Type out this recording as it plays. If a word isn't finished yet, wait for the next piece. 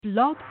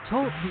Blog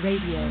Talk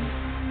Radio.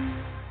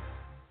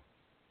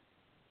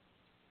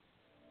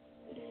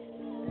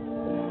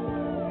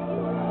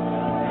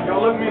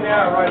 Y'all look me in the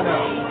eye right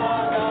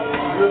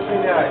now. Look me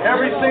in the eye.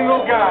 Every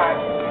single guy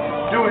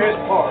do his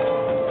part.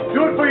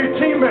 Do it for your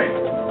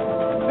teammates.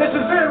 This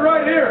is it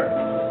right here.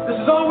 This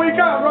is all we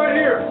got right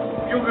here.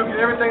 You'll go get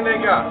everything they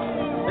got.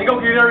 They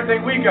go get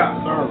everything we got.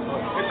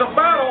 It's a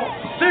battle,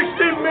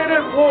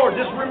 60-minute war.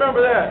 Just remember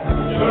that.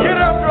 Get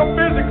after them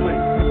physically.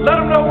 Let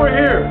them know we're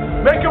here.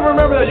 Make them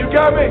remember that. You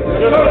got me?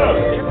 Yes,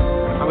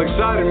 sir. I'm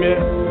excited, man.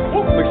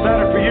 I'm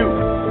excited for you.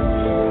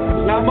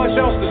 There's not much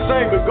else to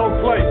say, but go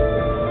play.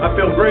 I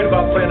feel great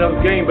about playing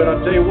another game, but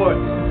I'll tell you what.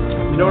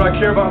 You know what I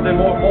care about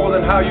more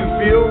than how you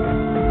feel?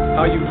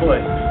 How you play.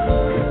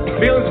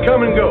 Feelings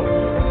come and go.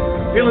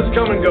 Feelings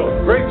come and go.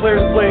 Great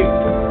players play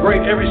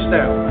great every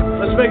snap.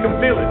 Let's make them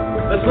feel it.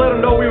 Let's let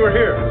them know we were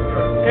here.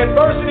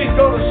 Adversity's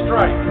going to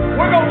strike.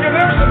 We're going to give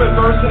them some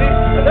adversity,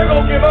 and they're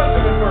going to give us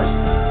some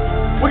adversity.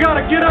 We got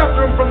to get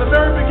after them from the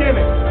very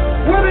beginning.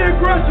 We're the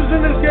aggressors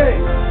in this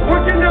game.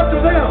 We're getting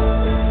after them.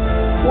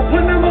 We're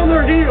putting them on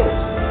their heels.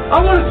 I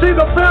want to see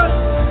the best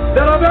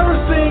that I've ever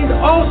seen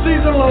all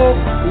season long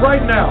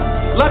right now.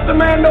 Let the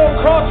man know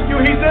across from you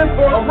he's in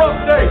for a rough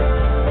day.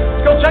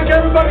 It's going to take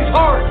everybody's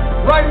heart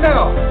right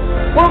now.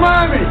 We're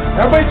Miami.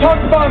 Everybody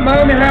talks about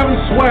Miami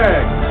having swag.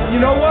 You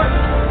know what?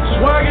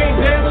 Swag ain't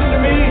dancing to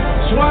me.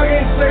 Swag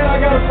ain't saying I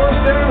got a first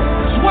down.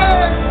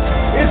 Swag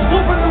is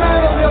whooping the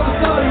man on the other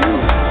side of you.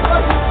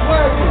 That's what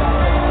swag is.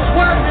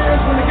 Swag is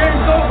when the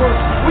game's over,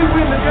 we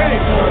win the game.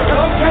 And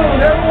I'm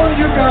counting every one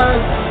of you guys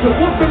to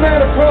whoop the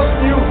man across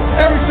from you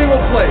every single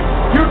play.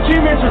 Your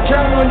teammates are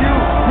counting on you.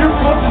 Your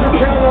coaches are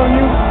counting on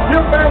you.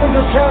 Your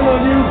families are counting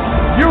on you.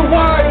 Your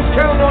wife is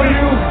counting on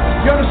you.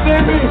 You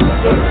understand me?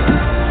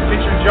 Get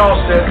your jaw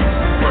set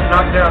for a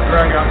knockdown,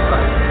 drag-out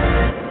fight.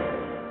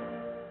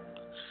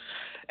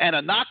 And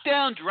a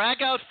knockdown,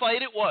 drag-out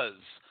fight it was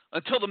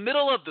until the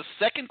middle of the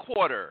second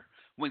quarter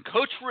when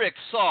Coach Rick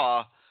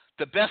saw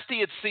the best he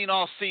had seen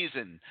all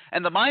season,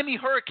 and the Miami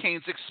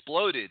Hurricanes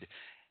exploded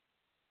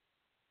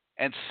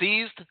and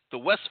seized the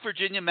West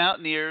Virginia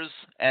Mountaineers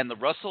and the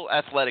Russell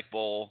Athletic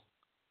Bowl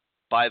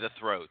by the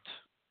throat.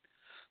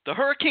 The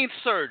Hurricanes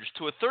surged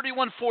to a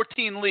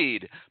 31-14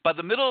 lead by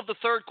the middle of the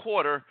third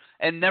quarter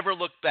and never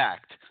looked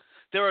back.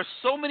 There are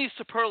so many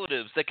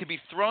superlatives that can be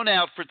thrown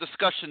out for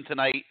discussion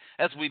tonight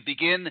as we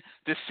begin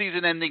this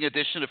season-ending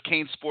edition of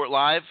CaneSport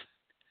Live.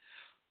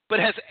 But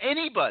has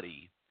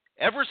anybody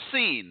ever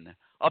seen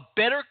a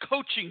better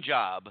coaching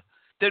job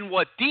than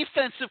what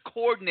defensive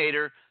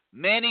coordinator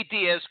Manny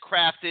Diaz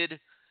crafted,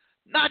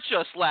 not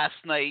just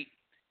last night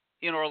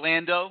in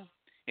Orlando,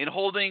 in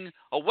holding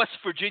a West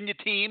Virginia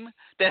team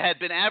that had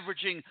been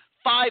averaging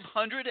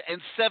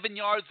 507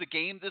 yards a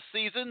game this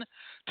season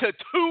to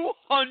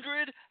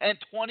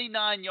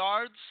 229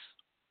 yards,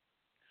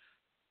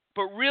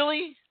 but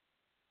really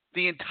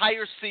the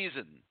entire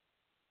season.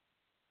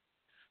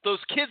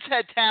 Those kids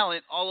had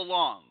talent all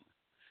along.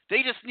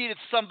 They just needed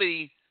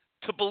somebody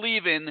to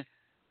believe in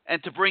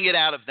and to bring it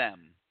out of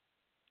them.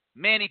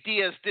 Manny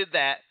Diaz did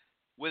that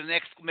with an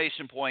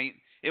exclamation point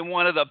in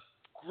one of the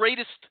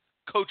greatest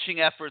coaching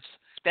efforts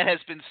that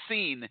has been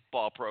seen in the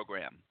ball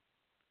program.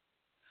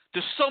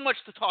 There's so much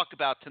to talk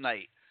about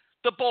tonight.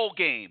 The bowl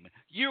game,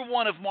 year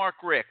one of Mark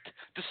Richt,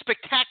 the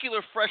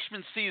spectacular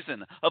freshman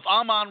season of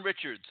Amon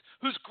Richards,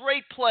 whose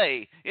great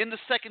play in the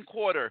second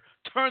quarter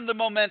turned the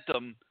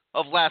momentum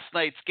of last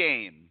night's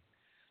game.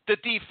 The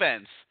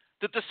defense,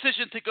 the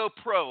decision to go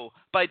pro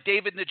by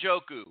David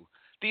Njoku,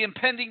 the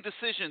impending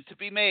decision to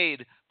be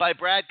made by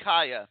Brad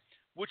Kaya,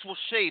 which will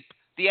shape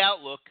the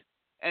outlook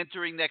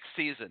entering next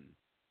season.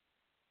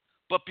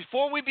 But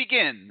before we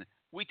begin,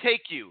 we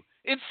take you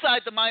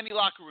inside the Miami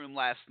locker room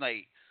last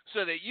night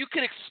so that you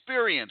can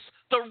experience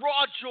the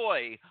raw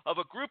joy of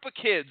a group of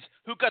kids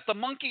who got the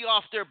monkey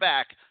off their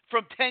back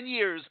from 10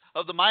 years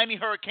of the Miami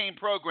Hurricane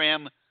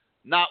program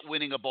not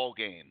winning a bowl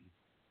game.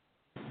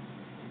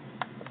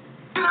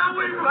 How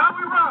we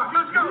rock?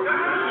 Let's go.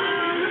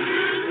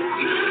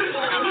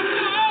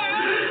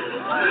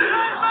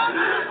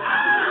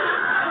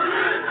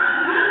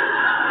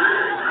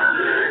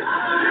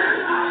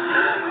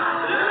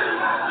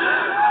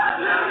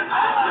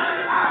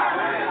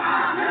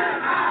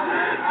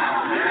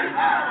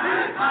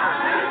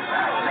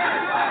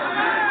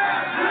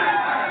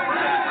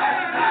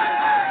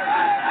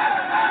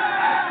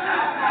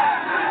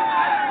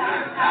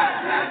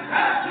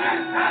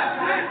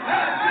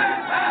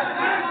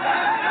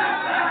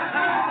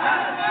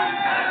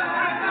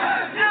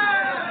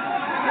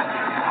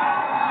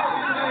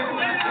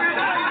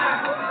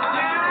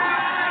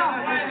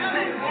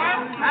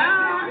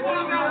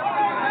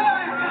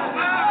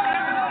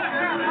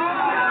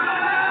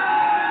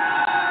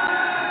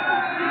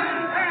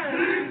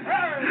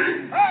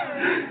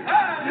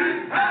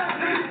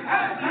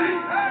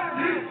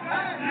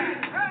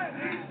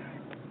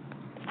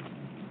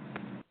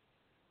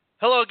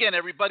 Hello again,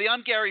 everybody.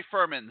 I'm Gary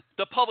Ferman,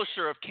 the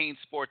publisher of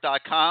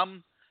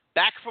CaneSport.com,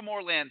 back from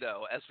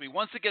Orlando as we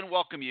once again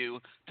welcome you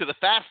to the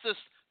fastest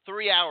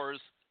 3 hours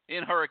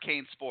in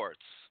hurricane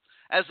sports.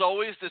 As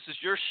always, this is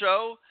your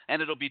show,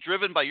 and it'll be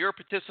driven by your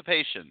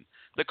participation.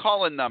 The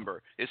call-in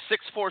number is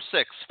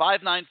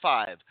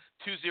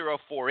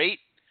 646-595-2048.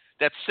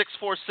 That's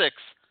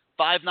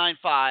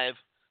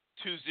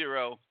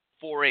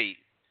 646-595-2048.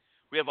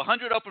 We have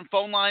 100 open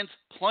phone lines,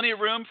 plenty of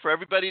room for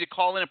everybody to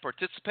call in and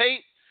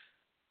participate.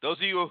 Those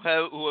of you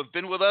who have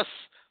been with us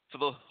for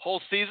the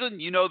whole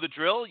season, you know the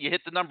drill. You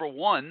hit the number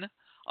 1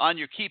 on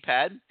your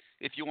keypad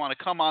if you want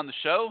to come on the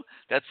show.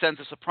 That sends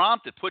us a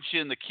prompt. It puts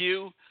you in the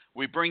queue.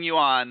 We bring you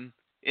on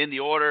in the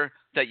order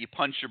that you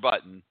punch your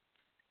button.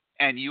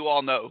 And you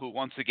all know who,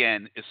 once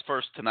again, is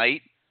first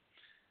tonight,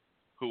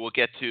 who we'll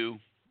get to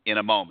in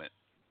a moment.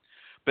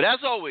 But as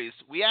always,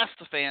 we ask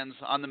the fans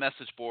on the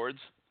message boards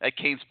at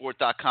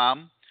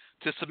CaneSport.com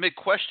to submit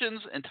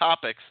questions and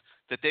topics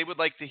that they would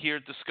like to hear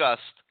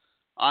discussed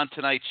on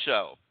tonight's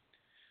show.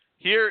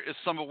 Here is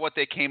some of what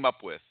they came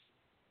up with.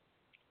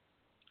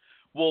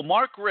 Will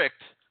Mark Richt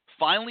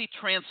finally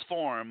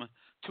transform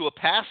to a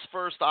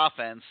pass-first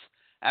offense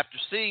after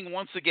seeing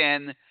once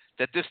again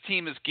that this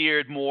team is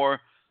geared more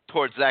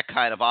towards that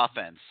kind of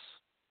offense?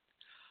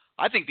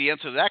 I think the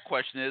answer to that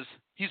question is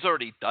he's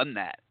already done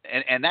that.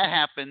 And that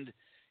happened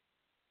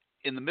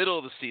in the middle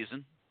of the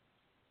season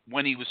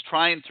when he was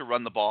trying to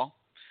run the ball,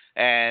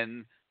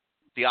 and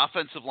the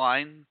offensive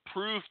line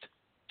proved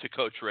to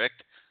Coach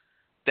Richt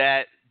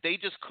that they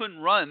just couldn't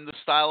run the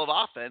style of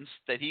offense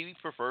that he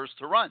prefers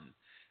to run.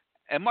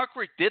 And Mark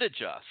Richt did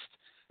adjust.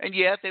 And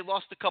yeah, they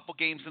lost a couple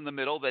games in the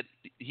middle that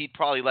he'd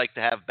probably like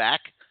to have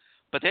back,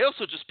 but they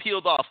also just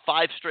peeled off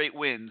 5 straight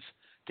wins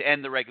to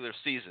end the regular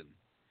season.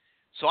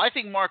 So I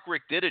think Mark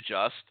Richt did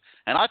adjust,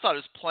 and I thought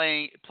his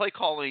play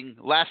calling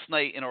last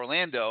night in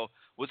Orlando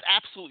was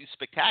absolutely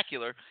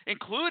spectacular,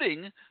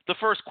 including the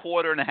first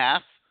quarter and a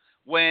half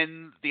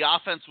when the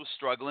offense was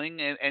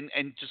struggling and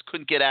just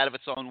couldn't get out of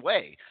its own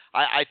way.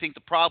 I think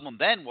the problem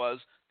then was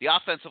the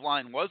offensive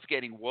line was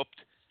getting whooped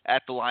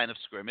at the line of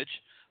scrimmage.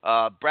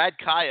 Brad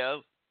Kaya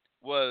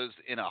was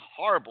in a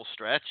horrible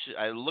stretch,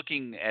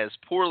 looking as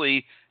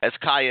poorly as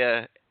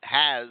Kaya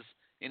has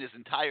in his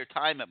entire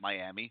time at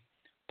Miami,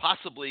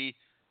 possibly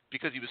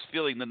because he was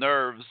feeling the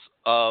nerves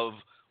of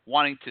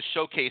wanting to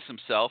showcase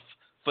himself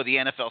for the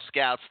NFL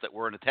scouts that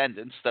were in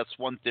attendance. That's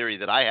one theory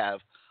that I have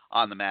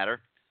on the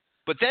matter.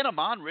 But then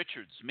Amon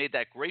Richards made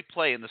that great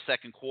play in the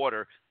second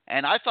quarter,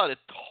 and I thought it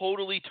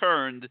totally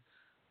turned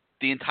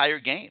the entire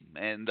game.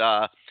 And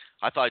I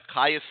thought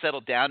Kaya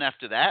settled down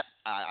after that.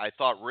 I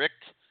thought Richt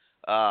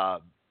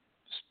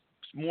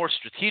more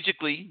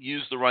strategically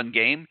used the run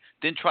game,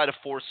 didn't try to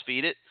force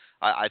feed it.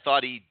 I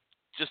thought he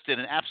just did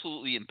an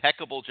absolutely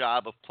impeccable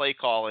job of play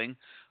calling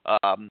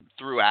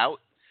throughout,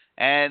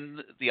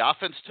 and the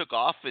offense took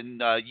off, and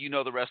you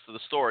know the rest of the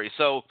story.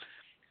 So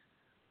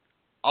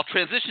I'll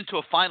transition to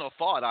a final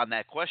thought on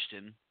that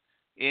question,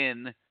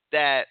 in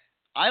that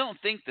I don't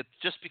think that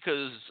just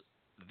because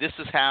this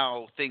is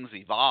how things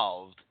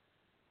evolved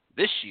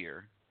this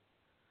year,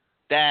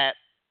 that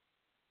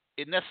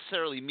it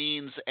necessarily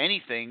means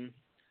anything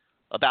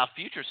about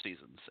future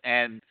seasons.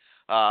 And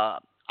I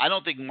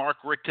don't think Mark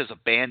Richt has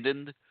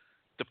abandoned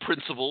the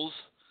principles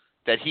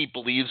that he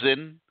believes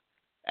in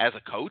as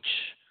a coach.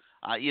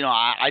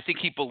 I think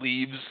he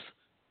believes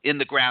in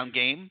the ground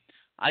game.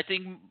 I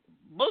think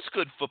most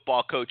good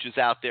football coaches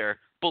out there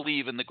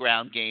believe in the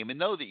ground game and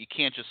know that you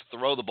can't just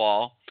throw the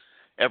ball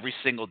every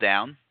single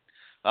down.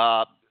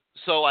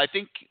 So I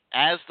think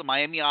as the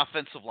Miami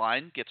offensive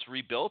line gets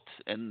rebuilt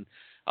and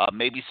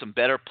maybe some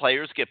better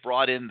players get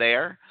brought in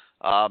there,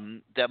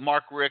 that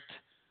Mark Richt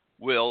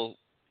will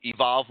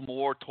evolve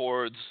more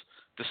towards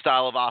the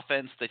style of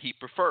offense that he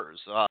prefers.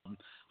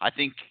 I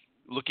think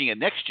looking at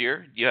next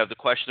year, you have the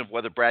question of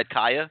whether Brad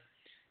Kaya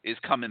is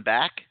coming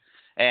back.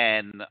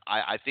 And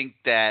I think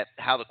that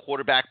how the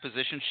quarterback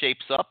position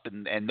shapes up,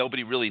 and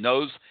nobody really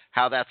knows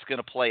how that's going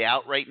to play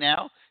out right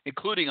now,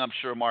 including, I'm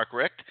sure, Mark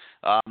Richt,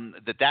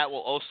 that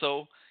will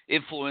also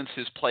influence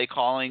his play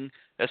calling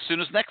as soon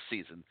as next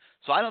season.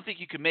 So I don't think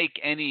you can make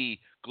any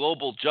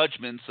global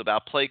judgments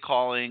about play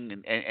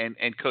calling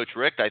and Coach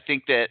Richt. I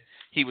think that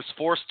he was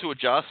forced to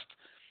adjust.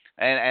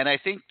 And I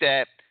think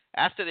that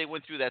after they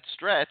went through that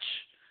stretch,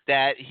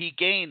 that he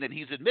gained, and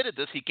he's admitted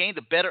this, he gained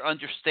a better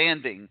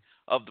understanding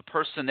of the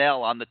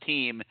personnel on the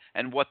team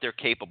and what they're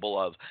capable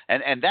of.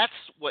 And that's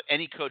what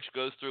any coach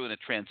goes through in a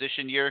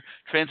transition year.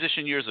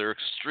 Transition years are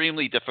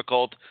extremely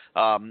difficult.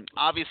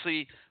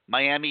 Obviously,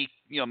 Miami,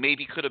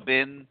 maybe could have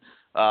been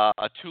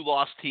a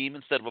 2-loss team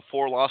instead of a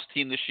 4-loss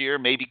team this year.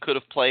 Maybe could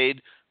have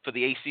played for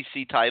the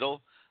ACC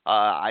title.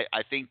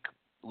 I think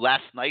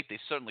last night they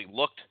certainly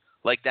looked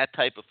like that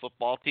type of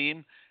football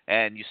team.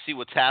 And you see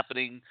what's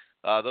happening.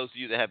 Those of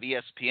you that have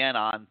ESPN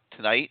on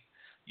tonight,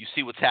 you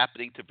see what's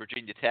happening to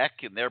Virginia Tech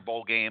in their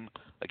bowl game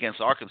against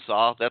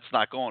Arkansas. That's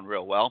not going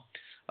real well.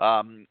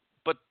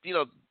 But,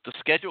 the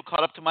schedule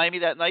caught up to Miami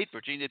that night.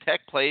 Virginia Tech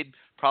played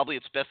probably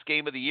its best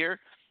game of the year,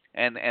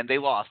 and they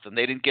lost, and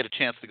they didn't get a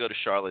chance to go to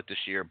Charlotte this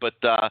year. But,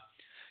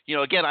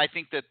 again, I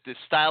think that the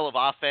style of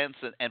offense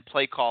and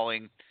play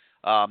calling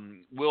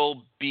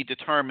will be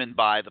determined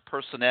by the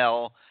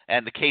personnel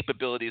and the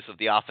capabilities of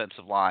the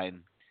offensive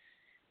line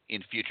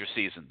in future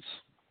seasons.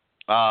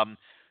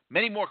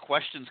 Many more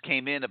questions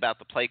came in about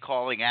the play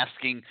calling,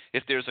 asking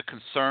if there's a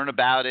concern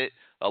about it,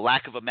 a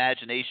lack of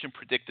imagination,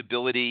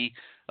 predictability.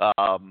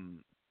 I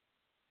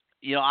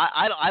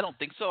don't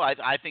think so.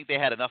 I think they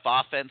had enough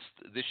offense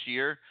this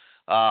year.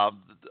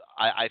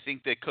 I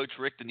think that Coach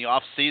Richt in the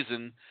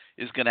offseason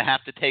is going to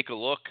have to take a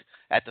look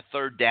at the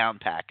third down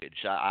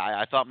package.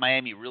 I thought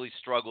Miami really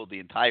struggled the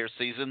entire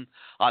season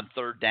on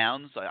third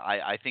downs.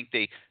 I think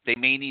they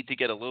may need to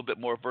get a little bit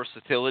more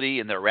versatility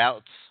in their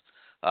routes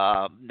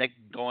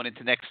going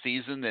into next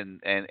season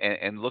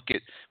and look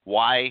at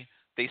why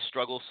they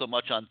struggle so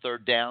much on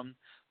third down.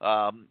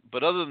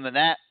 But other than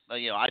that,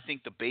 I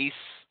think the base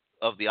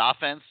of the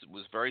offense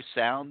was very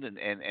sound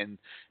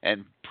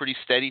and pretty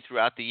steady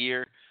throughout the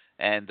year,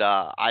 and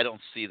I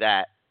don't see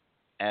that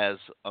as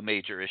a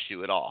major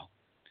issue at all.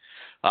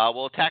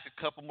 We'll attack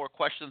a couple more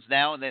questions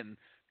now and then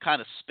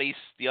kind of space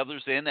the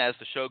others in as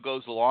the show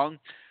goes along.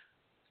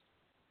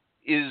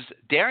 Is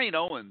Darian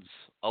Owens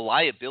a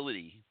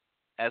liability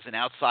as an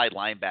outside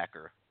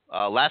linebacker?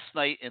 Last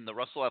night in the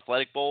Russell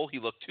Athletic Bowl, he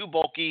looked too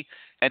bulky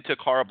and took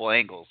horrible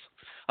angles.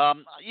 I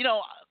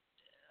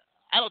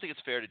don't think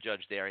it's fair to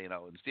judge Darian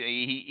Owens.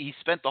 He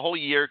spent the whole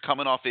year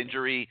coming off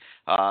injury,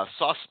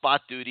 saw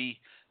spot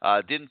duty,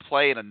 didn't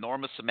play an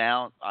enormous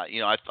amount.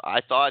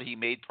 I thought he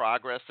made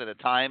progress and at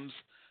times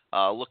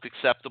looked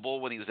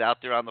acceptable when he was out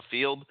there on the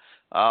field.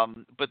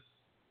 But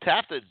to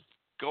have to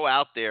go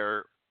out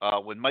there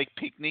when Mike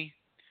Pinckney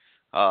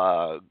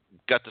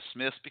got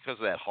dismissed because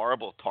of that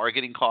horrible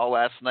targeting call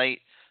last night,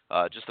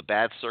 just a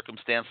bad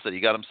circumstance that he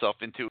got himself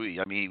into. He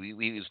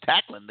was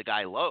tackling the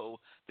guy low.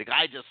 The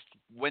guy just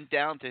went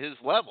down to his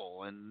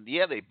level, and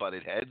they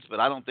butted heads, but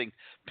I don't think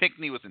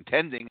Pinckney was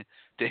intending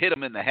to hit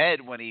him in the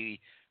head when he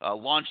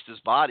launched his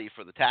body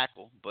for the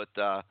tackle. But,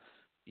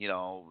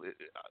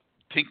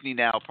 Pinckney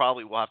now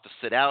probably will have to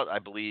sit out, I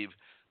believe,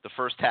 the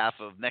first half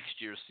of next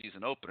year's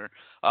season opener.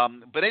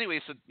 But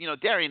anyway, so,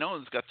 Darian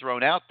Owens got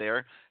thrown out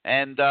there,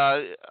 and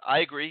I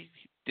agree,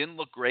 didn't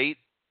look great,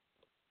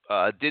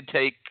 did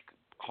take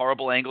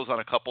horrible angles on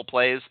a couple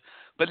plays,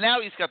 but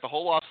now he's got the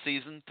whole off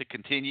season to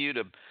continue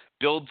to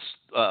build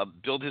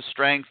his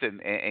strength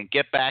and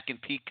get back in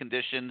peak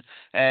condition.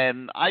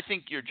 And I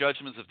think your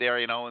judgments of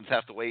Darian Owens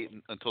have to wait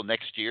until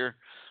next year.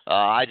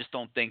 I just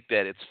don't think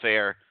that it's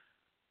fair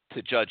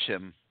to judge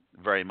him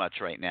very much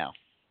right now.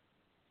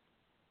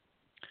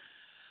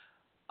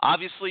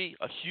 Obviously,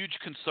 a huge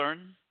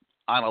concern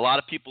on a lot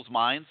of people's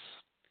minds.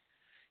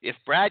 If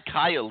Brad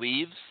Kaya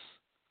leaves,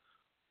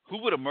 who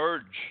would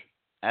emerge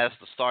as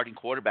the starting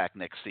quarterback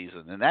next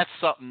season? And that's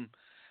something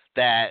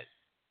that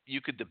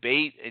you could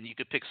debate, and you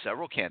could pick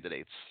several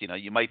candidates.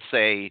 You might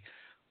say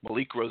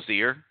Malik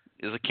Rozier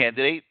is a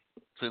candidate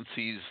since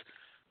he's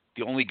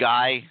the only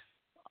guy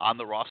on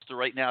the roster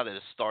right now that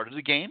has started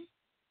a game.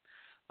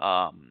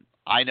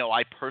 I know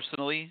I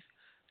personally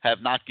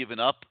have not given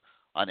up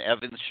on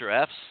Evan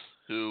Shirefs,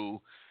 who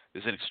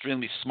is an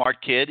extremely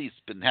smart kid. He's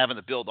been having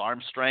to build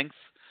arm strength.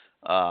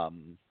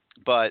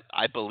 But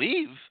I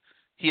believe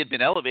he had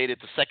been elevated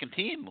to second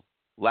team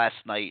last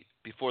night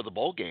before the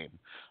bowl game.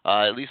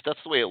 At least that's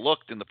the way it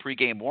looked in the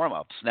pregame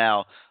warm-ups.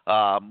 Now,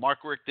 Mark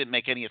Richt didn't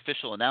make any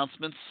official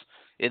announcements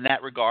in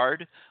that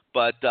regard,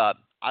 but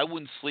I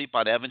wouldn't sleep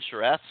on Evan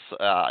Shirefs.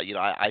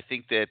 I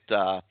think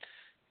that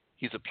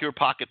he's a pure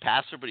pocket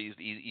passer, but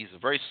he's a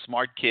very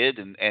smart kid,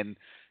 and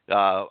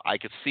I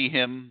could see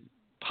him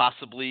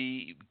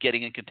possibly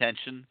getting in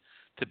contention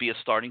to be a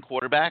starting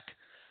quarterback.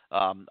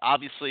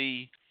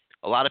 Obviously,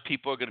 a lot of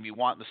people are going to be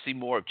wanting to see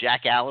more of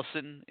Jack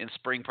Allison in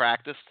spring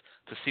practice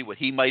to see what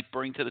he might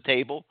bring to the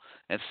table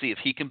and see if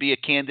he can be a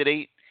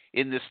candidate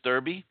in this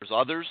derby. There's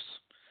others,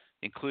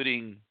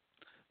 including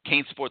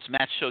CaneSport's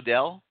Matt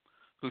Shodell,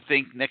 who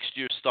think next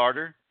year's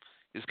starter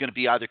is going to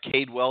be either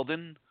Cade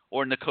Weldon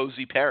or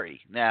N'Kosi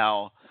Perry.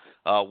 Now,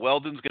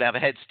 Weldon's going to have a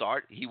head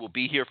start. He will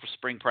be here for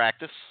spring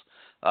practice.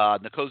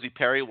 N'Kosi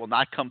Perry will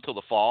not come till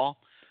the fall.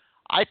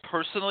 I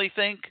personally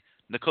think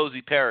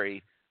N'Kosi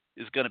Perry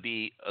is going to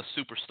be a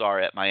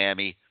superstar at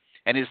Miami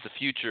and is the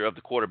future of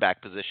the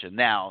quarterback position.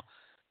 Now,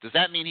 does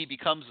that mean he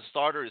becomes a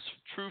starter his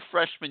true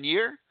freshman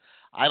year?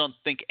 I don't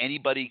think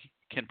anybody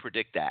can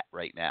predict that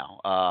right now.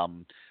 I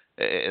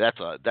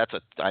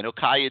know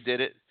Kaya did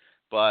it,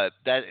 but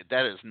that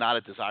is not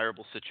a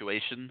desirable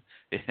situation.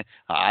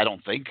 I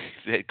don't think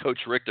that Coach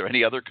Richt or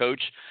any other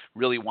coach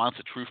really wants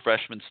a true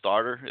freshman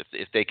starter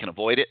if they can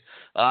avoid it.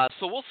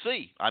 So we'll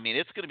see. I mean,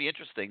 it's going to be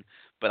interesting,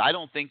 but I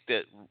don't think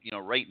that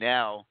right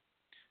now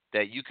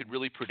that you could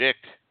really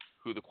predict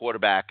who the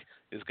quarterback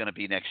is going to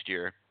be next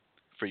year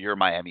for your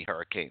Miami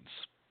Hurricanes.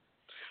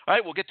 All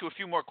right, we'll get to a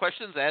few more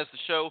questions as the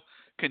show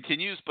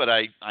continues, but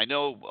I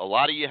know a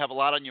lot of you have a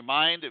lot on your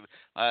mind.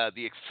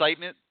 The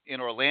excitement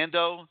in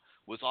Orlando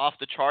was off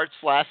the charts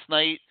last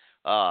night.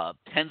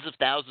 Tens of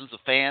thousands of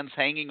fans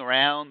hanging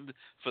around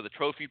for the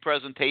trophy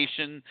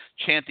presentation,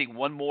 chanting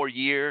one more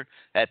year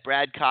at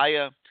Brad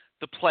Kaya.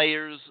 The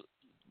players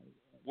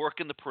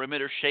working the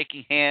perimeter,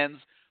 shaking hands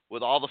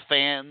with all the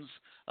fans,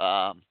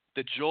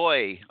 the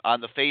joy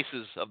on the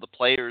faces of the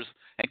players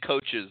and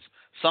coaches,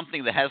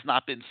 something that has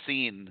not been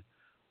seen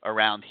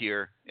around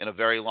here in a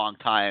very long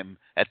time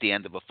at the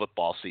end of a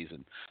football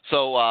season.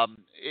 So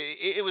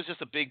it was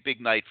just a big, big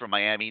night for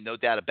Miami, no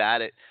doubt about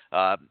it.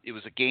 It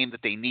was a game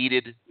that they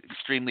needed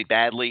extremely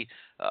badly.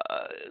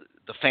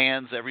 The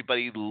fans,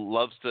 everybody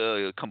loves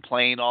to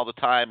complain all the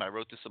time. I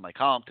wrote this in my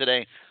column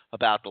today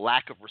about the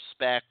lack of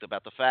respect,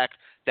 about the fact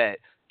that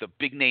the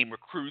big-name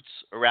recruits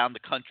around the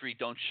country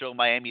don't show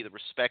Miami the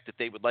respect that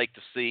they would like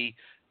to see,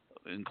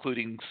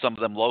 including some of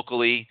them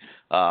locally.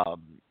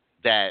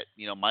 That,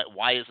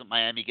 why isn't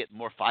Miami getting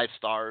more 5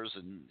 stars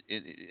and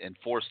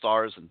 4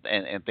 stars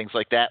and things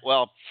like that?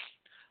 Well,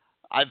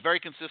 I very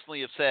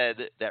consistently have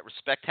said that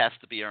respect has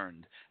to be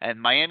earned,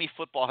 and Miami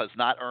football has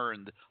not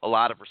earned a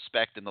lot of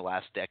respect in the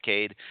last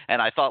decade,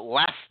 and I thought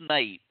last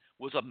night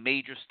was a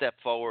major step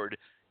forward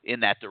in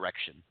that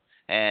direction.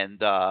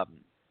 And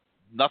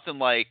nothing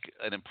like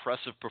an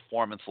impressive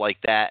performance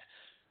like that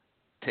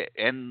to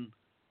end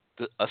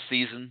a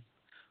season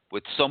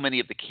with so many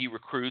of the key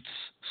recruits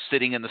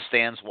sitting in the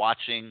stands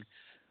watching,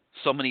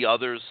 so many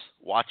others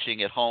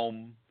watching at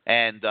home,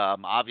 and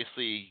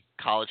obviously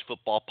college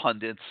football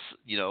pundits,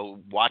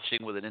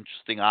 watching with an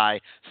interesting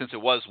eye, since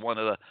it was one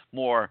of the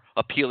more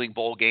appealing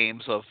bowl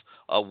games of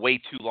a way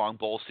too long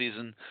bowl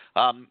season.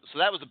 So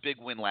that was a big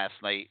win last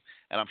night,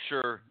 and I'm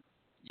sure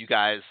you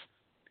guys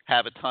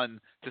have a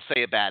ton to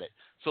say about it.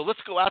 So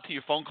let's go out to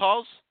your phone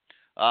calls.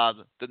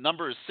 The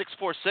number is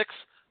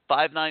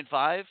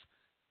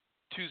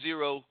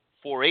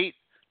 646-595-2048.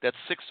 That's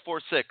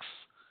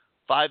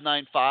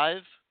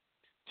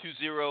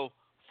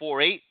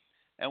 646-595-2048.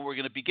 And we're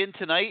going to begin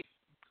tonight.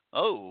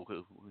 Oh,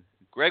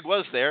 Greg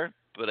was there,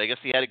 but I guess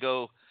he had to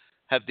go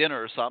have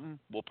dinner or something.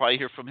 We'll probably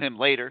hear from him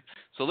later.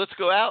 So let's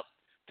go out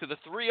to the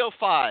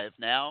 305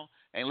 now,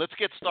 and let's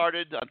get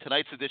started on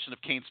tonight's edition of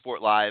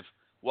CaneSport Live.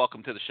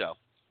 Welcome to the show.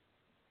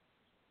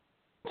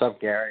 What's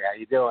up, Gary? How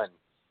you doing?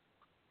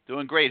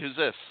 Doing great. Who's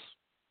this?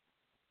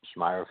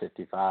 Schmeyer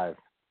 55.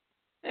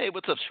 Hey,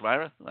 what's up,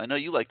 Schmeyer? I know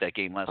you liked that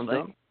game last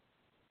night.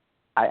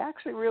 I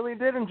actually really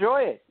did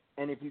enjoy it.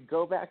 And if you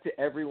go back to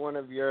every one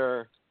of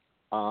your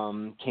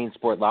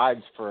CaneSport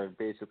Lives for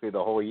basically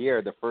the whole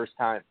year, the first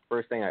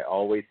thing I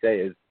always say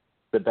is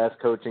the best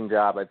coaching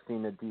job I've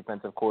seen a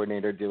defensive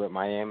coordinator do at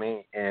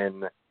Miami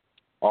in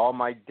all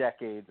my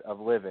decades of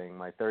living,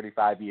 my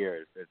 35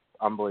 years. It's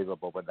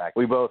unbelievable with that.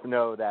 We both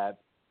know that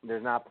they're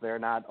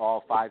not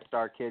all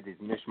 5-star kids. He's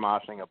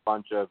mishmashing a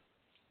bunch of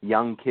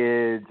young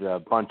kids, a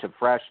bunch of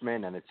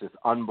freshmen, and it's just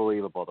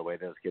unbelievable the way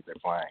those kids are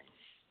playing.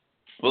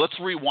 Well, let's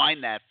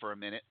rewind that for a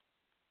minute,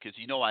 because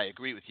I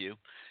agree with you.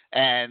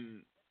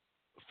 And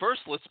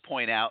first, let's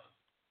point out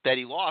that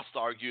he lost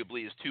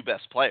arguably his 2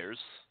 best players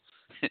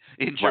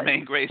in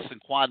Jermaine Grace and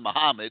Quan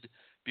Muhammad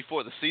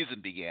before the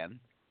season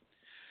began.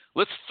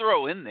 Let's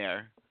throw in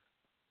there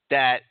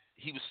that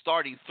he was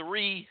starting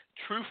 3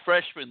 true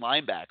freshman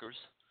linebackers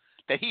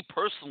that he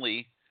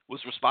personally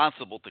was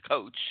responsible to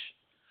coach.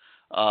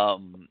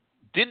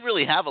 Didn't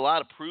really have a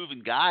lot of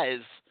proven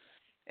guys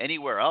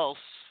anywhere else.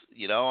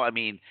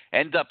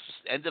 Ended up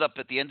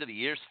at the end of the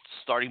year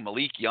starting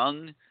Malik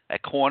Young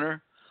at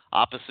corner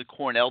opposite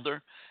Corn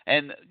Elder.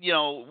 And,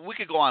 we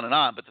could go on and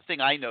on, but the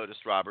thing I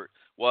noticed, Robert,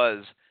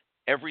 was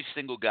every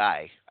single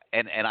guy,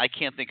 and I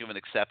can't think of an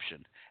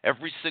exception,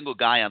 every single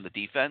guy on the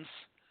defense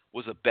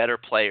was a better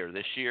player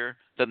this year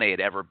than they had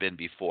ever been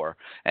before.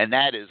 And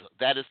that is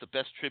the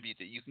best tribute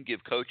that you can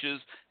give coaches.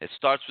 It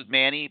starts with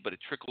Manny, but it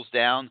trickles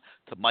down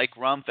to Mike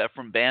Rumpf,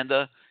 Ephraim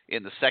Banda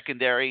in the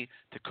secondary,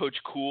 to Coach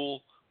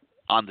Cool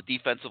on the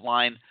defensive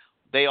line.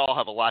 They all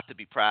have a lot to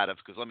be proud of,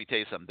 because let me tell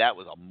you something, that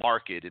was a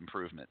marked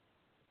improvement.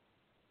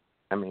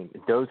 I mean,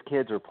 those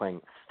kids are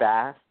playing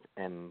fast,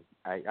 and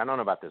I don't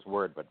know about this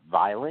word, but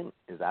violent,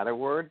 is that a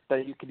word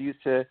that you could use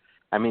to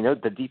 –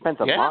 the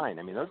defensive line,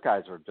 those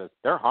guys are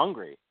they're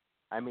hungry.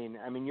 Coming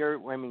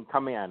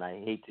in,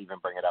 I hate to even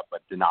bring it up,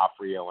 but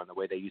D'Onofrio and the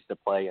way they used to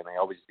play, and they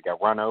always used to get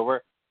run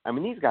over.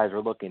 These guys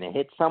are looking to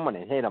hit someone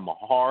and hit them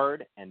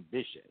hard and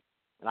vicious.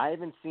 And I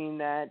haven't seen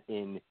that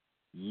in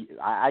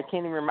I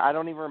can't even remember. I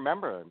don't even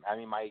remember.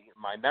 My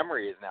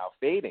memory is now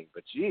fading,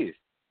 but geez,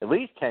 at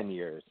least 10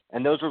 years.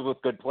 And those were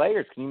with good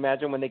players. Can you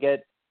imagine when they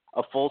get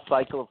a full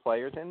cycle of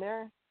players in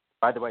there?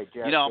 By the way,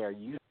 Jeff,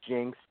 you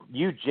jinxed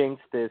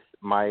this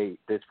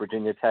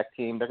Virginia Tech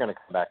team. They're going to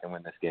come back and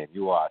win this game.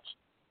 You watch,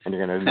 and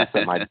you're going to mess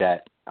up my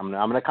bet. I'm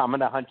going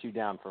to hunt you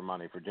down for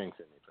money for jinxing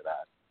me for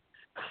that.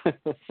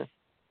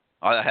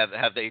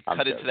 Have they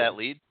cut into that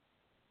lead?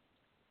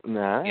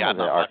 No,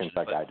 the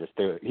Arkansas guy just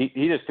threw.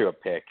 He just threw a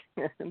pick.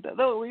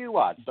 You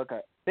watch. Okay,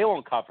 they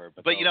won't cover,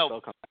 but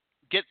they'll come back.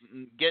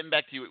 Getting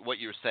back to what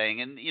you were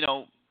saying, and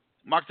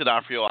Mark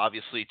D'Onofrio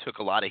obviously took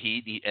a lot of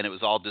heat, and it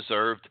was all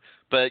deserved.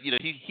 But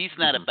he's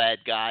not a bad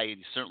guy, and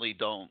you certainly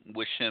don't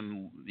wish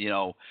him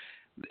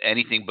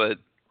anything but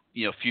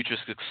future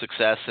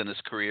success in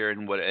his career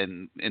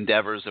and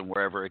endeavors and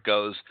wherever it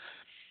goes.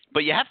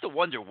 But you have to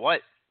wonder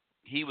what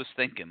he was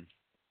thinking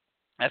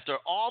after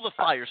all the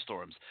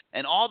firestorms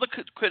and all the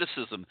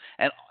criticism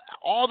and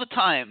all the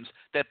times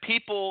that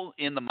people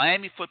in the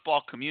Miami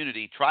football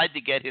community tried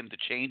to get him to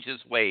change his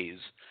ways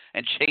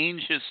and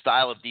change his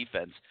style of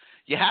defense,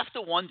 you have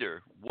to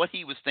wonder what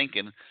he was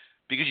thinking,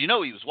 because he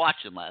was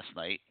watching last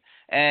night,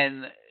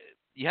 and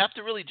you have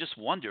to really just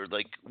wonder,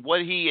 like,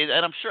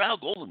 and I'm sure Al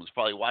Golden was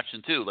probably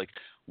watching too, like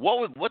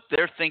what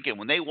they're thinking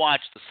when they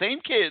watch the same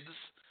kids,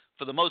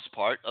 for the most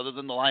part, other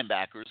than the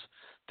linebackers,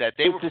 that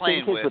they were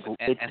playing with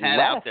and had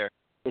out there,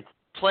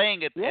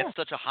 playing at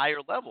such a higher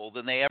level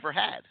than they ever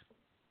had.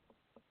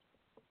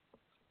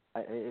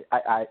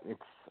 I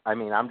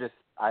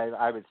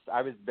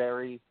was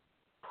very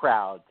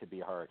proud to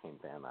be a Hurricane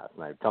fan last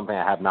night. Something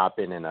I have not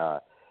been in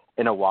a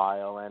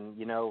while. And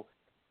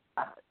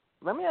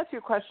let me ask you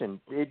a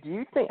question. Do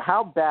you think,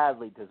 how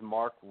badly does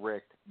Mark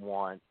Richt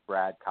want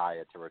Brad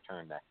Kaya to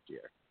return next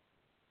year?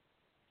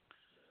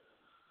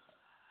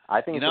 I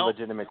think it's a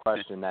legitimate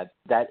question that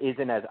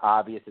isn't as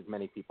obvious as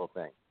many people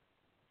think.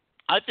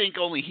 I think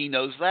only he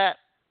knows that.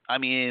 I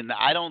mean,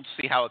 I don't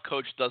see how a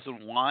coach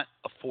doesn't want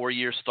a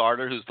 4-year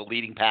starter who's the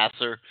leading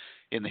passer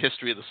in the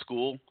history of the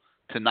school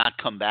to not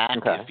come back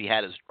if he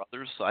had his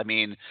brothers. I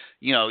mean,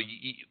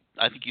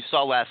 I think you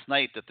saw last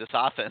night that this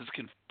offense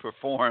can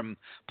perform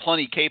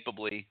plenty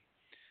capably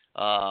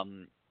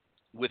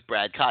with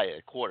Brad Kaya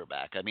at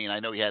quarterback. I mean,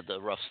 I know he had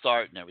the rough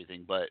start and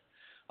everything, but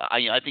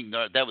I think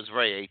that was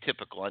very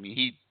atypical. I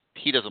mean,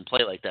 he doesn't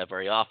play like that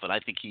very often. I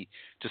think he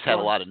just had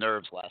a lot of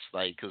nerves last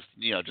night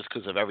just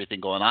because of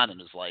everything going on in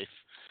his life.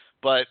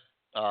 But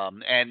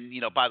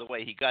by the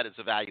way, he got his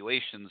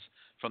evaluations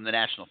from the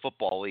National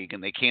Football League,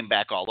 and they came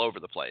back all over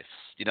the place.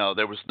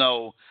 There was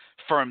no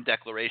firm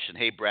declaration,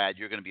 hey, Brad,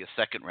 you're going to be a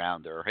second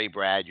rounder, or hey,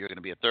 Brad, you're going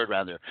to be a third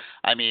rounder.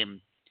 I mean,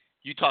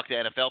 you talk to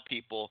NFL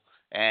people,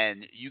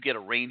 and you get a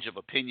range of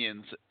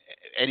opinions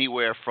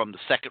anywhere from the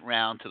second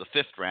round to the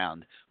fifth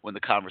round when the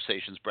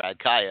conversation's Brad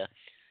Kaya.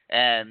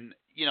 And,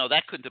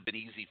 that couldn't have been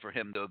easy for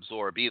him to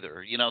absorb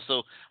either.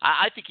 So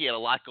I think he had a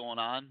lot going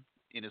on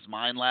in his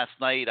mind last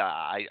night.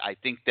 I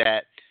think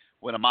that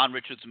when Amon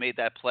Richards made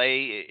that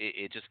play,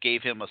 it just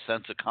gave him a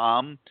sense of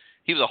calm.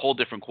 He was a whole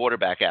different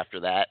quarterback after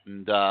that.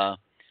 And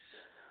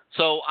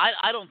so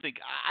I don't think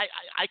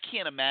 – I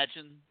can't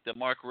imagine that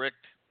Mark Richt,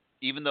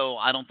 even though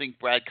I don't think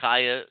Brad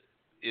Kaya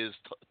is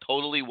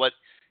totally what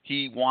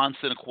he wants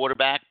in a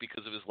quarterback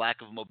because of his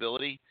lack of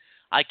mobility,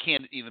 I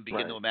can't even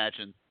begin to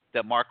imagine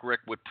that Mark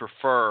Richt would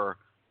prefer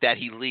that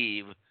he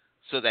leave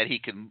so that he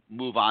can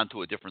move on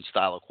to a different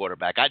style of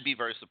quarterback. I'd be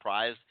very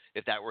surprised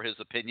if that were his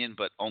opinion,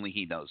 but only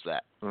he knows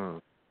that.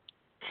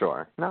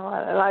 Sure. No,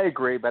 I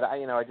agree, but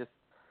and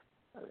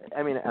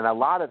a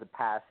lot of the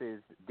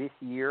passes this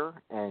year,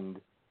 and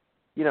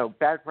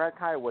Brad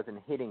Kaya wasn't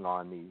hitting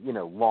on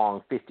the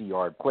long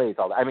 50-yard plays.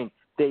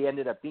 They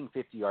ended up being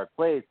 50-yard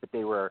plays, but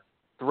they were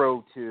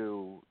throw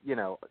to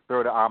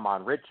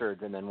Amon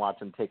Richards and then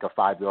watch him take a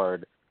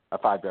 5-yard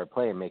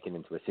play and make it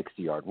into a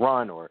 60-yard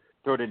run, or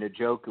throw to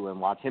Njoku and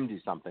watch him do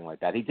something like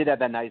that. He did have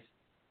that nice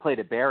play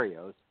to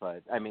Berrios,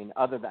 but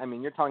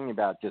you're talking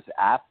about just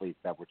athletes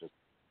that were just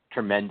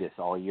tremendous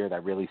all year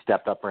that really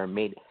stepped up for him,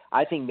 made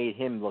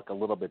him look a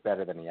little bit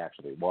better than he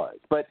actually was.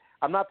 But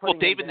I'm not putting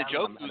David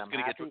Njoku is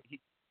going to get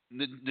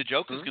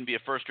Njoku's going to be a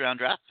first-round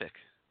draft pick.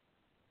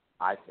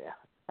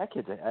 That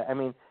kid's.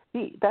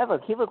 He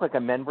looked like a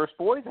men versus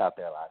boys out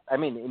there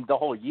in the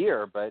whole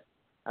year. But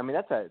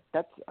that's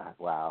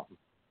wow.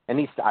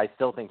 And I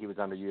still think he was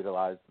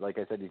underutilized. Like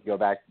I said, you go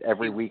back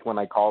every week when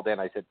I called in,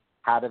 I said,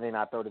 how do they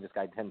not throw to this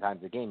guy 10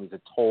 times a game? He's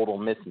a total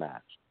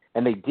mismatch.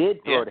 And they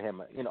did throw to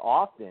him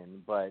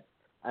often, but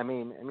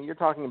you're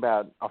talking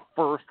about a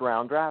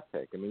first-round draft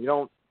pick.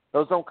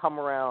 Those don't come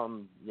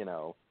around.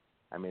 At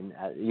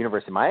the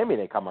University of Miami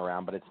they come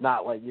around, but it's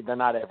not like they're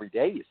not every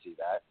day you see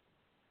that.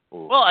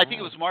 Ooh, well, I think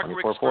it was Mark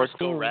Richt's first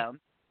go-round.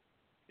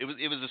 It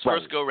was his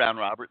first go-round,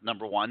 Robert,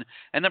 number one.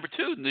 And number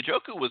two,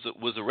 Njoku was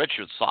a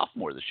redshirt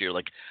sophomore this year.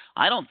 Like,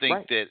 I don't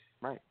think that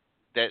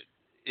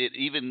it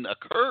even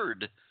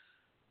occurred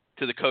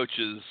to the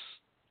coaches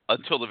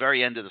until the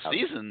very end of the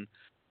season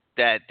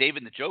that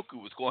David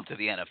Njoku was going to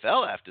the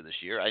NFL after this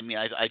year. I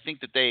think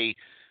that they,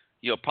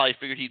 probably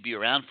figured he'd be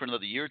around for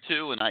another year or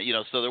two, and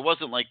so there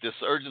wasn't like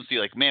this urgency,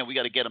 like, man, we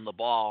got to get him the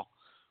ball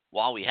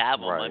while we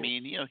have him. Right.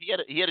 He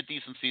had a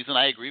decent season.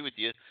 I agree with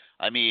you.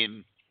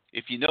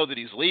 If you know that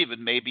he's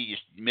leaving, maybe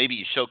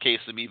you showcase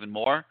him even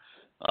more.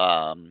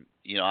 I'm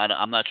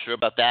not sure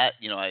about that.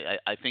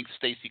 I think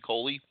Stacey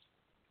Coley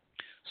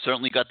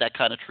certainly got that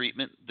kind of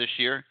treatment this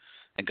year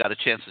and got a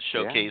chance to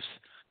showcase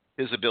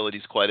his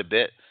abilities quite a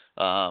bit.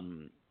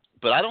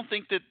 But I don't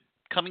think that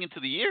coming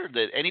into the year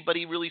that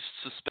anybody really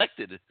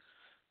suspected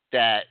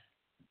that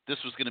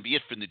this was going to be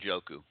it for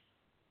Njoku.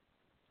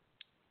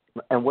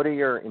 And what are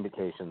your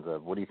indications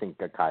of what do you think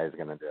Kai is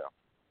going to do?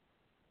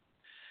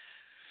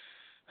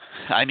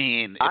 If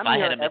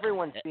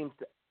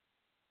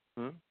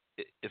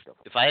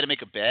I had to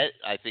make a bet,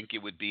 I think it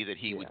would be that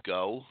he would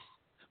go,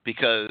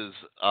 because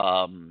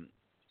I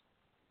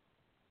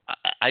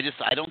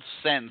don't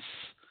sense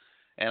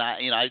and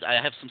I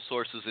have some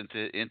sources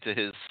into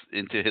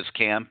his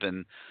camp,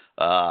 and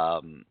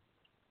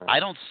I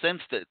don't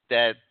sense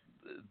that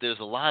there's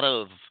a lot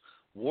of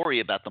worry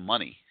about the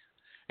money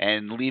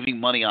and leaving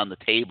money on the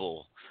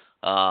table.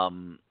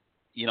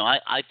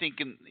 I think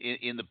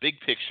in the big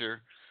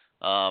picture,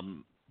 I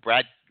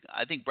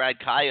think Brad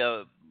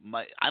Kaya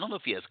might. I don't know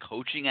if he has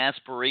coaching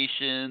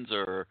aspirations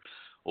or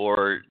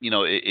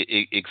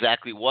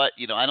exactly what.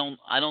 I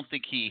don't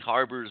think he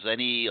harbors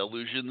any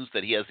illusions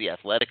that he has the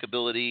athletic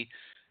ability,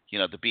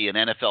 to be an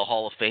NFL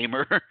Hall of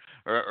Famer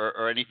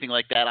or anything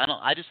like that.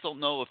 I just don't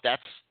know if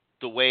that's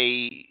the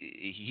way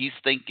he's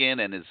thinking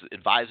and his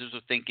advisors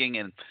are thinking.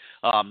 And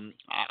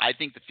I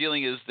think the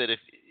feeling is that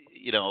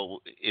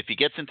if he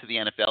gets into the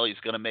NFL, he's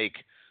going to make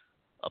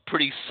a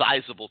pretty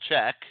sizable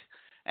check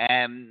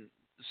and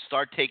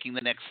start taking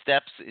the next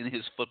steps in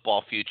his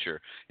football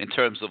future in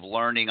terms of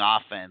learning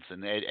offense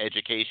and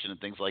education and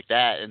things like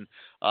that. And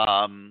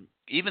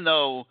even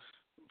though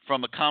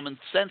from a common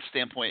sense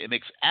standpoint, it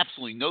makes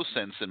absolutely no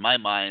sense in my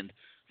mind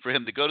for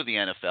him to go to the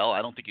NFL.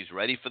 I don't think he's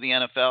ready for the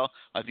NFL.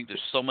 I think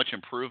there's so much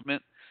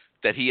improvement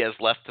that he has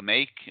left to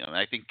make.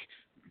 I think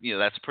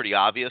that's pretty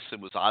obvious. It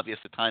was obvious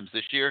at times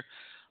this year.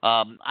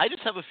 I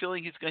just have a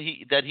feeling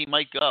that he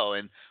might go.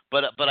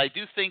 But I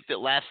do think that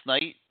last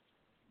night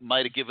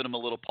might have given him a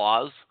little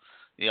pause.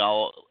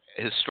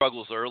 His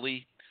struggles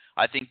early.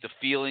 I think the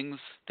feelings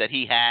that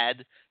he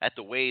had at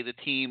the way the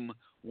team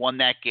won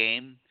that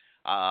game,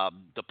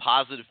 the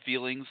positive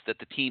feelings that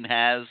the team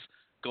has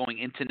going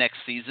into next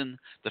season,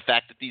 the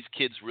fact that these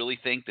kids really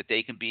think that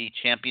they can be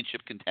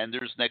championship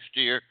contenders next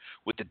year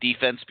with the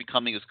defense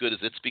becoming as good as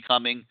it's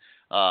becoming.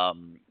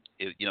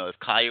 If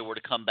Kaya were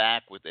to come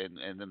back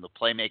and then the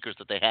playmakers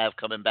that they have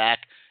coming back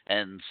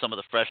and some of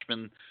the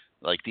freshmen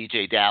like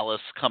DJ Dallas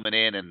coming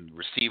in and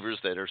receivers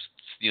that are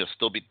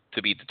still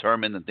to be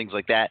determined and things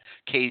like that,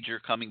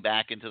 Cager coming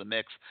back into the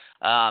mix,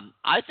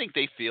 I think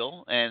they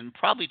feel, and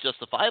probably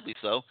justifiably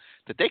so,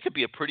 that they could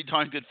be a pretty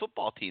darn good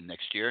football team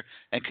next year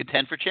and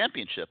contend for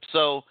championships.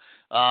 So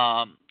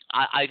I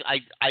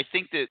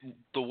think that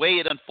the way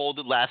it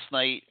unfolded last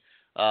night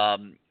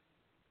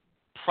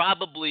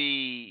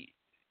probably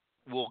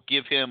will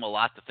give him a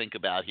lot to think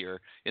about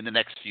here in the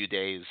next few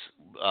days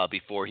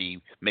before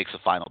he makes a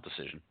final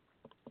decision.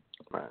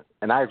 Right.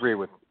 And I agree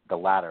with the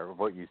latter of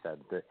what you said.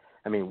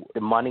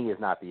 Money is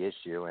not the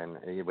issue, and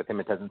with him,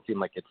 it doesn't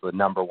seem like it's the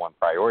number one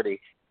priority.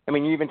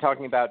 You're even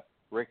talking about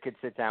Rick could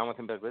sit down with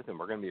him, but listen,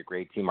 we're going to be a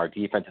great team. Our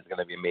defense is going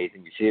to be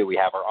amazing. You see it. We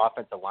have our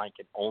offensive line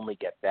can only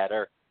get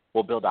better.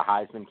 We'll build a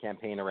Heisman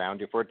campaign around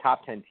you. If we're a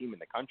top 10 team in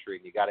the country,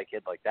 and you got a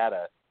kid like that,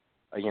 a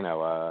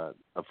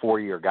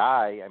 4-year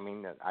guy.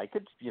 I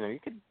could, you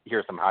could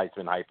hear some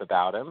Heisman hype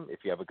about him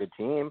if you have a good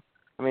team.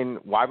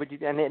 Why would you?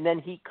 And then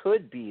he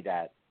could be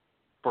that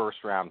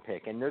first-round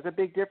pick. And there's a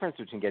big difference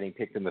between getting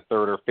picked in the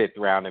third or fifth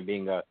round and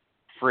being a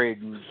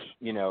fringe,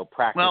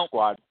 practice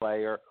squad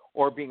player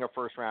or being a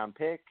first-round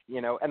pick.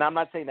 And I'm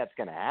not saying that's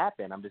going to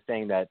happen. I'm just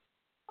saying that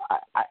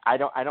I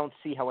don't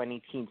see how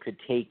any team could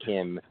take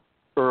him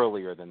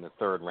earlier than the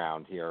third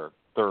round here,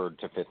 third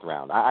to fifth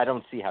round. I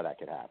don't see how that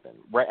could happen.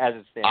 As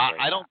it stands right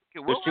I don't now. think it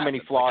will. There's too many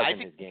flaws in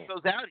his game. I think if he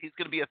goes out, he's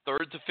going to be a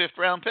third to fifth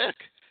round pick,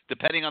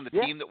 depending on the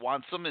team that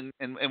wants him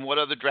and what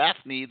other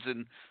draft needs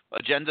and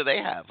agenda they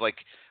have.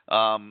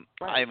 I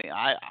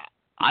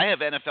have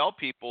NFL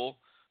people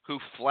who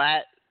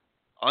flat,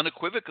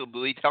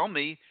 unequivocally tell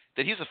me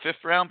that he's a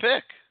fifth-round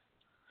pick.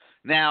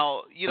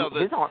 Now,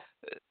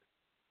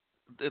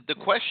 the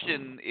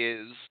question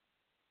is,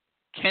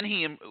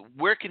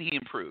 where can he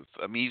improve?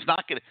 He's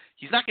not going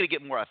to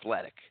get more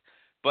athletic,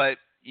 but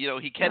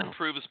he can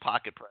improve his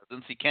pocket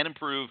presence. He can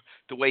improve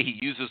the way he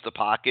uses the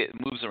pocket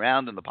and moves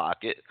around in the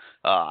pocket.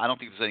 I don't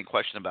think there's any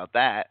question about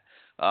that.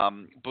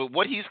 But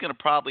what he's going to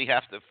probably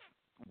have to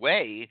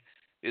weigh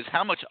is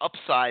how much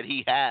upside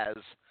he has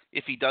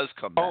if he does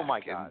come back. Oh,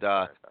 my God. And,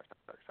 sorry.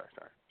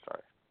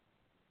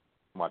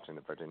 I'm watching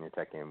the Virginia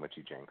Tech game, which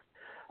you jinxed.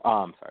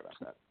 Sorry about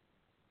that.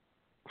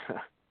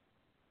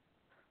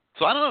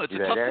 So I don't know. It's a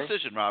tough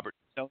decision, Robert.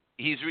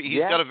 He's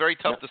got a very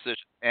tough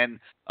decision. And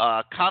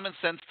common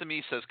sense to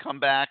me says come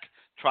back,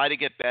 try to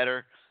get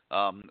better,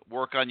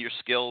 work on your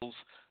skills,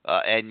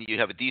 and you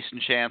have a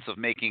decent chance of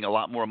making a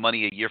lot more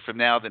money a year from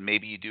now than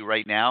maybe you do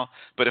right now.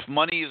 But if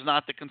money is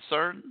not the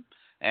concern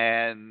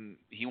and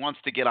he wants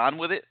to get on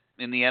with it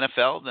in the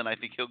NFL, then I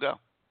think he'll go.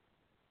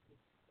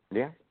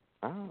 Yeah.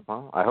 Oh,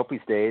 well, I hope he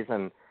stays,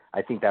 and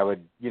I think that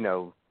would,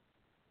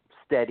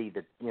 steady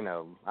the,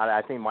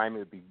 I think Miami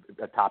would be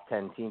a top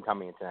 10 team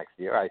coming into next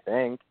year, I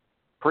think.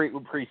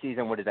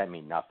 Preseason, what does that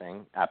mean?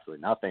 Nothing.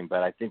 Absolutely nothing.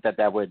 But I think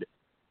that would,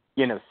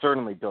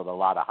 certainly build a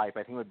lot of hype.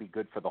 I think it would be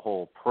good for the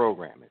whole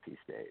program if he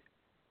stayed.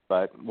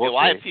 But we'll see.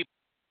 I have people,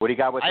 what do you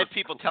got with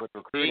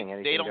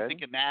recruiting? They don't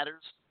think it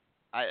matters.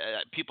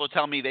 People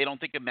tell me they don't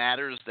think it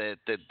matters, that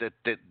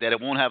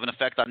it won't have an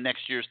effect on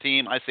next year's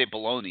team. I say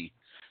baloney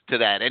to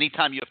that.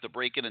 Anytime you have to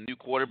break in a new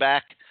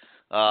quarterback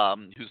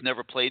who's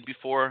never played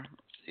before,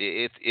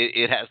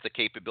 it has the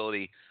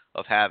capability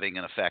of having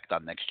an effect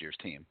on next year's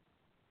team.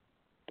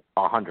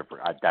 100%,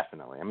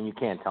 definitely. I mean, you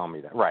can't tell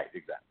me that. Right,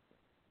 exactly.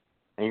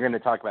 And you're going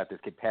to talk about this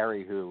kid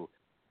Perry, who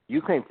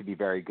you claim to be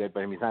very good,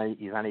 but I mean,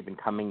 he's not even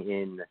coming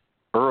in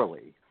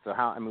early. So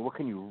how? I mean, what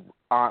can you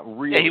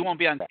really? Yeah, he won't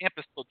be on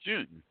campus till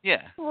June.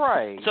 Yeah.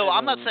 Right. So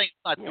I'm not mean, saying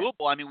it's not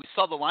doable. I mean, we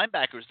saw the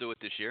linebackers do it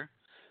this year.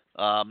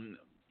 A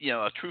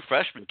true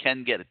freshman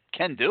can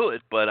do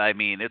it, but I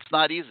mean, it's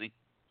not easy.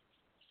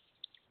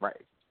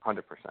 Right,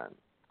 100%.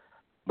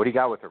 What do you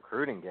got with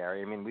recruiting,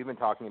 Gary? I mean, we've been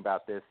talking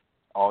about this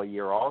all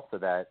year also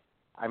that,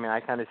 I mean,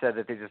 I kind of said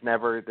that they just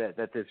never,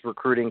 that this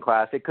recruiting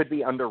class, it could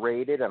be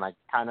underrated, and I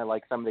kind of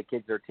like some of the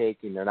kids they're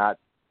taking. They're not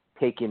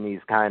taking these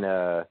kind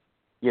of,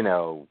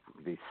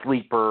 these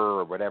sleeper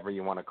or whatever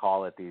you want to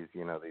call it, these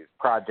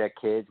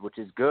project kids, which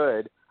is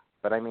good.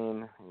 But, I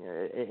mean,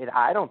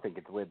 I don't think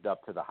it's lived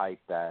up to the hype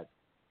that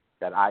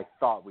I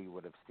thought we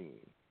would have seen.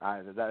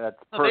 That's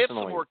personally. They have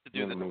some work to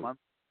do this month,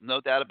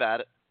 no doubt about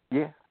it.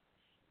 Yeah.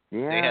 They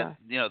had,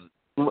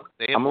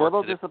 I'm a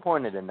little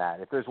disappointed in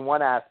that. If there's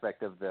one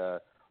aspect of the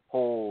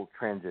whole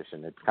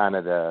transition, it's kind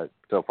of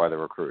so far the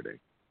recruiting.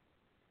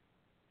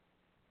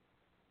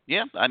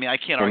 Yeah, I mean, I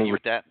can't argue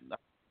with that.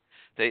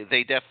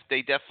 They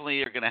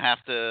definitely are going to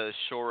have to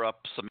shore up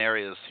some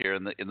areas here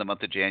in the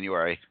month of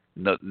January.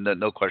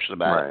 No question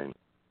about it.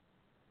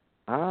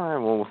 All right.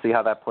 Well, we'll see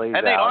how that plays out.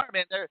 And they are,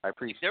 man.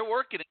 They're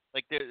working it.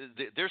 Like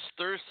there's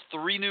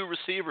 3 new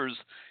receivers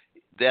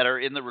that are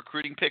in the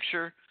recruiting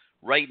picture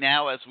right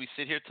now as we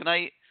sit here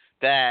tonight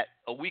that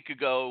a week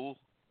ago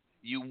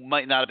you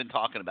might not have been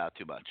talking about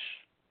too much.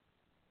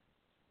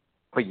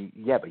 But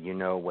you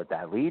know what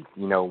that leads.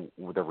 You know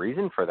the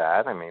reason for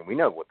that. I mean, we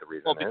know what the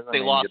reason is. They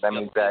lost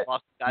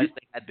guys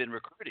they had been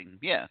recruiting.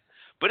 Yeah,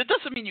 but it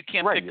doesn't mean you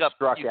can't pick up.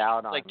 Struck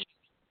out on.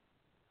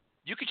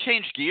 You could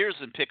change gears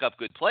and pick up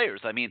good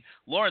players. I mean,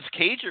 Lawrence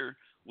Cager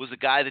was a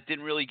guy that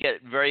didn't really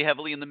get very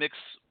heavily in the mix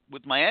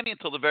with Miami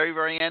until the very,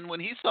 very end when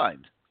he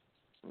signed.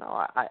 No,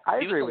 I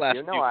agree with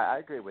you. No, I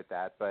agree with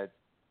that. But,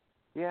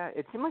 yeah,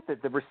 it seemed like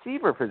the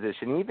receiver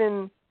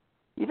position,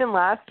 even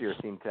last year,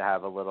 seemed to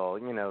have a little,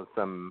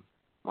 some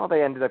 – well,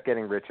 they ended up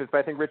getting Richards, but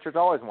I think Richards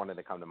always wanted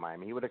to come to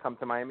Miami. He would have come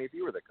to Miami if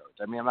you were the coach.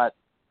 I mean, I'm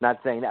not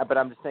saying that, but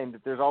I'm just saying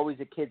that there's always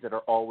the kids that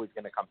are always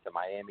going to come to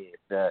Miami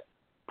if the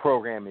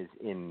program is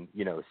in,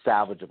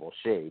 salvageable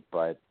shape.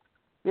 But,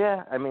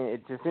 yeah, I mean,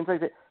 it just seems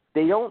like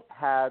they don't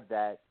have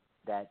that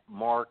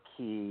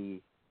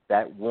marquee,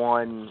 that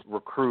one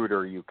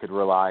recruiter you could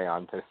rely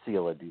on to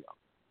seal a deal.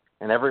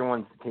 And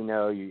everyone's, you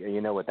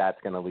know what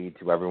that's going to lead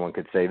to. Everyone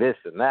could say this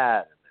and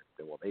that.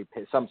 And well, they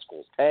pay, some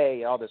schools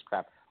pay, all this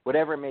crap,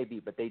 whatever it may be.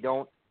 But I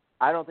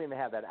don't think they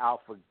have that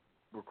alpha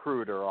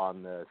recruiter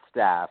on the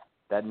staff,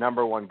 that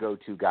number one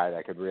go-to guy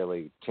that could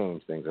really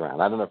change things around.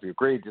 I don't know if you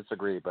agree,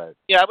 disagree, but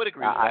yeah, I would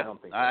agree with that. I don't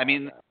think. I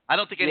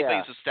don't think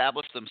anybody's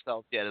established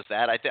themselves yet as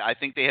that. I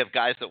think they have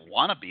guys that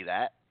want to be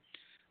that.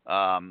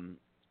 I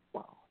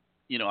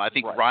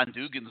think Ron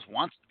Dugans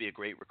wants to be a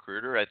great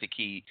recruiter. I think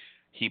he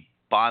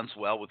bonds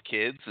well with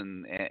kids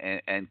and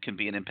can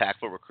be an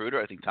impactful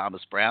recruiter. I think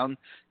Thomas Brown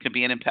can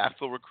be an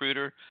impactful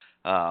recruiter.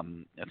 I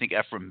think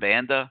Ephraim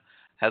Banda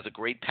has a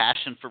great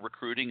passion for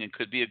recruiting and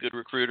could be a good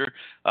recruiter.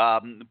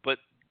 But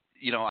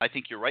I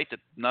think you're right that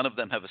none of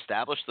them have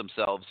established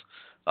themselves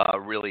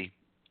really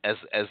as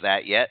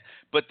that yet.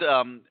 But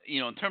in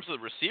terms of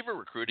the receiver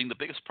recruiting, the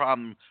biggest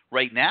problem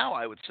right now,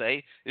 I would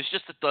say, is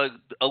just that the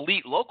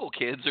elite local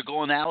kids are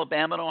going to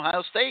Alabama and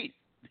Ohio State.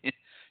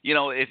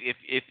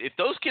 If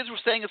those kids were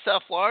staying in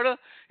South Florida,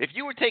 if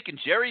you were taking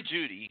Jerry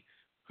Jeudy,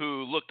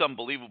 who looked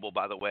unbelievable,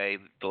 by the way,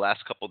 the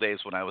last couple of days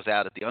when I was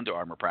out at the Under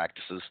Armour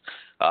practices,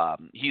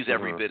 he's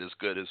every bit as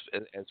good as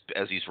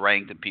he's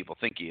ranked and people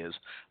think he is.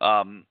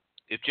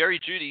 If Jerry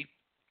Jeudy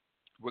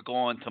were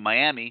going to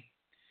Miami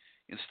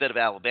instead of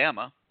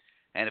Alabama,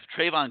 and if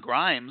Trayvon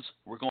Grimes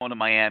were going to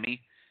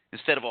Miami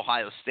instead of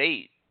Ohio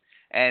State,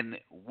 and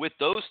with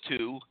those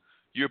two,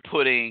 you're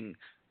putting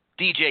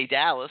DJ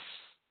Dallas,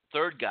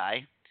 third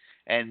guy,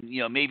 and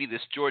maybe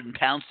this Jordan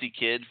Pouncey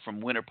kid from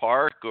Winter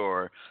Park,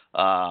 or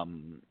or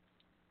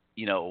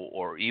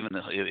even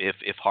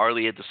if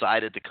Harley had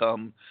decided to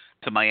come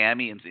to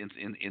Miami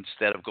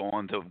instead of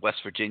going to West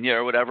Virginia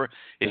or whatever,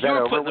 if you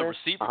were putting a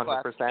receiver 100%?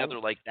 Class together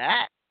like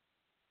that,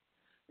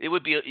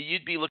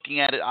 you'd be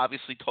looking at it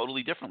obviously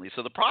totally differently.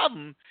 So the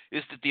problem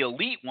is that the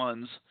elite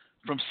ones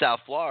from South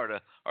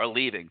Florida are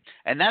leaving,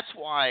 and that's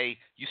why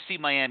you see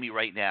Miami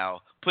right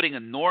now putting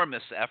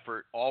enormous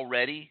effort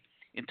already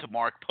into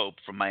Mark Pope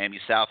from Miami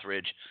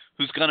Southridge,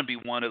 who's going to be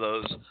one of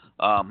those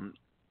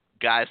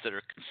guys that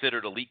are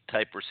considered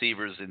elite-type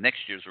receivers in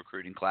next year's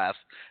recruiting class.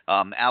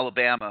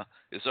 Alabama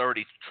is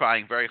already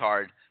trying very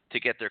hard to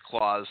get their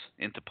claws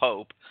into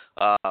Pope,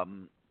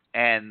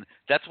 and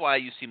that's why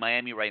you see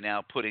Miami right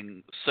now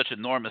putting such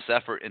enormous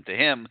effort into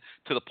him,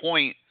 to the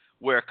point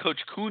where Coach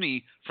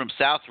Cooney from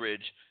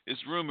Southridge is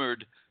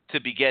rumored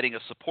to be getting a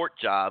support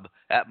job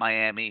at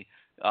Miami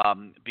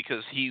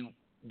because he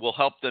will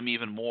help them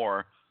even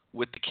more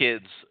with the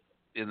kids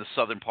in the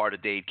southern part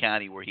of Dade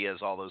County, where he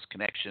has all those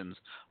connections,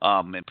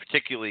 and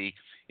particularly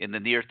in the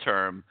near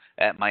term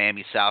at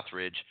Miami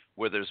Southridge,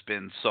 where there's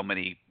been so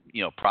many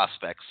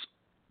prospects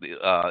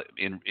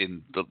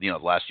in the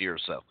last year or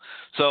so.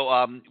 So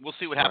we'll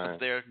see what happens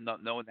there.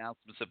 No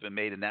announcements have been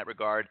made in that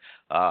regard.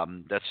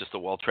 That's just a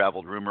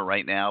well-traveled rumor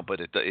right now, but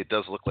it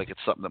does look like it's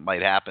something that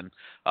might happen.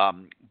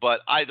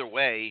 But either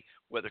way,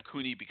 whether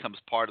Cooney becomes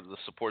part of the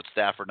support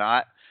staff or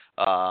not,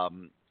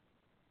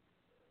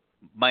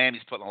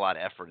 Miami's putting a lot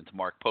of effort into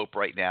Mark Pope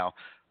right now,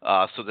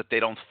 so that they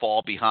don't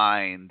fall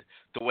behind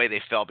the way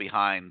they fell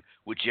behind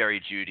with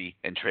Jerry Jeudy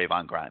and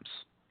Trayvon Grimes.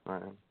 All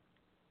right.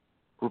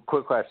 Well,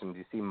 quick question: do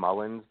you see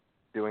Mullins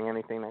doing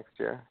anything next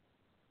year?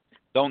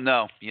 Don't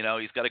know.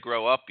 He's got to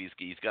grow up. He's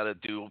got to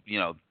do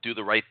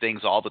the right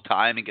things all the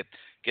time and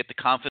get the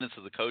confidence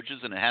of the coaches,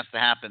 and it has to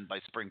happen by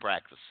spring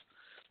practice.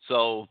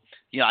 So,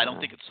 I don't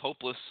think it's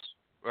hopeless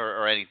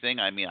or anything.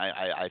 I mean,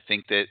 I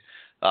think that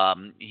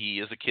he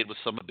is a kid with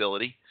some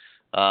ability,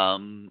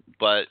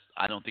 but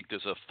I don't think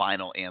there's a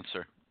final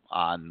answer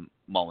on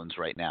Mullins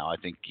right now. I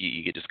think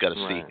you just got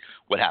to see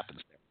what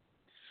happens there.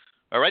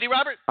 Alrighty,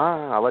 Robert?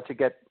 I'll let you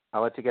get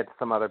to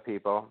some other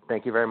people.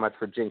 Thank you very much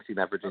for jinxing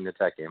that Virginia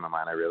Tech game of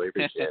mine. I really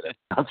appreciate it.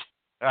 All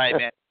right,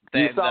 man.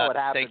 You saw what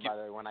happened, by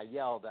the way, when I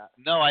yelled at.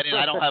 No, I didn't.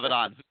 I don't have it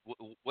on.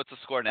 What's the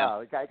score now?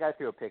 Oh, the guy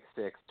threw a pick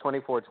six,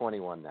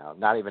 24-21 now.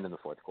 Not even in the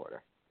fourth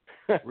quarter.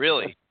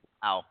 Really?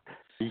 Wow.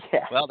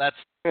 Yeah. Well, that's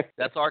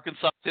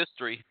Arkansas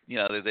history.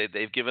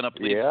 They've given up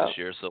leads this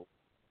year. So.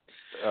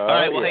 All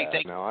right. Well, hey,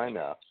 thank you. No, I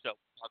know. So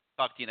I'll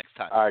talk to you next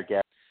time. All right,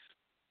 Gary.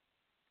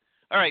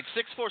 All right,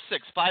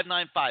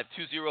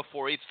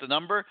 646-595-2048 is the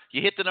number.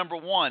 You hit the number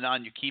 1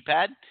 on your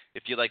keypad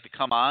if you'd like to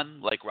come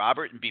on like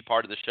Robert and be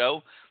part of the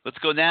show. Let's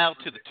go now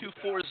to the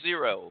 240.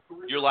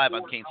 You're live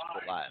on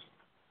CaneSport Live.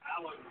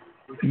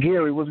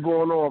 Gary, what's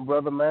going on,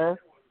 brother, man?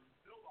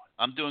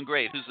 I'm doing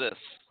great. Who's this?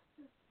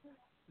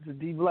 This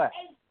is D Black.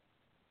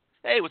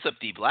 Hey, what's up,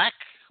 D Black?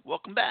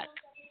 Welcome back.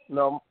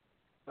 No,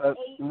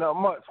 not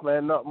much,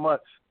 man, not much.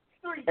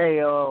 Hey,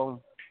 you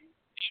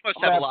must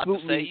have a lot to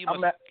say.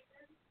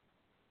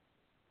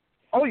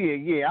 Oh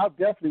yeah, I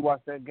definitely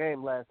watched that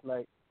game last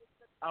night.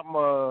 I'm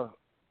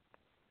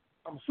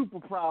super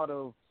proud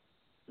of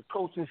the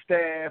coaching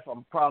staff.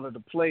 I'm proud of the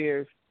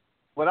players,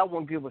 but I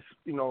want to give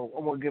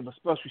a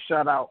special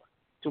shout out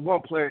to one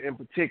player in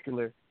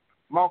particular,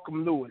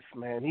 Malcolm Lewis.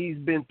 Man, he's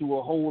been through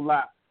a whole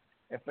lot,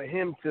 and for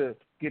him to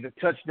get a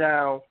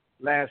touchdown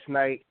last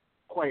night,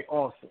 quite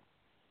awesome.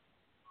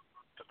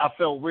 I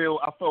felt real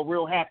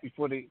happy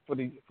for the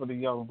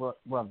young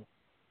brother.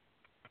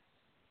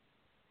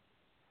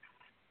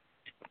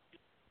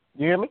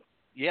 You hear me?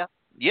 Yeah.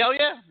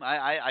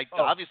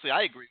 Obviously,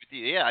 I agree with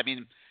you. Yeah, I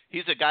mean,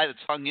 he's a guy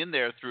that's hung in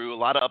there through a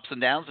lot of ups and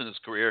downs in his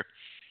career,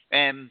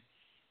 and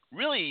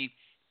really,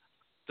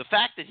 the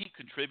fact that he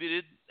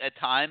contributed at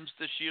times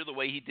this year the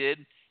way he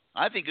did,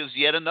 I think is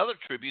yet another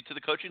tribute to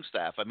the coaching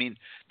staff. I mean,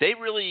 they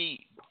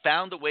really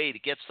found a way to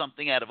get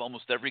something out of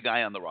almost every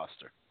guy on the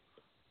roster.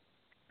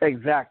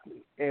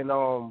 Exactly, and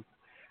what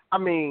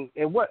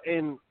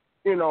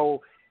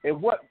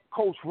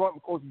Coach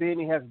Rumpf, Coach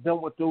Benny has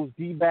done with those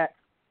D-backs,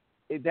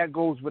 that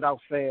goes without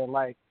saying.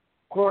 Like,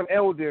 Corn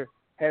Elder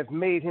has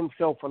made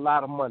himself a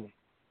lot of money.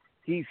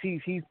 He's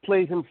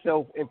played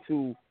himself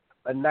into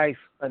a nice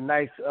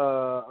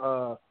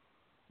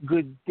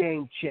good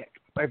game check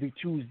every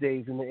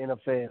Tuesdays in the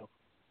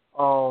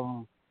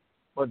NFL.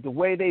 But the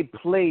way they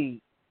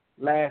played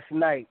last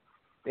night,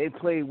 they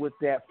played with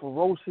that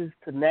ferocious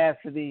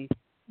tenacity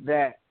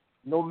that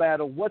no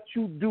matter what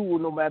you do,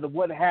 no matter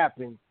what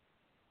happens,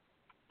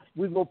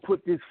 we're going to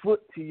put this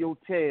foot to your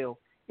tail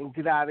and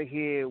get out of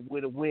here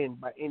with a win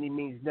by any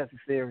means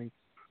necessary.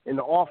 And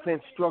the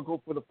offense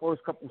struggled for the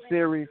first couple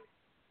series,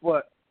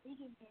 but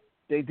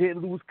they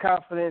didn't lose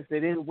confidence. They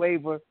didn't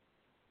waver.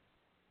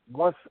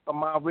 Once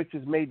Ahmad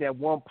Richards made that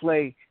one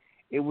play,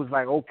 it was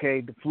like,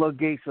 okay, the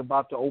floodgates are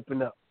about to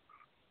open up,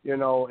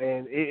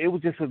 and it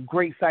was just a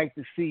great sight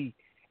to see,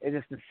 and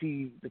just to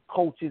see the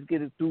coaches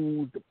get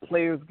enthused, the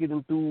players get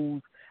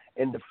enthused,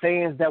 and the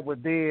fans that were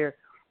there.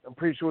 I'm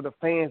pretty sure the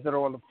fans that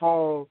are on the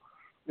phone,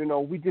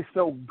 we just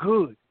felt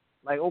good.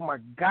 Like, oh, my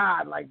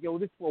God, like, yo,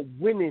 this is what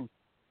winning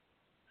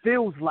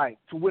feels like,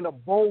 to win a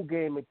bowl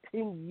game in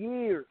 10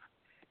 years.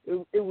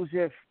 It was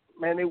just,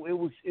 man, it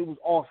was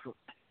awesome.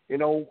 I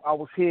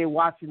was here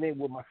watching it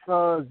with my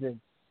sons, and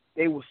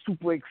they were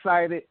super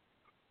excited.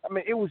 I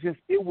mean, it was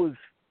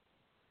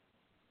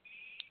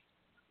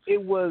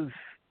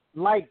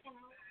like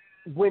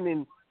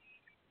winning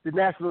the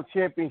national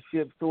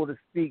championship, so to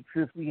speak,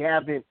 since we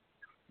haven't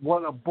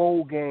won a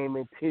bowl game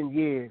in 10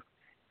 years.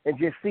 And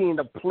just seeing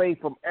the play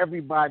from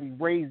everybody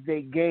raise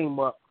their game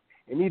up.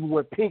 And even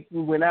when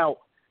Pinckney went out,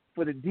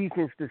 for the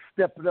defense to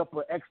step it up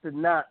an extra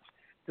notch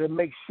to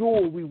make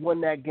sure we won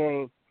that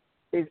game,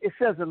 it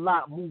says a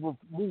lot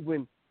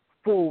moving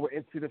forward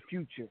into the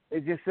future.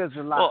 It just says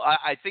a lot. Well,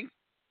 I think,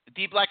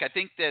 D-Black, I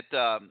think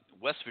that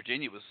West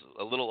Virginia was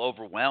a little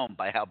overwhelmed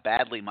by how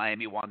badly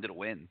Miami wanted to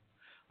win.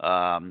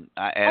 Dana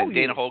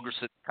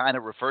Holgorsen kind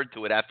of referred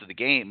to it after the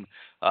game.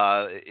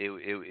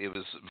 It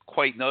was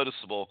quite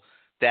noticeable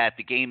that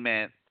the game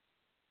meant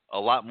a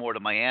lot more to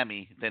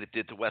Miami than it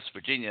did to West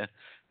Virginia.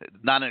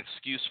 not an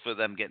excuse for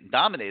them getting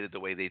dominated the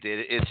way they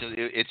did.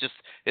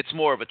 It's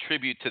more of a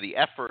tribute to the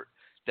effort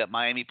that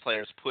Miami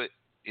players put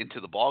into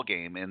the ball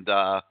game, and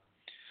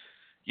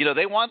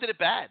they wanted it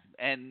bad.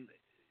 And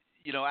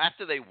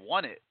after they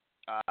won it,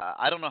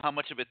 I don't know how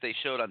much of it they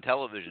showed on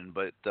television,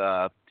 but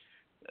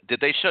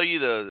did they show you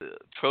the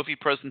trophy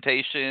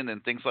presentation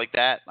and things like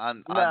that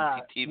on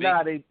TV?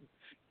 Nah, so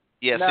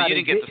you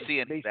didn't get to see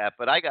any of that.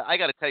 But I got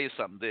to tell you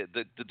something.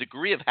 The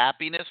degree of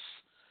happiness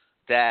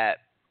that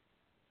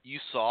you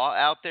saw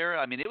out there,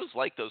 I mean, it was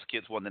like those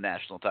kids won the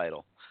national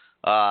title.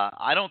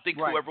 I don't think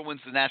whoever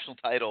wins the national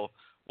title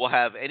will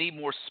have any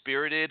more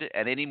spirited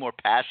and any more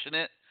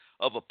passionate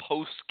of a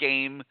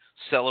post-game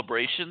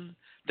celebration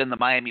than the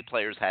Miami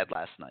players had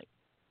last night.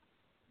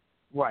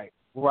 Right.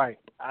 I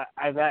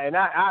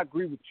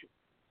agree with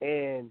you.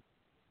 And,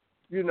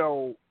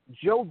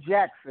 Joe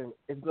Jackson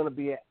is going to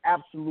be an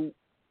absolute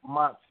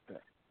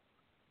monster.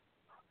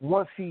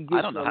 Once he gets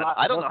I don't know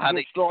how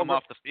they keep him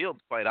off the field,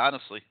 quite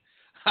honestly.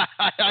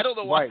 I don't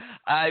know why. Right.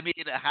 I mean,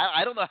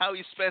 I don't know how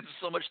he spends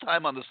so much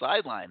time on the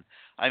sideline.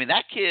 I mean,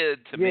 that kid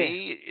to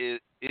me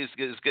is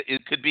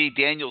it could be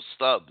Daniel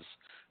Stubbs.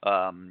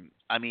 I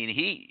mean,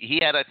 he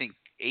had, I think,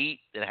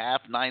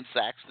 8.5, 9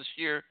 sacks this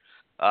year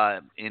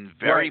in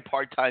very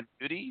part-time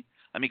duty.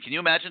 I mean, can you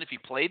imagine if he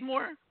played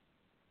more?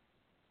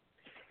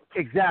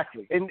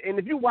 Exactly. And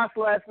if you watched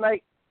last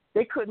night,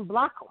 they couldn't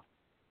block him.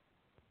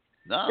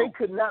 No. They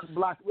could not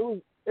block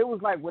him. It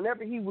was like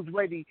whenever he was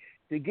ready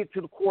to get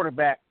to the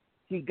quarterback,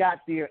 he got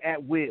there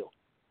at will.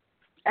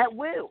 At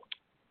will.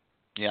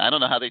 Yeah, I don't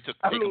know how they take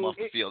him off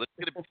the field.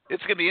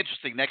 It's gonna be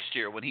interesting next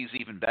year when he's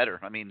even better.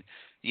 I mean,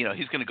 he's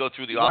going to go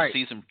through the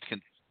off-season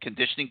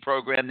conditioning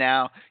program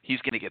now.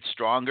 He's going to get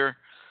stronger.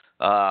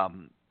 That's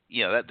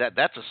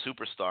a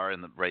superstar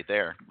right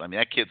there. I mean,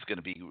 that kid's going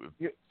to be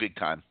big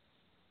time.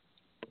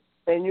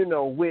 And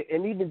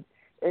even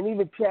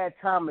Chad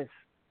Thomas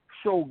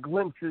showed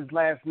glimpses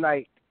last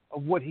night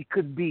of what he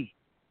could be,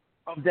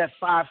 of that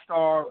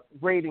 5-star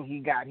rating he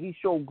got. He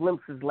showed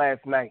glimpses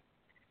last night,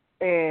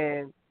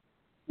 and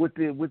with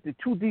the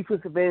 2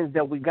 defensive ends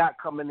that we got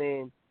coming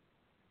in,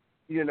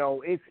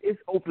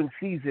 it's open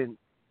season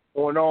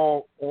on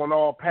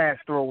all pass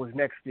throwers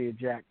next year,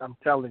 Jack. I'm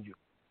telling you,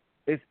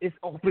 it's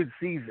open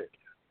season,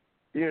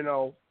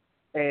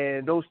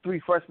 and those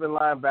 3 freshman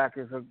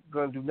linebackers are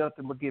going to do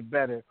nothing but get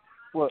better.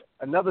 But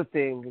another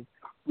thing is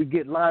we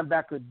get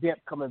linebacker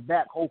depth coming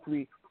back.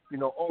 Hopefully,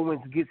 Owens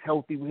gets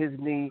healthy with his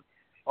knee.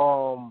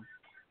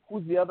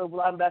 Who's the other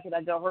linebacker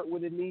that got hurt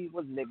with his knee?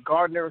 Wasn't it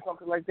Gardner or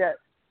something like that?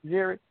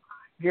 Gary?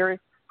 He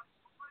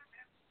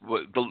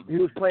was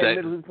playing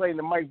middle. He was playing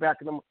the Mike back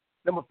in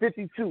number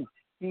 52.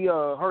 He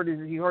hurt his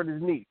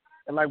knee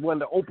in like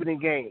one of the opening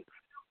games.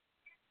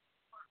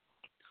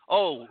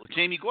 Oh,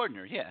 Jamie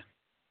Gardner, yeah.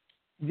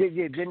 Yeah,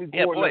 Jamie Gardner.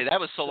 Yeah, boy, that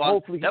was so long.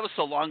 That was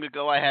so long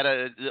ago. I had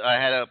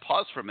a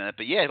pause for a minute,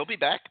 but yeah, he'll be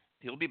back.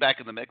 He'll be back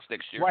in the mix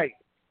next year. Right.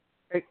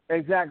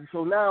 Exactly.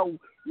 So now,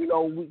 we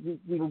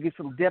can get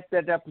some depth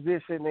at that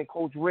position. And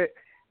Coach Rick,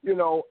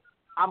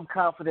 I'm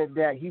confident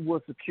that he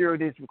will secure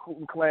this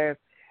recruiting class.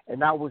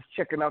 And I was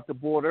checking out the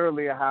board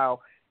earlier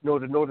how,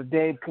 the Notre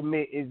Dame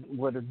commit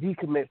the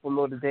decommit from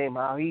Notre Dame,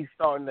 how he's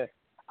starting to,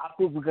 I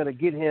think we're going to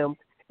get him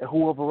and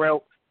whoever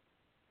else.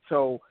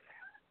 So,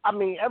 I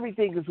mean,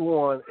 everything is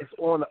on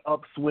the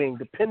upswing.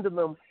 The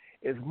pendulum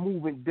is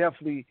moving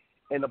definitely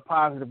in a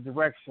positive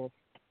direction.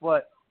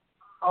 But,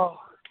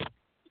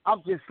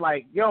 I'm just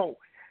like,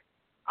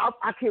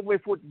 I can't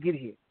wait for it to get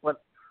here.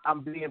 But I'm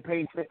being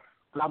patient.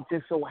 But I'm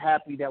just so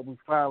happy that we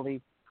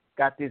finally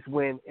got this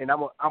win. And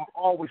I'm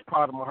always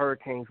proud of my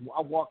Hurricanes.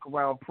 I walk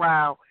around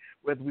proud,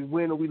 whether we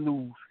win or we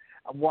lose.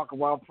 I walk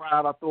around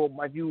proud. I throw up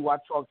my U. I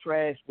talk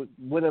trash, but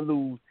win or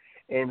lose.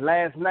 And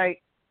last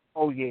night,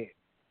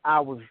 I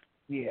was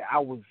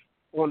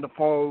on the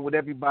phone with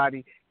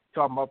everybody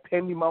talking about pay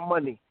me my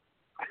money.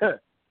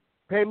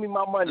 Pay me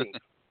my money.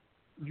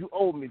 You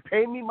owe me.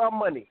 Pay me my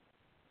money.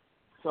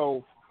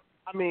 So,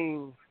 I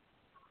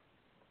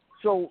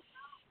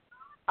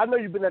know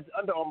you've been at the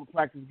Under Armour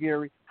practice,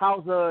 Gary.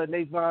 How's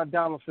Navon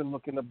Donaldson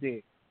looking up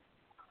there?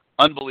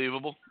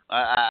 Unbelievable.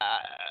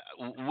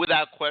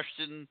 Without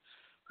question,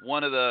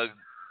 one of the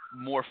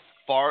more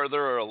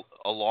farther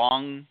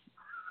along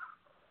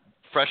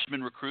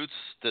freshman recruits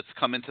that's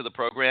come into the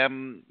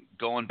program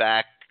going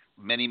back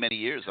many, many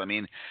years. I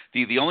mean,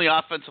 the only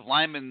offensive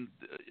lineman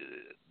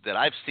that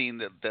I've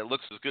seen that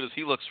looks as good as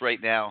he looks right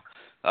now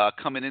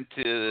coming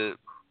into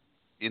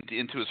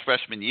his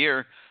freshman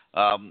year,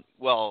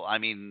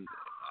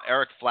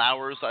 Eric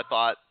Flowers, I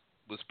thought,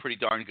 was pretty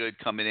darn good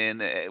coming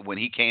in when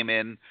he came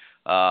in.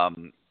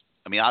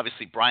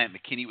 Obviously Bryant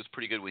McKinney was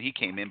pretty good when he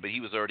came in, but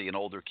he was already an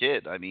older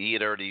kid. I mean, he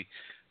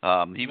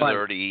was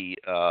already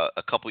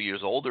a couple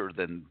years older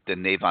than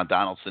Navon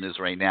Donaldson is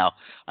right now.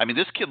 I mean,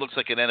 this kid looks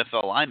like an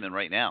NFL lineman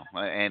right now,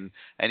 and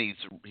he's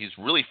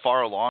really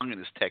far along in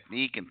his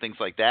technique and things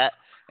like that.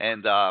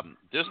 And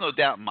there's no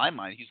doubt in my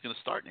mind he's going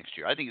to start next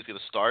year. I think he's going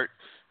to start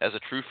as a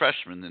true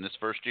freshman in his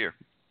first year.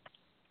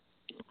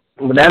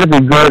 Well, that'll be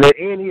good,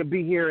 and he'll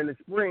be here in the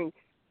spring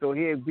So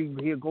he'll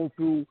go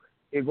through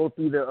the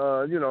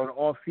the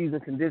off season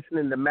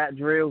conditioning, the mat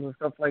drills and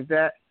stuff like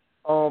that.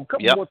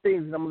 Couple more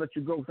things, and I'm gonna let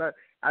you go.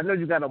 I know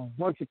you got a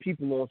bunch of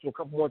people on, so a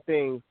couple more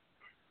things.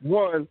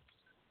 One,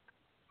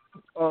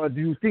 do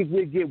you think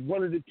we'll get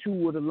one of the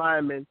two of the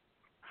linemen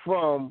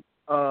from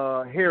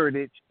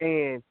Heritage?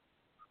 And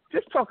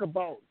just talk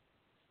about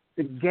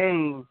the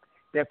game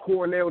that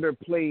Cornelder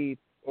played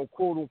on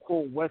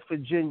quote-unquote West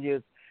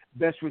Virginia's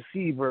best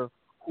receiver,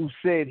 who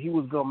said he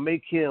was going to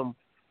make him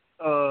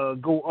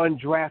go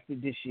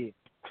undrafted this year.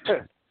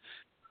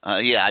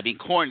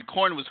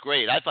 Corn was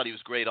great. I thought he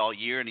was great all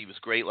year, and he was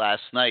great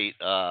last night.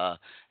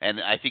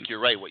 And I think you're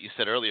right, what you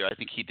said earlier. I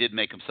think he did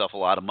make himself a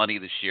lot of money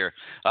this year.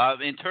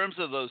 In terms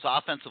of those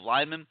offensive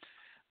linemen,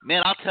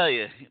 man, I'll tell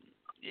you,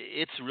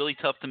 it's really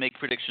tough to make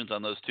predictions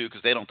on those two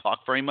because they don't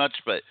talk very much.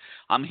 But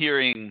I'm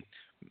hearing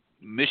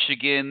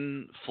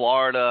Michigan,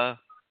 Florida,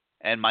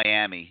 and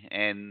Miami.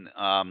 And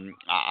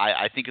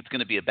I think it's going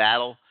to be a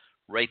battle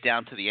right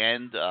down to the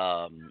end.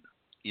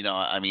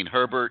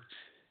 Herbert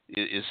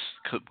is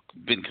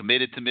been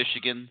committed to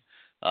Michigan.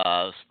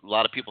 A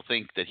lot of people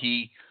think that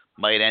he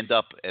might end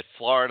up at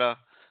Florida.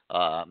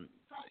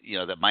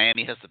 That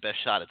Miami has the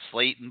best shot at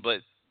Slayton.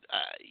 But,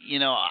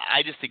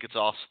 I just think it's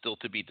all still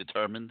to be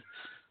determined.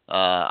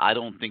 I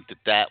don't think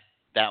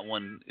that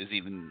one is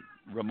even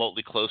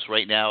remotely close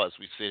right now as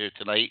we sit here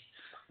tonight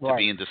to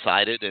being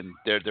decided. And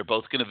they're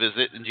both going to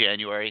visit in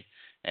January.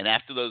 And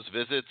after those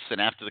visits and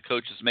after the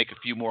coaches make a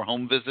few more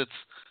home visits,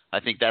 I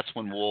think that's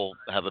when we'll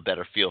have a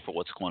better feel for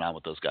what's going on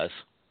with those guys.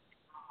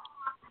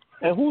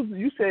 And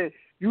you said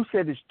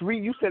it's three.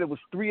 You said it was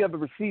three other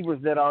receivers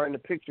that are in the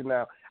picture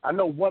now. I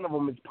know one of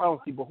them is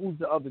Pouncey, but who's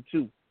the other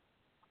two?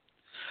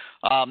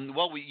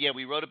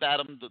 We wrote about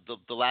him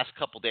the last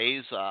couple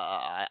days.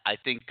 I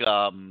think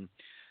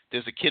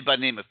there's a kid by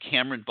the name of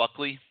Cameron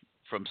Buckley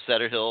from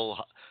Cedar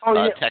Hill,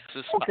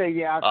 Texas. Okay,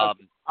 yeah, I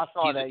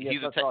saw that.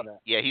 Yes, I saw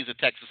that. Yeah, he's a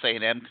Texas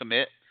A&M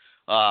commit.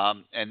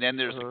 And then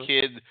there's a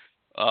kid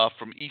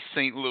from East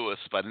St. Louis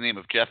by the name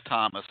of Jeff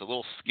Thomas, a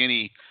little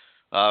skinny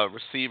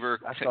receiver,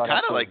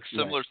 kind of like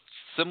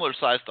similar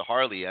size to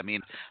Harley. I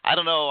mean, I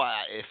don't know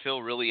if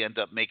he'll really end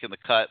up making the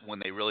cut when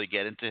they really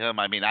get into him.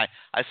 I mean, I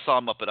saw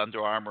him up at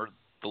Under Armour,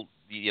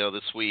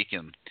 this week,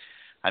 and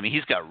I mean,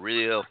 he's got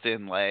real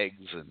thin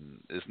legs and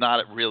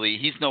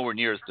he's nowhere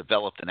near as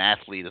developed an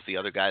athlete as the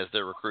other guys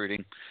they're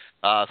recruiting.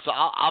 So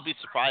I'll be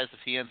surprised if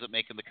he ends up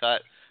making the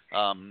cut.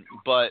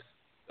 But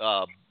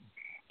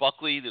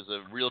Buckley, there's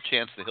a real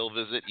chance that he'll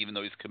visit, even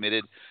though he's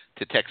committed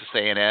to Texas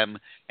A&M.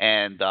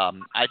 And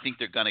I think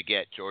they're going to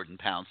get Jordan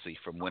Pouncey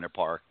from Winter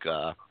Park.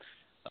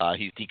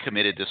 He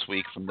decommitted this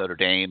week from Notre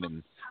Dame,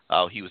 and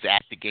he was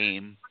at the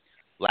game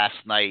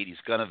last night. He's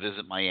going to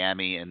visit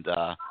Miami, and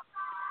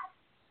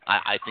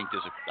I think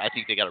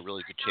they got a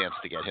really good chance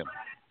to get him.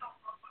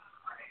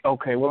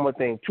 Okay,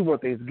 two more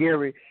things.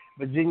 Gary,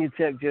 Virginia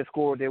Tech just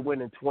scored their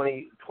win in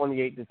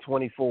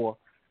 28-24,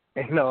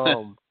 and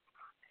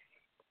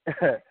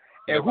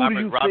and who do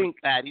you think?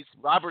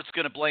 Robert's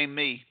going to blame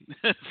me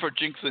for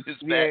jinxing his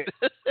bet.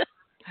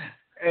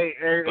 Hey,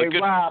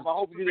 Rob, I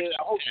hope you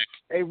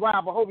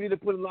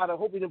didn't put a lot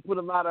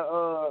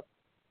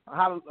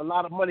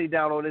of money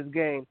down on this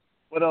game.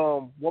 But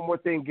one more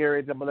thing,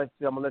 Gary, I'm gonna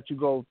let you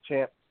go,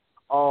 champ.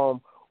 Who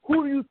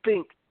do you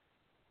think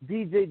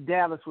DJ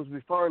Dallas was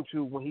referring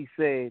to when he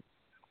said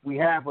we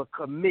have a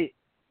commit,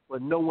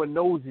 but no one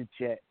knows it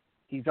yet?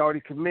 He's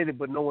already committed,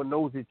 but no one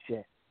knows it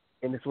yet,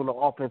 and it's on the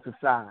offensive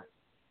side.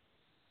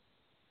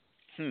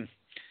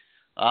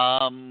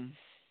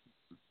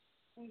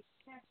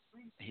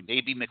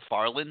 Maybe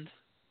McFarland.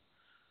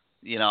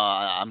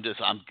 I'm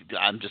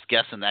just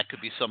guessing that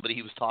could be somebody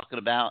he was talking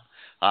about.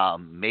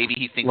 Maybe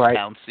he thinks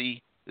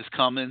Pouncey is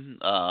coming,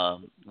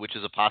 which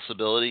is a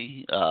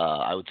possibility.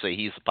 I would say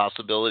he's a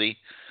possibility.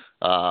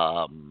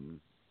 I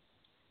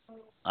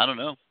don't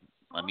know.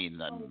 I mean,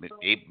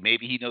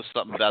 maybe he knows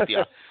something about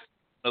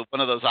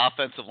one of those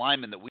offensive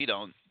linemen that we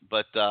don't.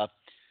 But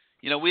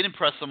we didn't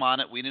press him on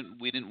it. We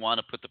didn't want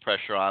to put the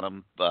pressure on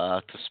him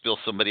to spill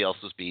somebody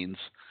else's beans.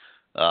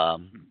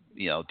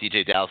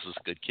 DJ Dallas is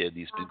a good kid.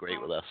 He's been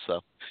great with us.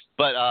 So,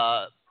 but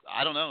I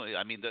don't know.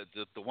 I mean,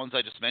 the ones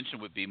I just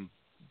mentioned would be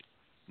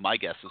my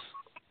guesses.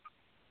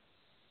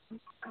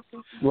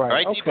 Right. All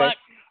right, okay. D-Black?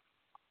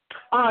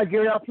 All right,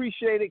 Gary, I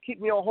appreciate it. Keep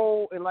me on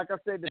hold. And like I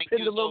said, the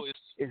pendulum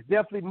is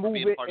definitely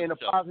moving in a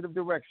positive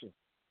direction.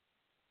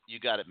 You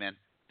got it, man.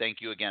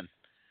 Thank you again.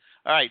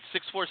 All right,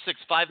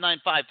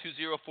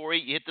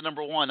 646-595-2048. You hit the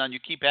number 1 on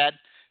your keypad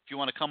if you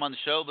want to come on the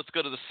show. Let's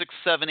go to the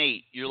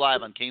 678. You're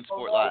live on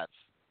CaneSport Live.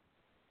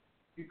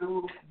 You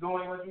doing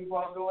what you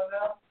want to do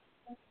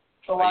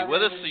now? Are you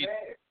with us?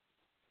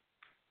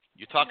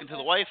 You're talking to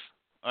the wife?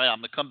 All right, I'm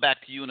going to come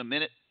back to you in a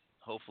minute.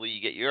 Hopefully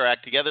you get your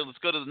act together. Let's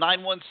go to the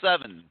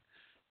 917.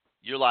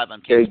 You're live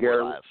on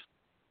CaneSport Live.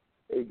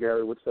 Hey,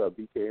 Gary, what's up?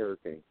 BK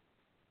Hurricane.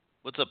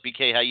 What's up,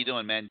 BK? How you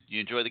doing, man?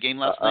 You enjoy the game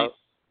last night?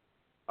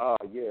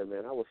 Yeah,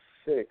 man. I was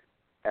sick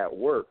at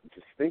work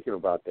just thinking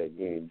about that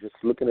game, just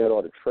looking at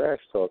all the trash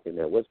talking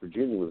that West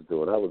Virginia was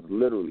doing. I was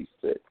literally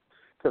sick.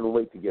 Couldn't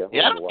wait to get home.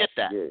 Yeah, I and don't watch get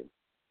that. the game.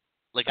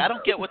 Like, I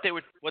don't get what they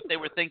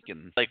were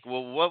thinking. Like,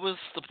 well, what was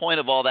the point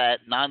of all that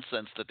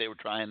nonsense that they were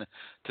trying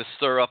to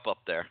stir up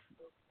there?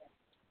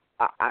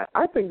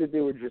 I think that they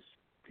were just,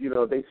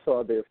 they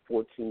saw their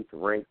 14th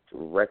ranked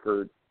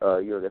record,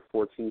 their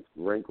 14th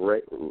ranked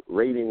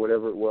rating,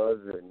 whatever it was,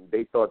 and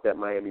they thought that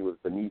Miami was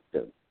beneath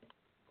them.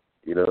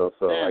 So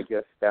Yeah. I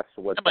guess that's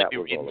what That might that be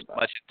was reading all too about.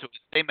 much into it.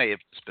 They may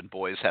have just been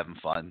boys having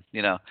fun,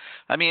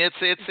 I mean,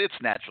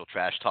 it's natural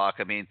trash talk.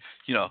 I mean,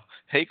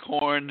 hey,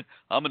 Corn,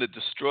 I'm going to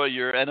destroy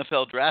your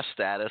NFL draft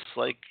status.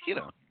 Like, I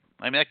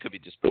mean, that could be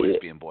just boys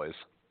being boys.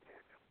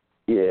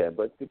 Yeah,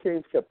 but the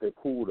Canes kept their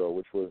cool, though,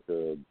 which was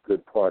the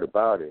good part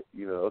about it,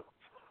 The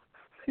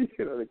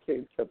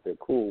Canes kept their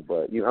cool,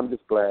 but, I'm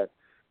just glad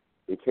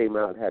they came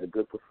out and had a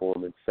good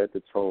performance, set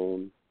the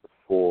tone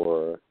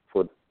for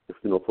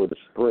the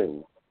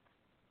spring.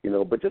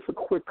 But just a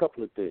quick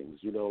couple of things,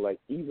 like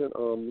even,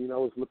 I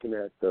was looking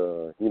at,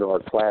 our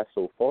class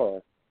so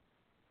far,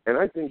 and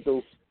I think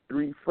those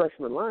 3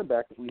 freshman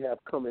linebackers we have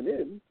coming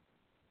in,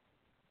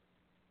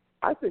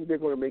 I think they're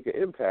going to make an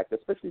impact,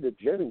 especially the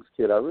Jennings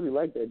kid. I really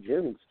like that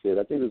Jennings kid.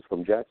 I think it's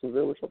from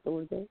Jacksonville or something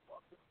like that.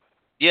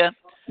 Yeah.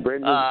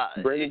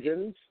 Brandon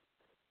Jennings?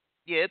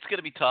 Yeah, it's going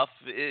to be tough.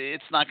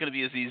 It's not going to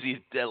be as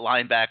easy at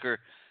linebacker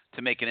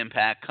to make an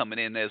impact coming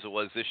in as it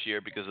was this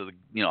year because of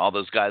all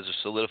those guys are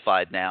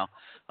solidified now.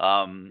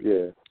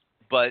 Yeah.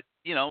 But,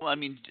 I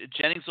mean,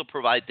 Jennings will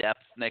provide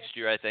depth next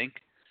year, I think.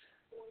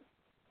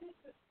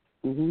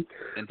 Mm-hmm.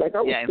 And, like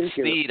I was and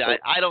thinking, Snead,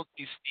 I don't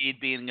see Snead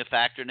being a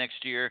factor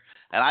next year,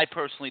 and I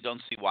personally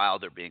don't see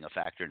Wilder being a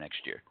factor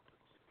next year.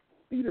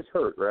 Snead is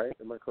hurt, right?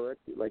 Am I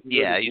correct?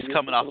 He's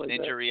coming off an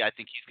injury. I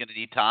think he's going to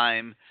need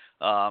time.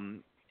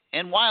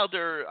 And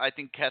Wilder, I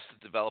think, has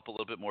to develop a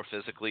little bit more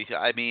physically.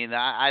 I mean,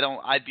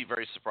 I'd be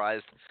very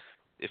surprised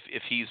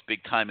if he's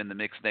big time in the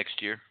mix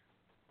next year.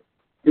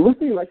 It would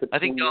be like a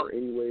tweener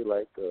anyway,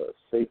 like a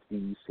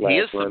safety / He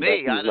is for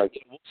me. We'll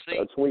see.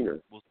 A tweener.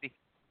 We'll see.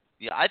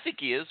 Yeah, I think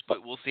he is,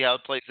 but we'll see how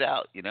it plays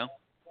out.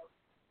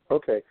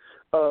 Okay.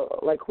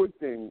 Like quick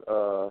thing.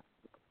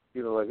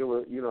 Like it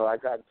was. I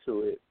got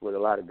into it with a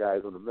lot of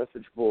guys on the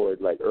message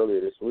board like earlier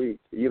this week.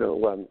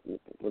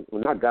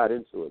 When I got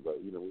into it, but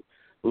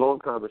long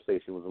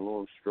conversation was a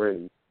long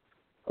string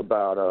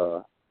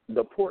about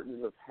the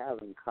importance of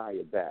having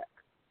Kaya back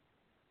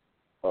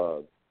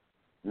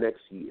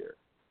next year.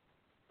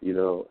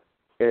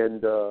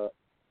 And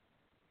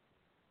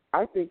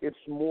I think it's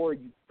more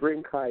you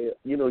bring Kaya,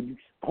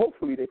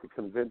 hopefully they could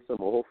convince him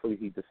or hopefully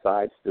he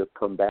decides to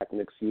come back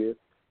next year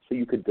so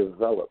you could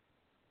develop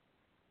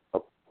a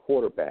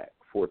quarterback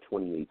for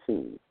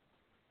 2018,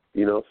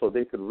 so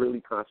they could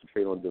really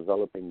concentrate on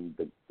developing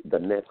the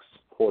next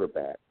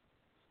quarterback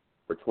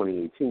for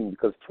 2018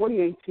 because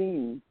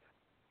 2018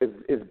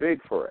 is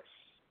big for us.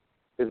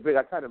 It's big.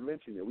 I kind of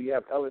mentioned it. We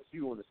have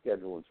LSU on the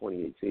schedule in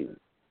 2018.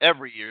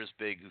 Every year is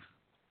big.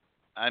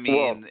 I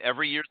mean,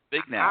 every year's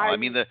big now.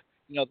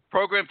 The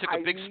program took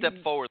a big step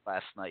forward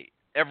last night.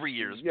 Every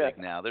year is big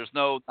now. There's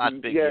no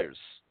not big years.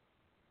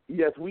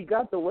 Yes, we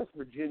got the West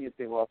Virginia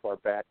thing off our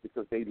back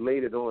because they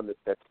laid it on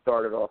that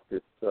started off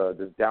this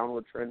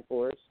downward trend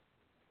for us,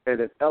 and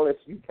then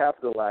LSU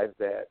capitalized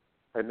that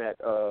in that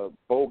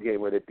bowl game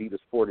where they beat us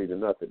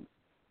 40-0.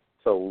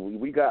 So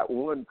we got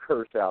one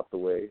curse out the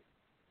way.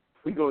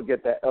 We're gonna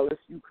get that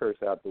LSU curse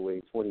out the way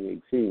in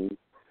 2018.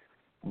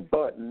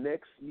 But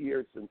next year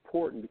it's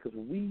important because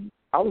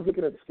I was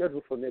looking at the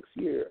schedule for next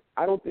year.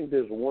 I don't think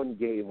there's one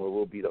game where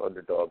we'll be the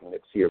underdog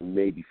next year,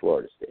 maybe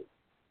Florida State.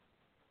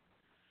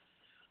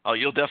 Oh,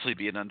 you'll definitely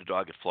be an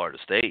underdog at Florida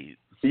State.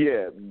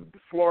 Yeah,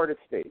 Florida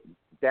State.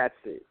 That's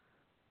it.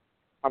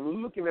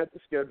 I'm looking at the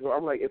schedule.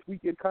 I'm like, if we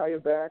get Kaya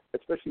back,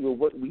 especially with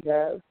what we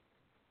have,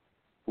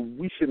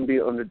 we shouldn't be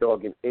an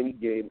underdog in any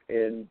game.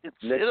 And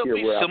it'll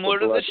be similar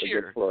to this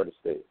year. Florida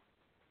State.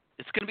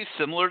 It's going to be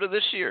similar to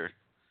this year.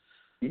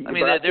 I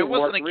mean, there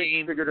wasn't a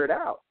game. Figured it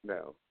out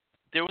now.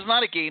 There was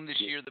not a game this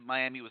year that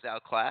Miami was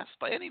outclassed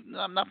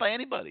not by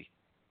anybody.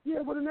 Yeah,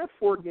 but in that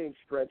 4-game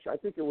stretch, I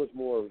think it was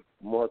more of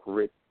Mark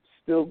Richt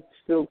still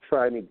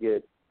trying to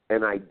get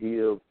an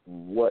idea of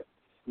what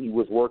he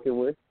was working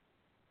with,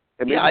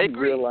 and maybe he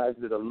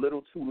realized it a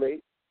little too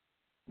late.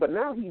 But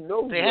now he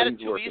knows they had it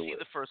too easy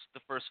the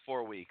first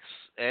 4 weeks,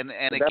 and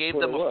it gave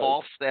them a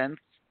false sense.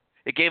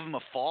 It gave them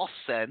a false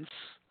sense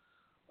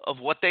of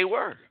what they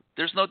were.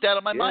 There's no doubt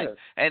in my mind.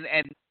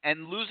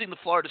 And losing the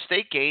Florida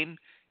State game,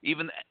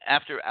 even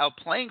after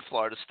outplaying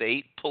Florida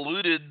State,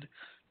 polluted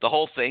the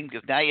whole thing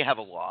because now you have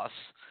a loss.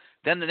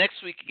 Then the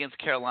next week against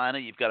Carolina,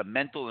 you've got a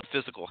mental and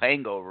physical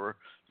hangover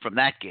from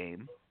that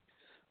game.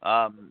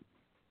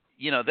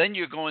 Then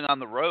you're going on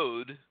the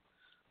road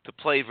to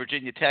play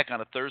Virginia Tech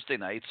on a Thursday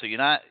night, so you're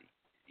not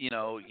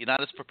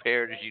as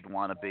prepared as you'd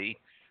want to be.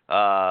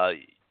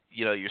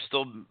 You're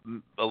still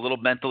a little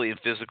mentally and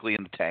physically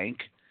in the tank.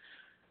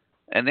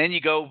 And then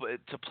you go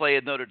to play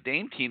a Notre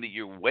Dame team that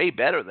you're way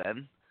better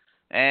than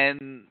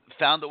and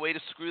found a way to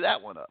screw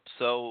that one up.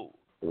 So,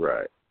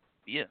 right.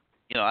 Yeah,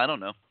 I don't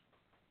know.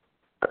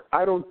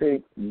 I don't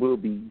think we'll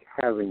be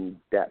having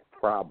that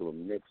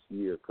problem next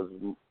year because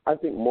I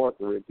think Mark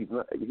Richt, he's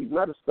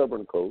not a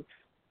stubborn coach.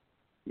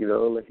 You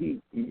know, like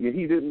he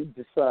didn't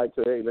decide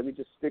to, hey, let me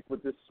just stick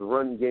with this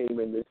run game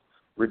and this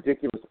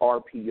ridiculous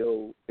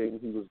RPO thing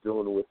he was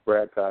doing with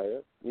Brad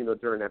Kaya, you know,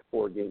 during that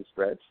 4-game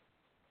stretch.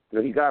 You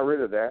know, he got rid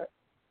of that.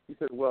 He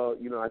said, well,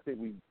 you know, I think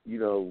we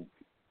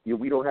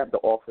don't have the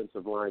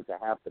offensive line to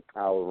have the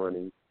power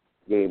running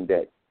game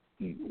that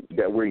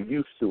we're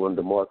used to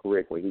under Mark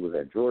Richt when he was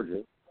at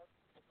Georgia.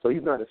 So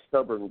he's not a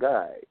stubborn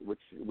guy, which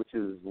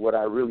is what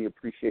I really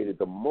appreciated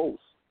the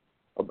most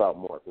about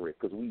Mark Richt,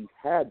 because we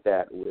had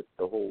that with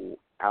the whole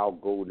Al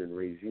Golden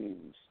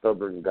regime,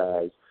 stubborn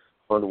guys,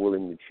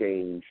 unwilling to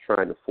change,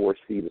 trying to force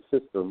feed a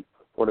system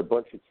on a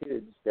bunch of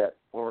kids that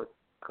aren't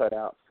cut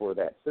out for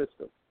that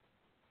system.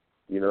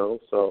 You know,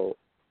 so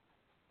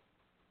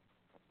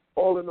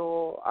all in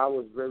all, I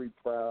was very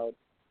proud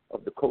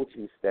of the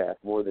coaching staff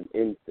more than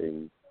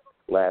anything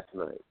last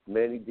night.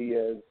 Manny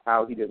Diaz,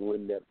 how he didn't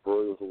win that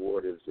Broyles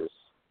Award is just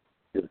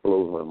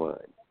blows my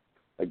mind.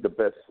 Like the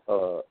best,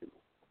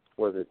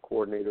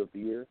 coordinator of the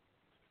year.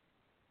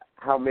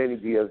 How Manny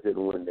Diaz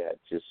didn't win that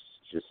just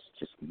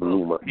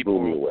blew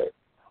me away.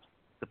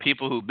 The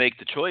people who make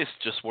the choice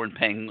just weren't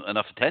paying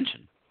enough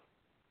attention.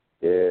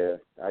 Yeah,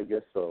 I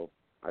guess so.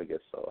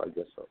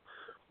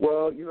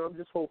 Well, you know, I'm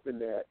just hoping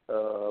that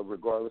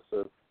regardless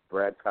of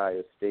Brad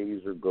Kaya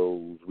stays or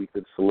goes, we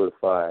could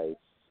solidify,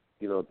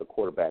 you know, the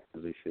quarterback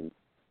position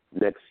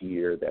next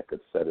year that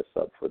could set us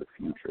up for the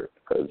future.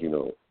 Because, you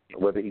know,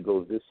 whether he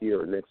goes this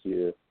year or next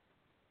year,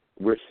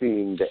 we're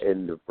seeing the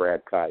end of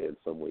Brad Kaya in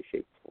some way,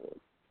 shape, or form.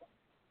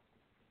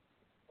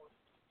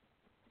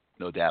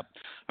 No doubt.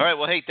 All right,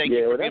 well, hey, thank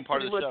you for being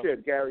part of the show. That's pretty much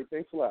it, Gary.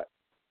 Thanks a lot.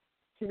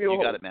 You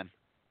got it, man.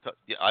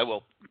 Yeah, I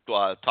will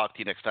talk to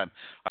you next time.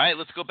 All right,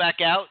 let's go back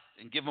out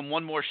and give them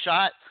one more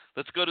shot.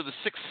 Let's go to the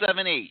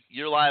 678.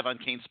 You're live on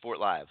CaneSport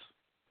Live.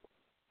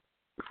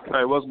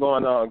 Hey, what's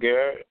going on,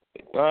 Gary?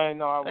 I didn't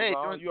know I was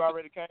on. Doing... You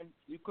already came?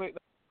 You clicked?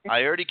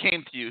 I already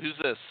came to you. Who's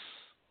this?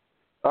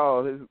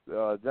 Oh, this is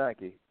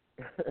Junkie.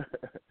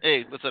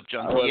 Hey, what's up,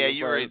 Junkie? Yeah,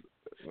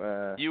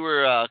 you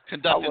were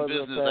conducting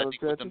business, I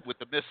think, with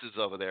the missus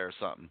over there or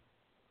something.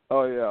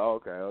 Oh, yeah,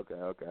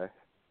 okay.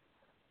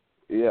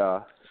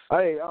 Yeah.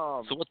 Hey,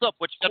 so what's up?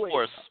 What you got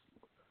for us?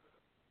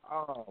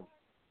 All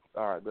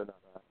right, good.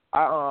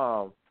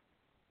 I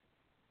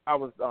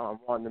was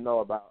wanting to know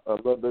about a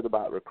little bit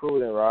about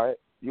recruiting, right?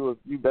 You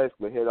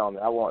basically hit on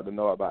it. I wanted to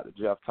know about the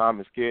Jeff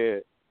Thomas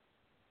kid,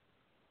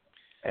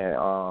 and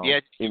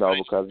you know,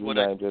 because what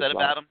I said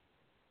about him.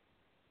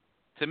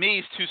 To me,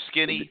 he's too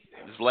skinny.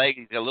 His leg,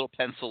 he's got little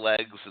pencil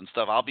legs and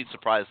stuff. I'll be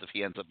surprised if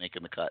he ends up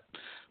making the cut,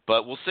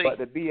 but we'll see. But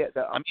to be at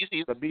the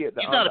he's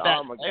not a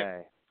bad player.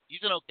 Game.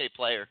 He's an okay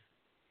player,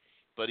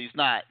 but he's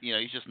not. You know,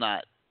 he's just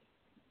not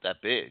that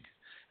big,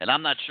 and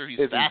I'm not sure he's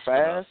fast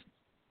enough.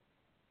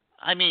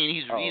 I mean,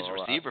 he's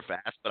receiver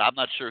fast, but I'm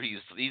not sure he's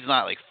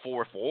not like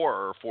 4.4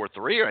 or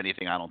 4.3 or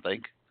anything. I don't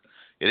think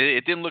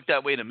it didn't look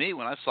that way to me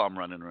when I saw him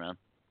running around.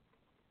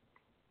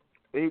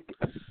 He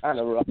kind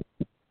of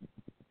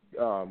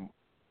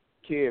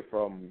kid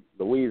from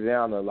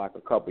Louisiana like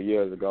a couple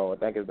years ago. I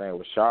think his name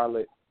was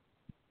Charlotte,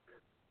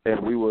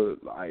 and we were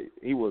like,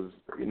 he was,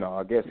 you know,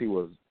 I guess he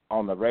was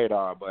on the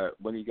radar, but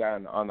when he got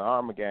in the Under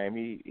Armour game,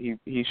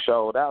 he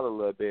showed out a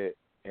little bit.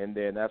 And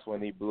then that's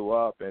when he blew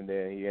up, and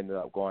then he ended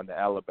up going to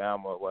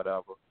Alabama or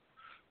whatever.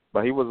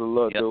 But he was a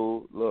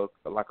little dude,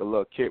 like a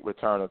little kick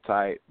returner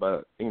type,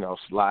 but, you know,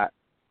 slot,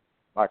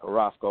 like a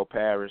Roscoe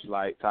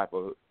Parrish-like type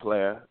of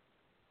player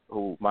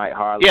who might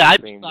hardly seem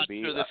to be. I'm not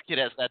sure this kid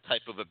has that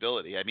type of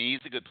ability. I mean,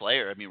 he's a good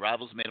player. I mean,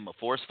 Rivals made him a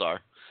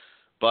 4-star.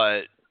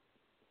 But,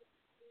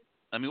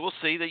 I mean, we'll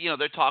see. That, you know,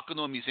 they're talking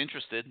to him. He's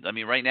interested. I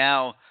mean, right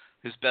now,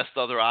 his best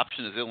other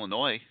option is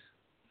Illinois.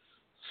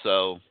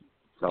 So...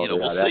 So,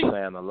 we'll that's see.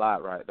 saying a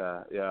lot right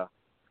there. Yeah.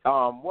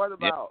 What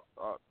about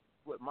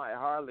with Mike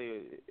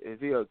Harley? Is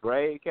he a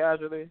grade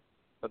casualty?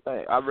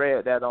 I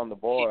read that on the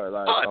board.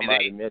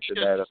 Somebody mentioned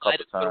that a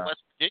couple times.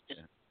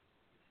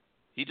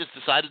 He just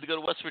decided to go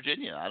to West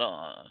Virginia. I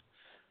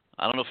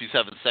don't know if he's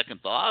having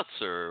second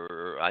thoughts,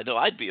 or I know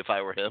I'd be if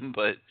I were him,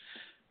 but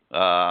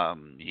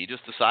he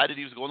just decided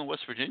he was going to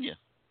West Virginia.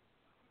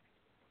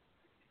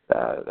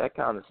 That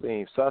kind of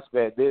seems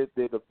suspect. Did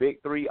the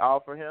Big Three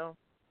offer him?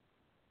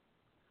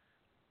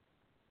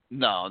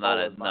 No, not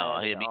at no.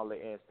 Miami, only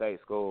in-state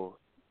school. I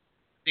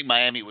think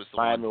Miami was the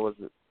one. Miami was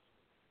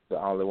the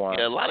only one.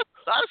 Yeah, a lot of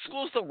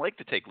schools don't like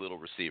to take little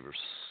receivers.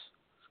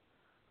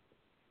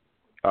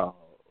 Oh,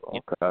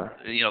 okay.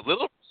 You know,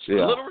 little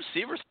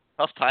receivers,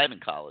 tough time in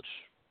college.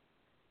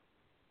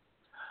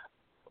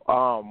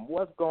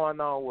 What's going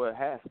on with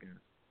Haskins?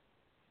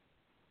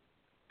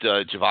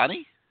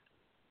 Giovanni?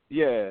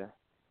 Yeah.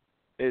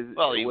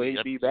 Will he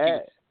be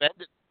back?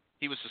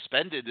 He was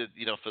suspended,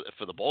 you know,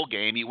 for the bowl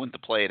game. He went to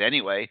play it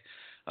anyway.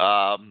 You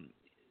know,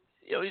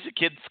 he's a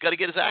kid that's got to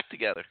get his act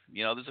together.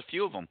 You know, there's a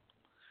few of them.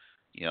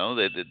 You know,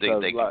 they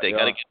got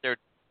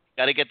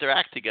to get their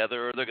act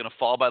together, or they're going to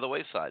fall by the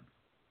wayside.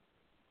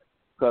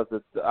 Because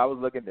I was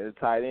looking at the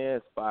tight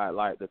end spot.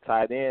 Like the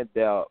tight end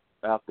depth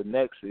after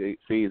next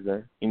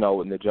season, you know,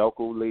 with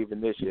Njoku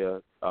leaving this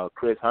year,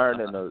 Chris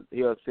Herndon,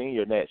 he's a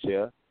senior next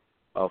year,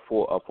 a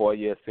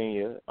 4-year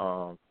senior.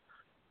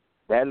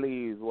 That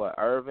leaves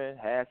Irvin,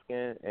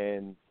 Haskins,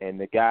 and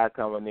the guy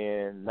coming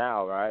in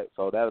now, right?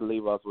 So that'll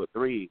leave us with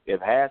 3.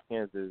 If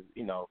Haskins is,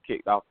 you know,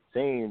 kicked off the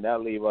team,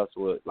 that'll leave us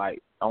with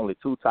like only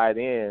 2 tight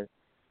ends,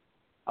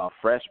 a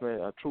freshman,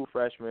 a true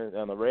freshman,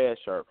 and a red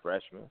shirt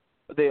freshman.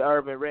 Did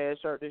Irvin red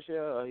shirt this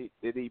year? Or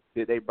did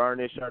they burn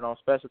his shirt on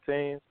special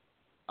teams?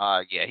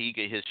 Yeah, he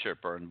get his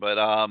shirt burned, but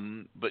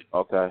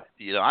okay.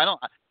 You know, I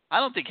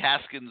don't think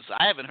Haskins.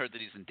 I haven't heard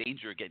that he's in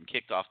danger of getting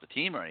kicked off the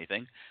team or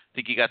anything. I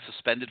think he got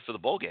suspended for the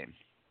bowl game.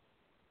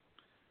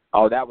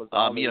 Oh, that was the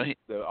only.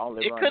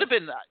 It could have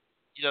been.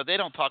 You know, they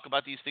don't talk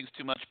about these things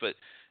too much, but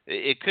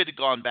it could have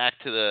gone back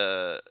to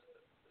the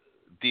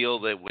deal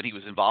that when he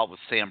was involved with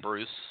Sam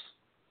Bruce.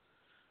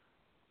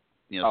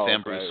 You know,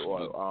 Sam Bruce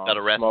got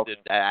arrested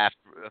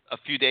after a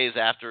few days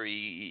after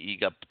he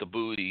got the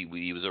boot.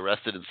 He was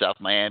arrested in South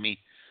Miami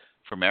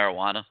for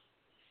marijuana.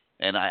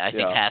 And I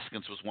think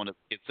Haskins was one of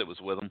the kids that was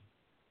with him.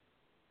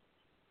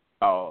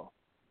 Oh.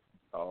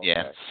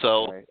 Yeah.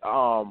 So,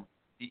 okay.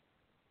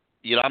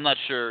 You know, I'm not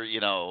sure.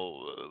 You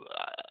know,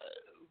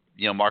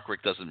 Mark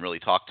Richt doesn't really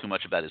talk too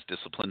much about his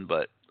discipline,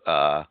 but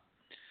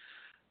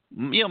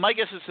you know, my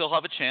guess is he'll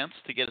have a chance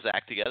to get his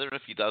act together. And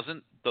if he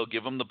doesn't, they'll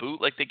give him the boot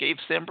like they gave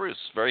Sam Bruce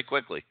very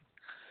quickly.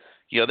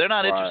 You know, they're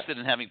not interested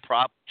in having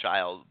problem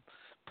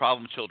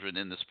children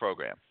in this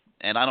program,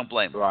 and I don't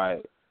blame them.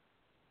 Right.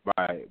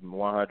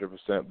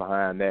 100%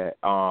 behind that.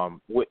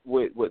 With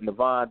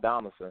Navon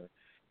Donaldson,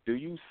 do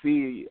you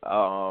see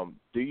a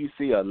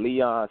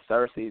Leon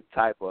Searcy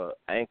type of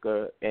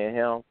anchor in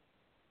him?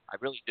 I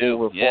really do.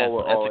 Moving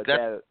forward, or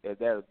is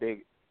that a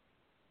big?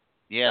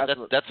 Yeah,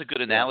 that's a good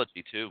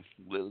analogy too.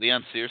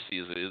 Leon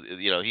Searcy is,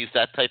 you know, he's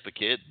that type of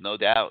kid, no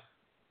doubt.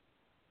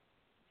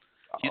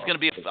 He's going to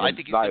be. I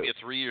think he's going to be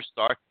a 3-year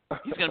start.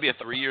 He's going to be a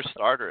 3-year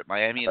starter at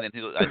Miami, and then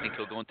I think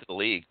he'll go into the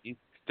league.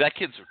 That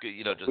kid's,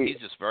 you know, he's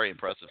just very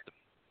impressive.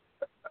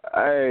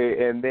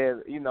 Hey, and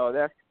then, you know,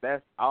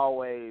 that's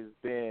always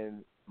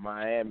been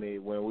Miami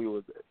when we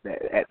was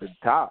at the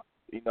top.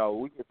 You know,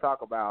 we could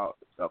talk about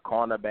a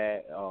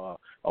cornerback or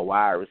a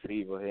wide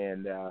receiver here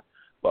and there,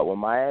 but when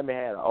Miami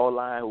had an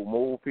O-line who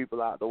moved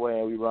people out the way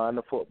and we run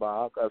the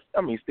football, because,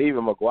 I mean,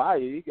 Stephen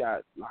McGuire,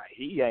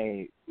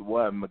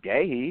 wasn't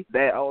McGahee.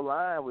 That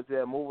O-line was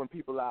just moving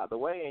people out the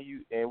way,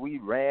 and we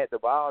ran the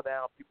ball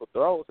down people's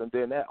throats, and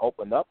then that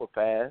opened up a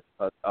pass,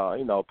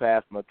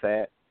 pass and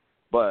attack.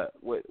 But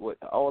with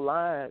the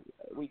O-line,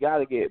 we got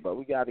to get one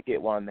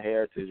of the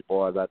heritage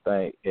boys, I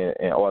think,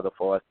 in order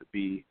for us to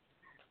be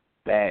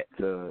back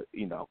to,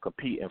 you know,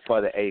 competing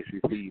for the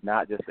ACC,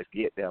 not just to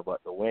get there,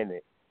 but to win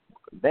it.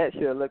 Next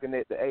year, looking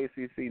at the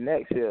ACC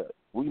next year,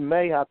 we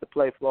may have to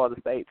play Florida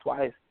State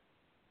twice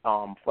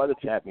for the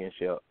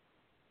championship.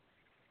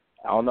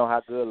 I don't know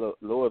how good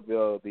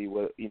Louisville will be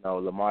with, you know,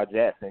 Lamar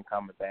Jackson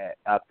coming back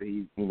after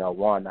he, you know,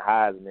 won the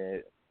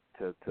Heisman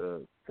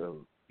to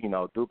you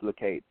know,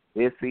 duplicate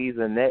this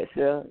season next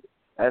year.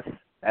 That's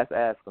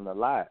asking a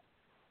lot.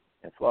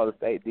 And Florida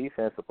State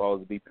defense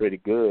supposed to be pretty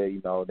good,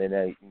 you know. Then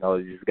they, you know,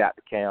 you just got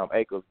the Cam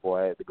Akers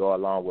boy to go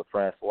along with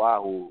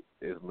Francois, who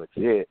is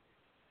legit.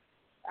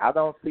 I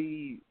don't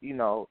see, you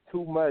know,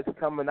 too much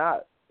coming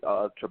out.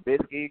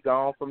 Trubisky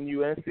gone from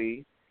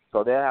UNC,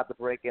 so they'll have to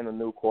break in a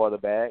new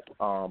quarterback.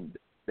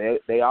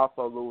 They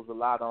also lose a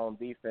lot on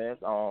defense.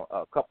 On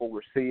a couple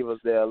receivers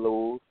they'll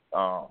lose.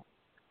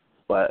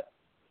 But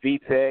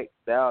VTech,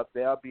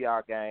 that'll be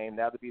our game.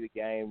 That'll be the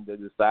game to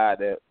decide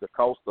the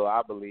Coastal,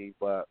 I believe.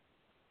 But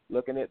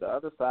looking at the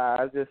other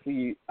side,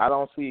 I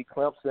don't see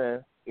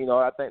Clemson. You know,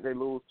 I think they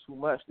lose too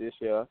much this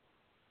year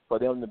for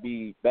them to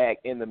be back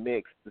in the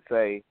mix to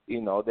say, you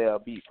know, they'll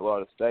beat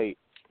Florida State.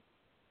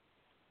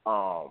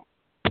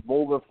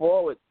 Moving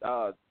forward,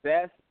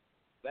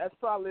 that's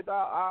probably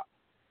about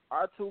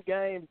our 2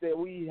 games that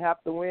we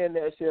have to win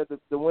this year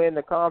to win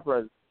the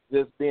conference.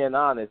 Just being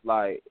honest,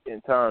 like in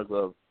terms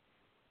of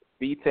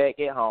VTech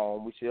at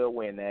home, we should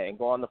win that. And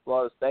going to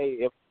Florida State,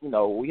 if, you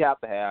know, we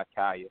have to have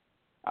Kaya.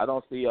 I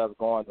don't see us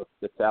going to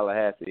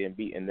Tallahassee and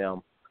beating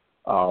them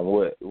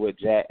with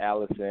Jack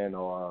Allison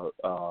or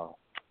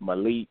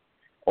Malik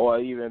or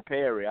even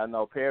Perry. I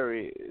know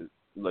Perry is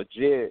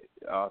legit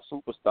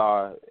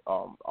superstar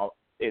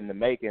in the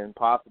making,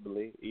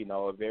 possibly, you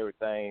know, if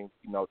everything,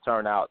 you know,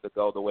 turn out to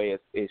go the way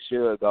it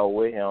should go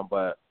with him.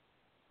 But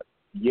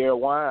year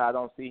one, I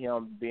don't see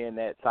him being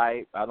that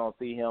type. I don't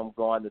see him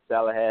going to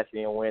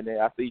Tallahassee and winning.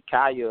 I see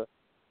Kaya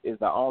is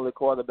the only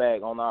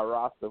quarterback on our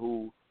roster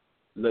who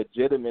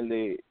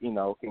legitimately, you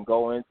know, can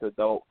go into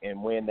dope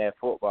and win that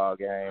football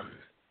game.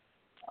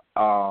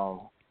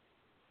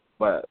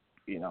 But,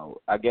 you know,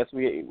 I guess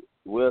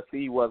we'll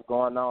see what's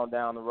going on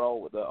down the road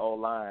with the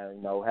O-line.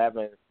 You know,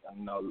 having,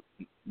 you know,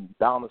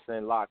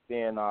 Donaldson locked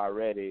in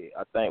already,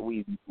 I think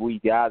we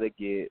got to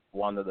get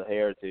one of the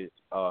heritage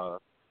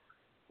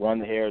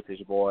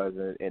boys,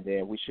 and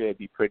then we should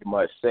be pretty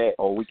much set.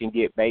 Or we can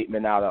get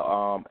Bateman out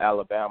of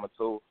Alabama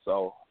too.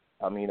 So,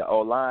 I mean, the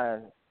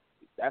O-line,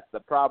 that's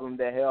the problem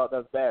that held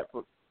us back.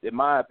 In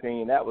my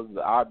opinion, that was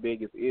our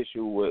biggest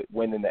issue with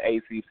winning the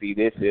ACC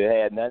this year.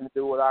 It had nothing to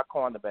do with our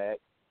cornerback.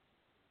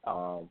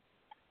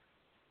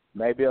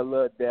 Maybe a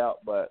little doubt,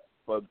 but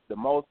for the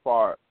most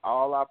part,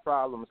 all our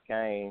problems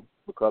came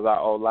because our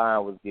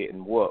O-line was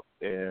getting whooped.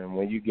 And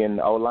when you get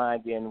the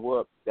O-line getting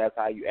whooped, that's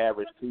how you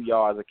average 2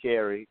 yards a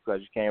carry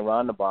because you can't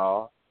run the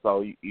ball.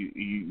 So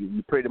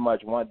you pretty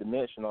much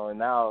one-dimensional, and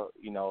now,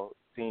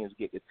 teams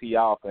get to tee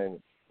off and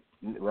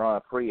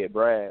run free at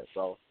Brad.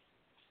 So,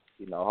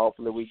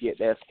 hopefully we get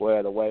that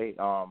squared away.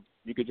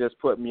 You could just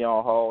put me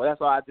on hold.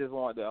 That's all I just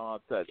wanted to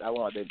touch. I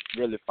wanted to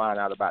really find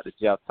out about the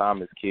Jeff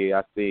Thomas kid.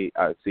 I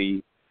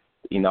see,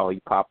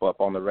 he pop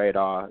up on the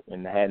radar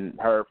and hadn't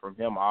heard from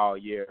him all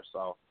year.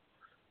 So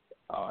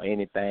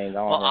anything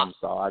on him.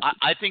 So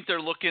I think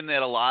they're looking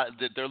at a lot.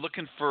 They're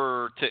looking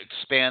to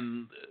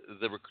expand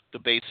the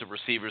base of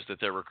receivers that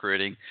they're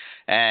recruiting,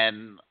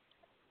 and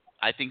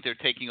I think they're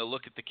taking a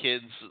look at the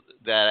kids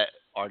that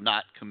are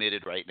not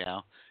committed right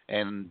now,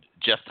 and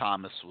Jeff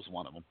Thomas was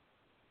one of them.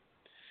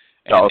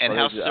 And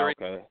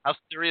how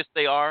serious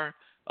they are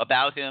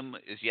about him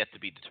is yet to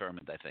be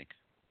determined, I think.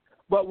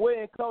 But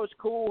wouldn't Coach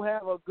Cool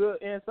have a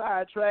good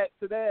inside track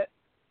to that?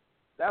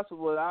 That's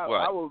what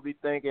I would be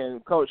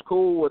thinking. Coach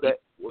Cool would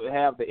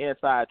have the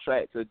inside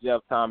track to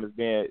Jeff Thomas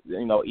being,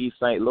 East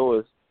St.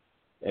 Louis,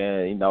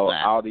 and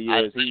all the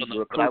years he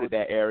recruited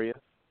that area.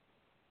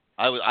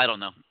 I don't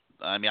know.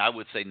 I mean, I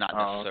would say not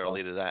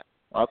necessarily to that.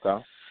 Okay.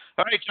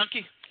 All right,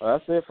 Junkie. Well,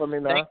 that's it for me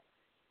now.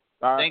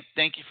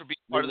 Thank you for being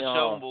part of the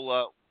show, and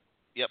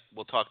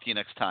we'll talk to you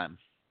next time.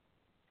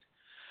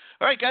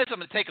 All right, guys, I'm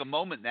going to take a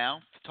moment now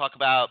to talk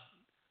about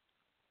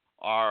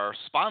our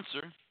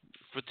sponsor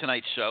for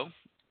tonight's show,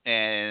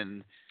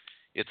 and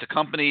it's a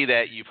company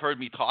that you've heard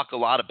me talk a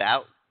lot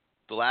about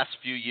the last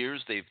few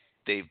years.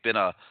 They've been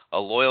a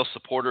loyal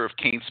supporter of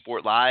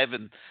CaneSport Live,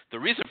 and the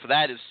reason for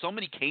that is so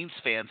many Canes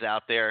fans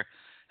out there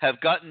have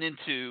gotten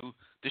into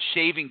the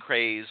shaving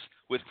craze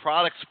with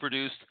products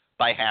produced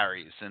by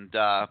Harry's. And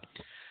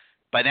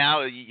by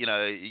now,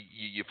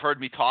 you've heard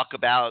me talk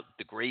about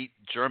the great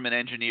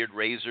German-engineered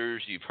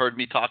razors. You've heard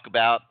me talk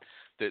about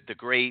the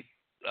great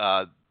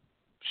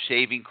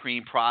shaving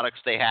cream products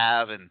they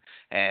have, and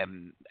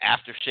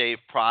aftershave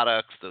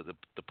products, the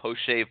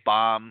post-shave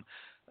balm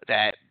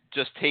that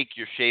just take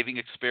your shaving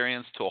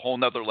experience to a whole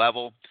nother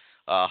level.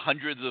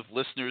 Hundreds of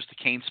listeners to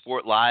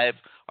CaneSport Live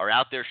are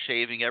out there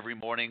shaving every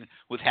morning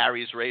with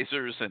Harry's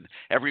razors, and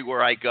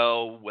everywhere I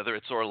go, whether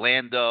it's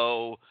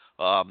Orlando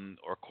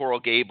or Coral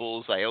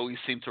Gables, I always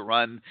seem to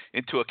run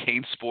into a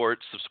CaneSport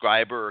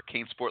subscriber or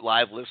CaneSport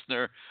Live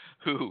listener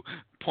who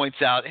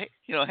points out,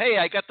 hey,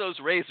 I got those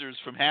razors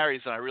from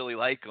Harry's and I really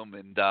like them.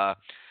 And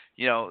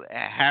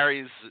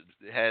Harry's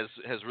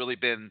has really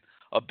been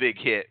a big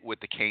hit with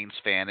the Canes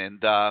fan.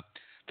 And the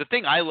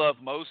thing I love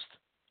most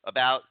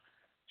about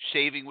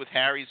shaving with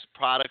Harry's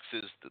products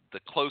is the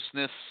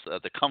closeness,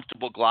 the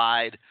comfortable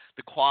glide,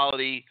 the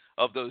quality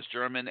of those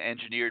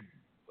German-engineered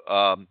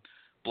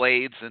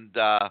blades. And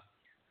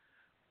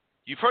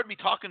you've heard me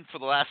talking for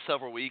the last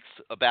several weeks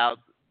about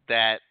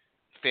that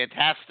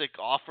fantastic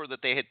offer that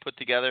they had put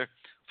together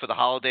for the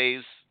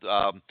holidays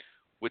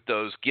with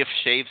those gift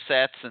shave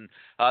sets. And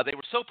they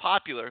were so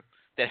popular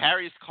that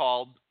Harry's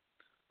called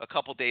a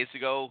couple days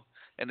ago,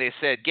 and they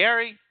said,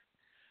 Gary,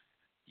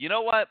 you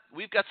know what?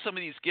 We've got some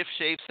of these gift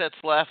shave sets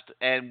left,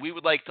 and we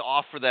would like to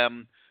offer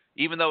them,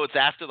 even though it's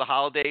after the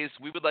holidays,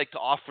 we would like to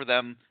offer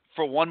them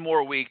for one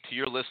more week to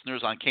your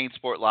listeners on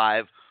CaneSport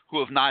Live who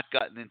have not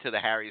gotten into the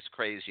Harry's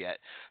craze yet.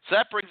 So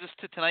that brings us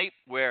to tonight,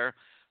 where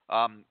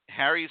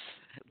Harry's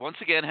once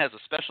again has a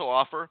special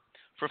offer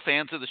for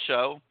fans of the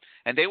show,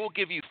 and they will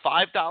give you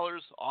 $5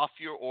 off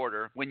your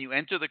order when you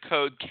enter the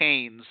code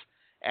CANES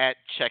at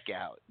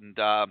checkout. And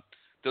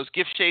those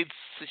gift shave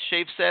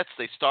sets,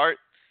 they start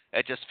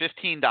at just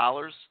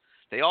 $15.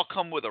 They all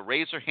come with a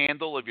razor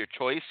handle of your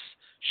choice,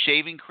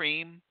 shaving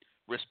cream,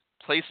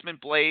 replacement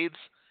blades,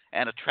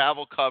 and a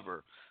travel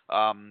cover.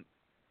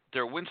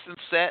 Their Winston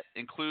set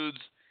includes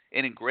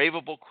an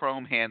engravable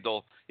chrome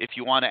handle if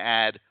you want to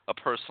add a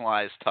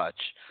personalized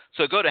touch.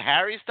 So go to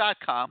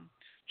harrys.com,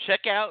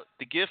 check out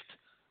the gift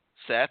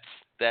sets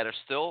that are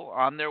still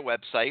on their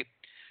website.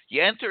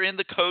 You enter in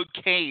the code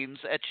CANES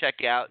at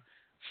checkout,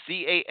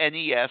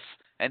 CANES,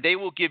 and they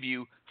will give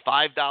you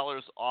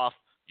 $5 off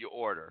your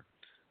order.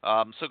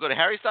 So go to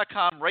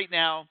harrys.com right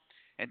now,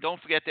 and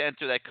don't forget to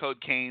enter that code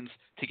CANES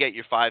to get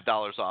your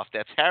 $5 off.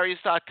 That's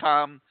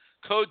harrys.com,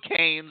 code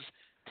CANES.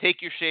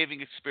 Take your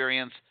shaving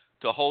experience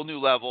to a whole new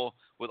level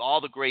with all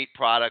the great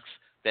products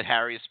that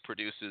Harry's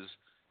produces.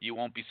 You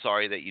won't be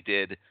sorry that you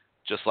did,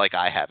 just like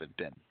I haven't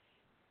been.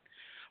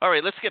 All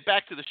right, let's get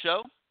back to the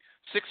show.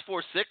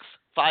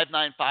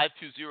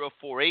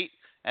 646-595-2048,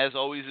 as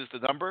always, is the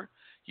number.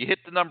 You hit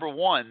the number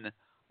 1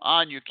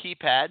 on your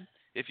keypad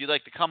if you'd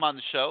like to come on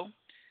the show.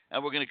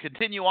 And we're going to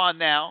continue on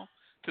now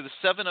to the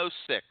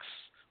 706,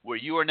 where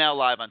you are now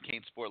live on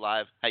CaneSport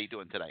Live. How you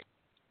doing tonight?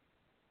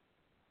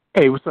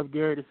 Hey, what's up,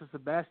 Gary? This is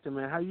Sebastian,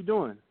 man. How you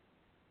doing?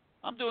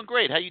 I'm doing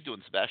great. How you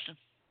doing, Sebastian?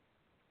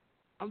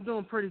 I'm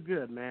doing pretty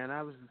good, man.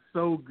 I was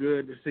so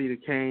good to see the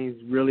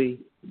Canes really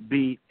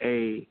beat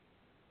a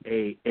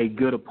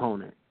good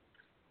opponent.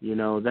 You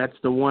know, that's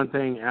the one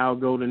thing Al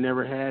Golden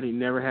never had. He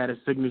never had a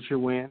signature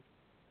win,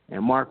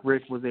 and Mark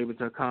Richt was able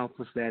to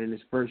accomplish that in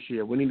his first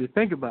year. We need to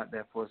think about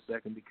that for a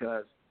second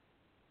because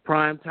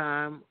prime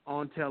time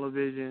on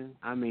television,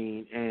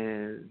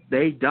 and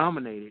they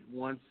dominated.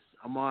 Once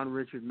Amon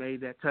Richard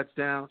made that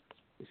touchdown,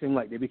 it seemed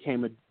like they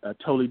became a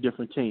totally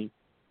different team.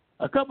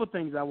 A couple of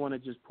things I want to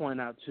just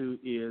point out, too,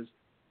 is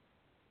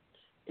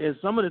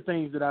some of the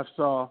things that I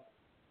saw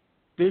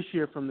this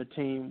year from the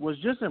team was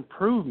just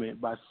improvement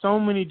by so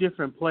many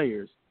different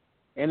players.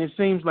 And it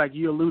seems like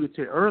you alluded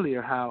to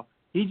earlier how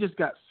he just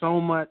got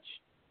so much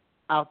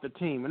out the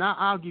team. And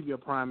I'll give you a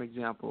prime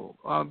example.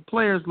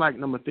 Players like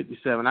number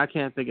 57, I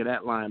can't think of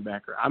that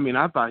linebacker.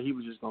 I thought he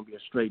was just going to be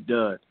a straight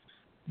dud.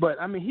 But,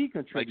 he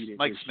contributed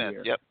Mike this Smith,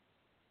 year. Yep.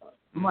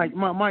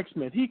 Mike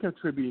Smith, he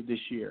contributed this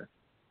year.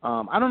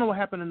 I don't know what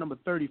happened to number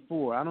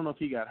 34. I don't know if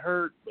he got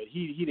hurt, but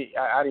he didn't.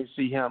 I didn't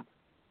see him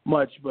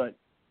much, but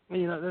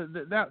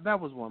that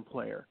was one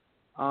player.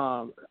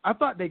 I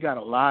thought they got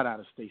a lot out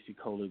of Stacy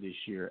Kohler this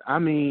year.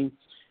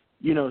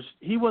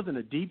 He wasn't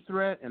a deep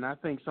threat, and I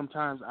think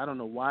sometimes I don't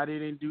know why they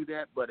didn't do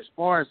that. But as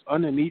far as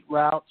underneath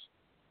routes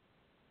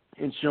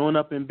and showing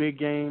up in big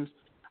games,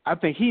 I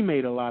think he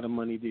made a lot of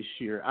money this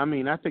year. I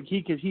think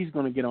he's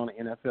going to get on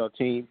an NFL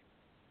team,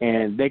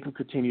 and they can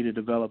continue to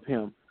develop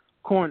him.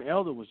 Corn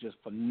Elder was just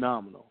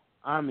phenomenal.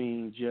 There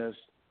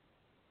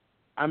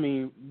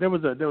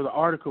was an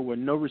article where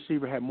no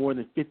receiver had more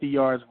than 50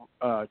 yards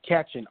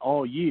catching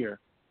all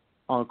year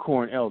on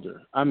Corn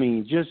Elder. I'm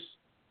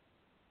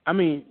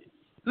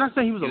not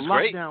saying he was a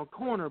lockdown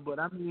corner, but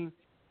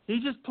he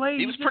just played.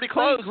 He was pretty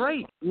close.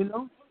 Great, He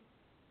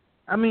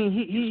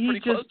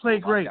just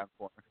played great.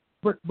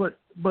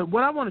 But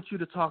what I wanted you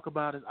to talk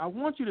about is I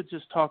want you to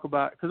just talk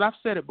about, because I've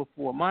said it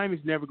before, Miami's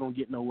never going to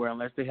get nowhere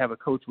unless they have a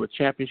coach with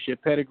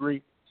championship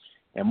pedigree,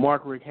 and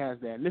Mark Richt has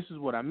that. And this is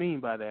what I mean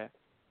by that,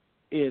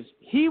 is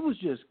he was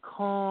just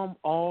calm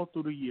all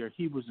through the year.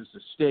 He was just a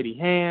steady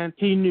hand.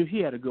 He knew he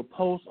had a good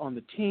pulse on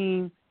the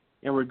team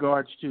in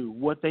regards to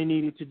what they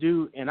needed to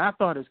do. And I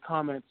thought his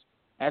comments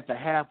at the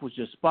half was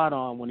just spot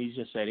on when he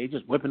just said, they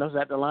just whipping us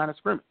at the line of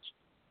scrimmage.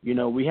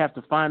 We have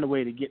to find a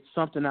way to get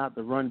something out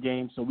the run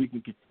game so we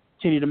can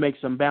continue to make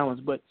some balance.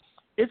 But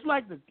it's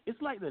like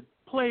the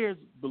players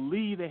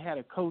believe they had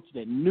a coach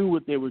that knew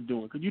what they were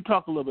doing. Could you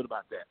talk a little bit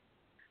about that?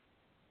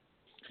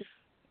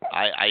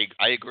 I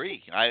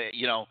agree.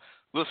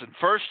 Listen,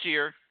 first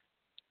year,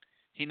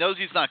 he knows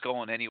he's not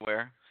going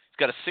anywhere. He's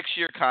got a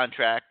 6-year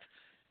contract.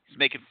 He's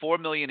making $4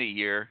 million a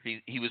year.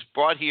 He was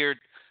brought here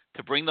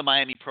to bring the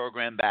Miami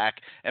program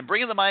back, and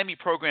bringing the Miami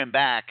program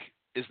back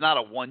is not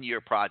a one-year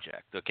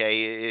project,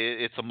 okay?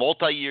 It's a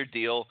multi-year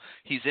deal.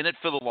 He's in it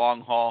for the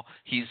long haul.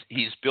 He's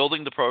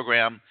building the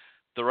program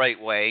the right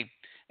way,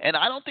 and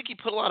I don't think he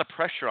put a lot of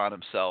pressure on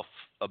himself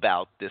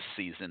about this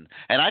season,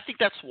 and I think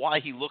that's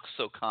why he looks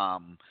so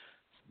calm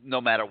no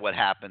matter what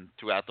happened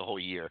throughout the whole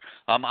year.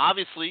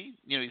 Obviously,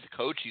 he's a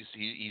coach.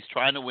 He's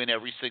trying to win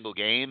every single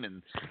game,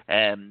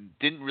 and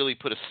didn't really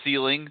put a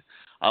ceiling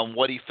on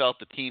what he felt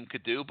the team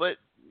could do. But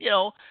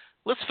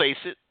let's face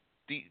it,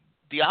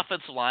 the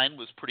offensive line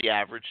was pretty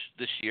average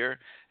this year,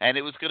 and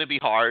it was going to be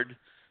hard.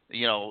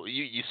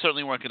 You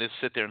certainly weren't going to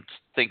sit there and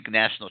think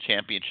national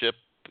championship.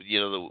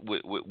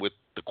 With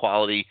the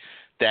quality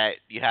that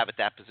you have at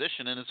that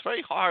position, and it's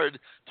very hard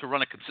to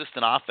run a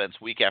consistent offense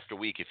week after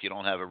week if you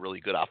don't have a really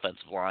good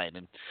offensive line.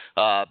 And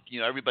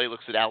everybody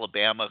looks at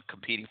Alabama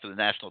competing for the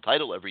national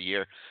title every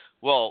year.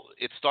 Well,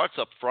 it starts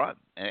up front,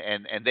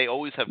 and they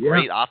always have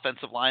great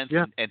offensive lines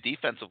and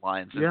defensive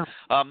lines. And,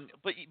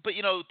 but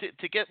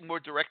to get more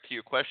direct to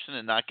your question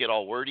and not get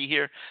all wordy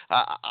here,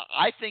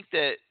 I think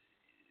that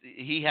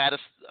he had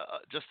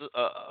just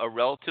a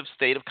relative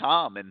state of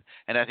calm, and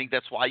I think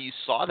that's why you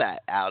saw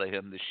that out of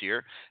him this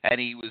year.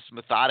 And he was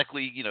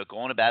methodically,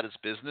 going about his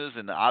business.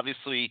 And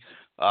obviously,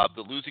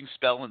 the losing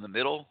spell in the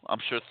middle, I'm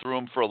sure, threw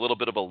him for a little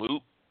bit of a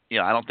loop.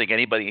 I don't think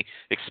anybody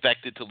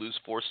expected to lose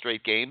 4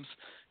 straight games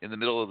in the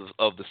middle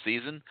of the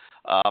season.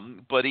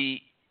 But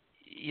he,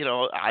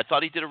 I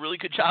thought he did a really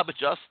good job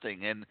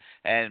adjusting,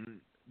 and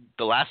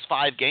the last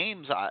 5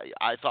 games,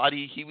 I thought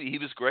he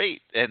was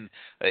great. And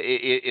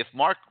if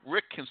Mark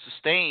Richt can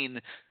sustain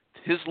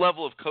his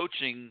level of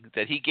coaching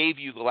that he gave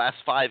you the last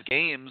 5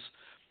 games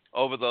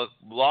over the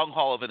long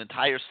haul of an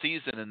entire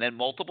season and then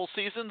multiple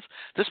seasons,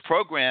 this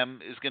program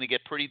is going to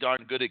get pretty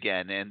darn good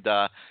again. And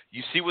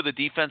you see where the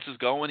defense is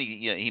going.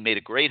 He made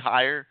a great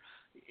hire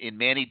in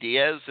Manny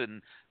Diaz,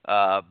 and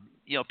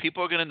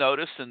people are going to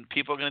notice, and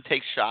people are going to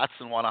take shots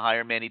and want to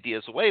hire Manny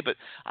Diaz away. But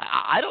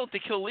I don't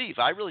think he'll leave.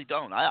 I really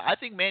don't. I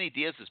think Manny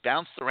Diaz has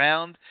bounced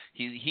around.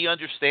 He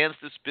understands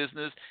this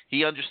business.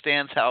 He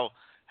understands how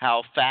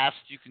fast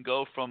you can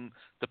go from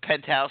the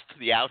penthouse to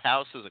the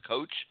outhouse as a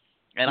coach.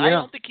 And I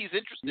don't think he's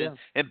interested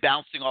in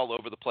bouncing all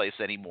over the place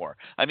anymore.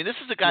 I mean, this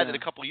is a guy that a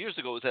couple of years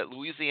ago was at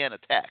Louisiana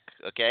Tech,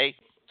 okay?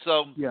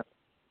 So,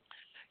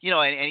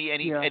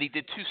 and he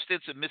did 2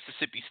 stints at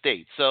Mississippi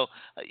State. So,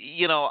 I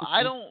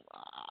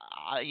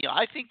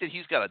think that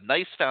he's got a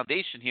nice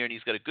foundation here, and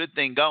he's got a good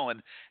thing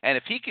going. And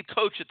if he could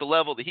coach at the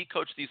level that he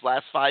coached these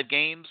last 5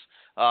 games,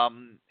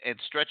 and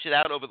stretch it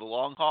out over the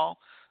long haul,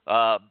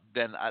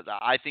 then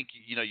I think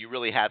you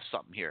really have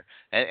something here.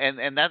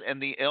 And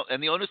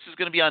the onus is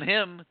going to be on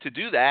him to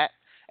do that.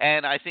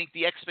 And I think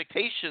the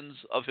expectations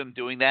of him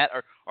doing that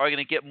are going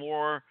to get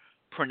more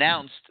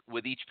pronounced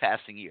with each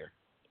passing year.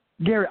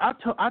 Gary, I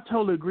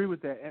totally agree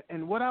with that.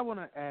 And what I want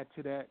to add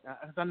to that,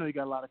 because I know you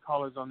got a lot of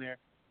callers on there,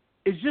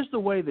 is just the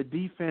way the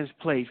defense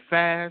played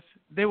fast.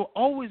 They were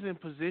always in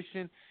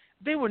position.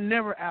 They were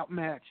never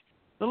outmatched.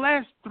 The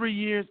last 3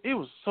 years, it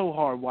was so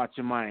hard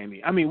watching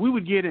Miami. I mean, we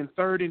would get in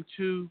 3rd and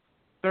 2,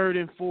 3rd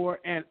and 4,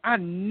 and I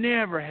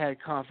never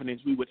had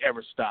confidence we would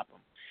ever stop them.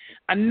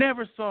 I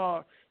never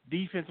saw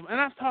defensive, and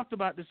I've talked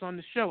about this on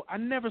the show, I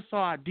never saw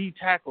our D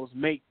tackles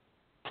make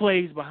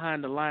plays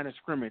behind the line of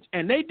scrimmage,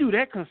 and they do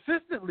that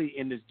consistently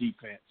in this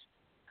defense.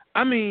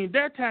 I mean,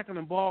 they're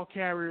tackling ball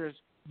carriers,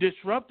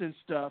 disrupting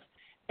stuff,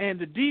 and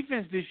the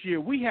defense this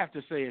year, we have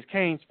to say as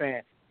Canes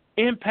fans,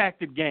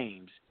 impacted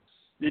games.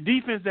 The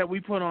defense that we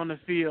put on the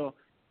field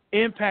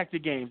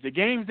impacted games. The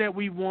games that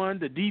we won,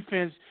 the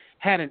defense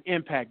had an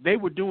impact. They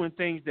were doing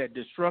things that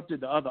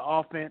disrupted the other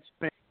offense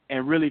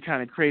and really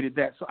kind of created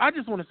that. So I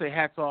just want to say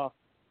hats off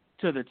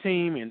to the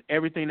team and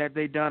everything that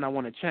they've done. I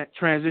want to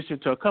transition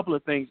to a couple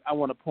of things I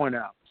want to point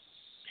out.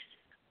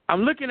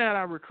 I'm looking at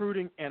our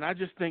recruiting, and I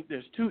just think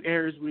there's 2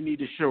 areas we need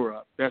to shore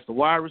up. That's the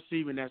wide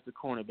receiver and that's the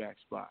cornerback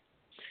spot.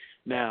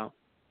 Now,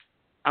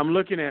 I'm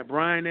looking at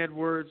Brian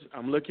Edwards.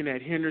 I'm looking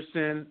at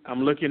Henderson.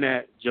 I'm looking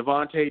at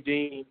Javonte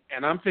Dean.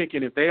 And I'm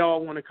thinking if they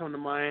all want to come to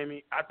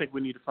Miami, I think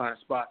we need to find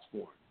spots for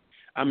them.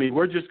 I mean,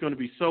 we're just going to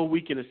be so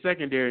weak in the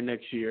secondary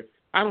next year.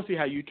 I don't see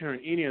how you turn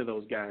any of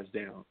those guys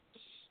down.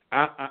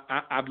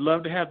 I'd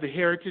love to have the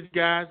heritage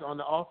guys on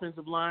the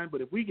offensive line,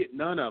 but if we get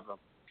none of them,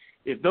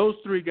 if those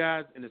 3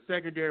 guys in the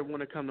secondary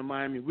want to come to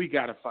Miami, we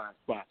got to find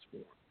spots for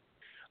them.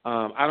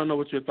 I don't know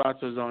what your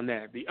thoughts is on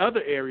that. The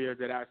other area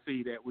that I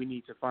see that we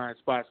need to find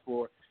spots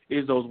for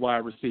is those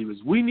wide receivers.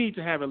 We need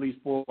to have at least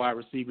 4 wide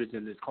receivers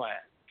in this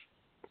class.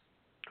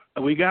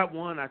 We got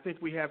 1. I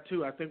think we have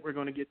 2. I think we're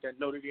going to get that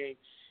Notre Dame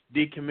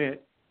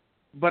decommit.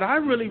 But I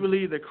really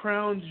believe the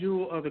crown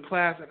jewel of the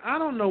class, and I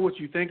don't know what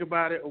you think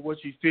about it or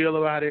what you feel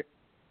about it,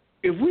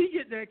 if we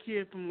get that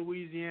kid from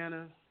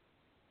Louisiana,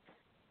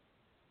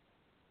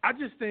 I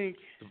just think,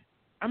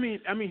 I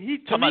mean, he's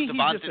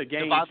just a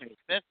game changer.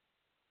 Smith?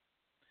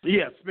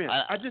 Yeah, Smith.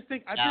 I don't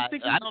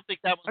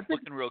think that one's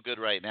looking real good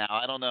right now.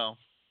 I don't know.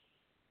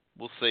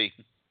 We'll see.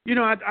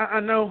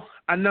 I know,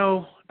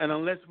 and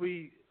unless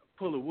we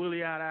pull a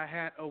woolly out our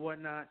hat or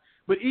whatnot,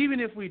 but even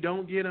if we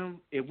don't get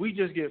him, if we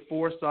just get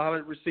 4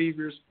 solid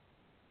receivers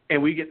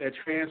and we get that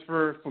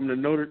transfer from the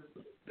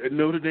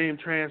Notre Dame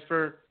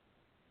transfer,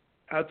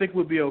 I think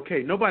we'll be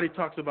okay. Nobody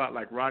talks about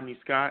like Rodney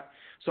Scott,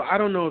 so I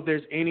don't know if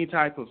there's any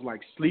type of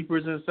like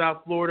sleepers in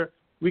South Florida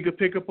we could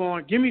pick up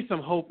on. Give me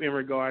some hope in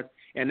regards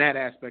in that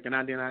aspect, and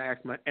I did not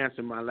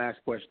answer my last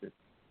question.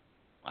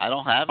 I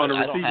don't have it. On the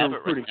I don't have it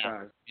recruiting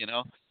right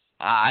now. side.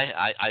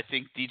 I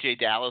think DJ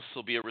Dallas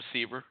will be a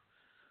receiver.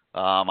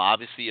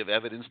 Obviously, you have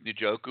Evidence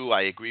Njoku.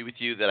 I agree with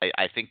you that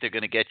I think they're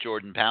going to get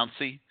Jordan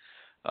Pouncey.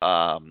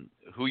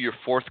 Who your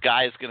 4th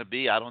guy is going to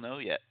be, I don't know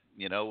yet.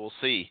 We'll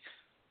see.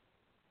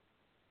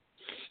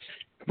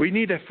 We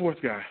need that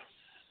 4th guy.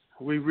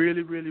 We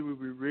really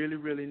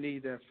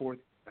need that 4th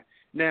guy.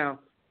 Now,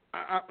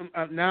 I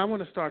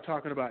want to start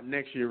talking about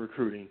next year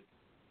recruiting.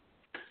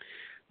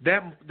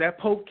 That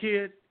Pope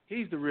kid,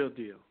 he's the real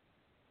deal.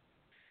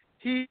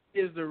 He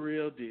is the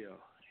real deal.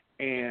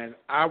 And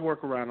I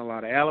work around a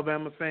lot of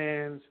Alabama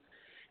fans,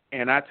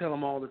 and I tell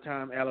them all the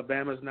time,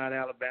 Alabama's not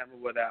Alabama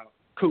without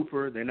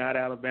Cooper. They're not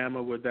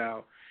Alabama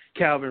without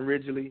Calvin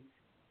Ridgely,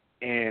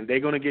 and they're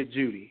going to get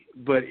Judy.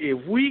 But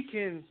if we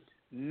can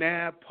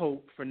nab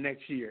Pope for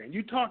next year, and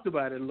you talked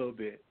about it a little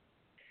bit,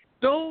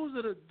 those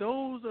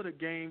are the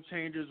game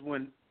changers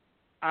when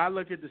I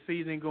look at the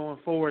season going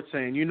forward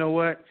saying, you know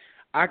what,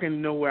 I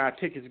can know where our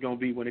tickets are going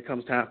to be when it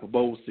comes time for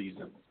bowl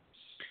season.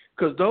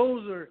 Because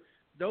those are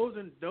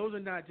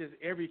not just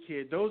every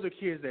kid. Those are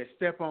kids that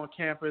step on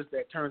campus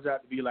that turns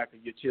out to be like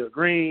a Yachil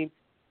Green,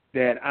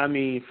 that, I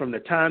mean, from the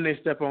time they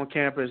step on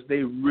campus, they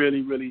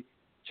really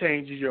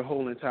changes your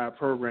whole entire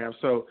program.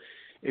 So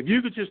if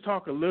you could just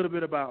talk a little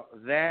bit about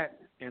that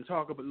and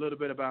talk a little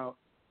bit about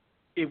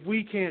if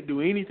we can't do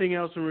anything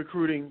else in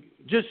recruiting,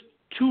 just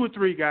 2 or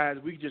 3 guys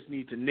we just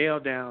need to nail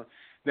down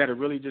that are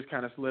really just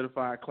kind of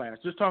solidify our class.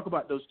 Just talk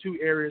about those 2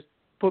 areas.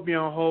 Put me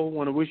on hold.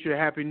 Want to wish you a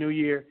happy new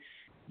year.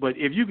 But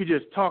if you could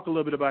just talk a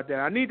little bit about that,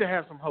 I need to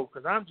have some hope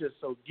because I'm just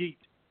so geeked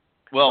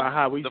about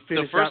how we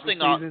finish out the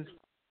season.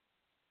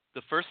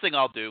 The first thing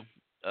I'll do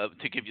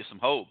to give you some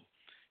hope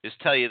is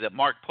tell you that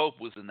Mark Pope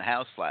was in the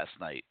house last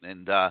night,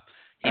 and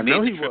he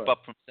made the trip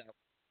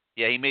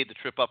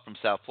up from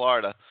South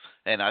Florida,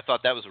 and I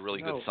thought that was a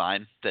really good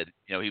sign that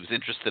he was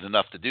interested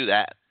enough to do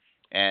that.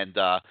 And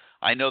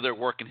I know they're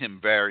working him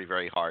very,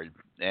 very hard,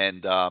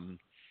 and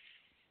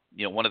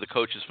one of the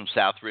coaches from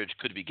Southridge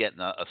could be getting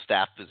a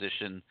staff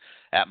position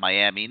at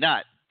Miami,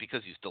 not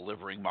because he's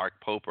delivering Mark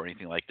Pope or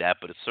anything like that,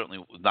 but it certainly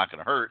was not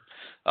going to hurt.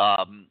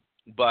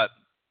 But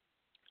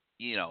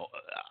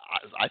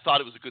I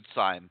thought it was a good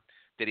sign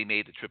that he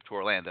made the trip to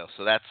Orlando.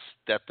 So that's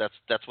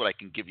what I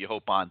can give you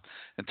hope on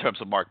in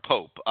terms of Mark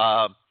Pope.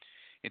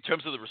 In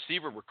terms of the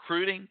receiver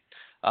recruiting,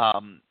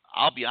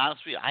 I'll be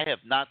honest with you, I have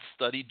not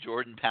studied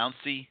Jordan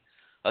Pouncey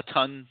a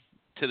ton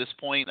to this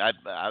point.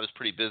 I was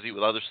pretty busy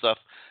with other stuff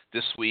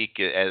this week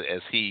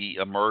as he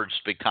emerged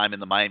big time in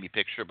the Miami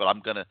picture. But I'm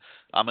gonna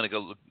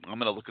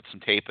look at some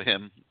tape of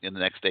him in the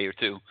next day or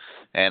two,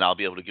 and I'll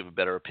be able to give a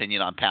better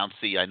opinion on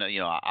Pouncey. I know,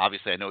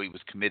 obviously I know he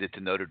was committed to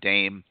Notre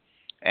Dame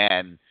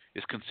and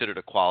is considered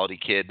a quality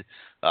kid.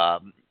 So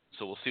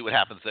we'll see what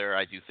happens there.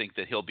 I do think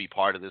that he'll be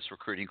part of this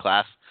recruiting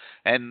class,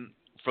 and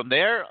from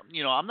there,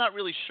 I'm not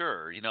really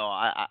sure.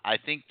 I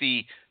think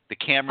the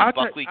Cameron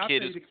Buckley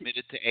kid is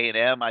committed to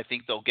A&M. I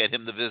think they'll get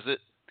him the visit.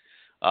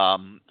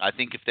 I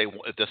think if they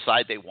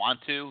decide they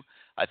want to,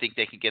 I think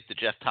they can get the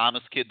Jeff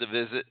Thomas kid to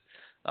visit.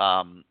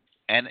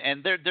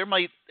 And there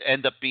might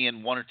end up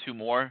being one or two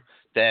more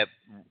that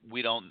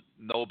we don't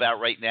know about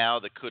right now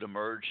that could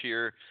emerge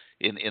here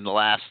in the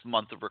last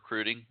month of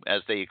recruiting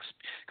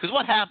because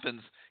what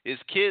happens is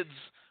kids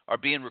are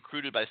being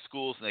recruited by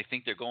schools and they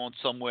think they're going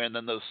somewhere, and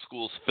then those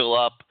schools fill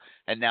up,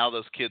 and now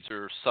those kids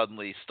are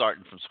suddenly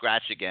starting from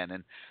scratch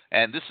again.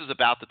 And this is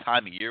about the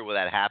time of year where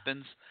that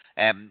happens.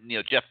 And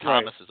Jeff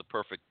Thomas is a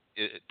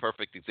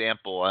perfect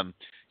example.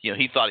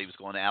 He thought he was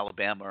going to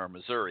Alabama or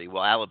Missouri.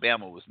 Well,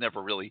 Alabama was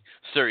never really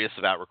serious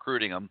about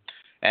recruiting him,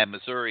 and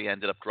Missouri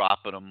ended up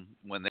dropping him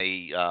when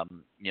they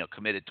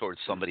committed towards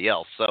somebody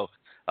else. So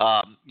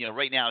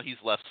right now he's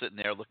left sitting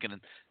there looking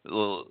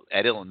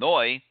at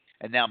Illinois.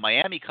 And now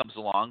Miami comes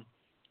along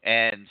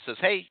and says,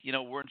 hey,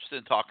 we're interested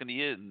in talking to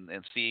you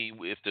and see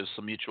if there's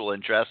some mutual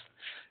interest.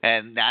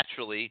 And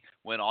naturally,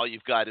 when all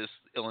you've got is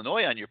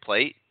Illinois on your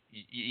plate,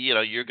 you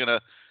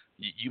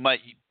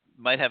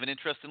might have an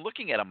interest in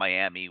looking at a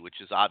Miami,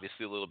 which is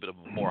obviously a little bit of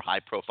a more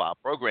high-profile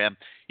program,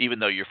 even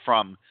though you're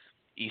from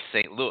East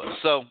St. Louis.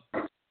 So,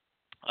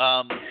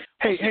 Gary,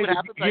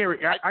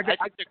 I think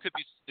there could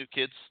be some new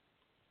kids.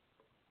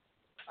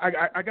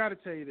 I got to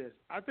tell you this.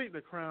 I think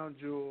the crown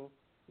jewel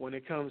when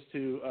it comes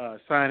to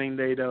signing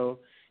day, though,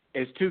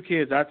 is two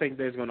kids I think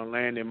that's going to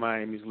land in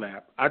Miami's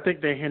lap. I think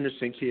the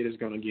Henderson kid is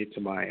going to get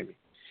to Miami.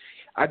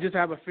 I just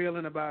have a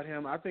feeling about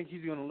him. I think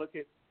he's going to look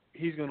at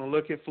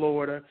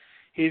Florida.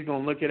 He's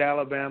going to look at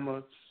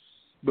Alabama.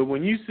 But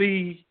when you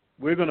see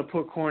we're going to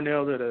put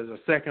Cornell as a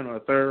second or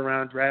a third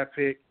round draft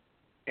pick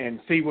and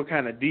see what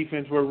kind of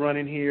defense we're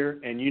running here,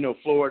 and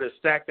Florida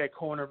stack that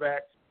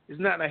cornerback,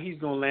 it's not like he's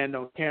going to land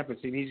on campus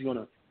and he's going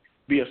to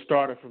be a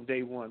starter from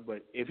day one.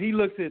 But if he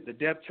looks at the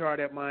depth chart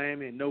at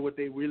Miami and know what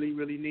they really,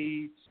 really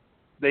need,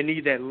 they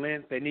need that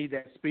length, they need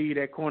that speed,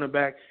 that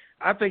cornerback,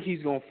 I think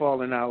he's going to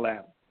fall in our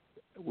lap.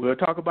 We'll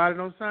talk about it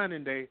on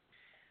signing day,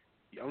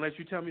 unless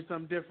you tell me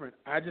something different.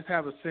 I just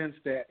have a sense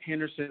that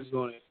Henderson is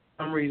going to,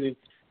 for some reason,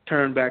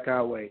 turn back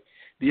our way.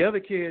 The other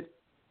kid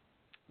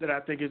that I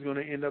think is going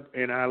to end up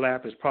in our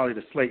lap is probably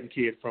the Slayton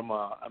kid from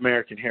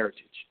American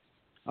Heritage.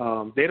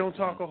 They don't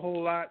talk a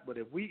whole lot, but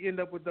if we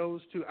end up with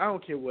those two, I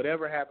don't care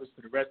whatever happens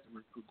to the rest of the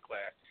recruit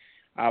class,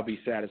 I'll be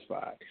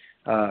satisfied.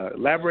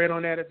 Elaborate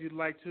on that if you'd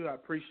like to. I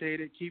appreciate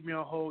it. Keep me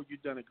on hold.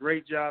 You've done a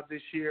great job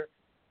this year.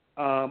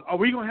 Are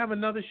we going to have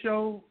another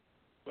show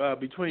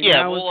between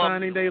now and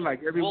signing day,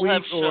 like every week?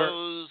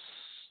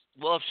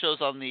 We'll have shows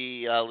on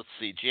the,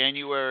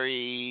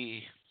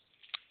 January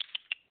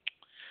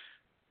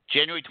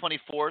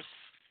 24th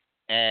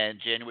and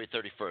January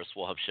 31st.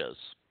 We'll have shows.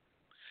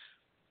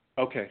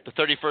 Okay. The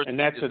 31st, and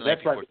that's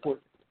right before.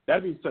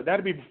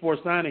 That'd be before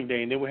signing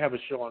day, and then we'll have a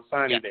show on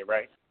signing day,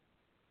 right?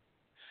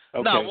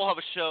 Okay. No, we'll have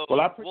a show.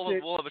 Well,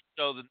 we'll have a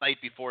show the night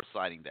before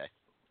signing day.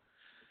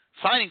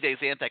 Signing day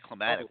is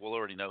anticlimactic. We'll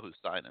already know who's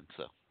signing,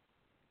 so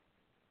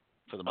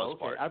for the most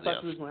part. I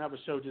thought we was gonna have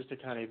a show just to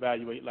kind of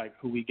evaluate like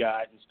who we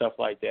got and stuff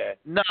like that.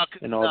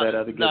 And all that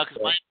other good stuff. No,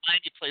 because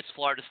Miami plays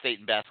Florida State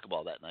in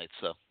basketball that night,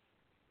 so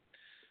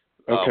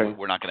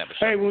we're not gonna have a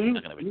show. Hey,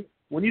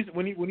 when you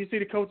see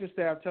the coaching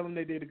staff, tell them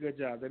they did a good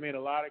job. They made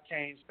a lot of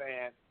Canes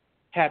fans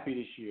happy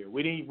this year.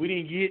 We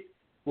didn't get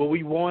what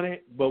we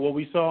wanted, but what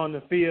we saw on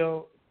the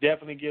field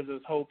definitely gives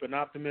us hope and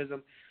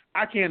optimism.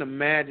 I can't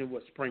imagine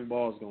what spring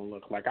ball is going to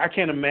look like. I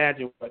can't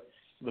imagine what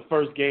the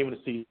first game of the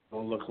season is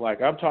going to look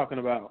like. I'm talking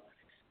about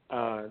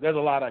there's a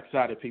lot of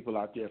excited people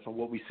out there from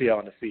what we see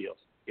on the field.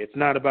 It's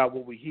not about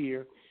what we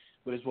hear,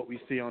 but it's what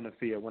we see on the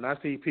field. When I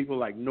see people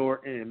like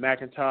Norton and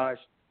McIntosh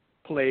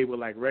play with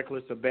like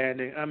reckless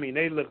abandon, I mean,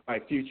 they look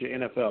like future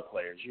NFL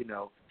players,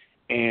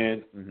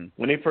 And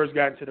when they first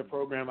got into the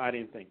program, I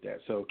didn't think that.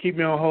 So keep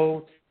me on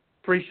hold.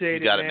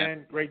 Appreciate it,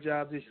 man. Great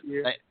job this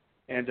year.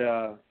 And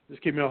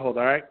just keep me on hold,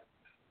 all right?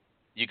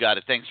 You got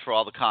it. Thanks for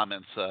all the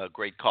comments.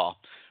 Great call.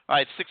 All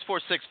right,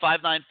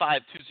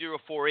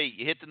 646-595-2048.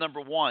 You hit the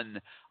number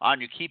 1 on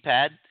your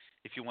keypad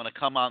if you want to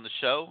come on the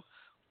show.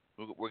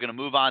 We're going to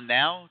move on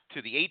now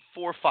to the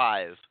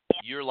 845.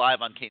 You're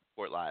live on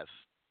CaneSport Live.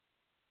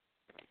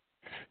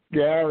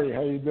 Gary,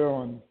 how you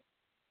doing?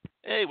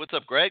 Hey, what's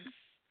up, Greg?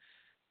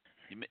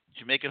 Did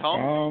you make it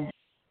home?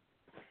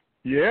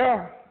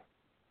 Yeah.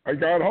 I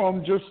got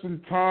home just in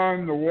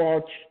time to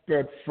watch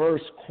that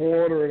first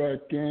quarter of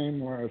that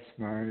game last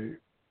night.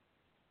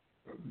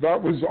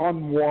 That was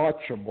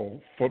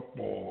unwatchable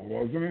football,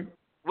 wasn't it?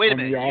 Wait a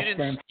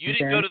minute. You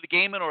didn't go to the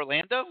game in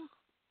Orlando?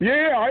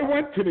 Yeah, I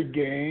went to the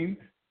game,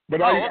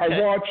 but okay. I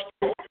watched.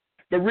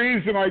 The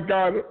reason I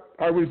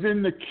was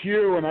in the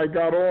queue and I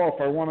got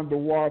off. I wanted to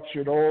watch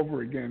it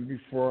over again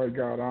before I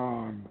got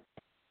on.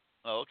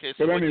 Oh, okay.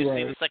 So what did you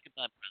see the second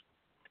time?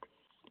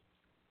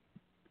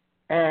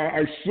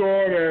 I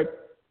saw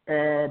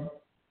that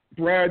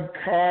Brad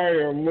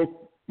Kyer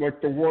looked like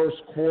the worst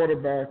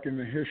quarterback in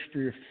the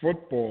history of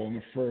football in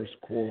the first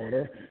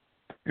quarter.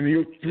 And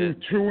he threw 2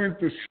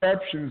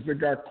 interceptions that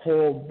got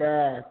called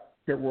back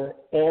that were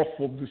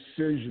awful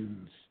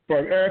decisions.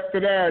 But after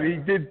that, he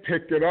did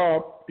pick it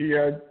up. He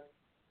had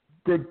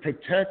good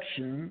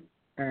protection,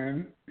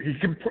 and he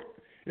can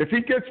if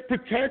he gets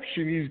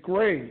protection, he's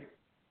great.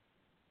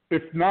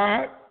 If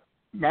not,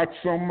 not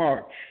so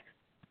much.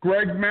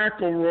 Greg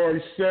McElroy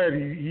said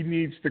he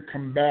needs to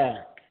come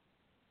back.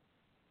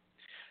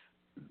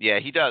 Yeah,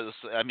 he does.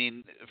 I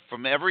mean,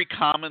 from every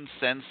common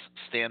sense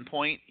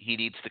standpoint, he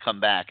needs to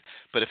come back.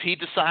 But if he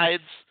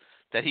decides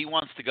that he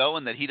wants to go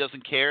and that he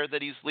doesn't care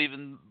that he's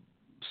leaving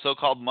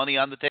so-called money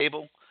on the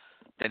table,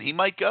 then he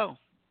might go.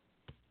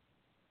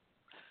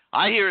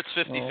 I hear it's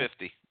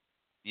 50-50.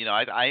 You know,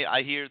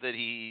 I hear that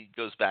he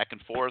goes back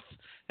and forth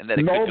and that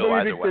it could go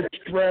either way. Nobody that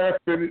gets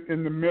drafted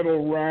in the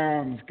middle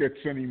rounds gets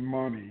any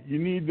money. You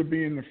need to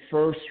be in the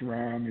first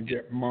round to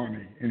get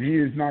money, and he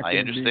is not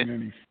going to be in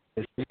any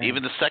first round.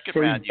 Even the second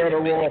so round, he's better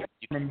off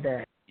coming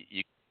back.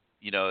 Even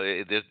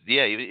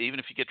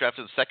if you get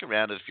drafted in the second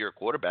round, if you're a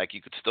quarterback,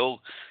 you could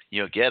still,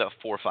 get a $4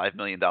 or $5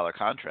 million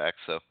contract.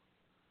 So,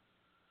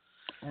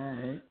 all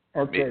right,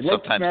 okay.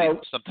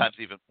 Sometimes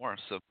even more.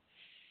 So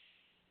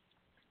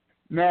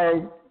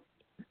now,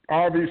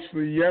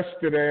 obviously,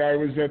 yesterday I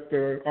was at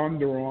the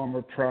Under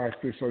Armour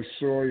practice. I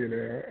saw you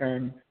there,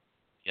 and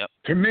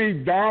to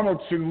me,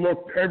 Donaldson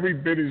looked every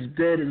bit as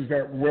good as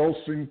that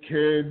Wilson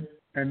kid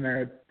and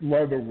that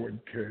Leatherwood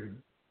kid.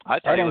 I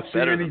don't see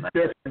any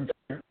difference.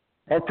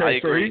 Okay,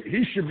 so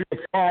he should be a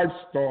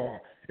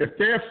 5-star. If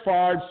they're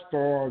 5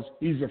 stars,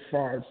 he's a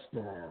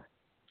 5-star.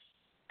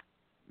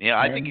 Yeah,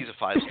 I think he's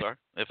a 5-star.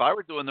 If I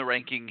were doing the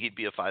ranking, he'd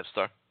be a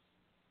 5-star.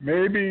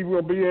 Maybe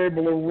we'll be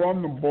able to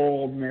run the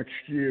ball next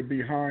year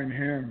behind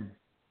him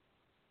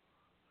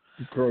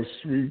because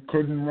we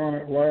couldn't run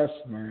it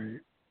last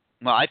night.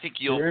 Well, I think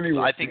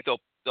I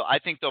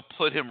think they'll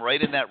put him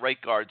right in that right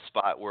guard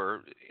spot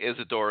where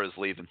Isidore is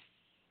leaving.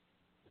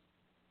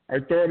 I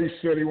thought he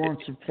said he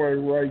wants to play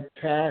right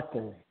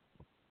tackle.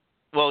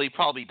 Well, he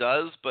probably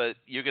does, but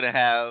you're going to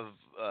have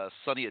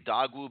Sonny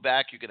Adogwu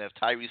back. You're going to have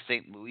Tyree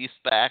St. Louis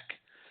back.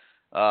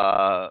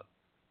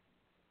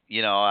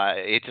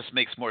 It just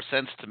makes more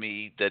sense to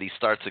me that he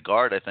starts a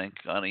guard, I think.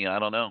 I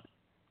don't know.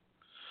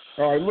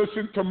 All right,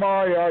 listen to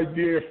my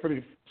idea for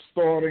the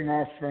starting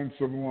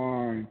offensive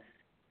line.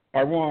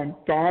 I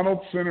want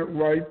Donaldson at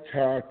right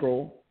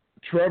tackle,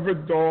 Trevor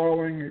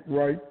Darling at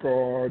right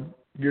guard,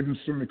 give him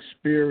some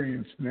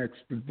experience next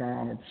to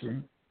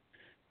Donaldson.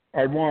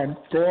 I want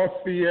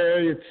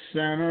Gauthier at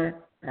center.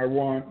 I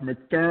want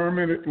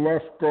McDermott at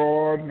left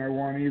guard, and I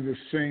want either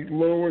St.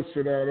 Louis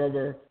or that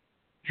other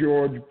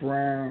George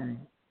Brown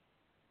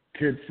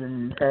kid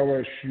from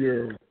LSU.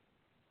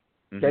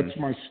 Mm-hmm. That's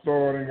my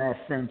starting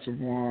offensive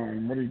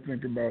line. What do you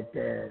think about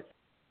that?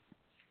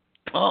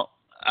 Well,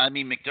 I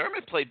mean,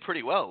 McDermott played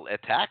pretty well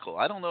at tackle.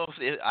 I don't know if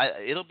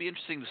it'll be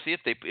interesting to see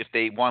if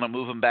they want to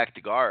move him back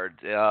to guard.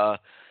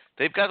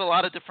 They've got a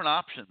lot of different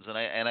options,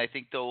 and I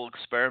think they'll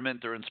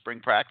experiment during spring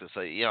practice.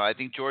 I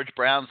think George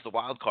Brown's the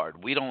wild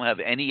card. We don't have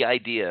any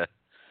idea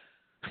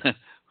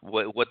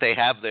what they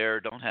have there or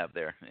don't have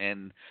there.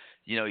 And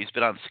he's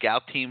been on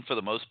scout team for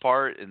the most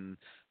part, and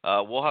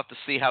we'll have to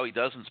see how he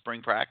does in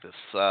spring practice.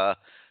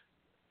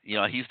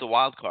 He's the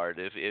wild card.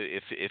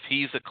 If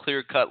he's a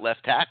clear-cut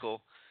left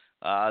tackle,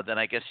 then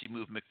I guess you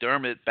move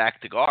McDermott back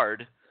to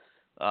guard.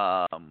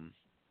 I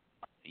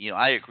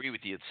agree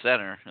with you at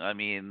center. I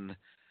mean,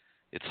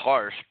 it's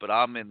harsh, but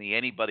I'm in the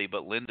anybody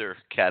but Linder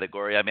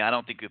category. I mean, I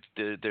don't think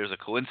there's a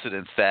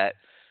coincidence that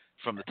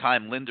from the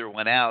time Linder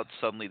went out,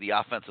 suddenly the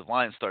offensive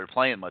line started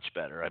playing much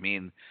better. I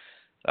mean,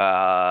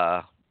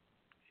 I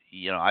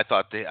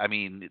thought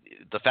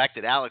the fact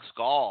that Alex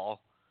Gall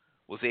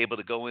was able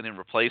to go in and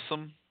replace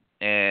him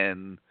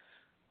and,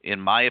 in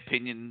my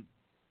opinion,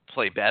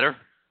 play better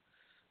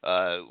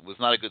was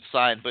not a good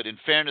sign. But in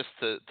fairness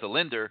to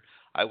Linder,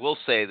 I will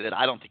say that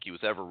I don't think he was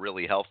ever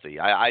really healthy.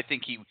 I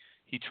think he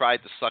tried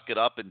to suck it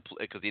up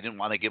because he didn't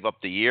want to give up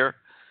the year.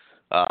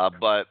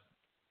 But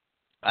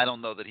I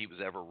don't know that he was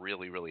ever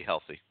really, really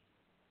healthy.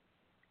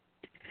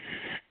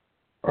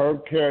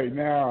 Okay,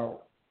 now,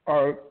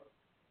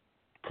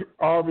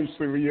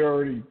 obviously we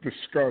already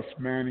discussed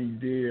Manny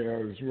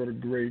Diaz, what a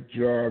great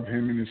job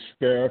him and his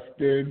staff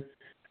did.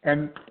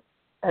 And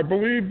I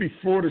believe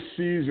before the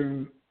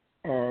season,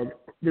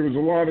 there was a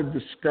lot of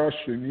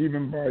discussion,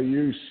 even by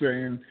you,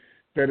 saying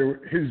that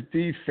his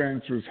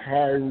defense was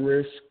high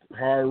risk,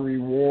 high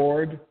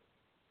reward.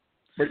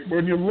 But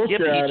when you look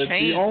at it,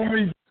 changed. the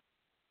only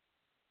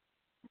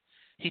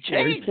he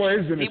changed. Well, he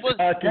plays an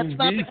attacking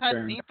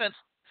defense.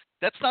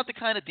 That's not the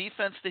kind of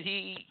defense that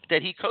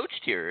he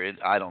coached here.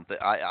 I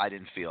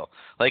didn't feel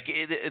like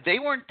they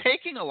weren't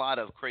taking a lot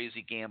of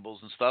crazy gambles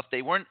and stuff.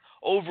 They weren't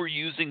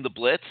overusing the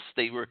blitz.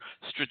 They were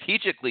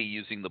strategically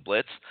using the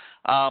blitz.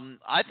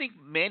 I think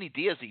Manny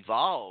Diaz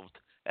evolved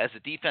as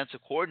a defensive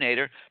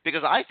coordinator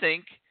because I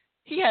think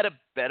he had a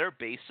better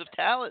base of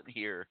talent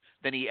here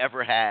than he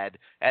ever had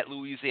at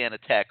Louisiana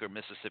Tech or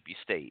Mississippi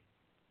State.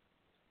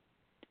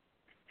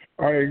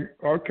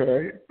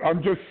 Okay.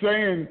 I'm just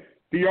saying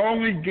the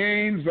only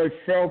games I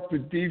felt the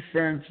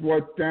defense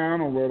let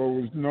down a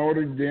little was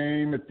Notre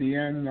Dame at the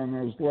end on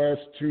those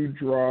last two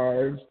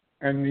drives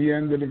and the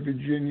end of the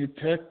Virginia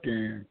Tech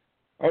game.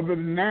 Other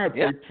than that,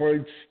 they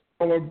played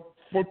solid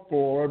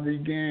football every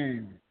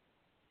game.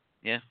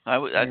 Yeah,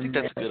 I think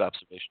that's a good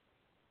observation.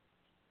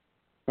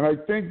 And I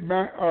think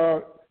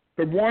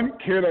the one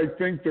kid I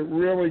think that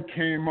really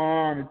came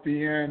on at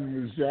the end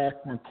was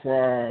Zach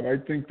McLeod. I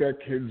think that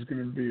kid's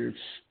going to be a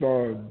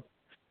stud.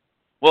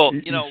 Well,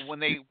 when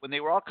they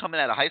were all coming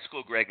out of high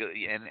school, Greg,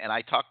 and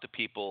I talked to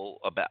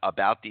people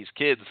about these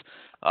kids,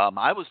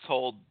 I was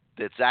told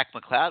that Zach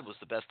McLeod was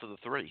the best of the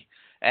three,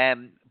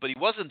 but he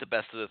wasn't the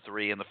best of the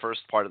three in the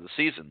first part of the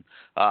season.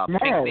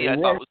 Pinckney, I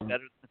thought, was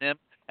better than him,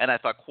 and I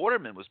thought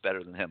Quarterman was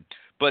better than him.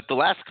 But the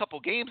last couple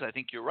games, I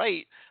think you're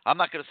right. I'm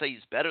not going to say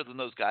he's better than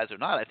those guys or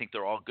not. I think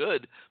they're all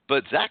good,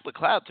 but Zach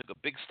McLeod took a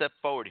big step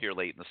forward here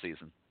late in the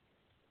season.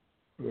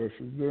 Yes,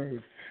 he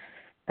did.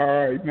 All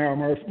right, now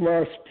my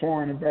last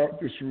point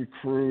about this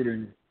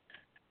recruiting.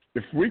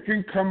 If we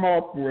can come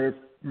up with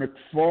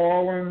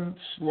McFarland,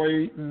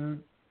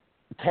 Slayton,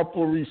 a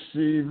couple of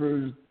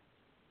receivers,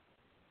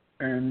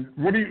 and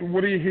what do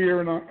you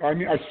hear?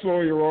 I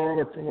saw your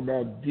article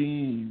about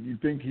Dean. You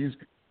think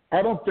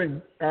I don't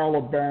think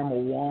Alabama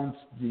wants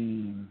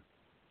Dean.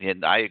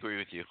 And I agree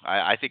with you.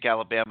 I think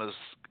Alabama's,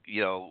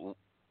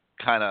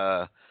 kind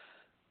of,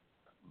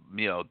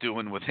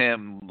 doing with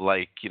him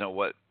like,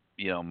 what,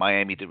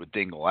 Miami did with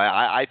Dingle.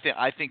 I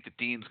think the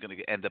Dean's going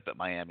to end up at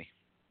Miami.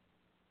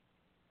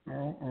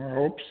 Well, I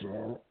hope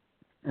so.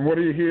 And what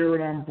are you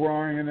hearing on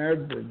Brian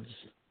Edwards?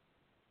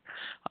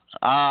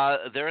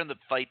 They're in the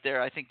fight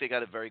there. I think they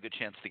got a very good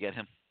chance to get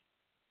him.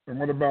 And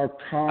what about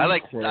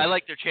Conquest? I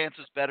like their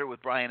chances better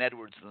with Brian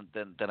Edwards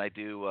than I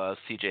do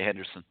C.J.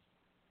 Henderson.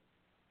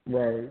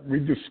 Right. We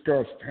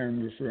discussed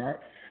Henderson.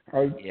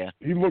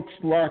 He looks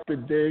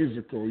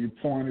lackadaisical. You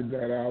pointed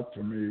that out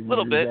to me. A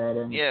little bit.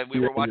 Yeah, we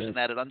were watching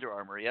that at Under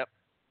Armour. Yep.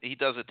 He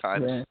does at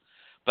times. Yeah.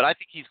 But I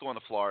think he's going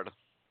to Florida.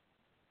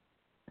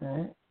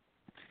 All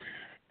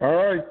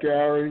right,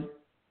 Gary.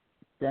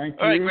 Thank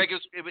you. All right, Greg,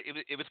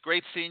 it was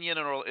great seeing you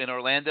in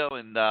Orlando,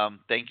 and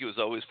thank you as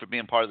always for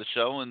being part of the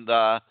show. And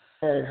I'm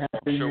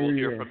sure we'll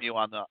hear from you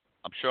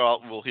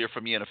we'll hear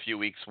from you in a few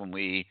weeks when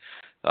we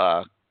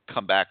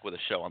come back with a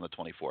show on the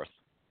 24th.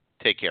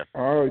 Take care.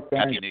 All right,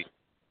 thanks.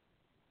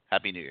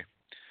 Happy New Year.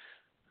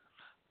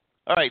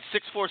 All right,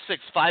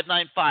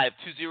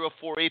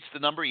 646-595-2048 is the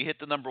number. You hit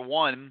the number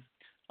 1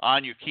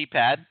 on your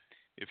keypad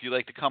if you'd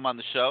like to come on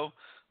the show.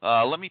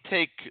 Let me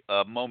take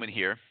a moment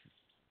here,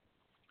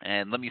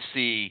 and let me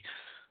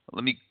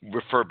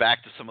refer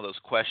back to some of those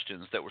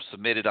questions that were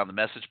submitted on the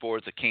message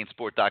boards at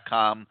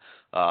CaneSport.com,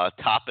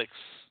 topics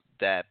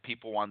that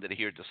people wanted to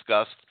hear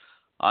discussed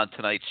on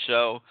tonight's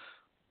show.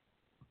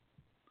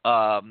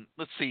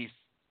 Let's see.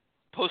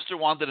 Poster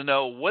wanted to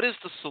know, what is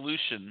the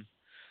solution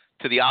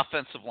to the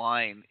offensive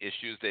line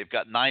issues? They've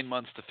got 9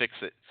 months to fix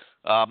it.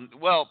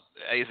 Well,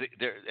 is it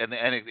there? And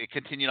it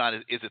continued on.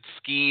 Is it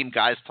scheme,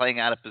 guys playing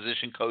out of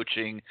position,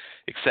 coaching,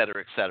 et cetera,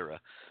 et cetera?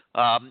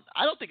 I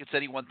don't think it's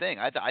any one thing.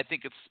 I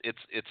think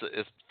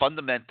it's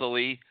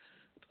fundamentally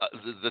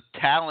the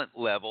talent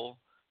level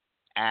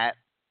at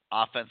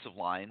offensive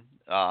line,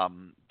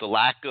 the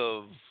lack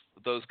of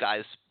those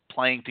guys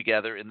playing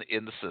together in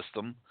the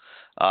system.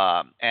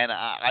 And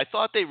I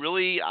thought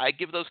I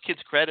give those kids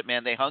credit,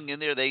 man. They hung in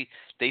there. They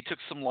took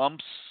some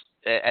lumps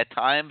at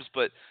times,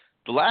 but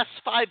the last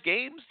 5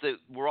 games that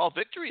were all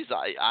victories,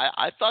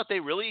 I thought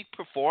they really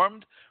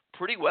performed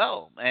pretty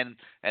well. And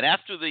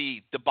after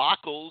the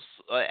debacles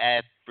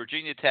at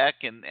Virginia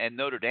Tech and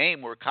Notre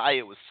Dame, where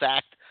Kaya was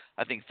sacked,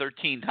 I think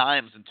 13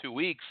 times in 2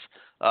 weeks,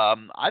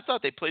 I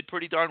thought they played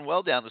pretty darn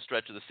well down the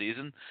stretch of the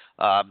season.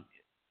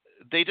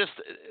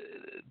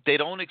 They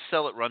don't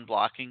excel at run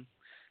blocking.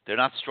 They're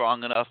not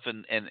strong enough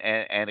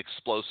and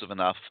explosive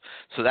enough.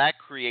 So that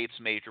creates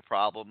major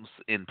problems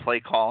in play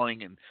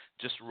calling and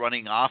just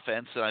running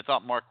offense. And I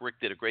thought Mark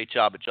Richt did a great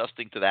job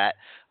adjusting to that.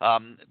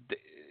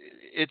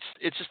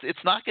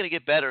 It's not going to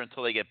get better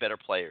until they get better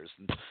players.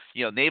 And,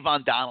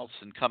 Navon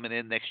Donaldson coming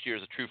in next year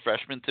as a true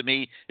freshman, to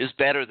me, is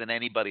better than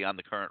anybody on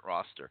the current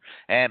roster.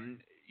 And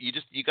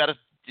you got to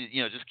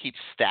just keep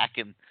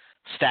stacking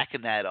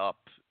that up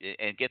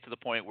and get to the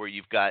point where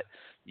you've got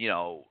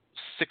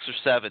 6 or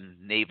 7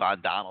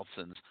 Navon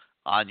Donaldsons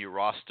on your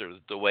roster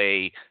the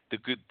way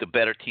the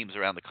better teams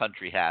around the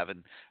country have,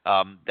 and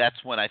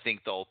that's when I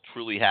think they'll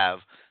truly have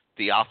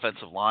the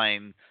offensive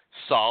line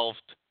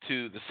solved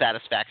to the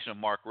satisfaction of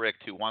Mark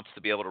Richt, who wants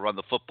to be able to run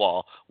the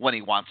football when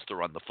he wants to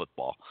run the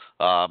football.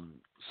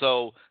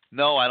 So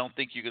no, I don't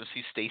think you're going to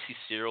see Stacy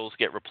Searles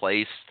get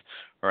replaced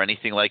or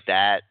anything like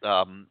that.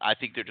 I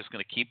think they're just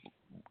going to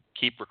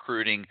keep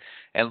recruiting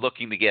and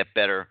looking to get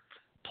better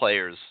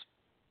players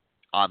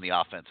on the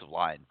offensive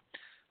line.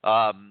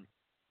 How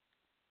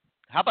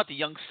about the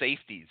young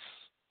safeties?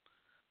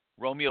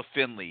 Romeo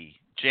Finley,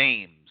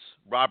 James,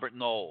 Robert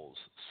Knowles,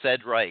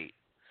 Ced Wright.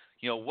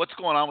 What's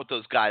going on with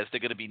those guys?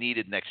 They're going to be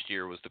needed next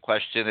year was the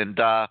question. And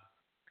I'm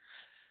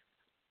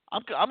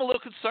a little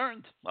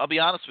concerned. I'll be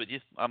honest with you.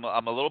 I'm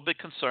a little bit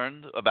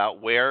concerned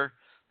about where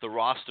the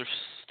roster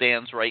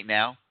stands right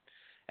now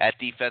at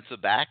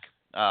defensive back.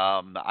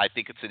 I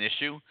think it's an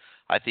issue.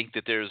 I think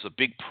that there's a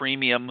big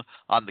premium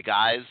on the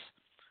guys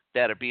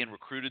that are being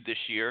recruited this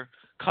year,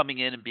 coming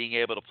in and being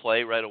able to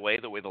play right away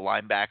the way the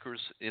linebackers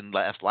in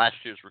last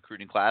year's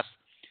recruiting class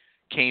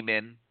came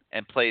in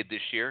and played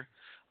this year.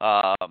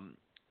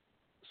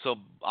 So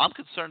I'm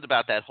concerned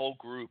about that whole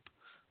group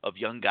of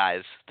young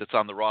guys that's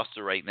on the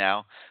roster right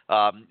now.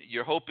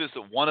 Your hope is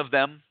that one of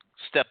them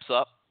steps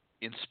up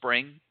in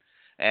spring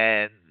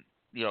and,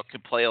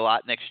 can play a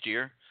lot next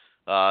year.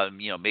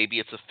 Maybe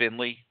it's a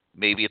Finley,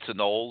 maybe it's a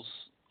Knowles.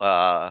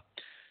 I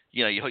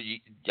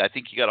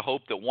think you got to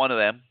hope that one of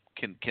them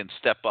can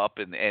step up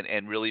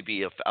and really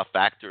be a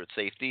factor at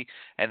safety,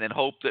 and then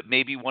hope that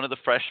maybe one of the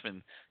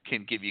freshmen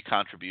can give you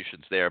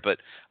contributions there. But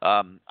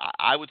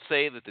I would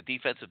say that the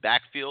defensive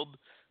backfield,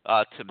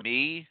 to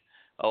me,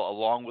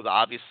 along with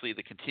obviously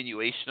the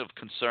continuation of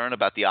concern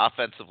about the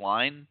offensive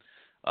line,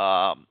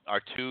 are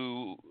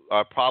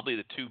probably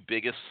the two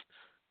biggest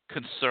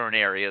concern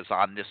areas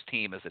on this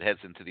team as it heads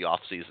into the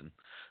offseason.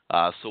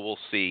 So we'll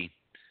see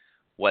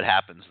what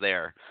happens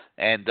there.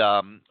 And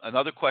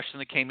another question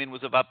that came in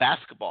was about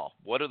basketball.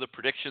 What are the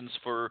predictions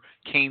for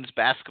Canes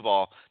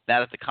basketball now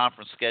that the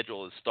conference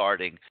schedule is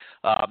starting?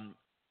 I'm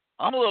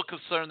a little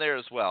concerned there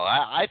as well.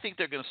 I think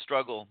they're going to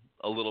struggle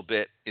a little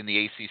bit in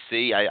the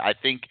ACC. I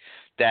think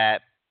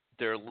that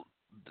they're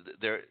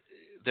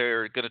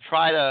going to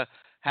try to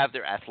have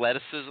their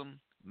athleticism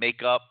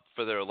make up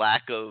for their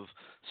lack of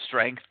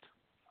strength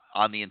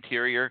on the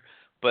interior,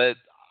 but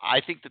I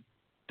think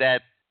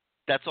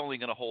that's only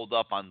going to hold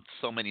up on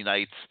so many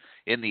nights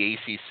in the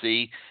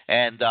ACC,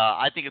 and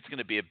I think it's going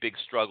to be a big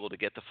struggle to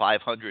get to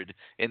 500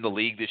 in the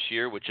league this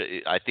year, which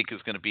I think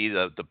is going to be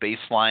the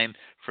baseline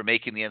for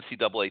making the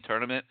NCAA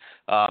tournament.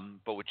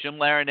 But with Jim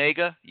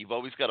Larinaga, you've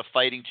always got a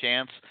fighting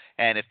chance,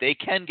 and if they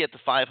can get to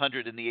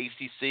 500 in the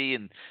ACC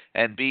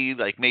and be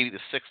like maybe the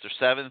 6th or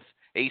 7th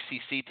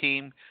ACC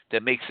team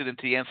that makes it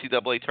into the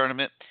NCAA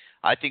tournament,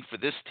 I think for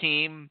this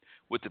team,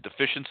 with the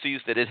deficiencies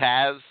that it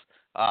has,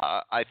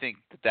 I think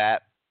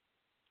that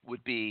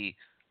would be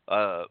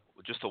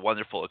just a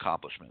wonderful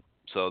accomplishment.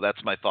 So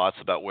that's my thoughts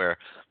about where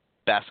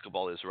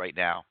basketball is right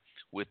now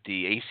with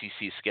the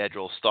ACC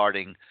schedule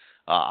starting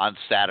on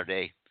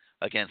Saturday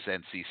against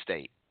NC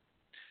State.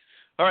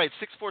 All right,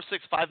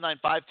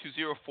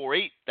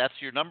 646-595-2048. That's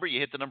your number. You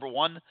hit the number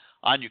 1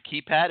 on your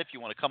keypad if you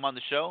want to come on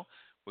the show.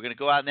 We're going to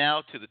go out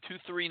now to the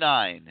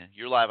 239.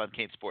 You're live on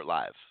CaneSport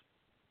Live.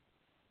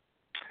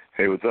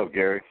 Hey, what's up,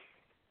 Gary?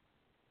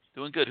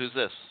 Doing good. Who's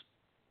this?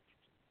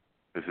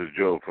 This is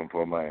Joe from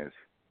Fort Myers.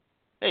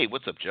 Hey,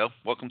 what's up, Joe?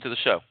 Welcome to the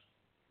show.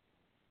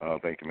 Oh,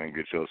 thank you, man.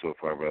 Good show so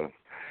far, brother.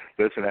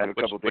 Listen, I have a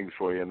couple things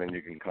for you, and then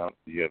you can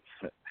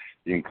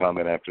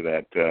comment after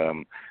that.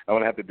 I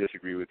want to have to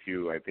disagree with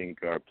you. I think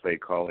our play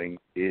calling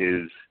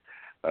is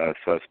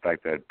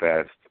suspect at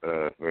best,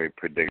 very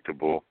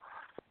predictable.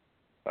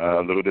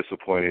 A little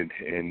disappointed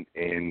in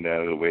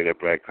the way that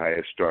Brad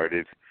Kaya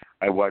started.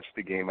 I watched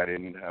the game.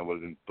 I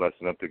wasn't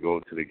blessed enough to go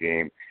to the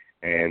game,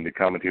 and the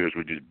commentators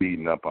were just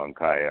beating up on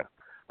Kaya.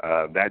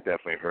 That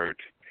definitely hurt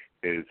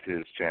his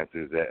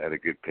chances at a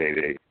good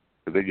payday.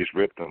 So they just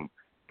ripped him.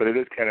 But it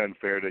is kind of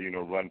unfair to,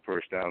 run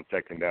first down,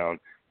 second down,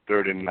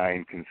 3rd and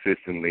 9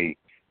 consistently,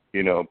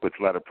 puts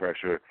a lot of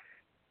pressure.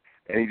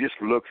 And he just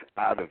looks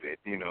out of it,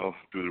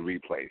 through the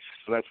replays.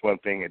 So that's one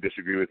thing. I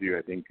disagree with you.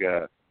 I think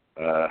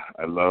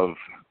I love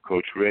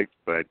Coach Rick,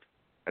 but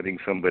I think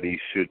somebody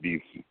should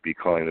be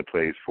calling the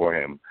plays for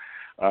him.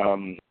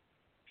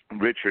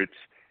 Richards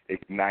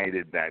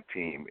ignited that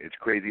team. It's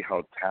crazy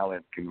how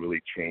talent can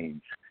really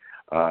change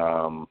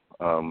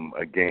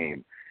a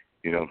game.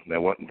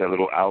 That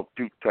little out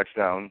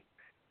touchdown,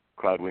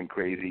 crowd went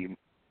crazy,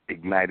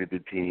 ignited the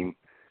team.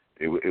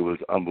 It was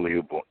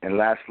unbelievable. And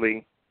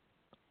lastly,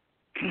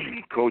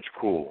 Coach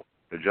Cool,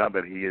 the job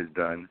that he has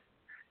done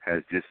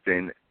has just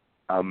been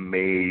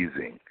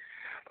amazing.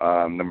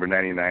 Number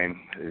 99,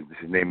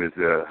 his name is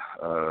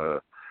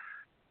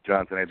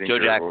Johnson, I think,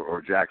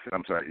 or Jackson.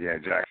 I'm sorry, yeah,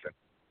 Jackson.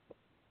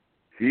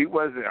 He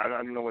was, I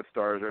don't know what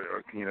stars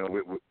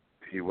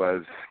he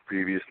was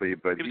previously,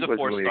 but he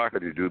wasn't really expected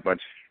to do a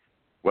bunch.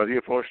 Was he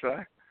a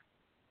 4-star?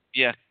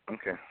 Yeah.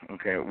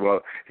 Okay.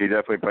 Well, he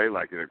definitely played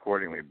like it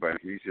accordingly, but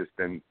he's just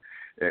been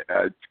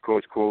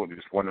Coach Cool,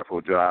 just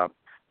wonderful job.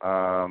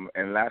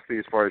 And lastly,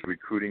 as far as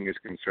recruiting is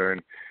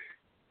concerned,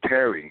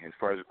 Terry, as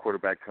far as the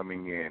quarterback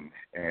coming in,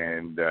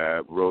 and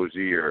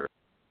Rozier.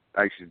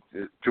 Actually,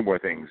 two more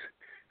things.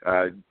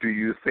 Do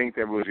you think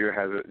that Rozier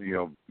has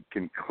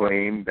can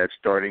claim that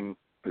starting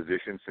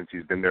position since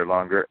he's been there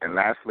longer? And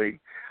lastly,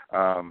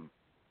 on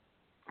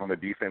the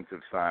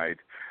defensive side,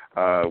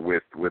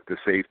 with the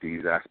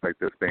safeties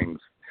aspect of things,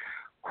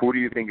 who do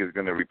you think is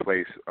going to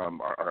replace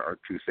our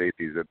two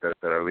safeties that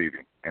are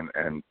leaving?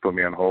 And put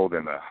me on hold,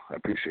 and I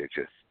appreciate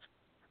you.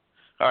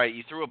 All right,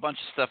 you threw a bunch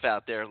of stuff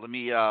out there. Let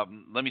me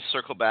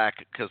circle back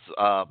because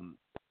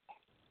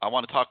I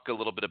want to talk a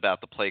little bit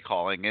about the play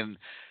calling. And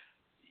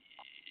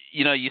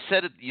you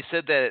said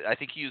that I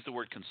think you used the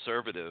word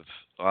conservative.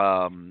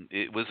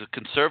 It was a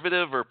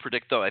conservative or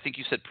predictable? I think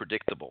you said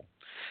predictable.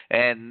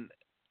 And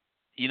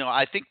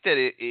I think that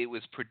it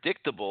was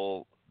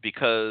predictable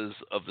because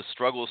of the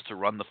struggles to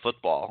run the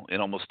football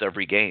in almost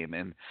every game.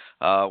 And,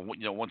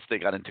 once they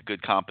got into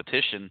good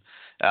competition,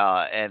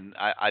 and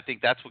I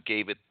think that's what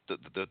gave it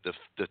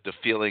the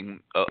feeling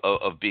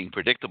of being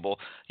predictable.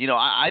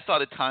 I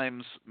thought at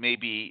times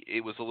maybe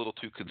it was a little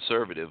too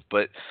conservative,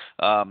 but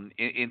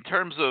in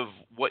terms of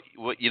what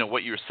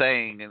you're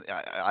saying,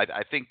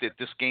 I think that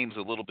this game's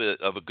a little bit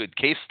of a good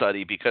case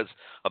study because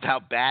of how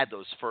bad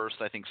those first,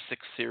 I think,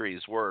 6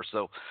 series were.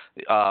 So,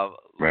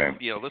 right.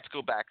 Let's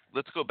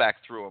go back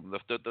through them.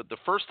 The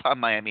first time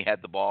Miami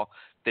had the ball,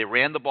 they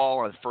ran the ball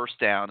on first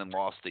down and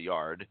lost a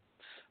yard.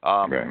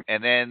 Right.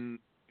 And then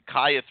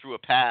Kaya threw a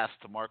pass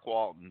to Mark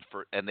Walton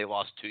and they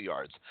lost 2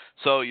 yards.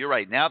 So you're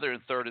right. Now they're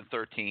in 3rd and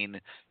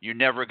 13. You're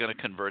never going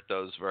to convert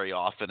those very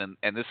often.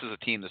 And this is a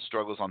team that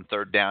struggles on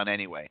 3rd down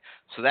anyway.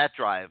 So that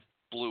drive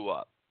blew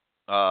up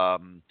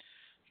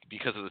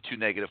because of the 2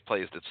 negative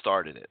plays that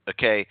started it.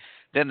 Okay.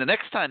 Then the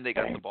next time they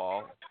got the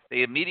ball,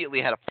 they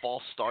immediately had a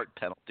false start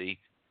penalty,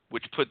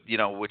 which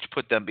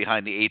put them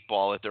behind the 8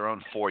 ball at their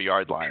own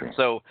 4-yard line.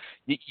 So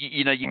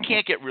you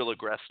can't get real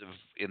aggressive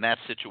in that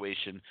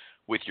situation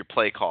with your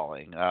play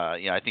calling.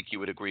 I think you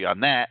would agree on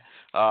that.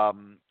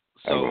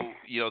 So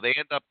they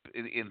end up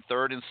in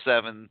 3rd and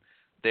 7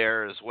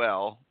 there as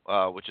well,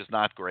 which is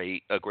not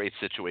a great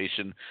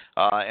situation,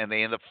 and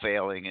they end up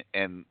failing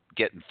and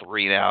getting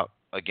 3 and out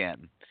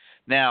again.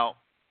 Now,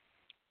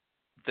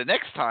 the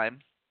next time,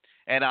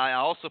 and I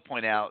also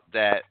point out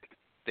that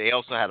they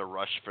also had a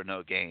rush for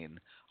no gain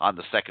on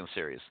the second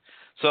series.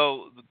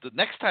 So the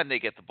next time they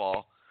get the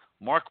ball,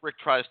 Mark Richt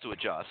tries to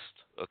adjust,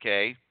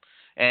 okay?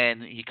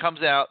 And he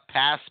comes out,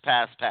 pass.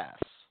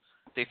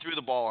 They threw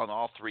the ball on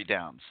all 3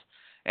 downs.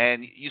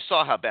 And you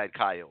saw how bad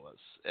Kaya was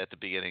at the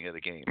beginning of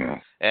the game.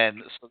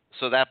 And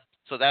so that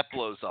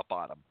blows up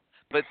on him.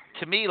 But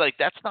to me,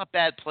 that's not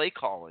bad play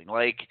calling.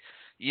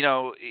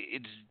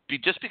 It's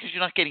just because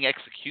you're not getting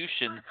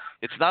execution,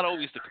 it's not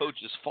always the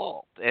coach's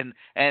fault. And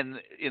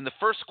in the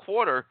first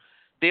quarter,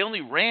 they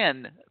only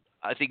ran,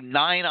 I think,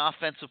 9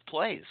 offensive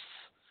plays.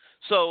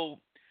 So,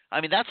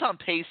 that's on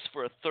pace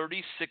for a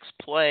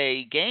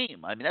 36-play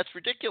game. That's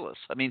ridiculous.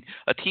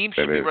 A team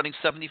should be running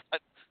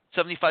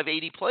 75,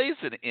 80 plays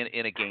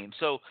in a game.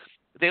 So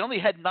they only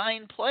had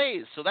 9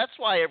 plays. So that's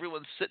why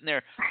everyone's sitting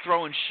there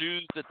throwing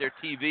shoes at their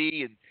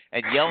TV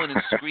and yelling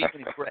and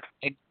screaming.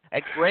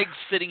 And Greg's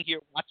sitting here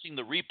watching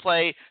the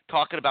replay,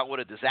 talking about what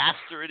a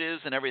disaster it is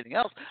and everything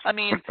else.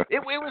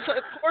 It was,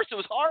 of course, it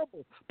was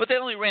horrible, but they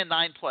only ran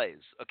 9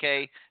 plays,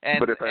 okay?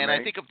 And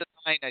I think of the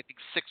 9, I think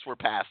 6 were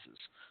passes.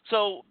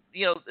 So,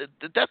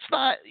 that's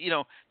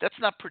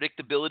not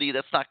predictability.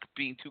 That's not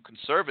being too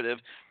conservative.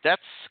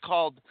 That's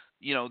called,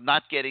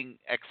 not getting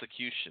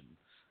execution.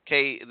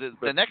 Okay,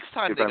 the next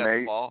time they got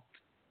the ball,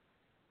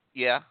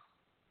 yeah.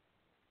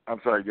 I'm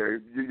sorry,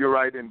 Gary. You're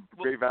right, and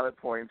very valid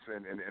points,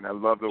 and I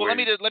love the way. Let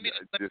me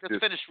just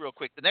finish real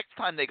quick. The next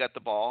time they got the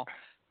ball,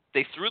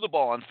 they threw the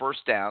ball on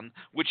first down,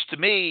 which to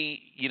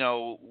me,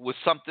 was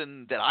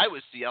something that I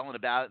was yelling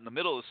about in the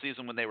middle of the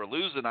season when they were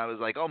losing. I was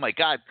like, oh my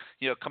God,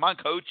 come on,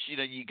 coach,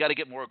 you got to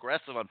get more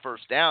aggressive on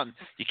first down.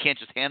 You can't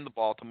just hand the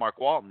ball to Mark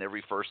Walton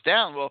every first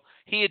down. Well,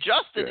 he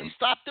adjusted and he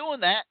stopped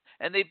doing that,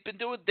 and they've been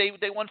doing.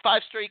 They won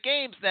 5 straight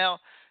games now.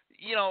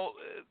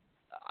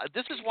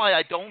 This is why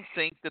I don't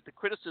think that the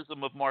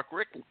criticism of Mark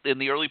Richt in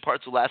the early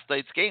parts of last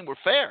night's game were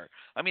fair.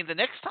 The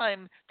next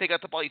time they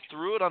got the ball, he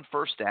threw it on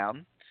first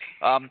down.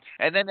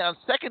 And then on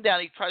second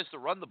down, he tries to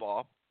run the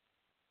ball,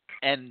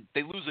 and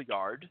they lose a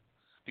yard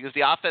because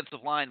the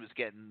offensive line was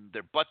getting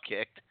their butt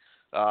kicked,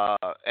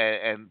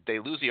 and they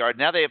lose a yard.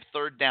 Now they have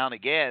 3rd down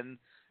again,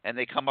 and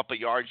they come up a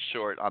yard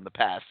short on the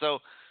pass. So,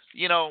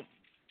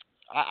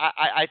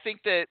 I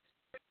think that,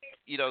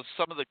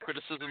 some of the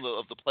criticism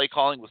of the play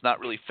calling was not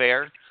really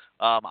fair.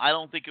 I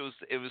don't think it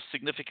was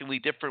significantly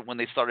different when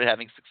they started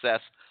having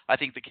success. I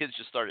think the kids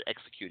just started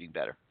executing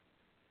better.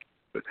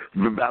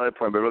 Valid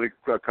point, but really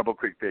a couple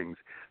quick things.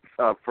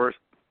 First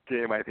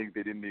game, I think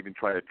they didn't even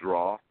try to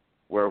draw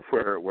where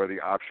the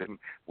option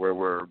where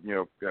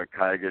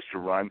Kaya gets to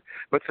run,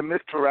 but some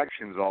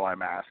misdirections. All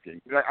I'm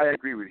asking. I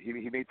agree with you.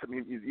 He made some. He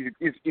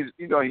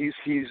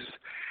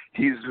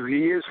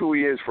is who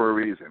he is for a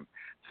reason.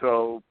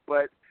 So,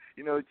 but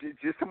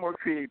just some more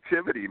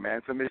creativity,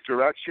 man. Some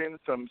misdirection,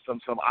 some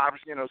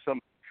option, some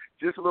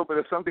just a little bit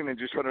of something than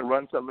just trying to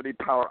run somebody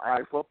power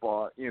eye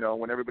football.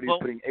 When everybody's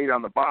putting 8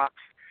 on the box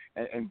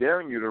and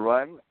daring you to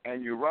run,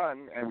 and you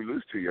run, and we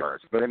lose 2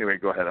 yards. But anyway,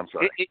 go ahead. I'm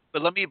sorry.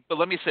 But let me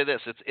say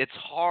this: it's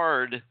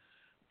hard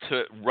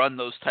to run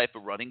those type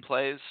of running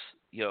plays.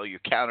 Your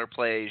counter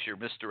plays, your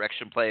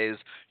misdirection plays,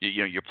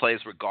 your plays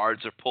where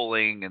guards are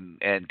pulling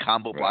and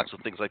combo blocks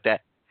and things like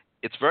that.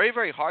 It's very,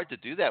 very hard to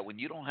do that when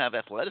you don't have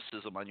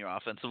athleticism on your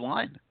offensive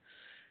line.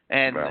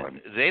 And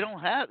they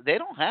don't have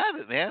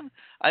it, man.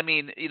 I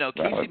mean,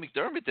 Casey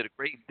McDermott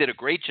did a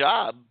great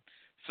job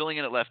filling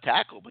in at left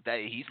tackle, but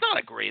he's not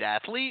a great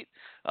athlete.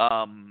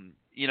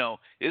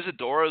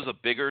 Isadora's a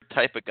bigger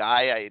type of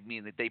guy. I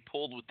mean, they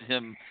pulled with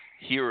him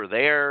here or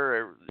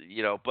there,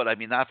 but I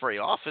mean, not very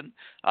often.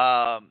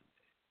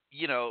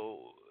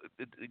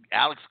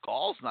 Alex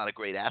Gall's not a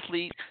great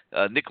athlete.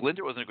 Nick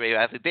Linder wasn't a great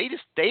athlete.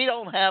 They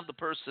don't have the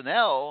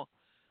personnel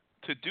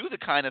to do the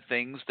kind of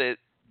things that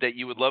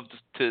you would love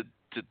to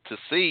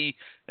see,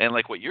 and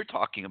like what you're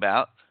talking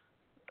about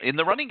in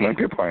the running game.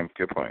 Good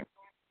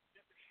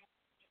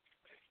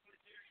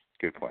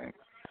point.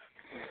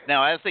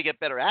 Now, as they get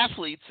better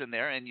athletes in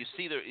there, and you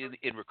see they're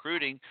in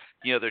recruiting,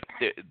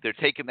 they're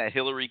taking that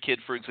Hillary kid,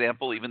 for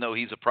example, even though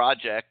he's a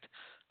project,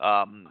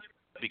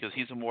 because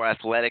he's a more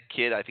athletic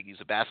kid. I think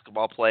he's a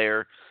basketball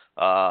player,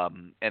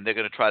 and they're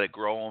going to try to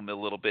grow him a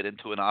little bit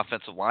into an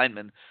offensive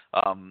lineman.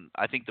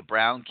 I think the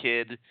Brown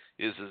kid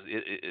is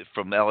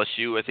from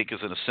LSU. I think is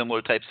in a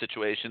similar type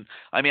situation.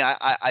 I mean,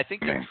 I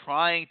think they're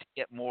trying to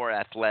get more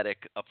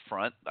athletic up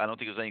front. I don't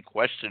think there's any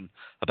question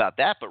about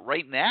that. But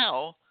right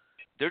now,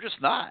 they're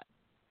just not.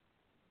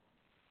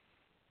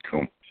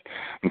 Cool.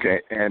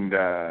 Okay, and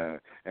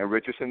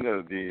Richardson,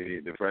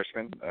 the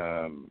freshman,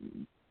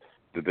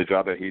 the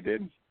job that he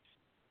did.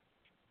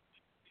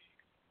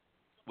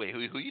 Wait, who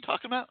are you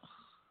talking about?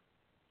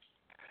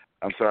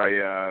 I'm sorry,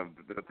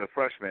 the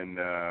freshman,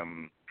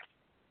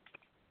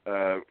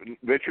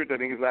 Richard, I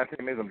think his last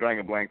name is. I'm drawing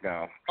a blank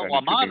now.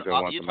 Amon.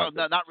 You're talking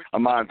not Richard.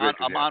 Amon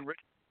Richard. Amon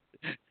Richard.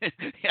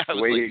 Yeah, I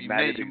was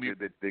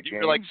you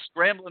were like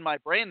scrambling my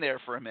brain there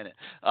for a minute.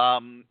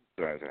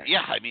 Sorry.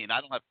 Yeah, I mean, I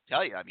don't have to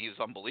tell you. I mean, he was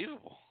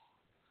unbelievable.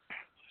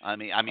 I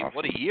mean, awesome.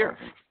 What a year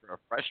for a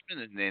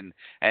freshman,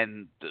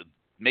 and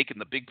making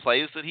the big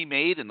plays that he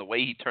made, and the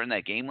way he turned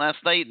that game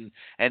last night,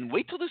 and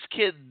wait till this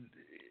kid.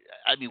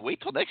 I mean,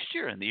 wait till next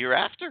year and the year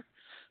after.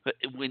 But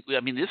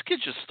this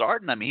kid's just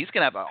starting. I mean, he's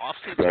going to have an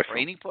off-season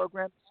training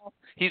program now.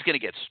 He's going to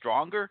get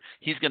stronger.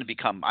 He's going to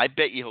become. I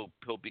bet you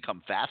he'll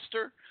become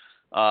faster.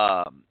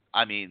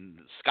 I mean,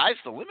 sky's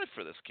the limit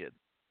for this kid.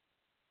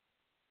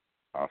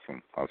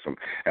 Awesome.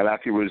 And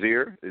lastly,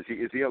 Rozier, is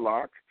he a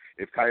lock?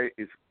 If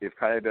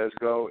Kaya does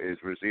go, is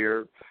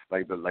Rozier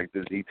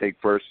does he take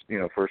first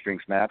string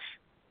snaps?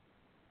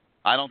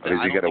 I don't think. Or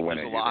does he got to win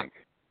it? You think?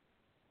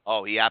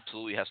 Oh, he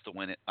absolutely has to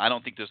win it. I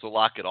don't think there's a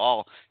lock at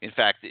all. In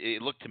fact,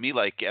 it looked to me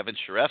like Evan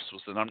Shirefs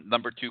was the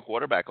number 2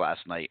 quarterback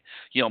last night.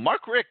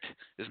 Mark Richt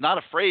is not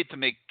afraid to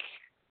make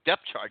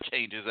depth chart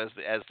changes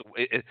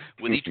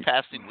with each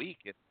passing week,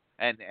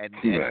 and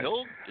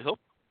he'll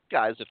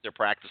guys if they're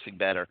practicing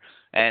better.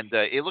 And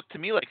it looked to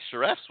me like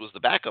Shirefs was the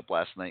backup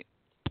last night.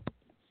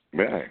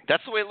 Really?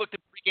 That's the way it looked at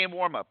pregame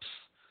warmups.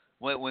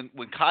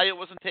 When Kaya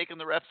wasn't taking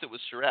the reps, it was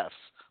Shirefs.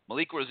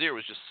 Malik Rozier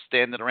was just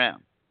standing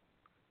around.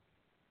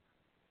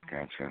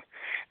 Gotcha.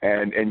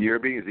 And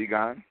Yerby, is he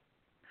gone?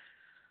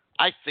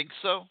 I think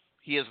so.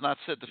 He has not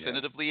said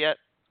definitively yet.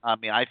 I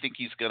mean, I think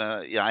he's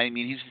gonna. Yeah, I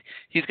mean,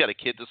 he's got a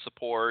kid to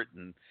support,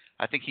 and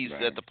I think he's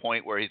at the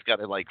point where he's got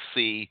to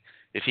see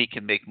if he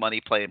can make money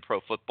playing pro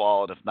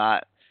football, and if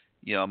not,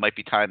 it might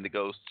be time to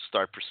go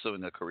start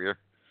pursuing a career.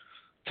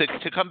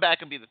 To come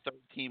back and be the third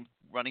team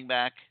running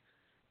back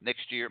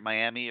next year at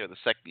Miami, or the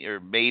second, or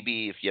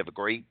maybe if you have a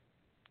great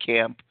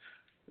camp,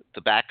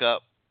 the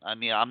backup. I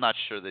mean, I'm not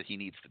sure that he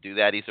needs to do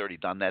that. He's already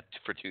done that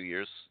for 2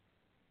 years.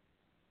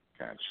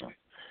 Gotcha.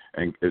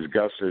 And is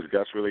Gus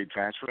really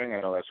transferring? I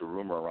know that's a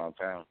rumor around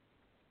town.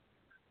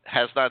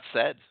 Has not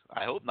said.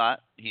 I hope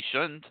not. He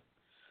shouldn't.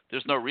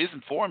 There's no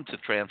reason for him to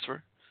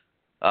transfer.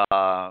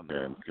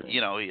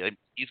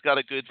 He's got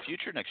a good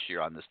future next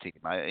year on this team.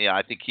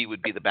 I think he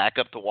would be the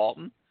backup to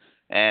Walton,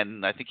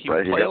 and I think he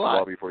would play a lot. He got the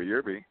ball before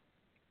Yerby.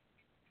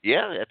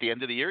 Yeah, at the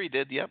end of the year he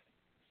did. Yep.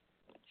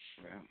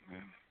 Yeah.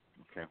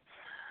 Okay.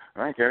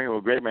 All right, Gary.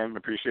 Well, great, man.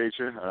 Appreciate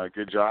you.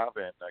 Good job,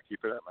 and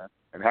keep it up, man.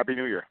 And Happy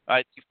New Year. All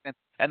right.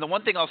 And the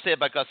one thing I'll say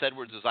about Gus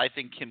Edwards is I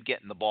think him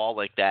getting the ball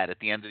like that at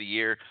the end of the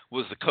year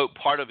was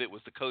part of it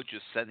was the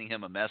coaches sending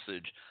him a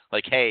message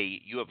like,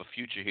 hey, you have a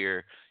future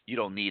here. You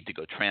don't need to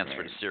go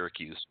transfer to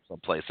Syracuse or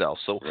someplace else.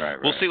 So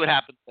we'll see what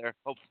happens there.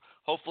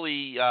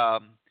 Hopefully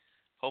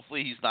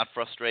he's not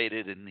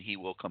frustrated and he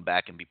will come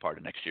back and be part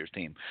of next year's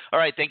team. All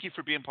right. Thank you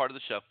for being part of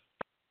the show.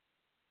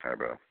 All right,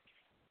 bro.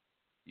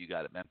 You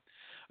got it, man.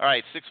 All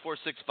right,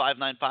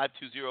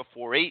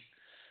 646-595-2048.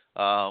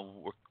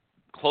 We're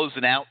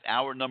closing out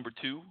hour number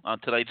 2 on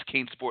tonight's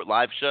CaneSport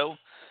Live show.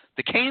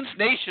 The Canes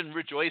Nation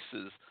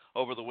rejoices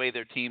over the way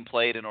their team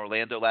played in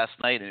Orlando last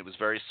night, and it was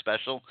very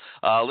special.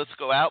 Let's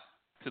go out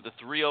to the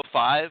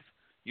 305.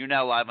 You're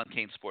now live on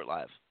CaneSport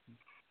Live.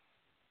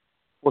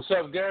 What's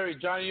up, Gary?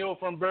 Johnny O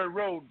from Bird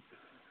Road.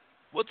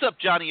 What's up,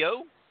 Johnny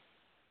O?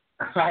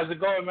 How's it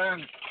going,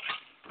 man?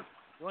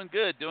 Doing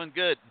good.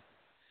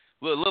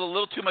 A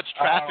little too much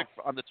traffic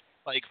on the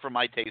bike for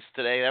my taste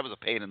today. That was a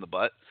pain in the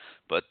butt,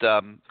 but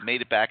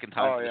made it back in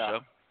time for the show.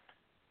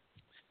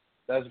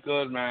 That's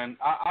good, man.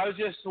 I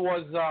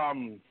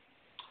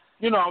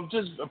I'm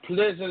just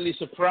pleasantly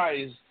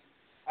surprised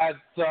at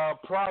the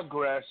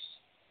progress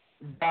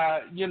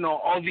that,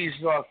 all these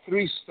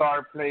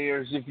 3-star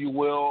players, if you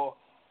will,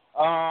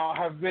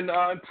 have been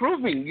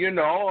improving.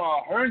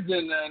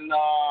 Herndon and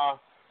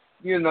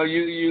you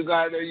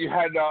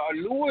had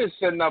Lewis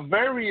and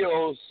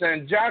Berrios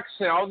and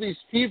Jackson. All these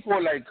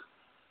people, like,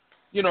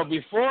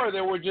 before they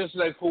were just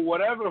like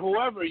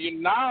whoever.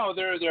 Now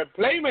they're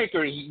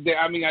playmakers.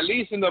 At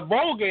least in the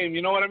bowl game.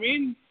 You know what I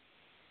mean?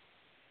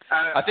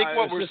 I think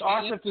what it's we're just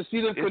awesome to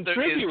see them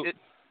contribute.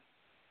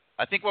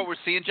 I think what we're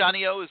seeing,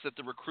 Johnny O, is that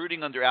the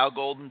recruiting under Al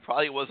Golden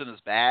probably wasn't as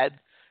bad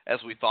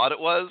as we thought it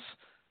was.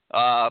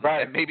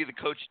 Right. And maybe the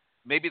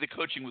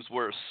coaching was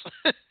worse.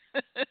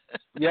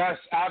 Yes,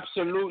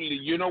 absolutely.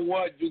 You know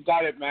what? You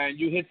got it, man.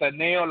 You hit the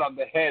nail on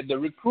the head. The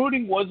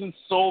recruiting wasn't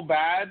so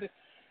bad,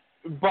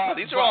 but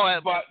these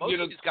are most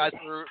of these guys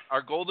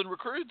are Golden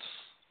recruits.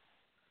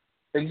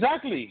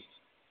 Exactly.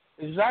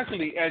 And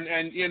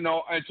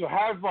to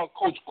have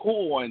Coach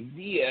Cole and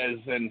Diaz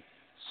and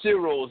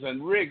Cyril's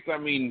and Rick,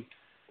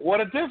 what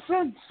a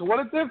difference!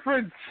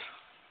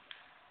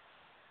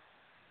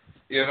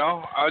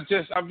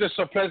 I'm just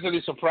so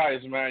pleasantly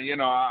surprised, man.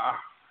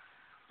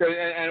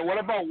 And what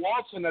about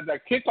Watson at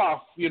that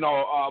kickoff,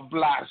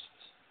 blast?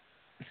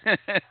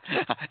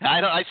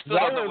 I still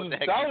don't know what the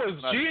heck. That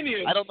was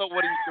genius. I don't know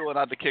what he's doing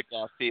on the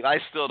kickoff team. I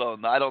still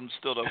don't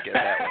get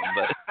that one.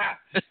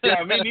 But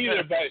yeah, me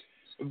neither. But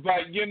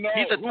he's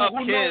a tough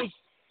who kid. knows?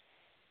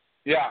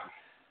 Yeah.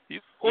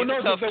 Who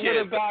knows if they would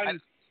have gone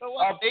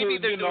up maybe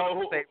to, they're doing him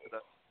a favor,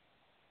 though.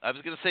 I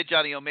was going to say,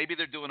 Johnny O, maybe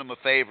they're doing him a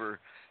favor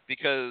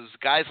because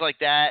guys like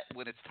that,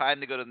 when it's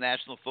time to go to the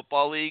National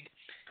Football League,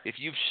 if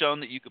you've shown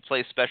that you could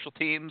play special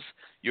teams,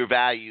 your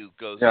value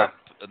goes up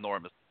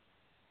enormous.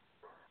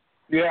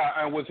 Yeah,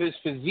 and with his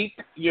physique,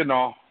 you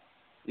and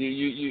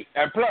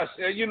plus,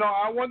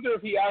 I wonder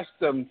if he asked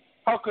them,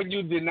 how can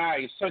you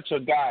deny such a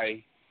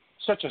guy,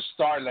 such a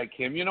star like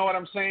him? You know what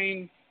I'm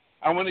saying?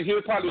 He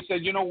would probably say,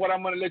 you know what,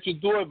 I'm going to let you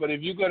do it, but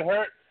if you get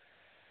hurt,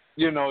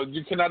 you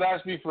cannot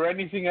ask me for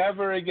anything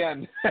ever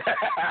again.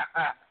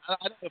 I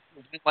don't know if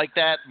it went like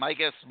that. My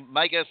guess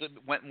it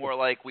went more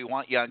like, we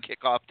want you on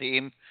kickoff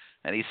team,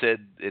 and he said,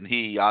 and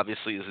he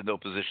obviously is in no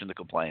position to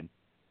complain.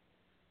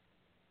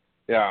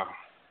 Yeah.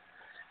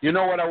 You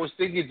know what I was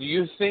thinking? Do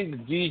you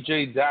think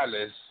DJ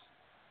Dallas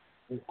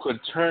could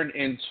turn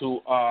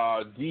into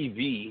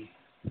DB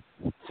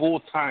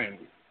full-time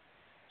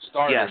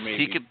starter? Yes, maybe?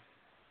 he could.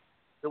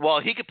 Well,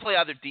 he could play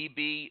either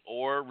DB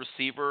or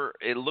receiver.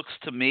 It looks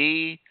to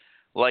me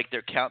like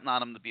they're counting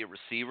on him to be a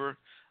receiver.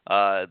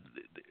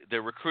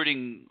 They're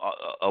recruiting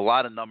a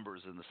lot of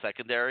numbers in the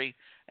secondary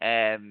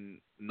and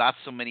not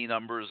so many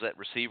numbers at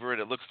receiver.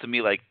 And it looks to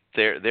me like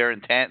their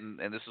intent,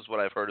 and this is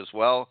what I've heard as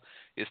well,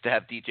 is to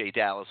have DJ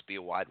Dallas be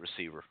a wide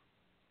receiver.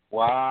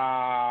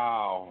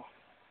 Wow.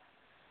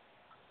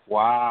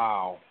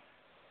 Well,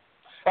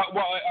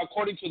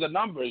 according to the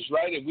numbers,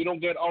 right? If we don't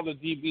get all the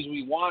DBs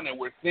we want and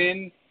we're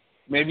thin,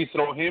 maybe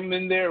throw him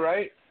in there,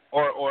 right?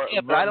 Or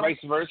vice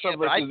versa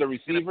versus the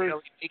receivers.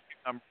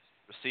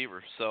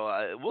 Receiver,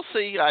 so we'll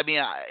see.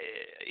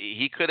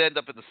 He could end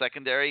up in the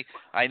secondary.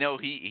 I know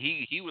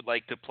he would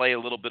like to play a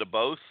little bit of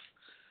both,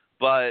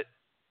 but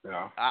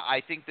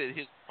I think that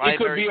his primary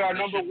he could be our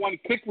position, number one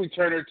kick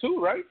returner too,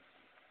 right?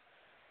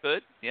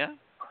 Could, yeah.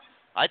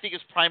 I think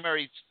his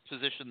primary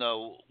position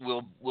though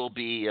will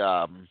be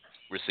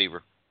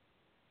receiver.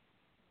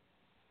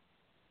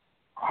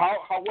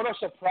 What a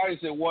surprise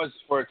it was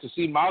to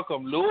see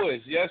Malcolm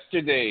Lewis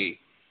yesterday.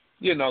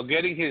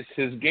 Getting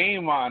his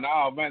game on.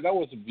 Oh, man, that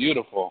was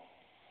beautiful.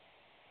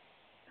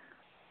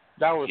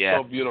 That was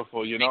so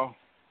beautiful,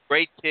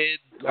 Great kid,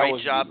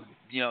 great job,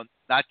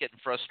 not getting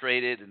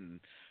frustrated and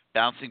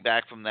bouncing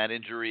back from that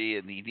injury.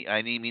 And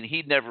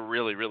he never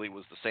really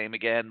was the same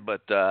again,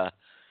 but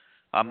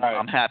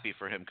I'm happy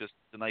for him because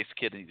he's a nice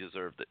kid and he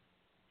deserved it.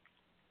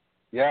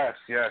 Yes.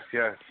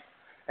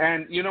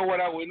 And you know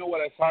what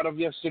I thought of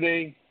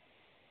yesterday?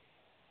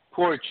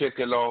 Poor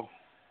Chickalo.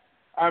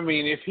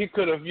 If he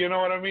could have, you know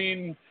what I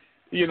mean?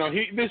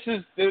 This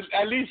is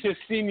at least his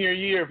senior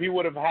year. If he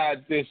would have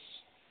had this,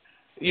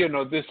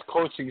 this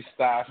coaching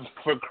staff,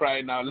 for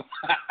crying out loud.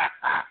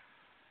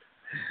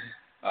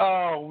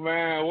 Oh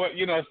man,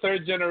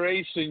 third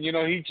generation.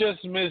 He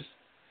just missed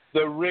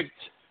the Rick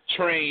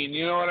train.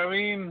 You know what I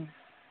mean?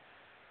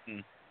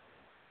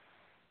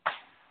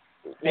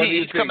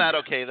 He's come out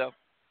okay though.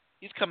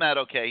 He's come out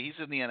okay. He's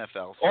in the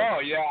NFL. So. Oh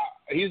yeah,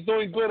 he's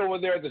doing good over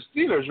there at the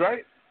Steelers,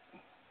 right?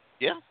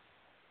 Yeah.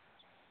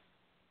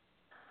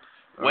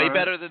 Way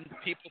better than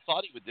people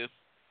thought he would do.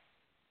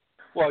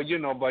 Well,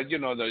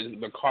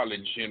 the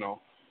college,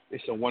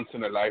 it's a once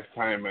in a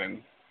lifetime,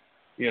 and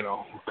he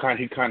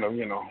kind of,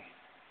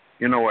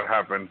 what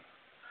happened.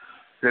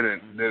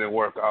 Didn't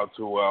work out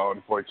too well,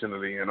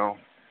 unfortunately,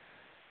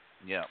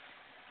 Yeah.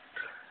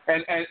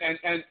 And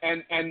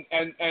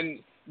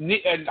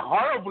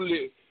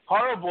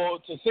horrible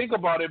to think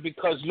about it,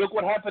 because look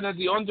what happened at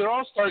the Under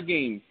All-Star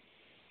game.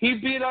 He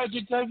beat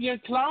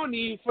Jadavion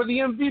Clowney for the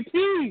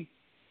MVP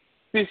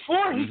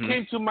before he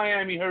came to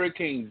Miami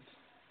Hurricanes.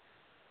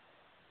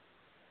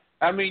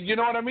 I mean, you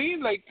know what I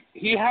mean? Like,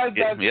 he has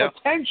that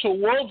potential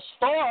world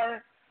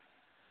star,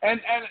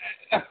 and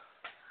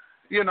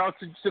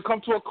to come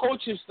to a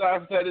coaching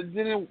staff that it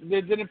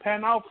didn't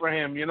pan out for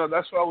him.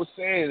 That's what I was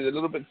saying. It's a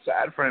little bit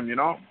sad for him.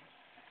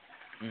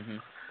 Mm-hmm.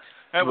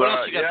 Hey, what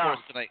else you got for us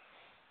tonight?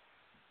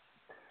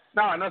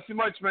 No, not too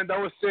much, man. That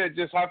was it.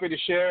 Just happy to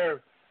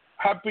share.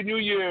 Happy New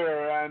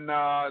Year, and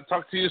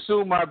talk to you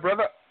soon, my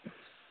brother.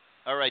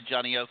 All right,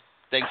 Johnny O.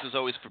 Thanks as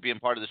always for being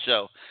part of the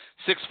show.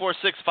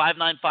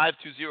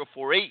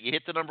 646-595-2048. You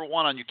hit the number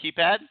 1 on your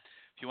keypad.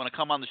 If you want to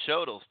come on the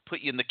show, it'll put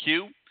you in the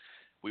queue.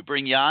 We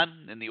bring you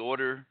on in the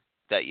order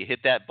that you hit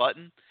that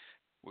button.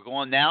 We're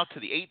going now to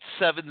the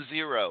 870.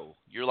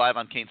 You're live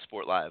on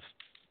CaneSport Live.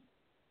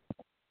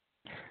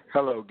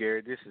 Hello,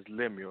 Gary. This is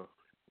Lemuel,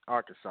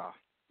 Arkansas.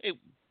 Hey,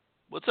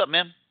 what's up,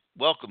 man?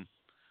 Welcome.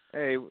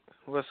 Hey,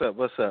 what's up?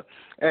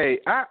 Hey,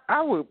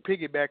 I would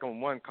piggyback on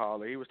one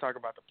caller. He was talking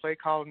about the play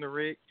calling the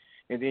Rick,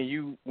 and then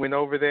you went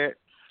over that.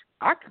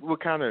 I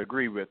would kind of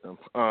agree with him.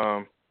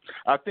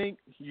 I think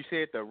you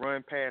said the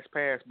run, pass,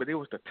 but it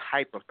was the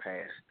type of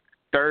pass.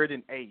 3rd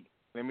and 8.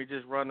 Let me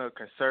just run a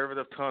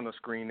conservative tunnel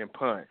screen and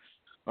punt.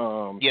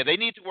 They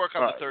need to work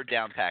on the third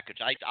down package.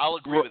 I'll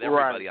agree with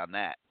everybody on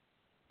that.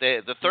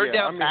 The third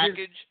down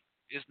package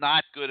is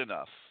not good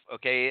enough.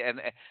 Okay,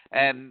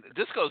 and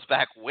this goes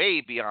back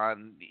way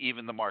beyond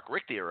even the Mark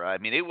Richt era. I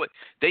mean,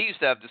 they used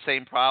to have the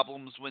same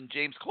problems when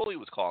James Coley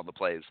was calling the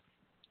plays.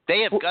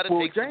 They have got to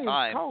take some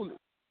time.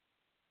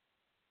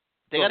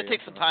 They got to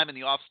take some time in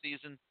the off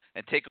season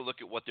and take a look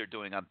at what they're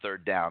doing on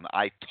third down.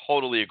 I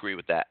totally agree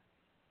with that.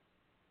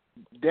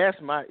 That's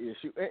my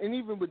issue. And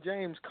even with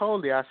James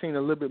Coley, I've seen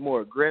a little bit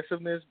more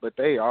aggressiveness, but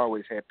they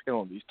always had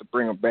penalties to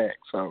bring them back.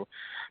 So,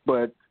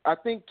 but I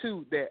think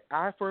too that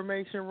I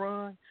formation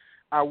run,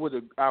 I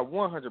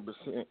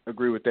 100%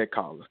 agree with that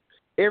caller.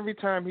 Every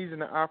time he's in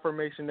the I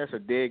formation, that's a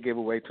dead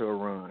giveaway to a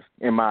run,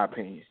 in my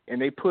opinion. And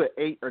they put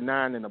 8 or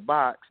 9 in the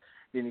box,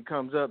 then he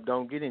comes up,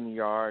 don't get any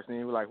yards,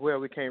 and we're like, well,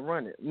 we can't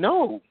run it.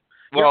 No.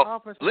 Your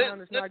offensive line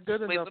is not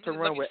good enough to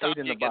run with 8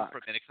 in the box. For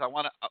a minute, because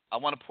I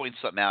want to point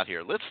something out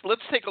here. Let's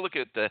take a look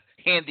at the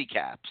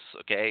handicaps,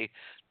 okay,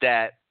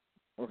 that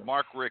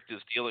Mark Richt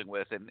is dealing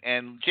with,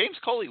 and James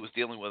Coley was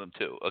dealing with them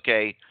too,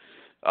 okay.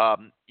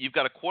 You've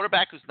got a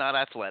quarterback who's not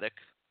athletic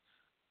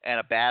and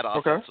a bad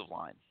offensive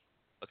line.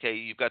 Okay,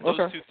 you've got those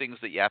two things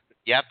that you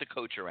have to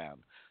coach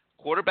around.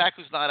 Quarterback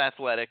who's not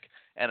athletic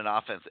and an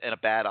offense and a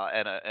bad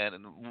I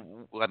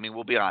mean,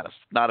 we'll be honest,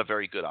 not a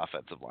very good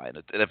offensive line.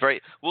 And a very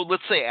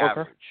let's say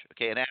average.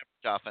 Okay, an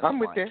average offensive line. I'm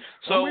with you.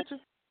 So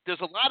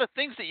there's a lot of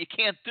things that you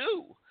can't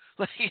do.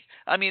 Like,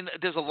 I mean,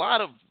 there's a lot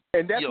of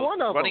and that's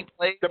one of running them.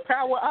 Plays. The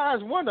power eye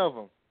is one of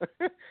them.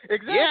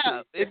 Exactly.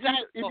 Yeah, if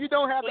you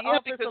don't have the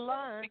offensive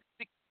line,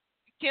 you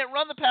can't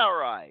run the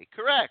power eye.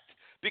 Correct.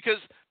 Because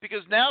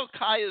now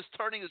Kai is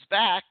turning his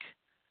back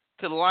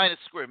to the line of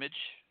scrimmage,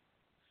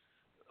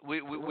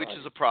 which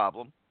is a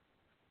problem.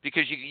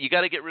 Because you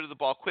got to get rid of the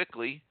ball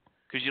quickly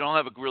because you don't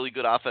have a really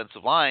good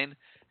offensive line,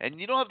 and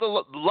you don't have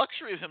the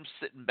luxury of him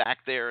sitting back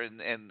there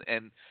and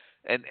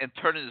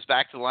turning his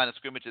back to the line of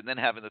scrimmage and then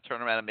having to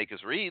turn around and make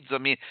his reads. I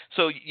mean,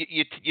 so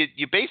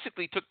you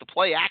basically took the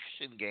play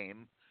action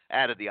game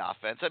out of the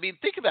offense. I mean,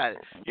 think about it.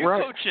 You're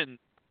coaching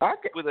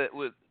with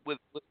a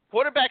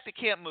quarterback that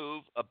can't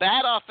move, a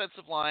bad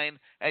offensive line,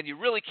 and you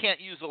really can't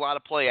use a lot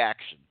of play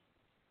action.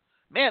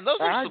 Man, those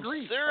are some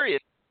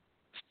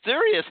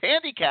serious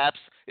handicaps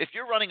if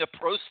you're running a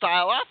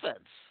pro-style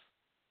offense.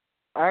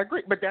 I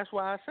agree, but that's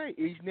why I say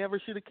he never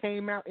should have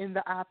came out in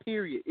the I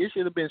period. It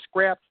should have been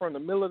scrapped from the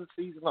middle of the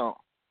season on.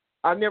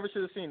 I never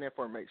should have seen that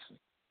formation.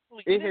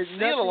 Well, it has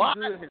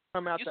nothing good has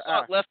come out the I. You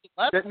saw it left and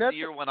left as the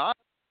year went on.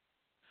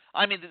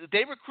 I mean,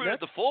 they recruited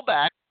the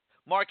fullback,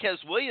 Marquez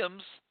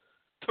Williams,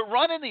 to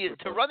run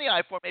the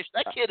I formation.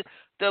 That kid,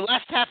 the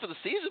last half of the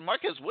season,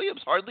 Marquez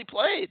Williams hardly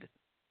played.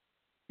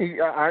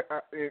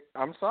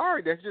 I'm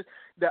sorry. That's just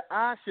the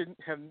I should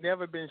have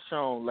never been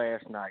shown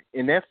last night.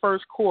 In that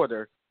first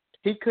quarter,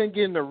 he couldn't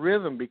get in the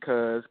rhythm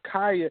because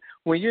Kaya,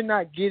 when you're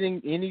not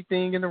getting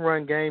anything in the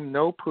run game,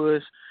 no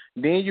push,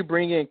 then you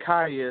bring in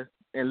Kaya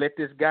and let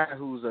this guy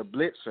who's a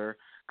blitzer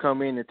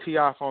come in and tee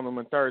off on him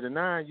on 3rd and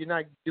 9, you're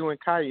not doing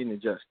Kaya any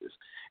justice.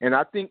 And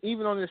I think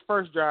even on his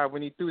first drive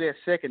when he threw that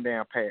second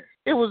down pass,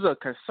 it was a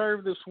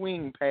conservative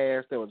swing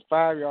pass that was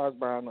 5 yards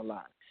behind the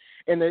line.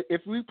 And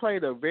if we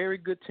played a very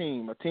good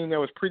team, a team that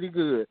was pretty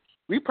good,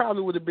 we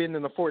probably would have been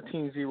in a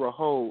 14-0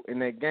 hole,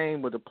 and that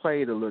game would have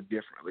played a little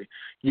differently.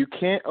 You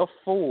can't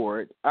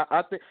afford.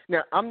 I think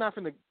now. I'm not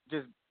going to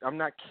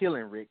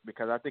killing Rick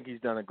because I think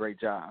he's done a great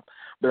job.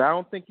 But I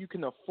don't think you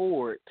can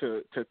afford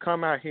to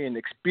come out here and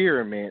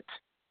experiment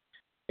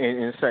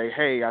and say,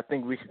 hey, I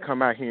think we can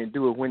come out here and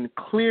do it when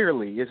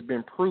clearly it's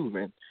been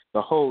proven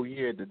the whole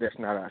year that that's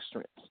not our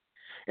strength.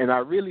 And I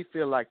really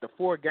feel like the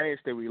 4 games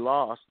that we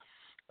lost,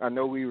 I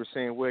know we were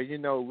saying,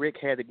 well, Rick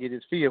had to get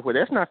his feel. Well,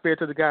 that's not fair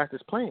to the guys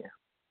that's playing.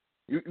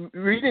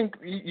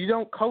 You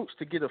don't coach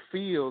to get a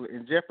feel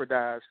and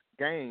jeopardize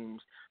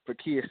games for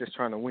kids that's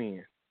trying to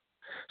win.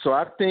 So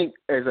I think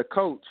as a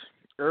coach,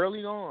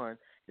 early on,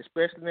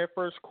 especially in that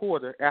first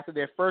quarter, after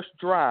that first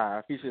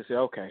drive, he should say,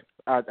 okay,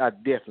 I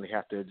definitely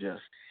have to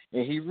adjust.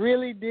 And he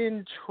really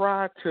didn't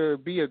try to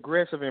be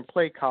aggressive in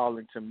play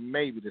calling to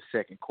maybe the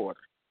second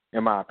quarter,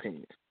 in my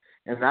opinion.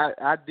 And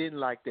I didn't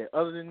like that.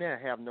 Other than that,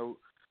 I have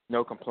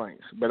no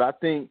complaints. But I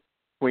think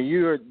when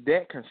you're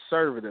that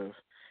conservative,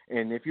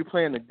 and if you're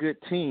playing a good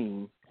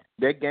team,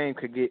 that game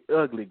could get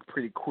ugly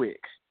pretty quick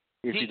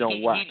if you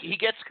don't watch it. He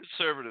gets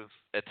conservative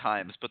at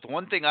times, but the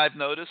one thing I've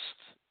noticed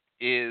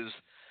is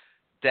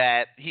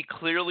that he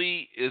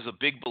clearly is a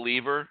big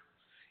believer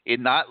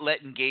in not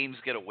letting games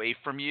get away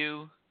from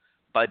you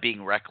by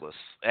being reckless.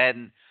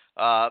 And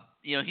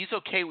he's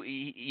okay.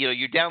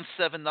 You're down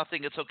 7-0.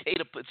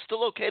 It's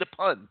still okay to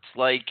punt.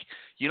 Like,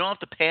 you don't have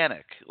to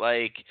panic.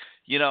 Like,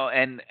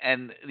 and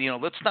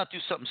let's not do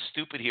something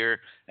stupid here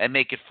and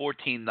make it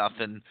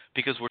 14-0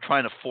 because we're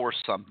trying to force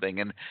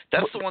something. And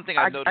that's the one thing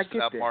I've noticed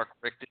about Mark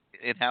Richt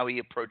and how he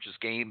approaches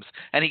games.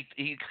 And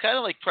he kind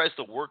of like tries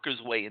to work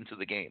his way into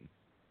the game.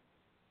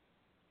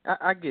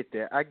 I get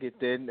that.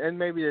 And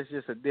maybe it's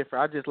just a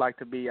different. I just like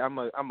to be. I'm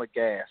a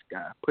gas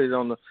guy.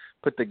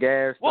 Put the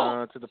gas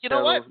to the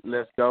pedals.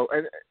 Let's go.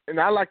 And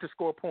I like to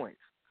score points.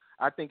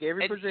 I think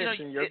every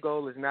possession, your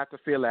goal is not to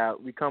fill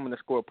out. We coming to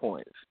score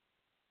points.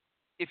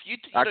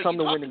 I come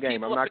to win the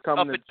game. I'm not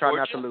coming to try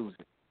not to lose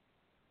it.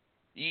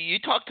 You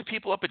talk to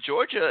people up at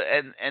Georgia,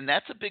 and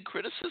that's a big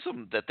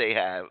criticism that they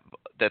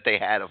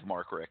had of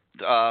Mark Richt.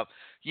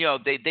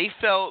 They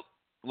felt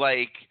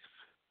like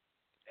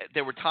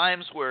there were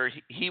times where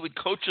he would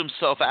coach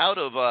himself out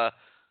of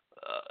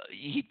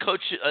he'd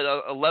coach an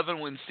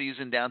 11-win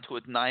season down to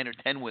a 9 or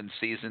 10-win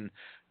season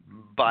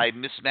by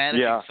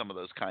mismanaging some of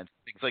those kinds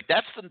of things. Like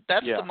that's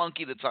the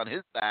monkey that's on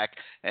his back,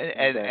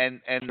 and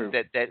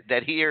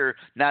that here,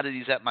 now that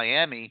he's at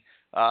Miami,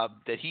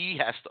 that he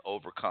has to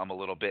overcome a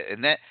little bit,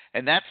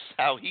 and that's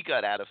how he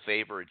got out of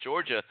favor at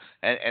Georgia,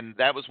 and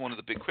that was one of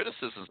the big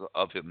criticisms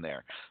of him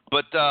there.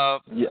 But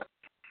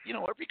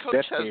every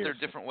coach has their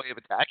different way of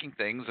attacking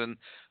things, and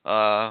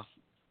I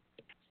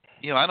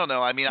don't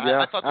know. I mean,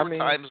 I thought there were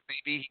times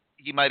maybe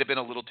he might have been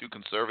a little too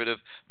conservative,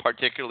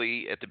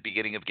 particularly at the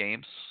beginning of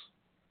games.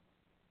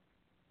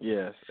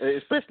 Yes,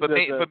 especially.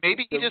 But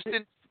maybe he just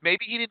didn't.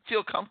 Maybe he didn't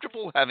feel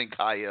comfortable having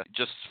Kaya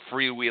just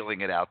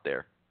freewheeling it out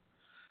there.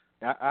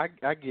 I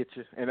get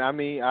you, and I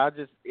mean, I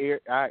air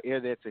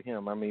that to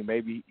him. I mean,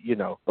 maybe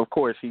of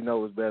course, he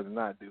knows better than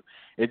I do.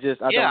 It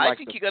just I don't like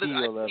the feel of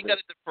it. I think you got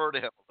to defer to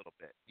him a little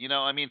bit.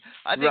 I mean,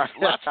 I think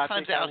lots of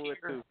times out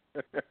here.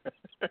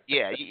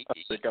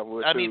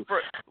 I mean,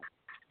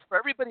 for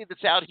everybody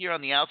that's out here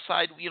on the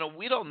outside,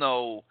 we don't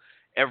know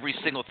every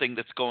single thing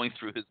that's going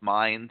through his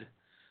mind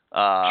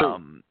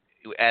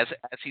as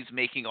he's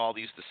making all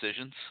these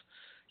decisions.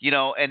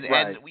 And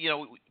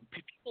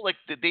people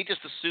they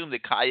just assume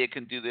that Kaya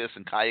can do this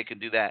and Kaya can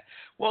do that.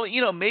 Well,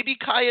 maybe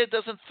Kaya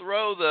doesn't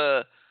throw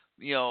the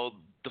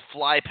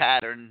fly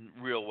pattern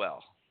real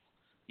well.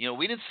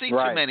 We didn't see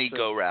too many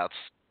go routes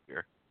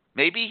here.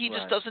 Maybe he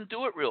just doesn't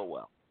do it real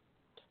well.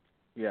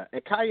 Yeah,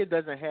 and Kaya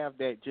doesn't have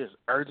that just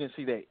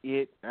urgency, that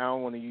I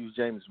don't want to use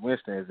Jameis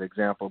Winston as an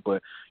example,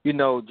 but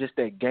just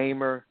that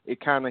gamer. He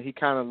kind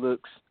of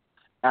looks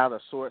out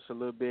of sorts a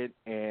little bit,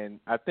 and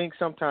I think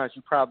sometimes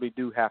you probably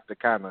do have to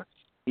kind of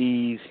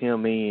ease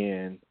him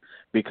in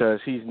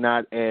because he's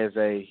not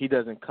he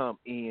doesn't come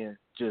in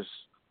just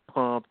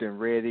pumped and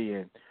ready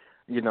and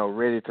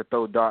ready to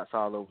throw darts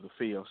all over the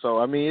field. So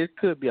I mean, it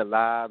could be a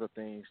lot of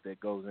things that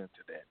goes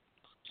into that.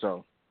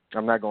 So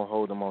I'm not gonna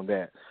hold him on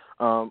that.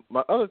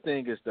 My other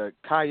thing is the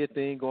Kaya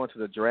thing going to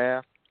the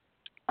draft.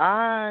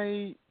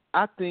 I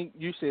think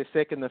you said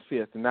second or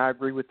fifth, and I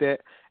agree with that.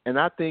 And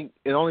I think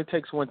it only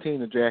takes one team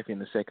to draft you in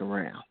the second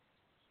round.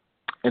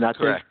 And I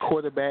think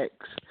quarterbacks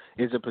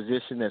is a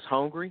position that's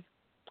hungry.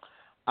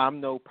 I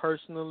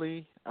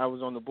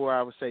was on the board,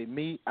 I would say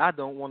I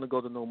don't want to go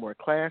to no more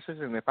classes.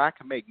 And if I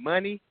can make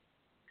money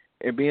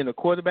and being a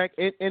quarterback,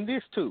 and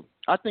this too,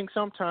 I think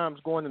sometimes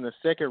going in the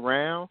second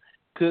round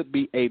could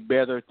be a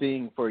better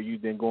thing for you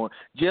than going.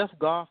 Jeff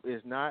Goff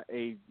is not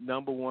a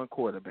number one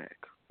quarterback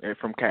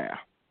from Cal.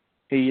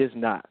 He is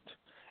not.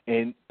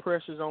 And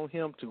pressure's on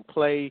him to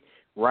play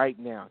right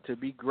now, to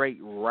be great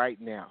right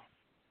now.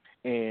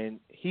 And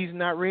he's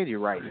not ready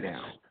right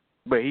now.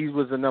 But he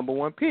was the number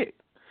one pick.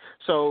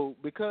 So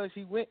because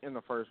he went in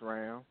the first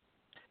round,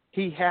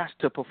 he has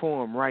to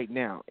perform right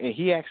now. And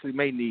he actually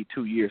may need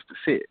 2 years to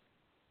sit.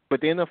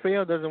 But the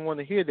NFL doesn't want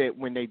to hear that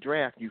when they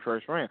draft you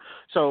first round.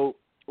 So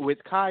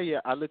with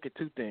Kaya, I look at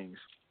two things.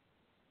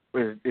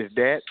 is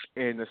that.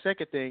 And the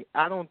second thing,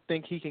 I don't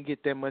think he can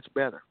get that much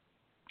better.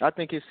 I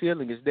think his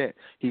ceiling is that.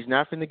 He's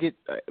not going to get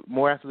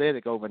more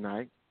athletic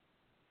overnight.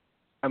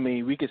 I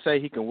mean, we could say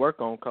he can work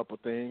on a couple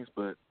things,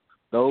 but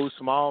those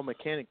small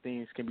mechanic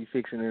things can be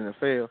fixed in the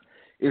NFL.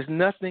 It's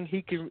nothing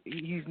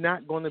he's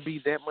not going to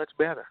be that much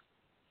better.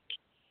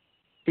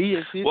 He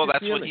is. Well, that's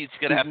ceiling. what he's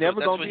going to have to. That's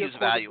what he's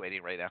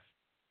evaluating right now.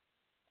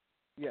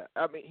 Yeah,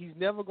 I mean, he's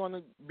never going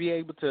to be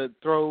able to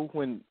throw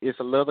when it's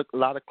a lot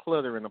of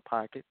clutter in the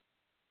pocket.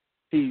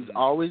 He's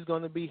always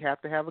going to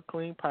have to have a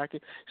clean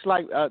pocket. It's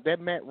like that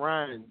Matt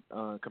Ryan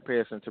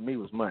comparison to me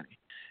was money.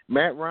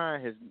 Matt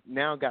Ryan has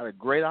now got a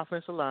great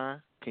offensive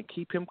line, can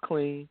keep him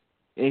clean,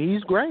 and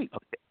he's great.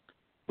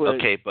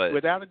 But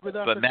without a good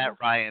offensive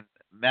line,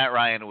 Matt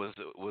Ryan was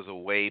a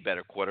way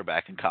better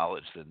quarterback in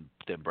college than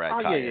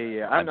Brad Kaya.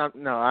 Yeah. I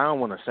don't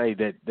want to say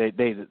that they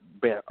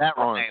better. Matt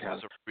Ryan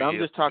was a really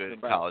I'm just talking good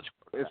about college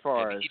as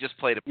far as he just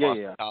played at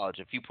Boston College.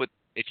 If you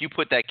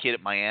put that kid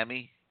at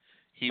Miami,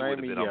 he would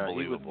have been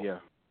unbelievable.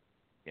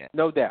 Yeah,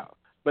 no doubt.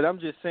 But I'm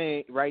just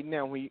saying right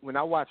now, when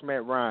I watch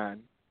Matt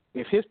Ryan,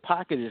 if his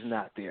pocket is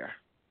not there,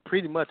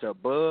 pretty much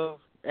above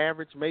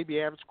average,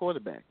 maybe average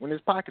quarterback, when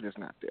his pocket is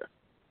not there,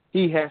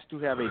 he has to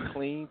have a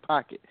clean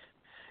pocket.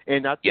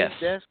 And I think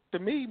that's, to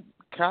me,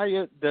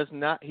 Kaya does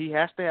not. He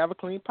has to have a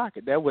clean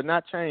pocket. That would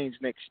not change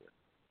next year.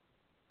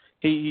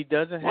 He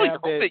doesn't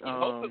have that. You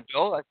hope it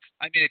will.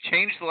 I mean, it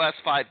changed the last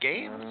 5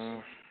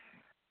 games.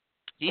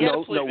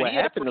 What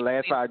happened the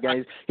last 5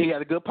 games? He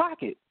had a good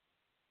pocket.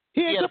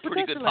 He had a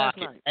pretty good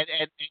pocket. And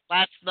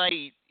last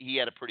night, he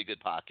had a pretty good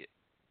pocket.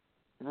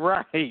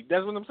 Right.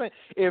 That's what I'm saying.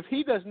 If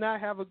he does not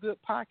have a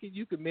good pocket,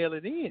 you can mail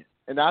it in.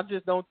 And I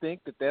just don't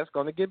think that that's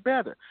going to get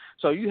better.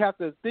 So you have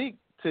to think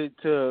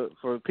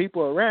for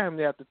people around him,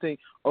 they have to think,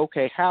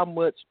 okay, how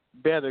much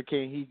better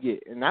can he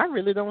get? And I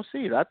really don't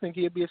see it. I think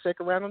he'll be a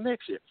second rounder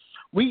next year.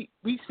 We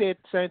said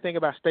the same thing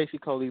about Stacey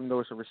Coley, even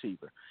though it's a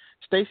receiver.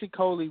 Stacey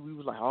Coley, we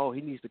was like, oh,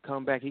 he needs to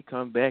come back. He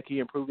come back. He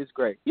improved his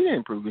grade. He didn't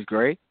improve his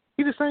grade.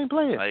 He's the same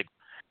player.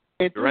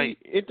 In 3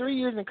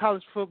 years in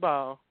college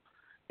football,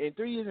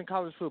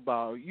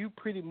 you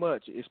pretty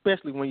much,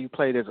 especially when you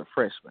played as a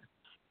freshman,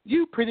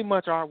 you pretty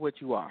much are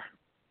what you are.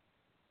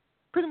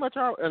 Pretty much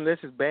are, unless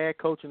it's bad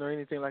coaching or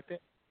anything like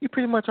that. You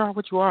pretty much are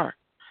what you are.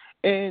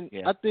 And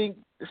I think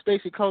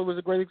Stacey Coley was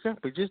a great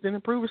example. He just didn't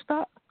improve his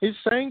stock. He's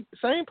the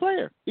same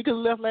player. He could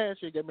have left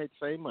last year and made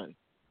the same money.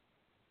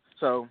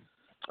 So,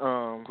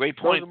 great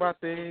point. Those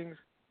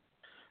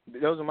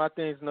are my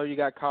things. I know you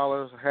got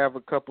callers. I have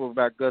a couple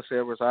about Gus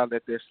Edwards. I'll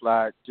let this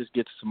slide. Just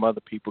get to some other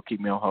people.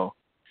 Keep me on hold.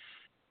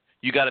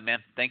 You got it,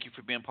 man. Thank you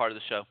for being part of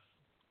the show.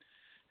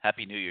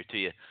 Happy New Year to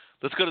you.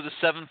 Let's go to the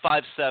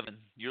 757.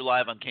 You're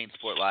live on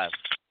CaneSport Live.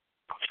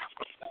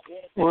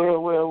 Well.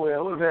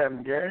 What's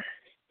happening, Gary?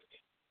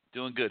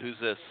 Doing good. Who's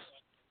this?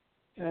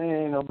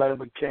 Ain't nobody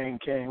but Kane.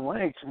 Well,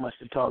 ain't too much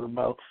to talk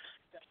about.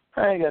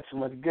 I ain't got too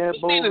much.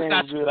 Good bowl game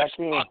not good. I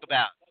can't talk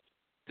about.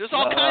 There's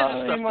all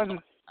kinds of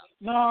stuff.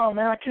 No,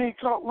 man, I can't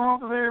talk long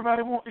because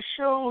everybody wants to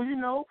show. You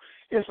know,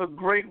 it's a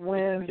great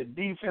win. The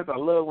defense, I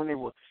love when they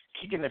were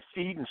kicking their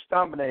feet and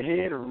stomping their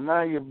head. It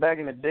reminds you of back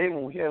in the day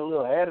when we had a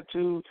little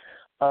attitude.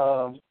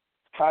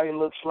 Kaya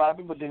looked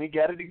sloppy, but then he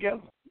got it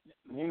together.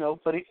 You know,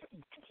 but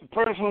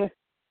personally,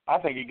 I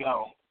think he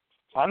gone.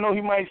 I know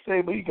he might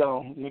say, but he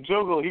gone.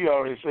 Njogo, he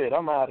already said,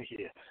 I'm out of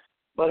here.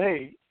 But,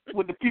 hey,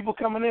 with the people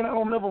coming in, I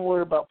don't never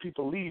worry about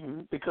people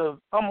leaving because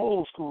I'm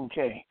old school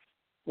Kane.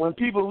 When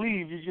people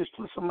leave, you just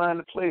put somebody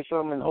to play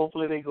something, and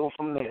hopefully they go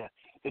from there.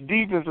 The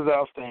defense is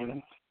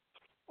outstanding.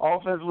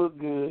 Offense looked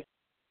good.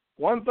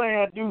 One thing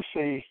I do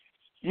say,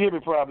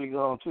 Yibby probably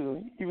gone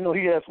too, even though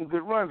he had some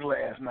good runs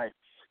last night.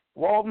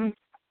 Walton,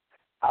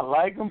 I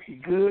like him. He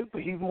good,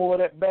 but he's more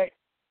of that back.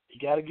 You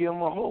got to give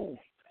him a hole.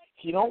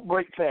 He don't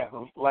break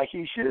tackles like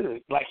he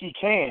should, like he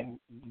can.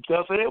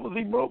 Gus Edwards,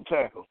 he broke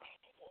tackles.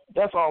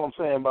 That's all I'm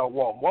saying about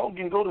Walton. Walton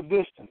can go the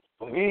distance,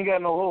 but if he ain't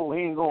got no hole,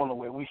 he ain't going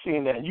nowhere. We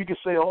seen that. You can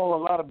say a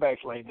lot of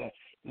backs like that.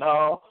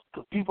 No,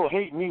 because people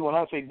hate me when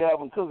I say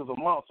Dalvin Cook is a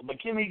monster. But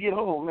can he get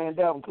home, man?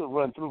 Dalvin Cook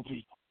run through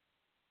people.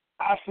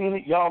 I seen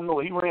it. Y'all know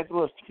it. He ran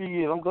through us 3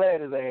 years. I'm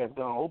glad his ass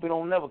gone. Hope he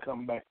don't never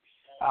come back.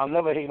 I'll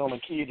never hate on a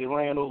kid that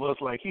ran over us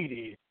like he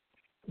did.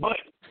 But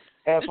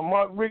as for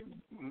Mark Richt,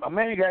 my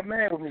man got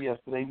mad with me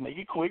yesterday. Make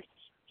it quick.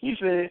 He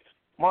said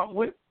Mark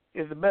Richt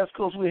is the best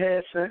coach we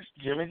had since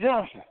Jimmy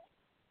Johnson.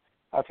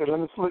 I said,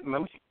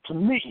 to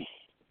me,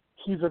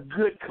 he's a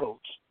good coach.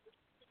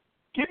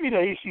 Give me the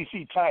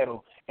ACC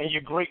title, and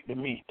you're great to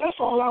me. That's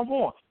all I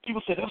want.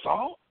 People say, that's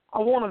all? I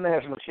want a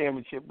national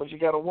championship, but you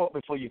got to walk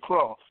before you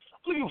crawl.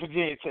 Look at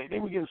Virginia Tech. They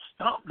were getting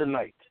stomped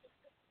tonight.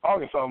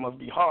 Arkansas must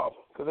be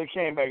horrible because they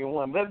came back and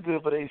won. That's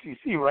good for the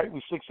ACC, right? We're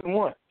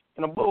 6-1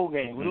 in a bowl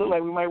game. We look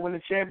like we might win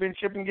the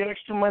championship and get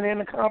extra money in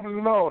the conference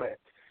and all that.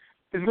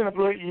 It's been a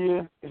great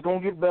year. It's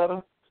going to get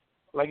better.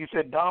 Like you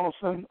said,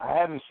 Donaldson, I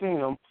haven't seen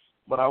him,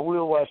 but I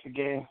will watch the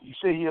game. You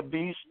say he's a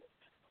beast.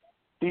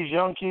 These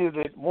young kids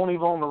that won't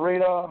even on the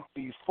radar,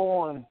 these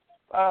 4 and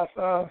 5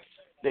 stars,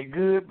 they're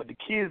good, but the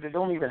kids that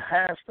don't even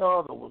have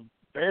stars or was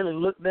barely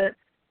looked at,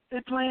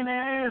 They're playing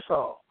their ass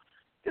off.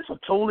 It's a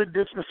totally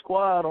different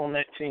squad on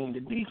that team. The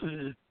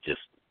defense is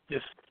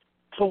just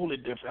totally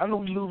different. I know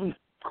we're losing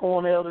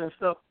Cornell and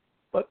stuff,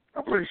 but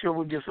I'm pretty sure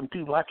we'll get some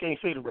people. I can't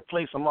say to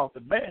replace them off the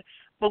bat,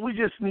 but we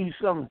just need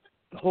something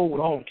to hold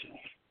on to.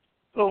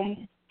 So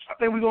I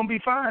think we're going to be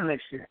fine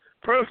next year.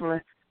 Personally,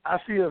 I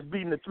see us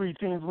beating the 3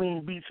 teams we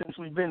ain't beat since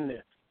we've been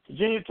there.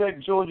 Virginia Tech,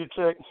 Georgia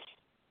Tech,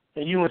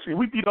 and UNC.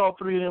 We beat all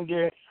 3 of them,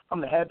 Gary.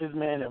 I'm the happiest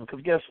man ever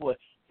because guess what?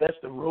 That's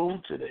the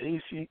road to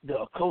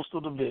the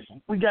Coastal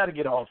Division. We got to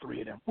get all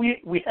 3 of them.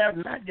 We have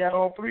not got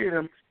all 3 of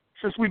them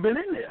since we've been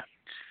in there.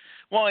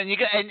 Well, and you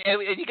got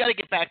to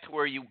get back to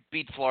where you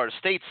beat Florida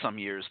State some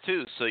years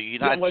too. So you're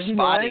not spotting.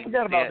 I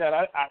forgot about that.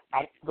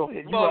 I go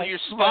ahead. You're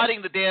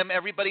spotting the damn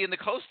everybody in the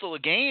Coastal a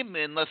game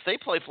unless they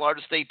play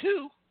Florida State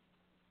too.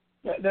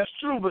 That's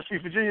true, but see,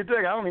 Virginia Tech,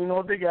 I don't even know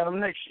if they got them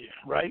next year,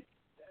 right?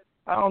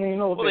 I don't even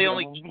know if they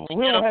only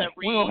we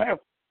don't have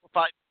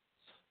 5.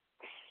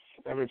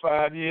 Every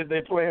 5 years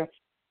they play them.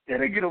 Yeah,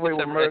 they get away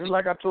with murder.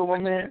 Like I told my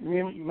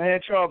man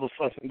Charles was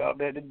fussing about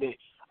that today.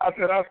 I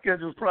said our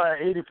schedule's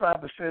probably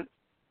 85%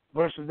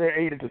 versus their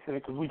 80%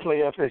 because we play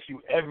FSU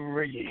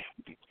every year.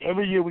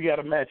 Every year we got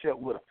to match up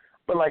with them.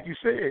 But like you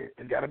said,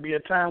 there's got to be a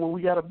time where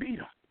we got to beat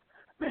them.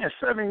 Man,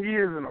 7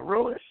 years in a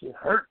row, that shit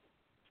hurt.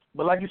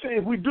 But like you said,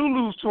 if we do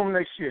lose to them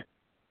next year,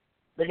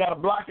 they got to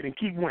block it and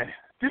keep winning.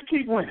 Just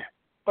keep winning.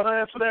 But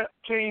after that,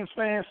 Canes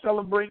fans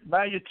celebrate,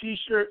 buy your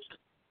T-shirts.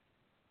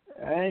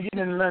 I ain't getting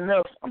into nothing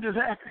else. I'm just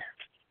happy.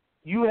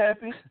 You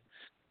happy?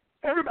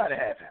 Everybody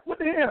happy. What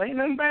the hell? Ain't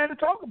nothing bad to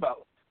talk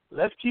about.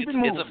 Let's keep it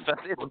moving.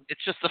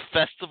 It's just a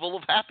festival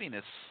of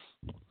happiness.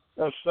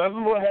 A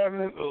festival of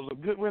happiness. It was a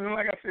good win. And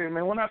like I said,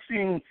 man, when I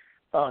seen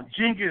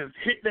Jenkins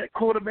hit that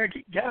quarterback,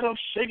 he got up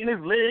shaking his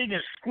leg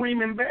and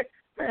screaming back.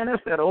 Man,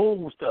 that's that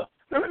old stuff.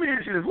 Now, let me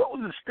ask you this. What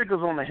was the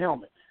stickers on the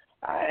helmet?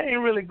 I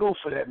ain't really go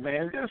for that,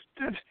 man.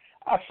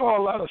 I saw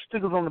a lot of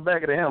stickers on the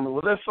back of the helmet.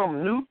 Was that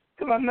something new?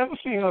 Because I've never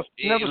seen you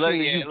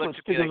put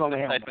stickers on the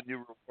helmet. Type of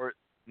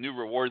new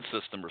reward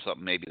system or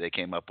something maybe they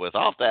came up with.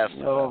 I'll have to ask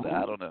them about that.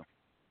 I don't know.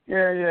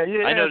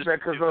 Yeah. I noticed that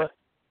because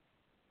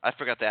I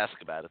forgot to ask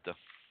about it though.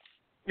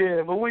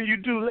 Yeah, but when you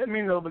do, let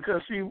me know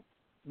because see,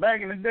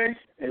 back in the day,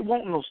 it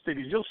wasn't no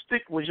stickers. Your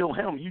stick was your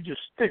helmet. You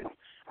just stick them.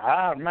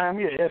 Remind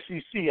me of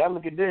SEC. I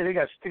look at that, they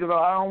got stickers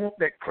on. I don't want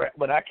that crap,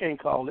 but I can't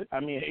call it. I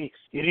mean, hey,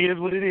 it is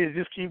what it is.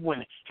 Just keep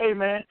winning. Hey,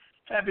 man,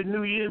 Happy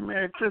New Year,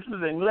 Merry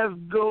Christmas, and let's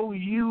go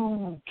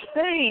you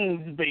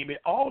Canes, baby,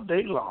 all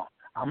day long.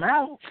 I'm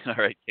out. All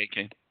right,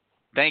 Kane.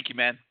 Thank you,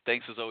 man.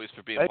 Thanks as always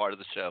for being part of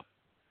the show.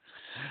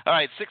 All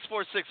right,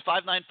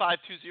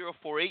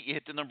 646-595-2048. You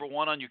hit the number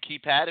 1 on your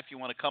keypad if you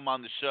want to come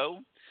on the show.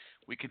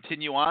 We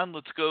continue on.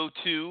 Let's go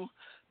to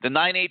the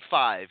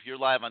 985. You're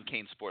live on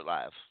CaneSport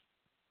Live.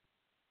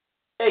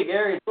 Hey,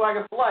 Gary, it's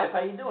Swagger for Life.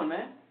 How you doing,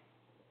 man?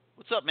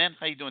 What's up, man?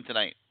 How you doing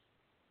tonight?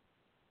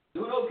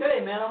 Doing okay,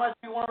 man. I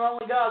must be one of the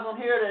only guys on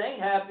here that ain't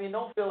happy and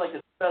don't feel like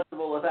it's a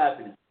festival of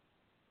happiness.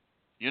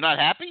 You're not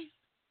happy?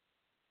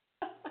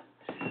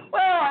 Well,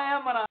 I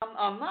am, and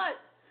I'm not.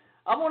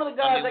 I'm one of the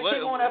guys that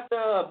came on after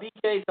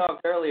BK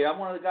talked earlier. I'm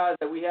one of the guys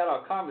that we had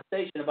our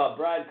conversation about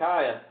Brad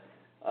Kaya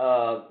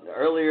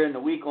earlier in the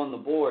week on the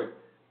board.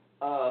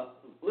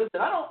 Listen,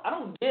 I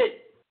don't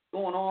get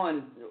going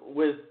on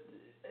with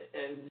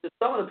just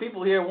some of the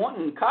people here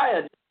wanting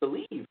Kaya just to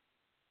leave.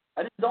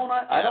 I just don't.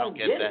 I don't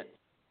get it.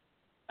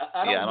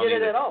 I don't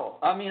get it at all.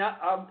 I mean,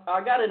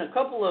 I got in a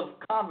couple of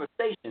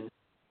conversations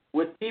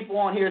with people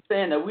on here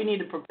saying that we need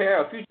to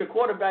prepare a future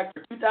quarterback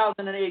for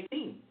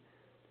 2018.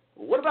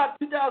 What about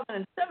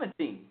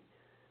 2017?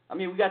 I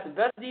mean, we got the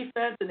best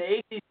defense in the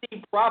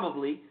ACC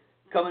probably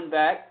coming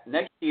back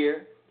next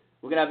year.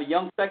 We're going to have a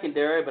young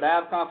secondary, but I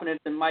have confidence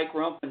in Mike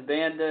Rump and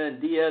Banda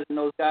and Diaz and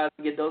those guys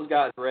to get those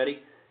guys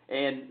ready.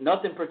 And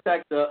nothing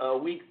protects a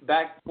weak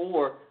back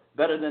four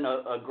better than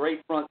a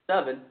great front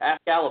seven.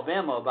 Ask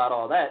Alabama about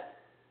all that.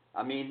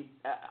 I mean,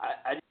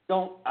 I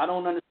don't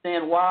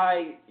understand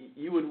why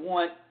you would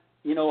want,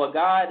 a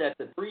guy that's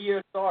a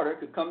 3-year starter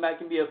could come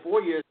back and be a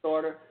 4-year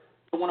starter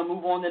to want to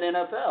move on to the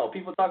NFL.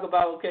 People talk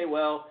about, okay,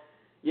 well,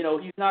 he's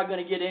not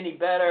going to get any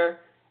better,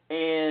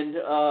 and,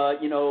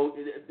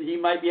 he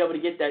might be able to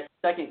get that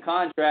second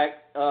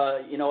contract,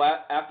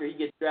 after he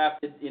gets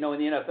drafted, in the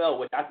NFL,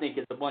 which I think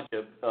is a bunch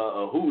of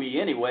hooey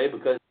anyway,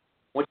 because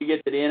once you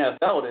get to the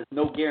NFL, there's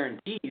no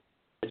guarantees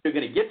that you're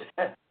going to get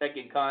that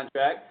second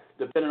contract,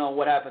 depending on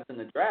what happens in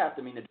the draft.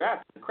 I mean, the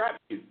draft is a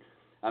crapshoot.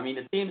 I mean,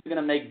 the teams are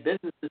going to make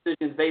business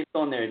decisions based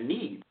on their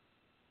needs,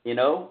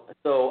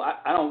 So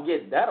I don't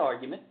get that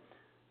argument.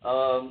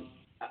 I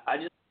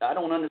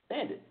don't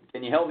understand it.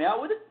 Can you help me out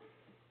with it?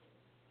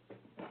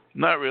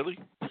 Not really.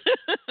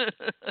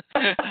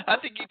 I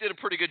think you did a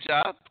pretty good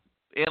job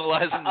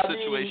analyzing the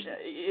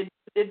situation.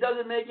 It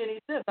doesn't make any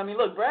sense. I mean,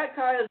 look, Brad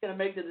Kaya is going to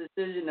make the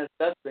decision that's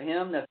best for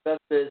him, that's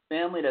best for his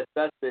family, that's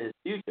best for his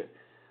future.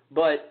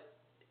 But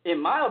in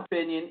my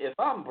opinion, if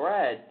I'm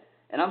Brad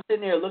and I'm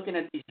sitting there looking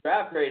at these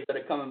draft grades that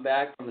are coming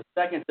back from the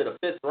 2nd to the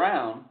 5th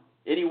round,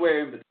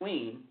 anywhere in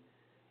between,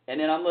 and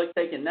then I'm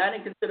taking that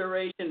in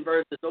consideration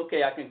versus,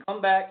 okay, I can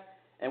come back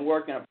and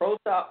work in a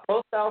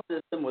pro-style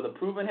system with a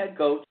proven head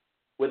coach,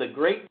 with a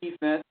great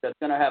defense that's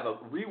going to have a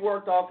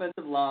reworked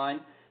offensive line,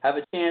 have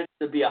a chance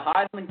to be a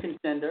Heisman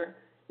contender,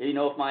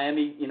 if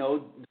Miami,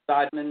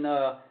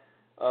 Heisman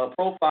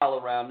profile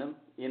around them,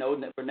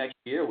 for next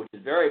year, which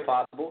is very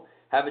possible,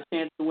 have a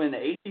chance to win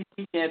the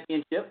ACC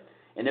championship.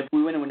 And if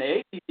we win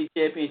the ACC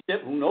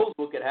championship, who knows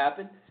what could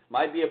happen?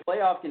 Might be a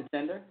playoff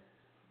contender.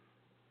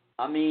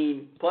 I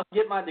mean, plus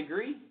get my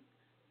degree.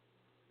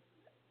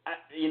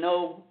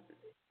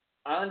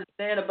 I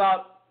understand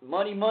about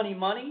money,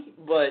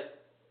 but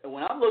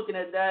when I'm looking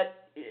at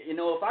that,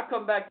 if I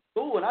come back to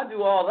school and I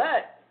do all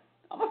that,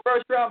 I'm a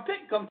first-round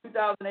pick come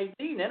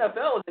 2018. The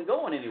NFL isn't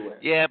going anywhere.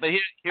 Yeah, but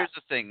here's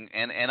the thing,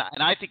 and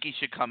I think he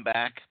should come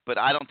back, but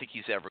I don't think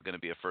he's ever going to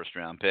be a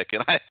first-round pick.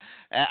 And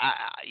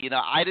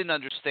I didn't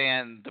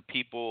understand the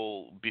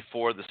people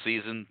before the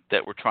season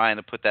that were trying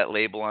to put that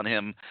label on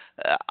him.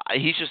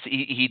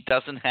 He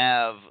doesn't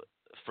have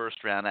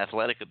first-round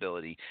athletic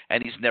ability,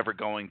 and he's never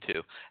going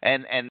to.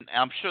 And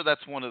I'm sure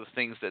that's one of the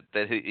things that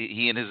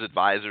he and his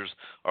advisors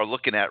are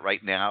looking at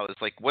right now is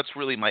like, what's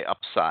really my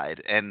upside?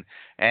 And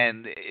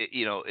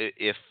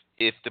if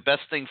the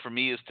best thing for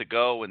me is to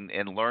go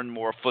and learn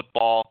more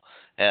football,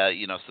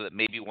 so that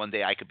maybe one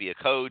day I could be a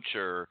coach,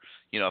 or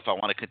if I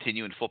want to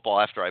continue in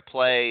football after I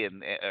play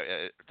and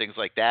things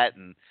like that,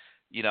 and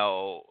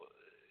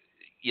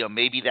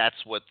maybe that's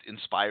what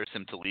inspires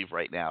him to leave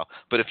right now.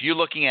 But if you're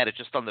looking at it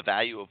just on the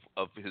value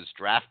of his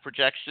draft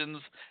projections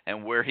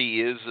and where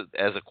he is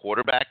as a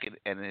quarterback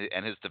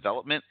and his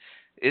development,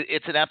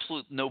 it's an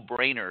absolute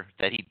no-brainer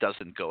that he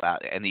doesn't go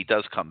out and he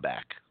does come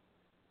back.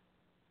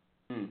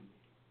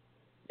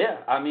 Yeah,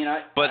 I mean,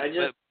 but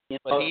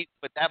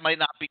that might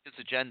not be his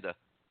agenda.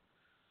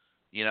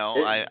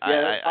 I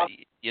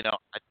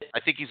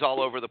think he's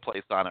all over the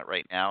place on it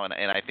right now, and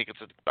I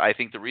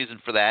think the reason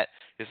for that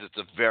is it's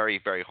a very,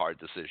 very hard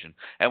decision.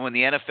 And when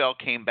the NFL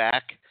came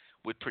back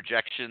with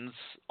projections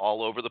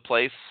all over the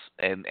place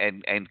and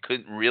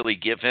couldn't really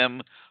give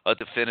him a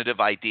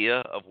definitive idea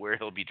of where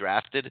he'll be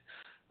drafted,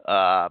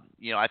 I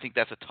think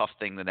that's a tough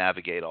thing to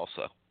navigate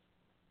also.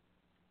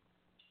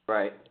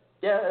 Right.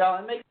 Yeah,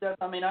 it makes sense.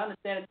 I mean, I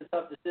understand it's a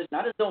tough decision.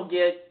 I just don't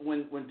get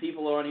when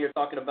people are on here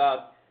talking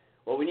about,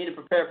 well, we need to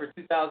prepare for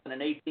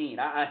 2018.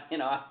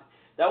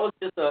 That was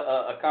just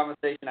a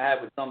conversation I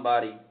had with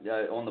somebody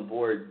on the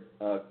board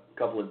a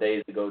couple of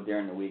days ago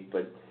during the week.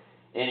 But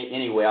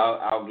anyway,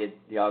 I'll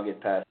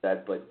get past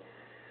that. But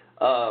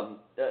a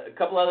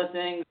couple other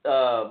things.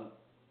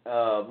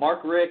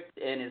 Mark Richt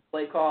and his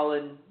play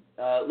calling.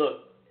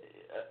 Look,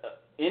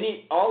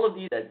 all of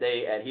these that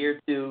they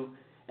adhere to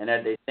and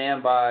that they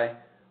stand by.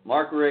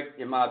 Mark Richt,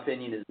 in my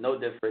opinion, is no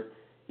different.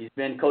 He's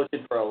been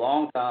coaching for a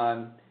long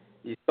time.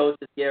 These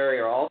coaches, Gary,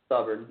 are all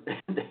stubborn.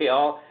 They're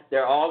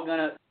all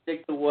gonna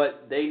stick to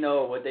what they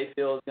know, what they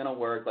feel is gonna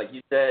work. Like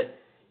you said,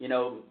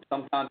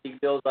 sometimes he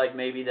feels like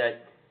maybe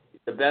that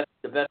the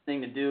best thing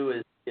to do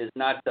is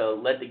not to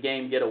let the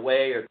game get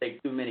away or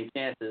take too many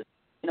chances.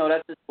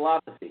 That's his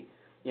philosophy.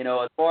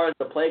 As far as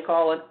the play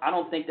calling, I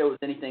don't think there was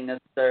anything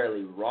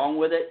necessarily wrong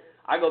with it.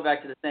 I go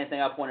back to the same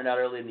thing I pointed out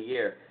earlier in the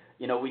year.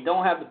 We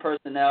don't have the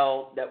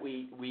personnel that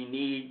we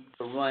need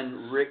to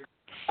run Rick's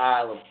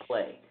style of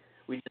play.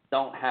 We just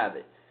don't have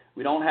it.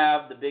 We don't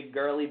have the big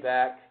girly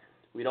back.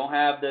 We don't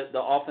have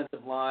the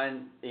offensive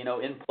line,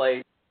 in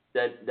place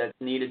that's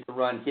needed to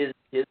run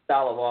his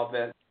style of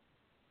offense.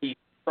 He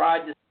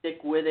tried to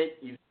stick with it.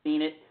 You've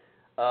seen it,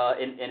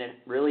 and it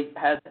really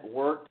hasn't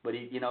worked. But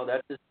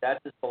that's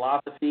his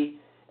philosophy,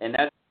 and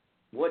that's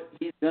what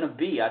he's going to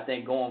be, I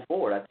think, going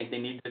forward. I think they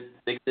need to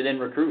fix it in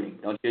recruiting.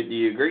 Do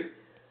you agree?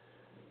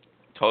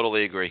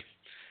 Totally agree.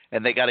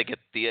 And they got to get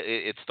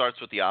it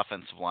starts with the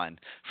offensive line.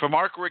 For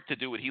Mark Richt to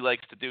do what he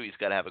likes to do, he's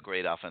got to have a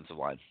great offensive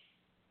line.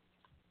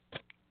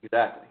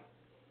 Exactly.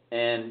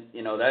 And,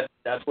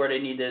 that's where they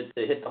need to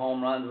hit the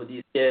home runs with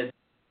these kids.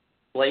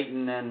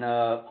 Slayton and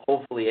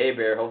hopefully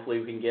Hebert. Hopefully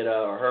we can get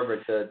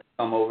Herbert to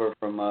come over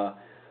from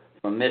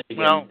Michigan.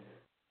 Well,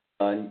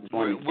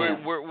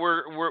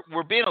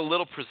 we're being a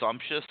little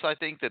presumptuous, I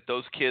think, that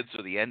those kids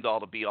are the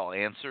end-all to be-all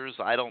answers.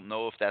 I don't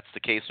know if that's the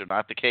case or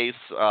not the case,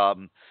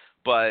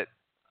 but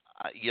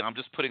I'm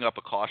just putting up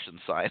a caution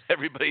sign.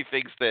 Everybody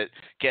thinks that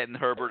getting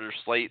Herbert or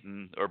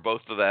Slayton or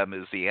both of them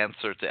is the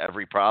answer to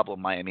every problem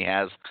Miami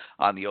has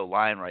on the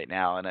O-line right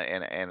now,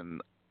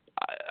 and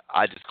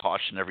I just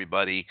caution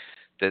everybody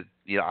that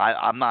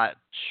I'm not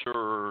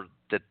sure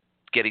that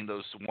getting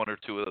those one or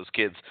two of those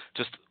kids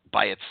just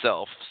by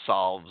itself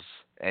solves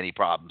any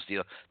problems.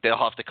 They'll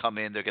have to come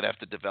in. They're going to have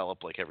to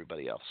develop like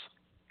everybody else.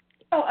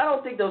 I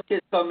don't think those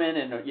kids come in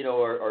and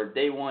are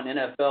day one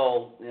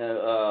NFL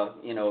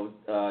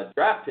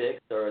draft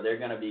picks, or they're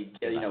going to be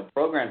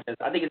programmed.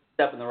 I think it's a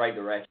step in the right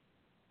direction,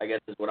 I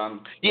guess is what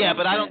I'm. Yeah,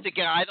 but I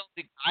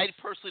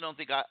personally don't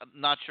think I'm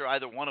not sure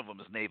either one of them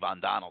is Navon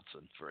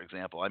Donaldson, for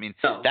example. I mean,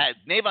 that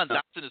Navon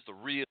Donaldson is the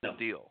real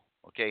deal.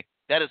 Okay,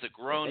 that is a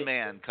grown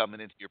man coming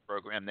into your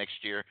program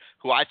next year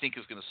who I think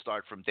is going to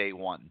start from day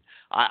one.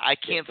 I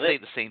can't say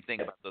the same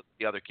thing about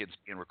the other kids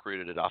being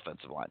recruited at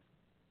offensive line.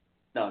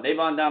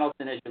 Navon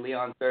Donaldson is your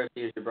Leon Cersei,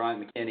 is your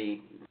Bryant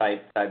McKinney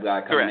type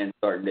guy coming in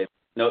starting day.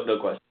 No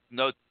question.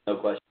 No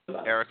question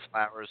about Eric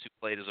Flowers, who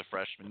played as a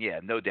freshman. Yeah,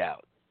 no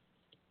doubt.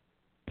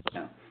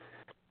 Yeah.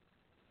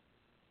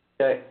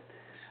 Okay.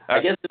 I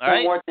guess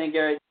one more thing,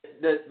 Gary.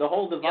 The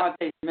whole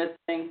Devontae Smith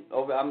thing.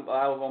 I'm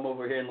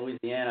over here in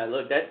Louisiana.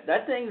 Look,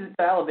 that thing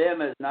to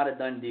Alabama is not a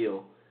done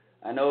deal.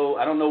 I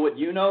don't know what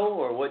you know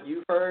or what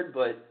you've heard,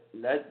 but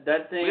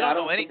that thing. I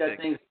don't think that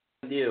thing's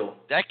a done deal.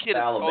 That kid is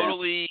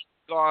totally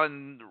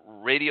gone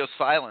radio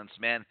silence,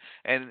 man.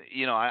 And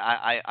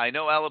I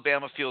know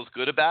Alabama feels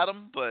good about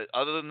him, but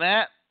other than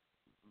that,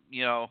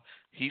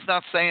 he's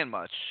not saying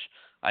much.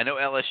 I know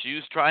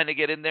LSU's trying to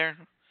get in there,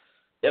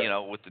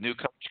 with the new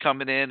coach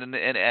coming in and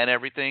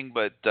everything,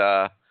 but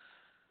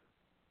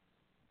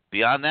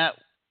beyond that,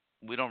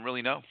 we don't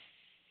really know.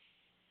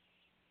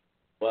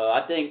 Well,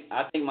 I think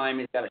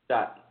Miami's got a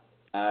shot.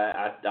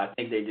 I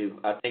think they do.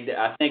 I think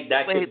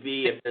that could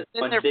be, if there's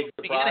one big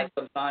surprise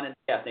comes on,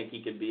 I think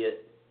he could be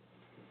it.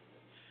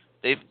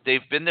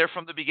 They've been there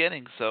from the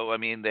beginning, so I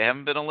mean they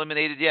haven't been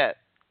eliminated yet.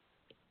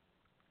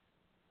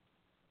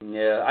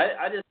 Yeah,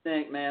 I just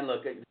think, man,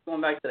 look,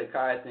 going back to the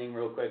Kaya thing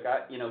real quick,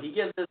 he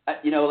gives us,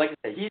 like I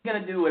said, he's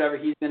going to do whatever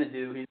he's going to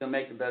do. He's going to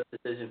make the best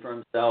decision for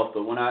himself.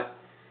 But when I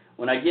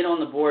get on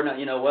the board,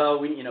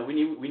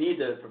 we need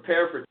to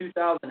prepare for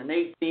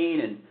 2018,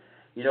 and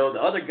the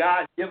other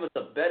guys give us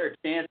a better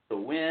chance to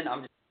win.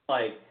 I'm just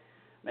like,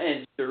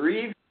 man,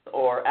 Sharif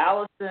or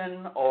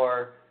Allison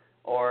or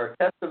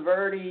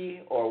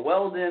Testaverde or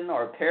Weldon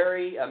or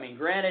Perry. I mean,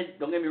 granted,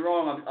 don't get me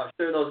wrong. I'm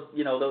sure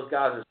those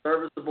guys are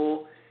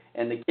serviceable.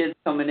 And the kids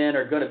coming in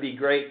are going to be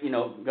great,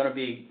 going to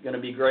be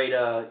great,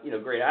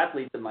 great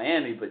athletes in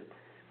Miami. But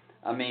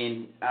I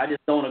mean, I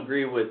just don't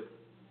agree with,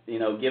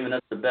 giving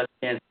us the best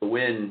chance to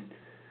win.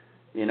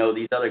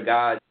 These other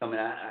guys coming.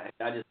 I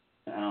don't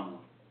know.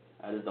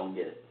 I just don't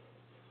get it.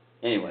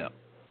 Anyway. Yeah.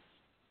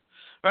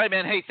 All right,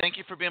 man. Hey, thank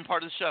you for being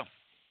part of the show.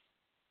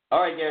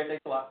 All right, Gary.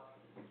 Thanks a lot.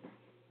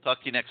 Talk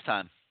to you next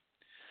time.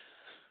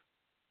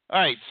 All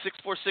right,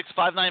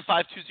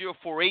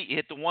 646-595-2048. You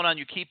hit the 1 on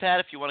your keypad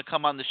if you want to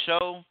come on the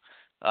show.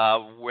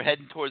 We're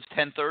heading towards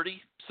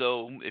 10:30,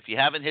 so if you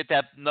haven't hit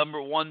that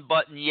number 1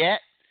 button yet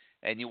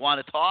and you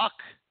want to talk,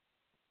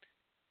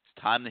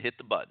 it's time to hit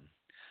the button.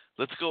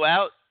 Let's go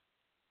out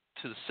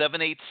to the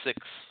 786.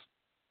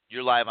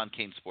 You're live on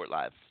CaneSport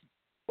Live.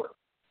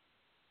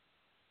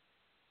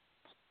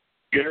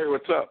 Gary,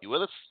 what's up? You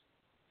with us?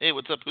 Hey,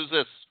 what's up? Who's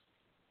this?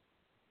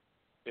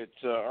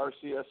 It's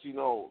RCSC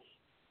Knowles.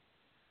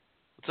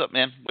 What's up,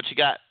 man? What you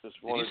got? Did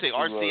you say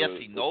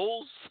RCSC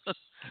Knowles?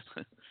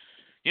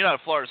 You're not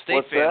a Florida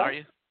State fan, are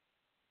you?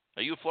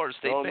 Are you a Florida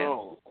State fan?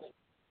 No.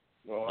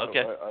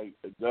 Okay. I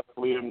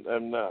definitely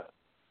am not.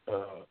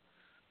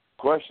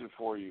 Question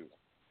for you.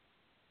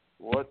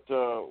 What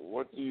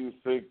do you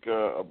think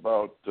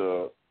about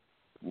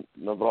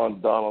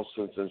Navon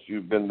Donaldson, since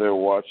you've been there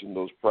watching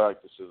those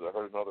practices? I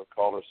heard another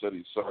caller said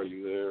he saw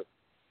you there.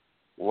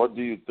 What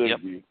do you think? Yep.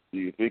 Do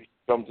you think he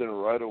comes in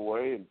right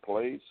away and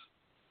plays?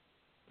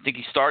 I think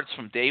he starts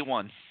from day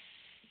one.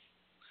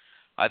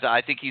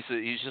 I think he's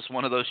just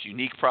one of those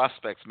unique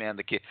prospects, man.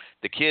 The kid.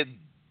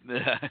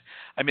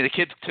 I mean, the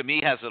kid to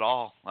me has it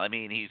all. I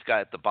mean, he's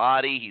got the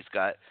body. He's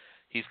got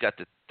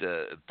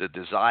the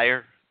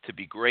desire to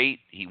be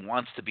great. He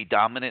wants to be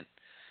dominant.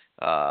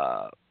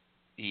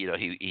 He's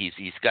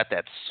got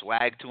that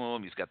swag to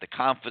him. He's got the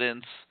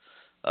confidence.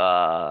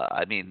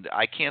 I mean,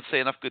 I can't say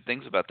enough good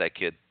things about that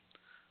kid.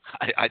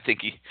 I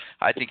think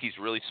he's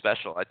really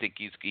special. I think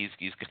he's going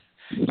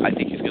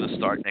to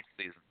start next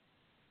season.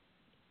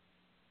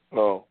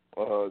 Oh,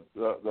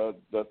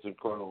 that's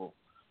incredible.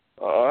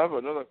 I have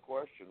another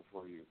question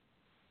for you.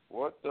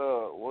 What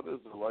is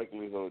the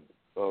likelihood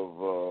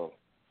of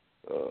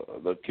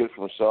the kid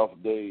from South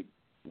Dade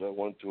that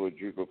went to a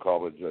JUCO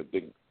college? I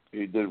think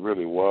he did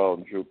really well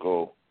in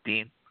JUCO.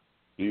 Dean.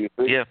 Do you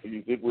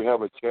think we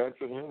have a chance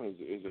with him?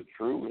 Is it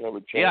true we have a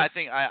chance? Yeah, I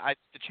think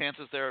the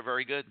chances there are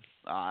very good.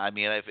 I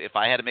mean, if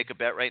I had to make a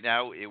bet right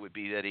now, it would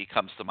be that he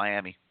comes to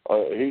Miami.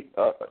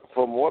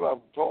 From what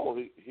I'm told,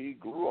 he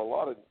grew a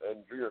lot in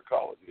junior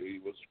college.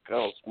 He was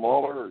kind of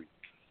smaller,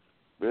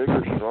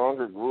 bigger,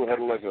 stronger. Had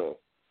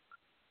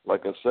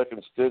like a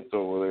second stint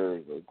over there,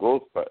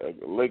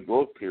 a late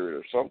growth period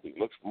or something.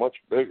 Looks much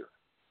bigger.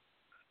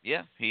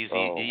 Yeah, he's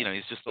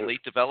just a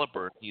late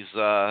developer. He's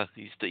done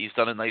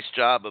a nice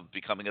job of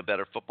becoming a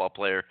better football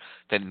player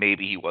than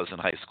maybe he was in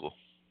high school.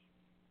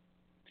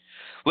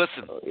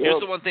 Listen, here's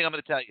the one thing I'm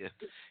going to tell you.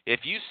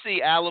 If you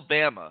see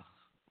Alabama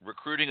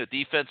recruiting a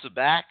defensive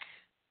back,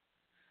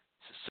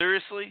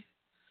 seriously,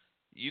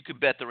 you can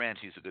bet the ranch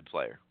he's a good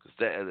player, because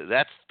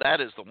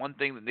that is the one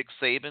thing that Nick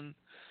Saban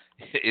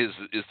is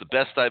the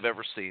best I've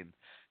ever seen,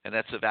 and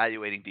that's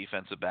evaluating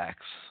defensive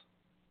backs.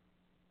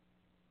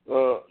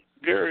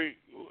 Gary,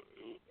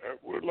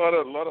 a lot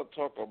of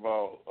talk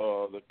about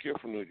the kid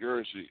from New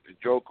Jersey,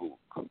 Joku.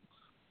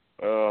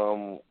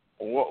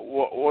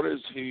 What is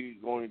he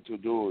going to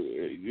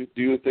do?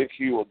 Do you think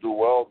he will do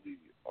well the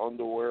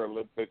underwear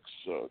Olympics,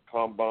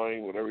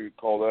 combine, whatever you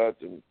call that,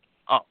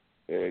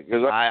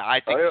 Because I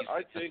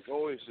think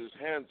always his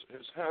hands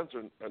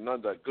are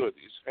not that good.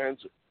 His hands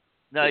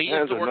he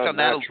has to work on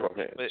that a natural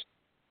little hands.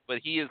 but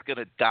he is going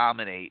to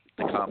dominate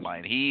the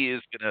combine. He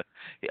is going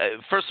to.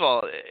 First of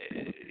all,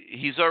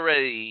 he's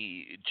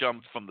already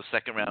jumped from the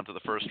second round to the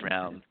first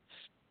round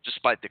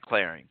just by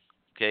declaring.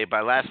 Okay,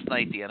 by last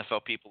night, the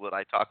NFL people that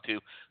I talked to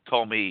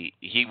told me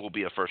he will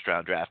be a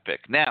first-round draft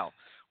pick. Now,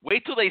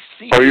 wait till they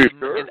see Are you him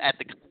sure? at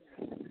the.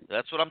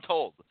 That's what I'm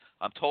told.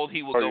 I'm told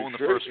he will Are go you in the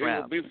sure first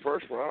round. He will be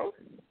first round.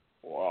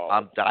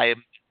 Wow.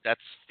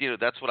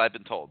 That's what I've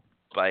been told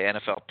by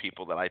NFL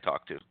people that I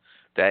talk to,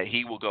 that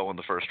he will go in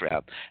the first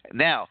round.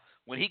 Now,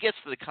 when he gets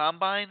to the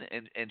combine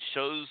and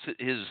shows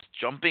his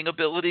jumping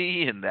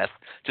ability and that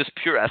just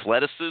pure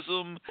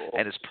athleticism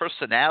and his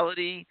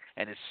personality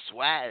and his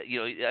swag,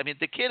 I mean,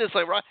 the kid is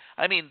like rock.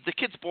 I mean, the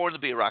kid's born to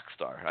be a rock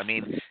star. I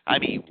mean,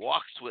 he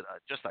walks with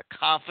just a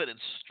confident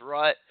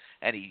strut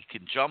and he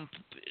can jump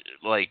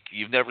like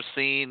you've never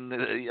seen.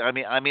 I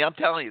mean, I'm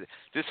telling you,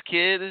 this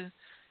kid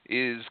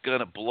is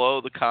gonna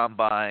blow the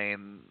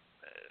combine,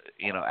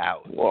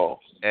 out. Whoa.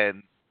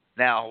 And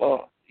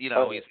now, he's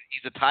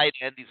a tight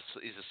end. He's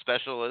a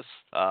specialist.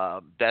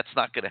 That's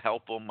not going to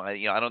help him.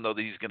 I don't know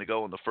that he's going to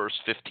go in the first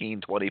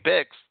 15, 20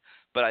 picks,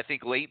 but I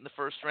think late in the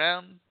first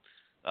round,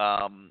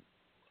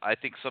 I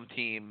think some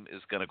team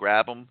is going to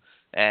grab him.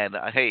 And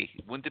hey,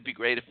 wouldn't it be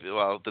great if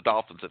the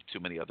Dolphins have too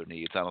many other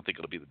needs? I don't think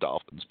it'll be the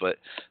Dolphins, but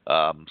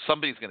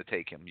somebody's going to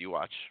take him. You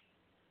watch.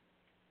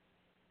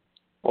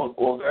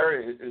 Well,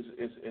 Gary,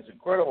 it's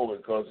incredible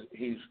because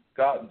he's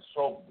gotten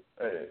so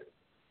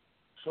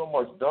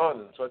much done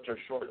in such a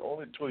short,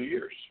 only 2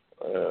 years.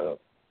 And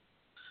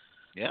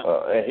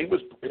he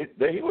was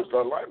a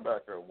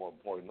linebacker at one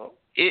point, no?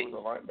 He was a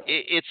linebacker.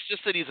 It's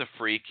just that he's a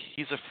freak.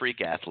 He's a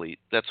freak athlete.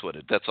 That's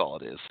all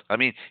it is. I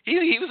mean,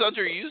 he was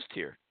underused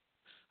here.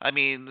 I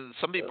mean,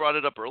 somebody brought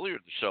it up earlier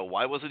in the show.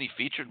 Why wasn't he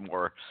featured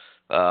more?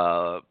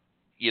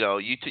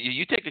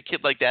 You take a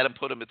kid like that and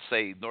put him at,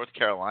 say, North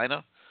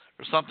Carolina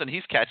or something,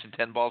 he's catching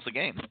 10 balls a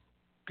game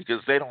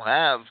because they don't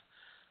have,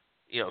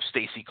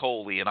 Stacy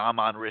Coley and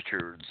Amon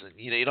Richards, and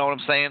you know what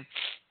I'm saying?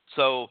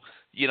 So,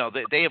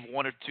 they have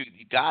one or two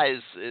guys,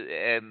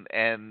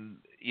 and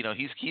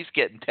he's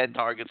getting 10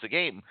 targets a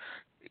game.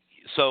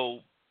 So,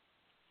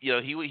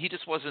 he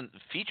just wasn't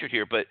featured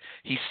here, but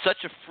he's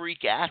such a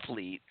freak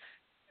athlete,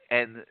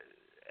 and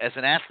as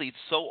an athlete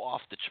so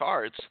off the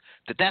charts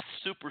that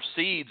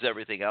supersedes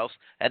everything else,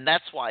 and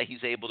that's why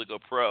he's able to go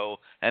pro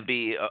and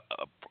be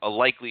a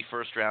likely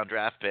first-round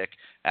draft pick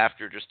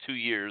after just 2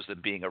 years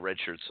of being a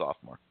redshirt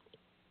sophomore.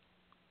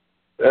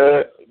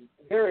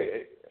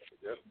 Gary,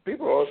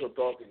 people are also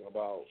talking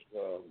about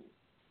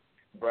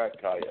Brad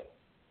Kaaya.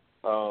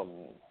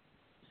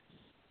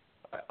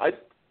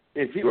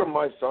 If he were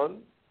my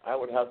son, I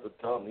would have to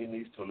tell him he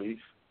needs to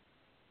leave.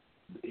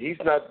 He's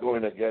not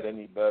going to get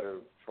any better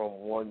from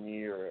 1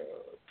 year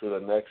to the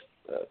next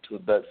to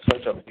that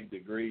such a big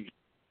degree.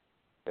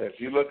 If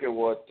you look at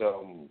what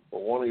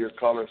one of your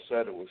callers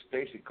said, it was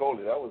Stacy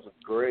Coley. That was a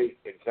great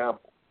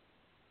example.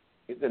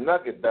 He did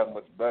not get that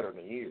much better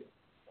than he.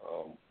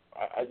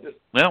 I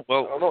don't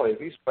know if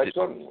he's my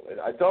son.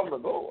 I tell him to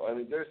go. I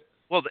mean,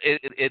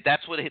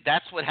 that's what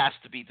has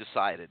to be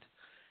decided.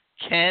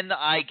 Can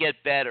I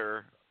get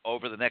better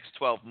over the next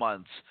 12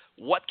 months?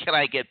 What can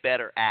I get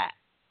better at?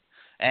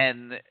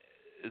 And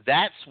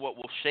that's what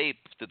will shape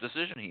the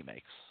decision he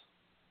makes.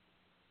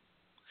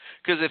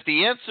 Because if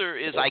the answer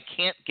is I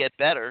can't get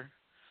better,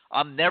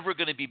 I'm never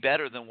going to be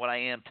better than what I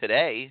am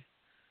today,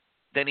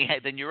 then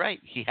you're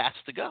right. He has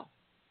to go.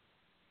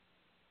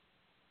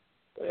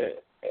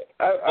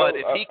 But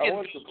if he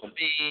can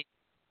be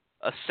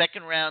a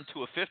second round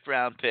to a fifth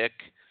round pick,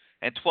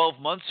 and 12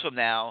 months from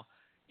now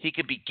he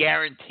can be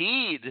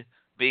guaranteed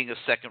being a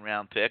second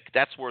round pick,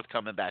 that's worth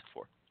coming back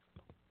for.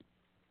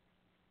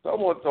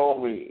 Someone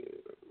told me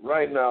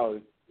right now,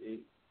 if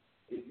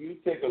you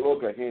take a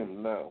look at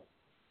him now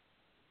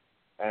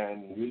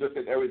and you look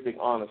at everything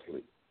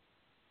honestly,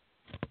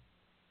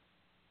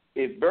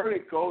 if Bernie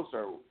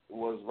Kosar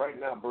was right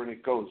now Bernie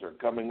Kosar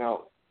coming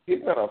out,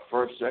 he's not a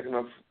first, second,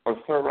 or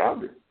third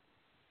rounder.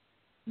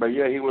 But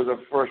yeah, he was a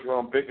first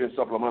round pick in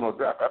supplemental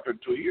draft after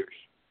 2 years.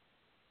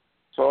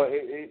 So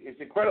it's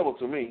incredible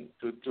to me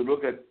to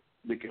look at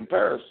the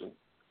comparison.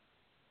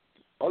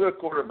 Other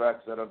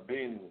quarterbacks that have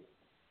been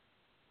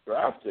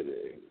drafted,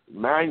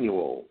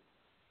 Manuel,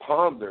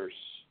 Ponders,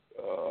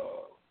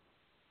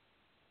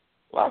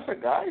 lots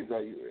of guys,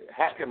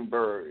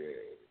 Hackenberg,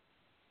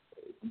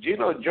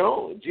 Geno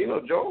Jones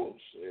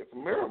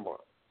from Miramar.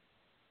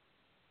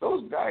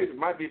 Those guys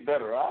might be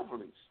better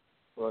athletes,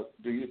 but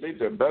do you think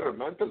they're better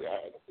mentally?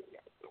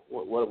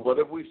 What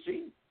have we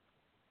seen?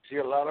 See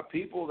a lot of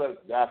people that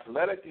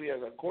athletically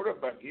as a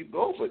quarterback you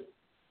go, but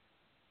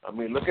I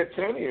mean, look at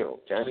Tannehill.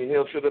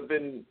 Tannehill should have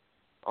been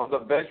on the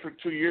bench for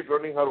 2 years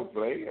learning how to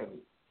play,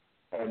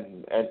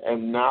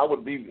 and now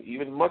would be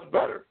even much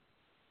better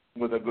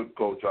with a good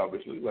coach,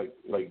 obviously, like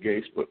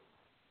Gase. But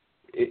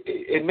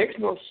it makes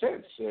no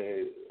sense.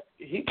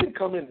 He can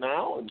come in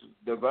now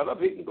develop,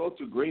 he can go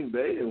to Green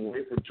Bay and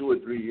wait for 2 or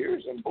 3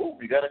 years, and boom,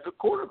 you got a good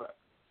quarterback.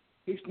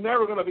 He's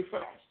never going to be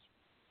fast.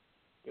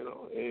 You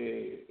know,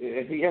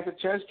 and he has a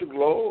chance to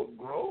grow,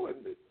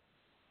 and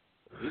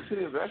it's an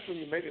investment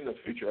you make in the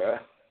future.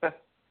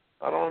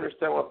 I don't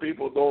understand why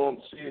people don't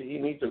see he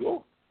needs to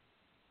go.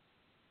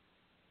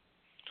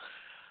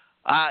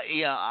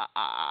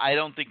 I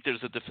don't think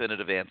there's a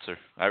definitive answer.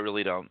 I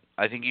really don't.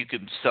 I think you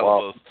can sell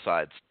both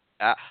sides.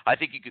 I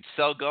think you could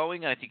sell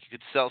going, and I think you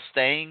could sell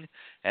staying,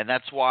 and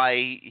that's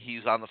why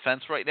he's on the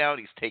fence right now, and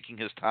he's taking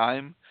his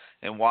time,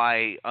 and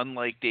why,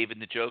 unlike David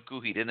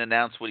Njoku, he didn't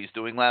announce what he's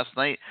doing last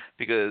night,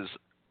 because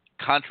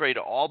contrary to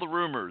all the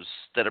rumors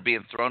that are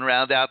being thrown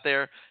around out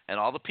there and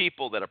all the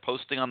people that are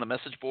posting on the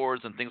message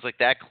boards and things like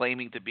that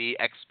claiming to be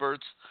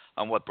experts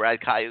on what Brad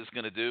Kaaya is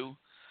going to do,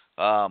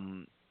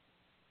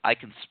 I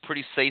can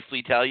pretty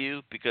safely tell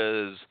you,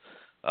 because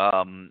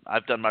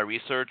I've done my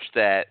research,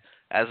 that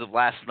as of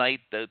last night,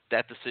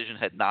 that decision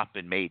had not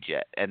been made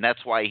yet, and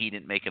that's why he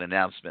didn't make an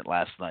announcement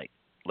last night,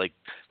 like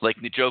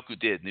Njoku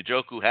did.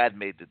 Njoku had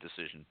made the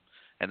decision,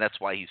 and that's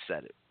why he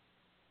said it.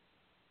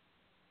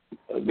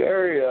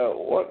 Gary,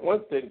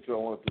 one thing too I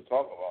wanted to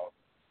talk about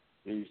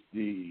is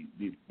the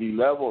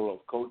level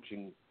of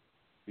coaching,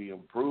 the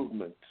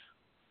improvement,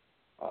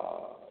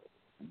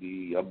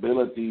 the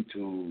ability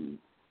to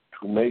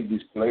make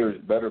these players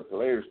better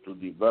players, to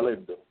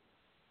develop them.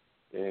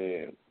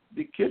 And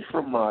the kid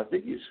from I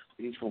think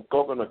he's from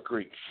Coconut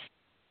Creek.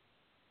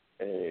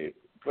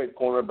 Played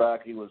cornerback.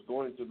 He was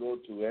going to go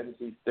to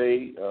NC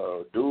State,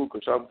 Duke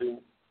or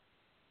something,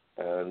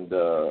 and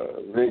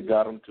they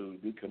got him to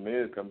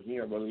decommit, come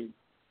here, I believe.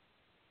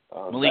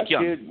 Malik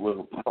Young. Kid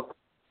was,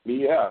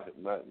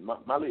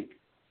 Malik.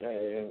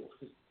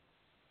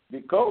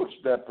 The coach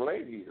that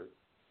played here,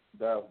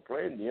 that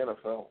played in the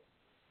NFL,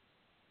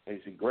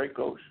 he's a great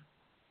coach.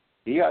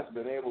 He has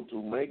been able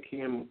to make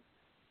him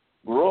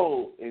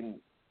grow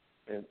in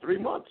 3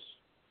 months.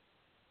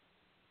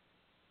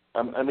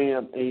 I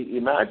mean,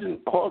 imagine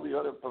all the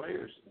other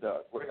players,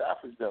 the great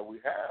athletes that we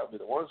have,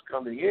 the ones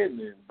coming in,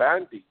 and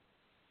Bandy,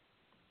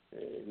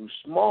 who's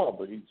small,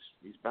 but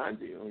he's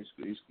Bandy. You know,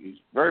 he's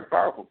a very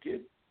powerful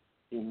kid.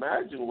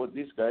 Imagine what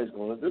this guy's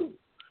going to do.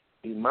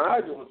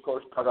 Imagine what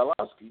Coach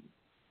Pagalowski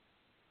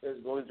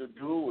is going to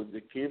do with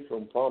the kid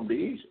from Palm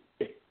Beach.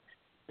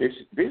 This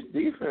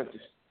defense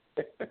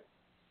is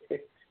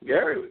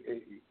Gary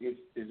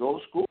is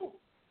old school.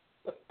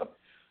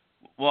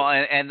 Well,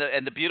 and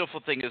the beautiful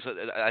thing is,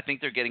 I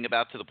think they're getting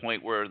about to the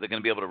point where they're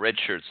going to be able to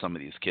redshirt some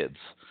of these kids.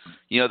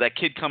 You know, that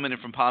kid coming in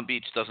from Palm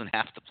Beach doesn't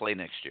have to play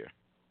next year.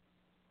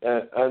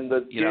 And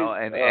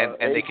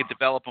they could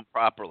develop them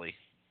properly.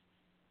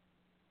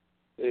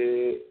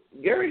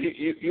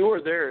 Gary, you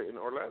were there in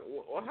Orlando.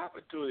 What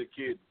happened to the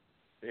kid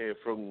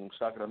from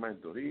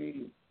Sacramento?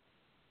 He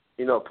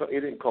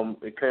didn't come.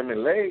 He came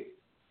in late.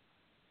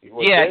 He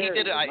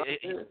did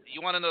it.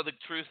 You want to know the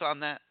truth on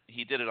that?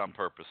 He did it on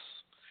purpose.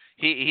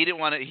 He didn't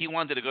want to. He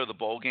wanted to go to the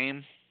bowl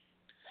game,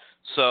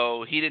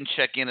 so he didn't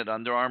check in at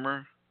Under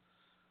Armour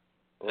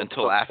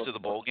until after the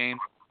bowl game,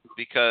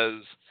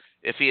 because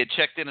if he had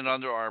checked in at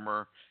Under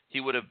Armour, he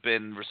would have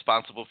been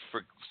responsible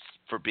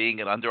for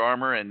being at Under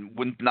Armour and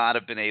would not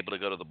have been able to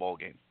go to the bowl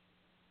game.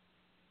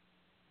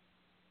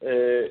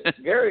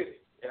 Gary,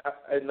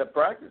 in the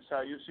practice,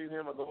 have you seen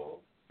him go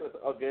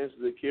against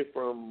the kid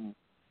from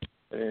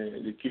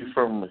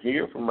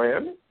here, from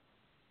Miami?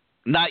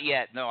 Not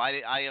yet. No,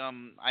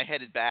 I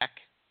headed back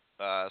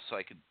so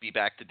I could be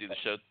back to do the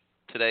show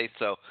today.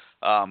 So,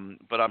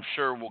 but I'm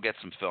sure we'll get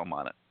some film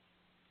on it.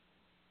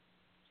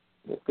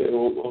 Okay.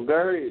 Well,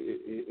 Gary,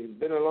 it's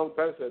been a long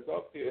time since I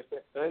talked to you.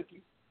 Thank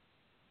you.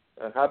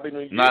 Happy New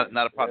Year.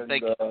 Not a problem.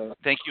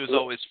 Thank you as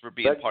always for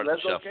being part of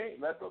the show.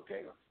 That's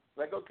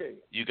okay.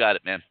 You got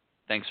it, man.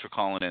 Thanks for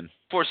calling in.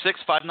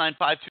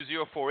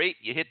 465952048.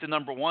 You hit the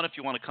number 1 if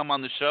you want to come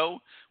on the show.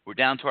 We're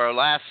down to our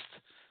last,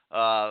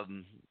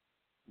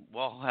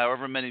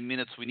 however many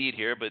minutes we need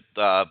here, but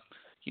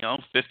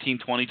 15,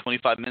 20,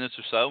 25 minutes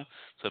or so.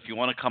 So if you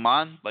want to come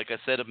on, like I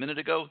said a minute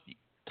ago,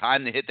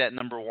 time to hit that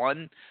number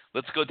 1.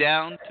 Let's go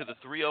down to the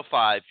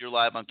 305. You're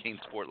live on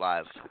CaneSport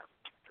Live.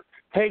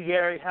 Hey,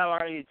 Gary. How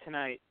are you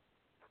tonight?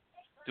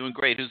 Doing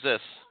great. Who's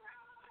this?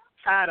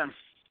 Adam.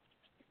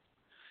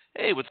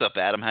 Hey, what's up,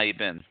 Adam? How you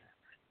been?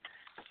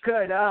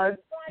 Good. A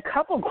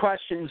couple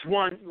questions.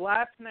 One,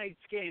 last night's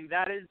game,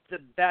 that is the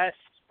best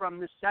from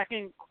the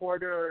second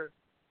quarter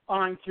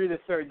on through the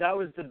third. That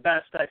was the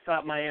best I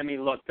thought Miami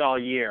looked all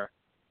year.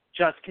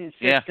 Just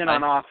consistent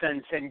on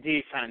offense and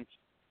defense.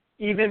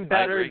 Even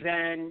better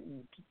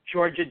than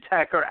Georgia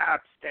Tech or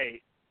App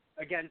State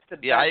against the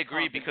best I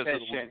agree because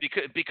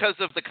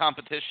of the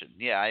competition.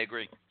 Yeah, I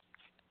agree.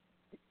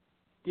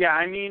 Yeah,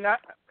 I mean,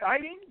 I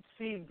didn't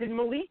see. Did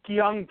Malik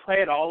Young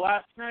play at all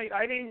last night?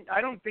 I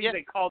don't think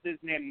they called his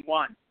name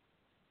once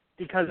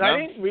because I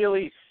didn't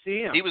really see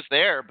him. He was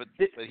there, but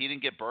he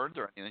didn't get burned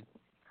or anything.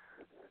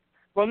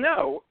 Well,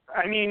 no.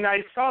 I mean,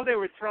 I saw they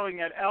were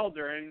throwing at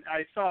Elder, and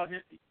I saw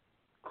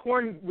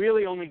Korn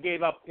really only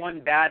gave up one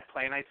bad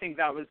play, and I think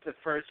that was the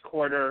first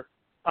quarter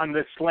on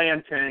the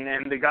slanting,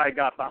 and the guy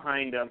got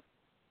behind him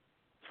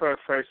for a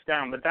first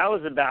down. But that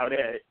was about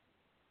it.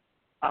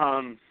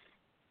 Other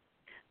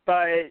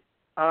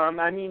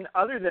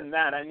than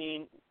that,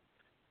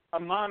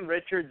 Amon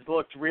Richards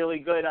looked really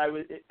good.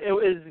 It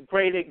was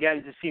great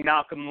again to see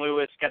Malcolm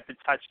Lewis get the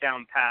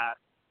touchdown pass.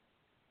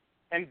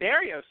 And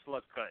Berrios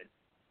looked good.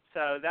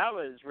 So that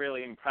was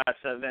really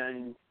impressive.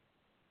 And,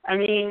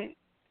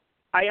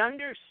 I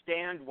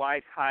understand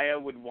why Kaya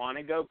would want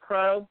to go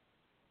pro,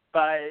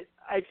 but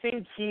I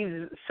think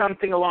he's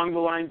something along the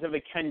lines of a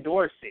Ken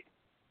Dorsey.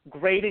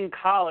 Great in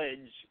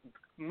college,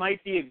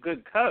 might be a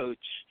good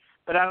coach,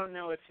 but I don't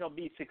know if he'll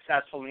be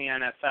successful in the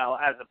NFL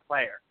as a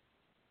player.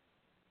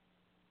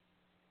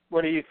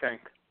 What do you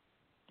think?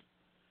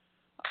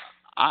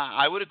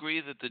 I would agree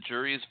that the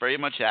jury is very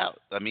much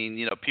out.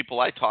 People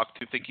I talk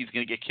to think he's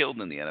going to get killed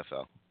in the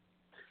NFL.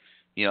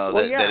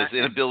 That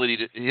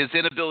his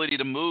inability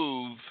to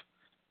move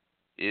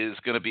is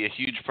going to be a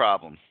huge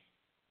problem.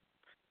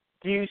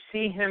 Do you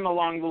see him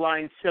along the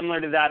line similar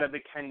to that of a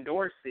Ken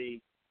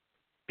Dorsey,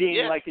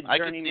 being like a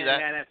journeyman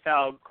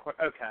NFL?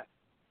 Okay.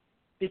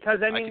 Because,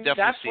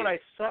 that's what I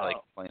saw.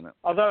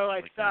 Although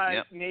I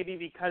thought maybe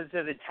because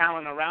of the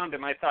talent around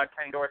him, I thought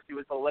Ken Dorsey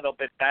was a little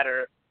bit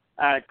better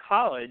at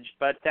college.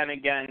 But then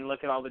again,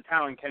 look at all the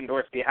talent Ken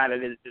Dorsey had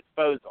at his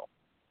disposal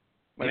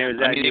when he was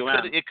at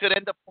UM. It could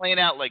end up playing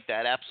out like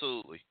that,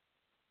 absolutely.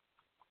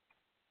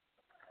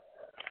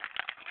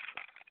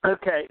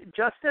 Okay,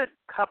 just a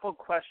couple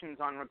questions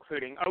on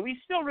recruiting. Are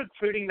we still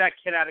recruiting that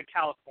kid out of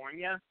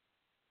California?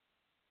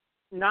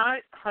 Not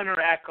Hunter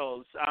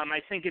Echols.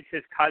 I think it's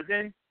his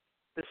cousin.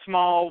 The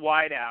small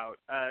wideout,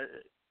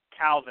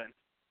 Calvin.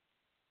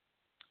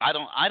 I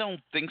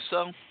don't think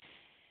so.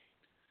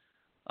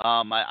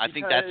 I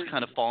think that's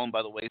kind of fallen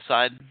by the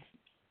wayside.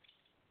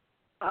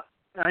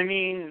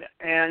 I'm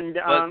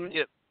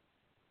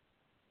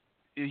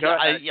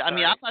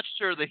not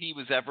sure that he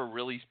was ever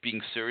really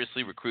being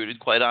seriously recruited,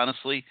 quite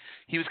honestly.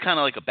 He was kind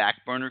of like a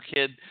back burner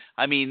kid.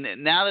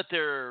 Now that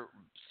they're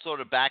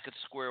sort of back at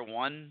square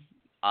one,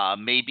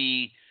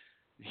 maybe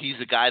he's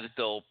a guy that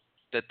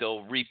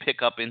they'll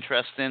re-pick up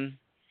interest in.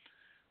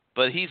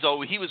 But he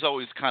was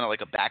always kind of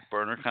like a back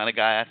burner kind of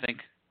guy, I think.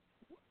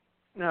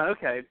 No,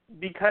 okay.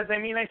 Because,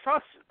 I saw,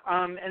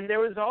 and there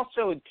was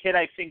also a kid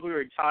I think we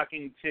were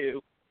talking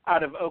to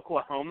out of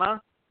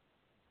Oklahoma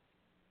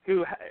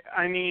who,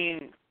 I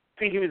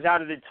think he was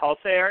out of the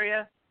Tulsa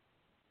area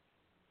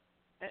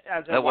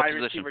as a wide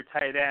receiver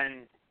tight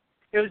end.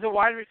 It was a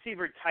wide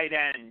receiver tight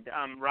end.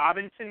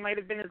 Robinson might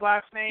have been his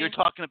last name. You're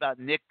talking about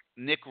Nick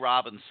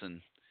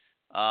Robinson.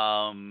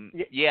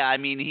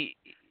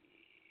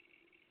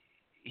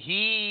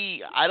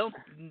 He I don't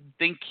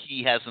think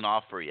he has an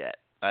offer yet.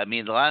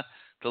 The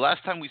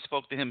last time we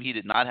spoke to him, he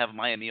did not have a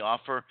Miami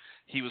offer.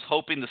 He was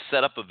hoping to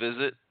set up a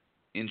visit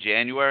in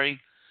January.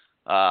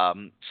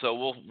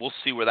 So we'll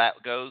see where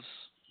that goes.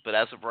 But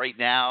as of right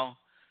now,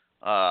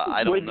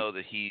 I don't know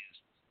that he's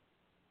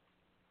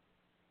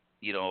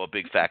a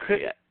big factor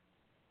yet.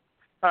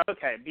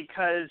 Okay,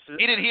 because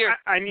he didn't hear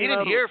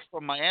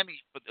from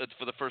Miami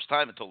for the first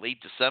time until late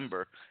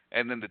December,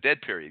 and then the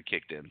dead period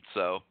kicked in.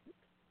 So.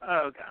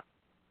 Okay.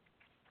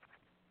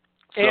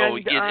 So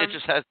it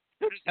just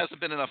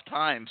hasn't been enough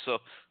time. So,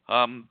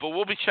 but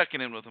we'll be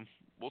checking in with him.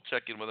 We'll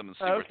check in with him and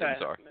see where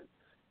things are.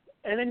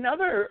 And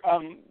another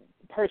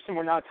person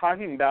we're not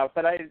talking about,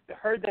 but I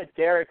heard that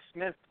Derek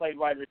Smith played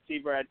wide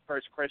receiver at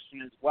First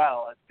Christian as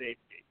well as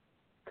safety.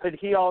 Could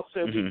he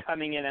also be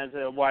coming in as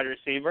a wide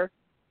receiver,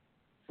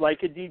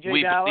 like a DJ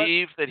we Dallas? We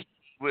believe that he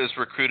was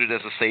recruited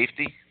as a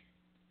safety.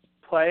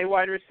 Play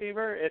wide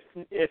receiver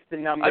if the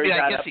numbers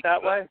add up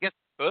that way. I guess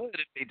he could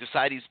if they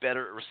decide he's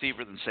better at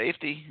receiver than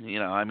safety.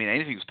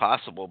 Anything's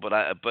possible. But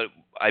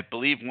I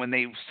believe when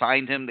they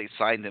signed him as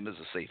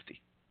a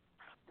safety.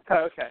 Oh,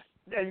 okay.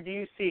 And do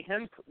you see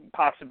him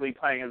possibly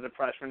playing as a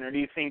freshman, or do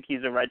you think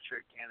he's a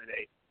redshirt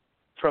candidate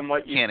from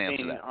what you've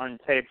seen on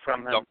tape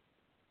from him? No.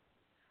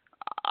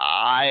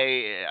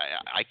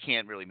 I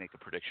can't really make a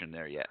prediction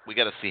there yet. We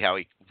got to see how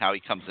he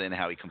comes in,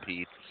 how he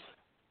competes.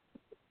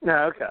 No,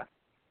 okay.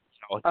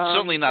 So it's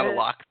certainly not a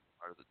lock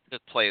to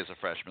play as a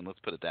freshman. Let's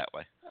put it that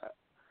way.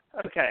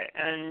 Okay,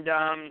 and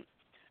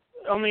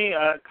only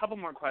a couple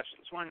more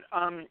questions. One,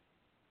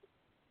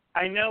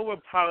 I know we'll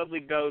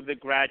probably go the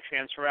grad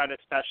transfer route,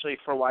 especially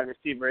for wide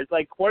receivers.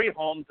 Like Corey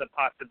Holmes, a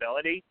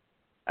possibility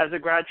as a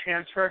grad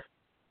transfer?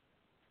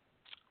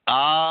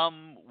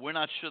 We're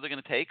not sure they're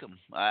going to take him.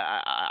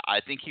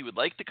 I think he would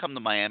like to come to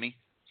Miami,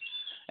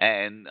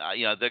 and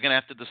they're going to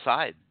have to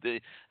decide.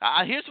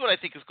 Here's what I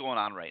think is going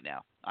on right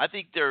now. I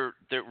think they're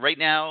right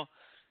now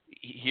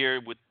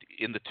here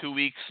in the 2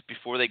 weeks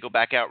before they go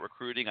back out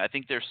recruiting. I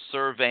think they're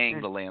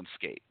surveying the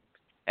landscape,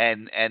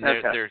 and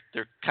they're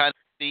kind of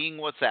seeing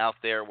what's out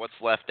there, what's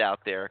left out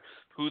there,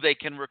 who they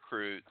can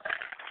recruit.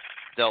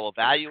 They'll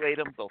evaluate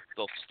them.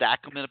 They'll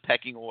stack them in a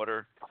pecking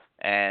order,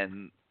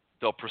 and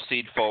they'll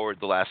proceed forward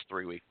the last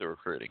 3 weeks of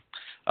recruiting.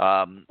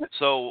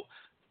 So,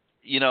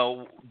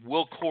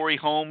 will Corey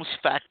Holmes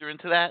factor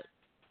into that?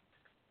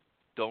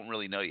 Don't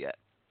really know yet.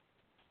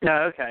 No,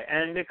 okay.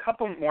 And a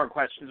couple more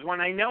questions.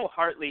 One, I know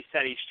Hartley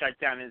said he shut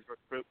down his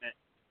recruitment,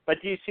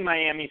 but do you see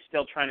Miami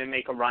still trying to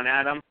make a run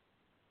at him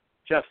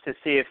just to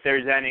see if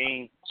there's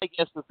any? I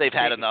guess that they've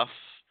had enough.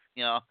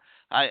 Will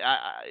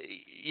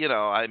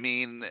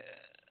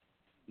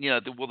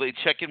they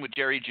check in with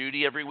Jerry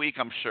Jeudy every week?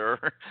 I'm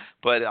sure,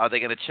 but are they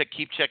going to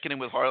keep checking in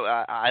with Hartley?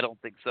 I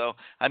don't think so.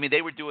 I mean,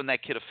 they were doing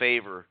that kid a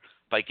favor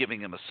by giving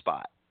him a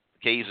spot.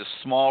 Okay, he's a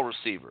small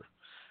receiver.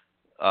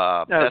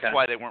 That's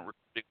why they weren't.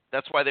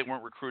 That's why they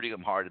weren't recruiting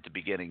him hard at the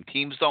beginning.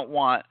 Teams don't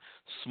want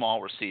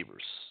small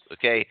receivers.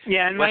 Okay.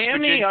 Yeah, and West Miami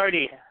Virginia,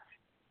 already.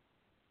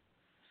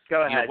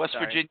 Go ahead. West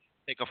Virginia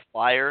take a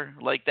flyer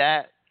like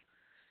that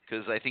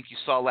because I think you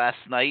saw last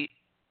night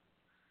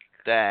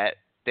that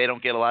they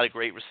don't get a lot of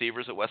great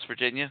receivers at West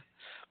Virginia.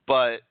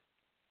 But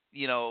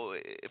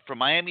for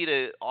Miami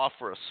to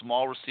offer a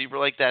small receiver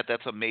like that,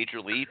 that's a major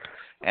leap.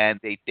 And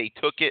they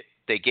took it.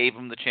 They gave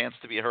him the chance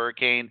to be a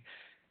Hurricane.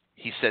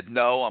 He said,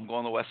 no, I'm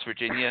going to West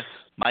Virginia.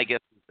 My guess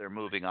is they're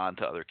moving on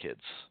to other kids.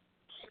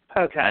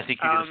 Okay. And I think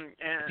you're going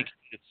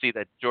to see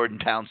that Jordan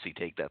Pouncey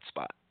take that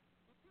spot.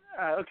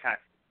 Okay.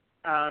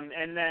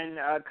 And then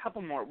a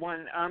couple more.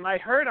 One, I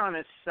heard on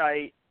a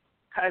site,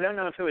 I don't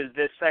know if it was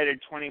this site or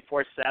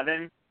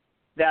 24/7,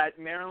 that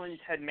Maryland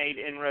had made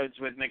inroads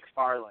with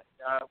McFarland.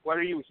 What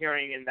are you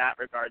hearing in that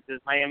regard? Does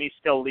Miami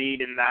still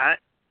lead in that?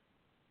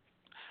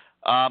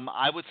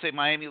 I would say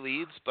Miami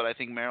leads, but I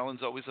think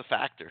Maryland's always a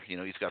factor.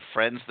 He's got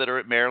friends that are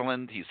at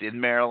Maryland. He's in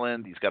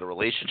Maryland. He's got a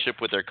relationship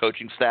with their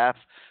coaching staff.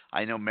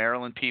 I know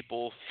Maryland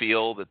people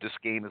feel that this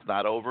game is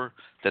not over,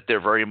 that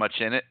they're very much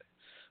in it.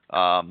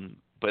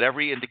 But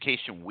every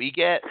indication we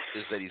get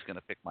is that he's going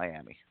to pick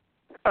Miami.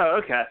 Oh,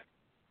 okay.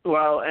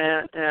 Well,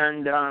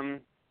 and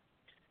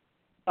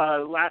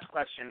last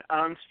question.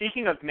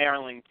 Speaking of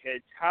Maryland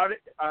kids, how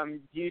do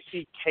you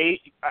see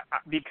Kate?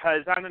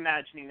 Because I'm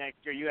imagining next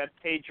year you have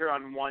Pager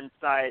on one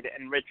side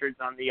and Richards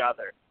on the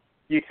other.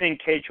 Do you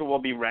think Cager will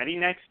be ready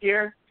next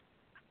year?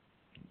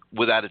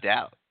 Without a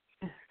doubt.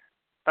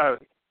 Oh.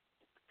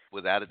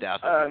 Without a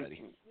doubt, he'll be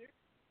ready.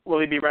 Will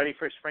he be ready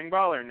for spring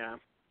ball or no?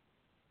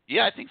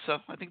 Yeah, I think so.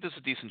 I think there's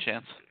a decent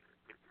chance.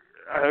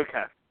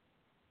 Okay.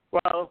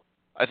 Well,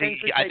 I think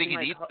he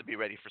needs to be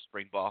ready for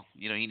spring ball.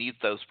 He needs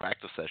those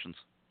practice sessions.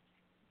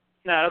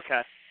 No,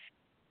 okay.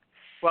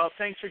 Well,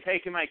 thanks for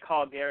taking my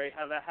call, Gary.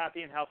 Have a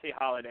happy and healthy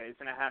holidays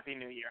and a happy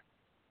new year.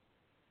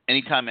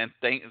 Anytime, man.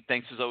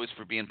 Thanks as always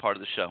for being part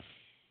of the show.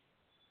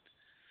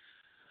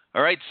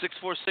 All right,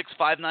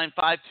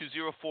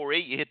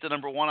 646-595-2048. You hit the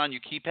number 1 on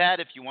your keypad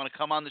if you want to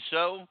come on the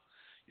show.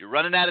 You're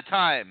running out of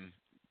time.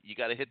 You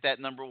got to hit that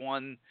number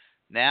 1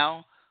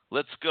 now.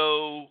 Let's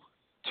go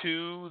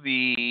to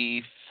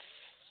the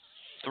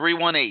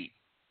 318.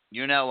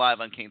 You're now live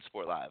on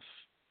CaneSport Live.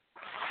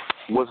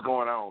 What's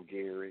going on,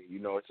 Gary?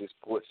 It's just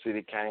Port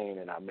City Cane,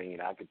 and I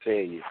can tell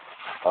you,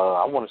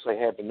 I want to say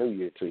Happy New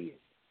Year to you.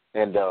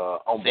 And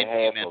on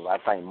behalf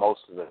of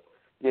most of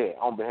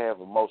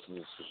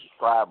the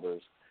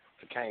subscribers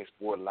to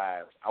CaneSport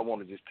Live, I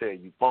want to just tell you,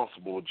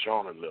 responsible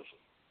journalism.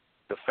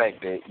 The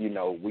fact that,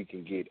 we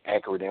can get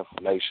accurate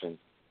information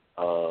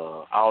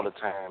all the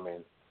time,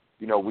 and,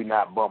 we're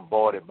not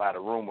bombarded by the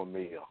rumor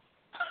mill.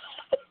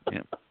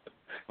 Yeah.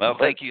 Well,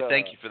 thank you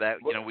for that.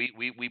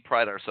 We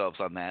pride ourselves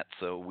on that,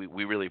 so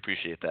we really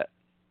appreciate that.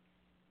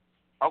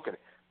 Okay,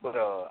 but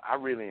I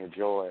really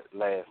enjoyed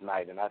last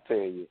night, and I tell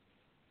you,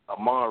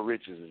 Amon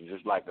Richards is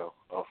just like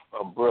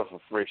a breath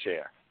of fresh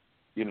air.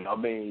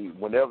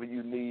 Whenever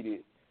you need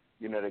it,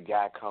 the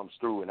guy comes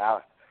through. And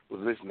I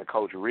was listening to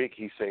Coach Rick.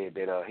 He said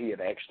that he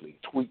had actually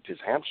tweaked his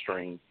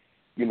hamstring,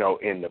 in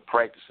the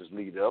practices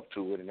leading up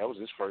to it, and that was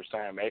his first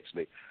time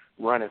actually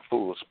running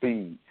full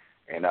speed.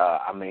 And,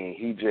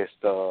 he just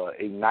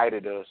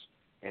ignited us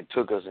and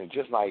took us. And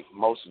just like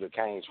most of the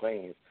Canes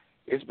fans,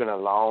 it's been a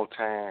long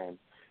time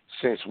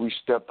since we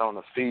stepped on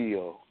the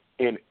field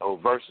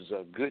versus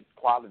a good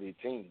quality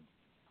team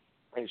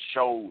and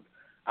showed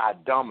our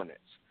dominance.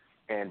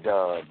 And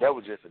that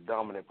was just a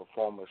dominant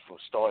performance from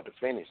start to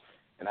finish.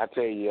 And I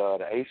tell you,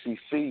 the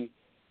ACC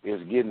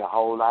is getting a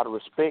whole lot of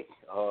respect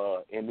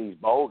in these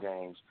bowl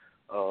games.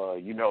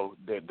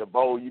 The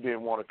bowl you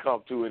didn't want to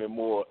come to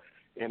anymore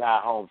in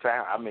our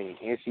hometown.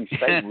 NC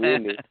State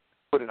really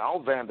put it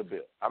on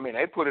Vanderbilt.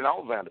 They put it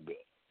on Vanderbilt.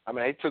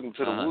 They took them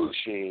to the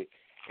woodshed,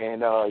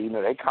 and,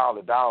 they called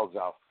the dogs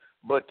off.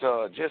 But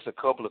just a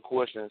couple of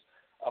questions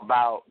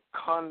about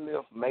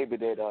Cunliffe, maybe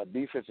that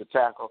defensive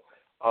tackle,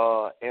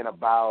 and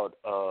about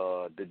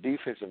the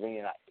defensive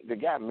end. The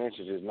guy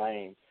mentioned his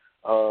name,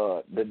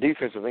 the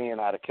defensive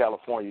end out of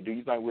California. Do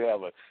you think we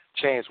have a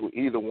chance with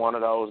either one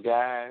of those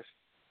guys?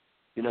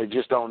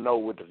 Just don't know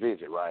with the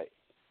visit, right?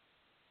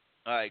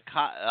 All right,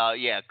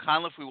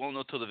 Cunliffe we won't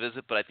know till the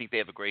visit, but I think they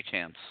have a great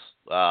chance.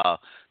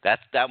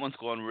 That one's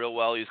going real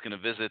well. He's going to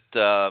visit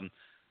the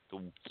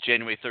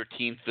January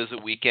 13th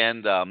visit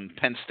weekend.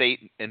 Penn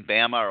State and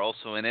Bama are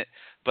also in it,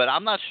 but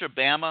I'm not sure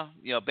Bama.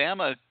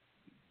 Bama.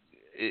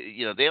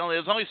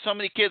 There's only so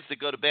many kids that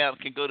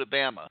can go to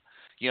Bama.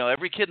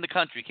 Every kid in the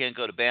country can't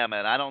go to Bama,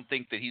 and I don't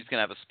think that he's going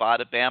to have a spot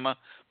at Bama.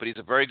 But he's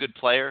a very good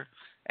player,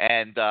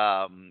 And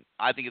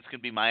I think it's going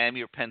to be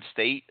Miami or Penn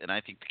State, and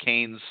I think the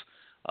Canes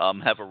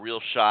have a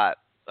real shot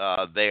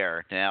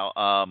there. Now,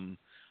 I'm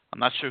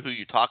not sure who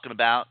you're talking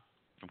about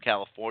from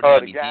California.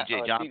 The guy,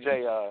 DJ Johnson.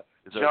 DJ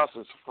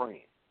Johnson's friend.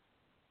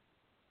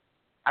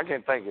 I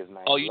can't think of his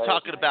name. Oh, you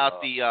talking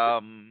about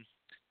the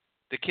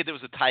kid that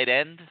was a tight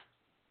end?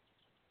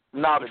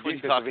 No, Which the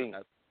defensive end.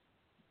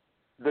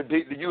 The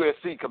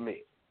USC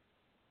commit.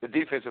 The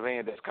defensive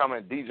end that's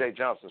coming, DJ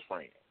Johnson's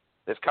friend.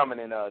 That's coming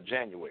in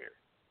January.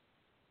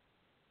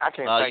 I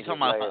can't think of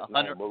his last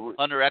name.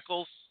 Hunter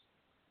Eccles?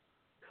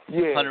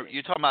 Yeah. Hunter,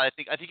 you're talking about, I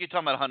think you're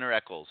talking about Hunter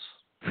Eccles.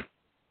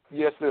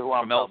 Yes, that's who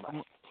I'm talking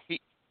about.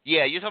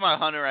 Yeah, you're talking about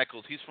Hunter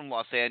Eccles. He's from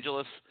Los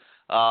Angeles.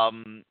 I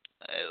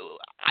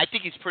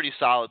think he's pretty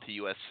solid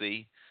to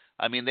USC.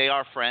 I mean, they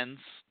are friends,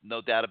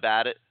 no doubt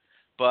about it.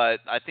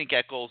 But I think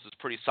Eccles is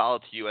pretty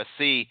solid to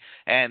USC.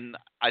 And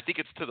I think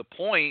it's to the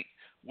point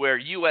where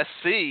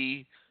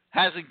USC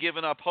hasn't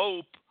given up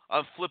hope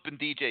of flipping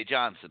DJ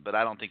Johnson. But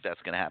I don't think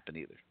that's going to happen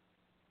either.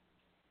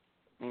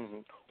 Mm-hmm.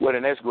 Well,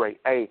 then that's great.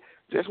 Hey,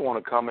 just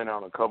want to comment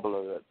on a couple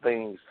of the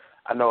things.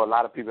 I know a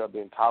lot of people have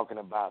been talking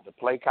about the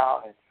play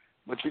calling,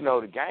 but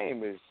the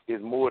game is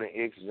more than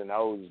X's and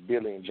O's,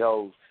 Billy and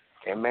Joe's.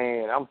 And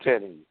man, I'm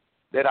telling you,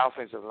 that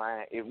offensive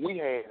line. If we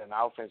had an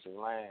offensive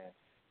line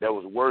that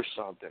was worth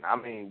something, I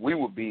mean, we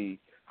would be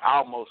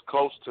almost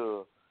close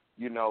to,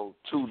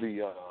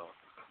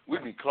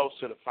 we'd be close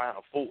to the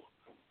Final Four,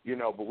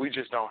 But we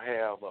just don't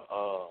have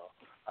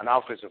an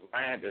offensive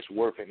line that's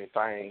worth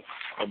anything.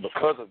 And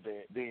because of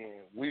that,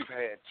 then we've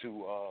had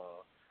to,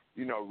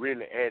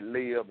 really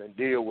ad-lib and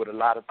deal with a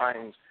lot of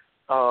things.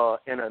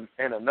 And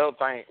another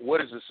thing,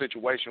 what is the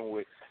situation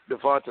with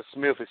Devonta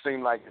Smith? It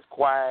seems like it's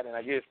quiet, and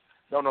I guess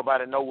don't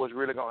nobody know what's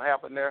really going to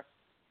happen there.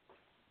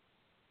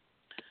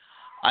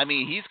 I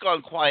mean, he's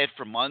gone quiet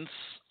for months.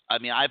 I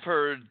mean, I've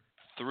heard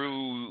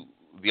through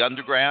the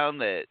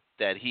underground that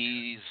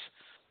he's,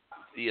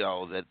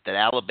 that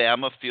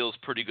Alabama feels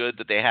pretty good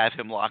that they have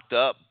him locked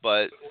up,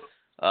 but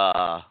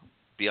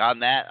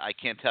beyond that, I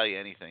can't tell you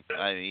anything.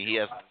 I mean, he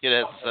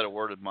hasn't said a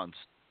word in months.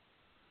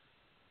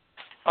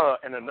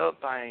 And another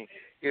thing,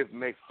 if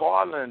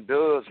McFarland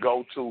does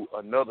go to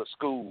another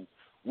school,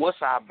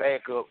 what's our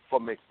backup for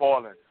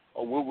McFarland,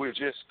 or will we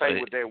just stay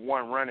with that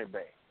one running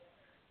back?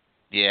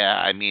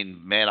 Yeah, I mean,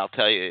 man, I'll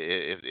tell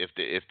you,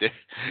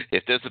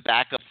 if there's a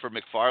backup for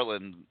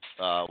McFarland,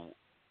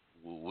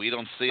 we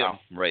don't see him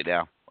right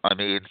now. I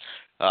mean,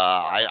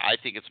 I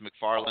think it's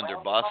McFarland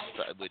or bust,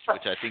 which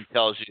I think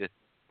tells you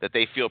that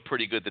they feel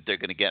pretty good that they're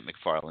going to get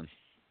McFarland.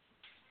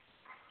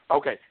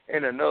 Okay,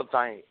 and another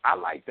thing, I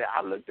like that.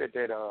 I looked at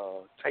that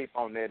tape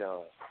on that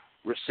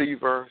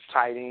receiver,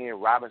 tight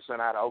end, Robinson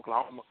out of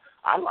Oklahoma.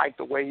 I like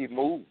the way he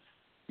moved.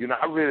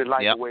 I really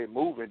like the way he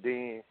moved, and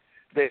then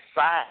that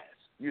size,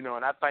 and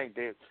I think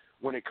that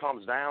when it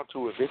comes down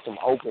to it, if it's some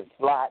open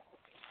slot,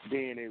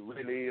 then it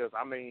really is.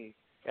 I mean,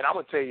 and I'm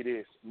going to tell you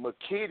this,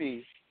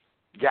 McKitty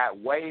got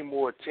way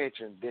more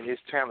attention than his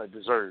talent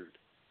deserved.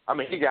 I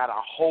mean, he got a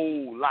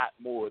whole lot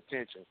more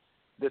attention.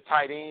 The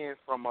tight end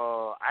from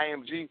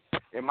IMG,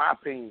 in my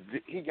opinion,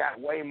 he got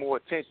way more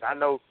attention. I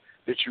know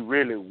that you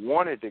really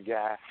wanted the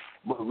guy,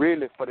 but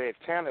really for that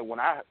talent, when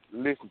I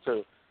listened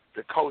to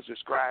the coach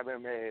describe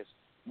him as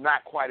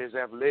not quite as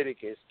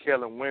athletic as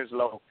Kellen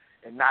Winslow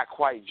and not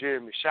quite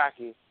Jeremy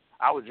Shockey,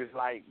 I was just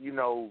like,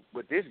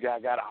 but this guy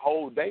got a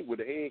whole day with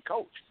the head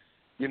coach.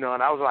 And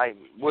I was like,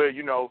 well,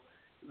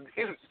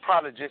 it's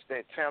probably just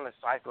that talent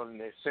cycle and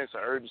that sense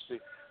of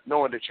urgency,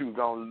 knowing that you were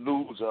going to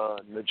lose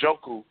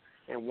Njoku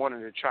and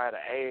wanting to try to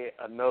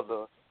add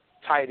another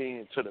tight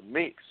end to the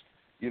mix.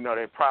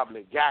 They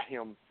probably got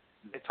him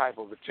that type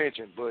of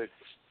attention. But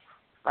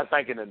I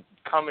think in the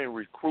coming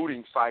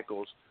recruiting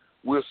cycles,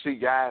 we'll see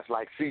guys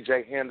like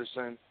C.J.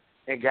 Henderson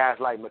and guys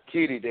like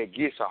McKitty that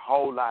gets a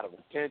whole lot of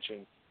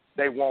attention.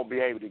 They won't be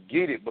able to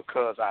get it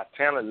because our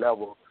talent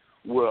level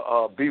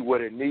will be what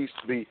it needs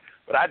to be.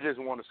 But I just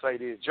want to say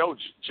this, Joe,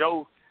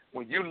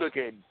 when you look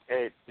at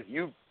if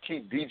you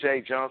keep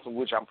DJ Johnson,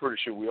 which I'm pretty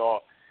sure we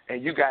are,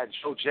 and you got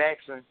Joe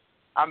Jackson,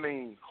 I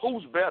mean,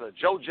 who's better,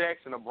 Joe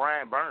Jackson or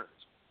Brian Burns?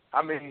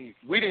 I mean,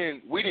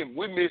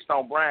 we missed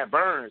on Brian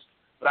Burns,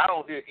 but I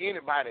don't hear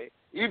anybody,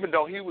 even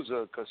though he was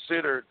a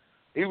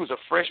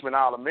freshman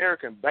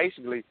All-American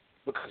basically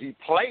because he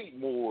played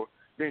more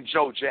than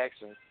Joe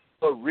Jackson.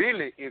 But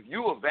really, if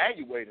you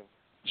evaluate him,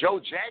 Joe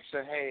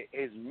Jackson had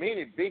as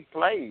many big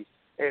plays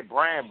as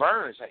Brian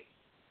Burns had.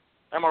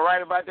 Am I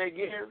right about that,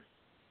 Gary?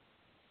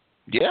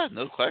 Yeah,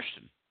 no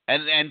question.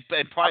 And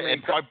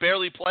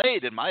barely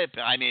played, in my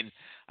opinion. I mean,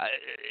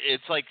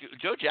 it's like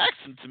Joe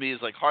Jackson to me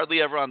is like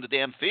hardly ever on the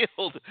damn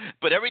field,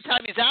 but every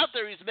time he's out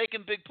there, he's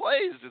making big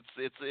plays.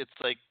 It's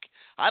like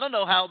I don't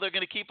know how they're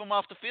going to keep him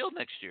off the field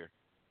next year.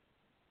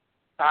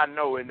 I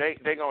know, and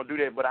they're going to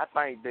do that, but I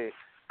think that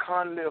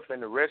Conliffe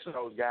and the rest of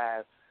those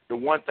guys, the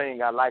one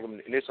thing I like them,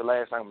 and this is the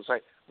last thing I'm going to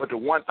say, but the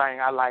one thing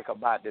I like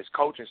about this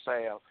coaching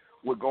staff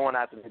with going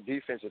after the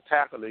defensive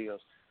tackle is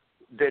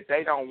that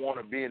they don't want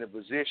to be in a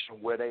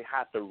position where they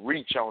have to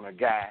reach on a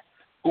guy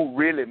who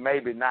really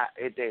maybe not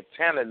at that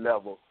talent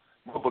level,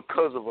 but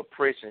because of a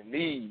pressing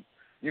need,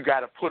 you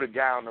got to put a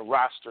guy on the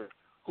roster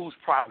who's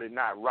probably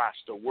not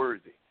roster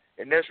worthy.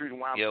 And that's the reason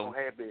why I'm so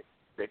happy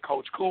that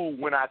Coach Cool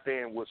went out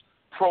there and was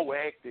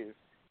proactive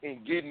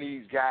in getting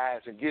these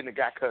guys and getting a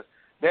guy, because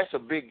that's a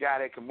big guy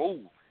that can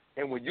move.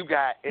 And when you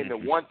got, and the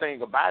one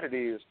thing about it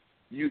is,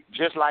 you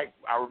just like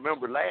I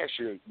remember last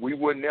year, we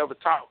would never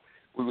talk.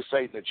 We would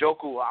say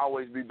Njoku will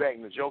always be back,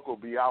 Njoku will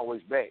be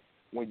always back.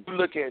 When you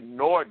look at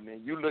Norton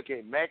and you look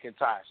at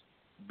McIntosh,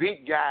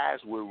 big guys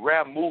with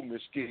rare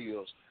movement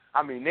skills,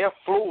 I mean, their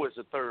floor is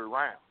the third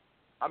round.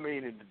 I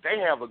mean, if they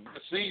have a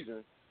good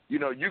season, you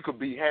know, you could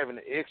be having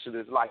an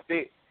exodus like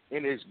that.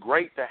 And it's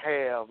great to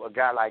have a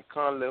guy like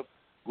Cunliffe,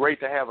 great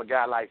to have a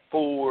guy like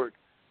Ford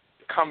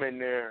come in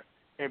there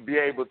and be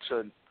able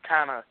to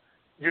kind of,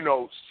 you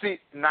know, sit,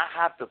 not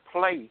have to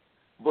play,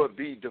 but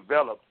be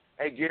developed.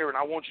 Hey, Gary,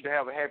 I want you to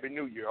have a happy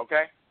New Year,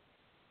 okay?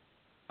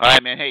 All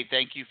right, man. Hey,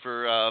 thank you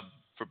for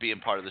being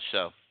part of the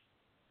show.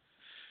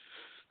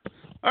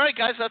 All right,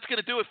 guys, that's going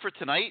to do it for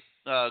tonight.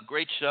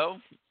 Great show.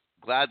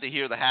 Glad to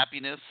hear the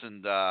happiness,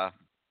 and the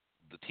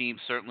team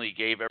certainly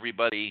gave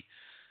everybody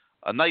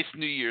a nice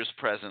New Year's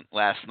present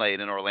last night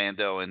in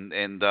Orlando, and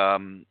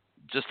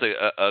just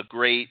a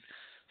great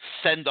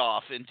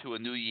send-off into a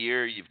new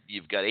year.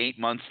 You've got 8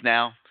 months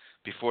now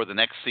before the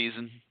next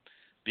season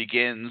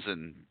begins,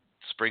 and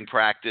spring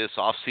practice,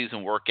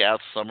 off-season workouts,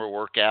 summer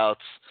workouts,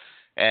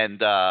 and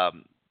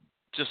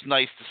just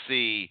nice to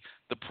see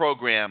the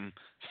program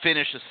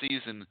finish a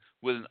season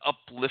with an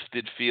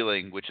uplifted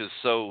feeling, which is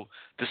so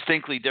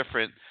distinctly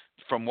different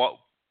from what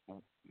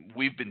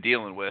we've been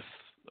dealing with,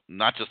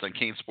 not just on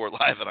CaneSport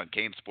Live and on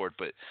CaneSport,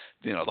 but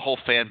you know, the whole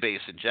fan base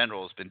in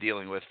general has been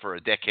dealing with for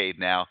a decade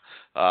now.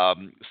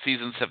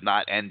 Seasons have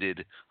not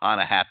ended on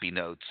a happy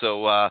note.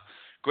 So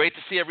great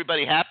to see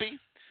everybody happy.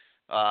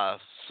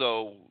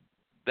 So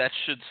that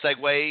should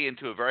segue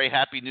into a very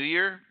happy New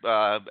Year.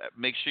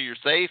 Make sure you're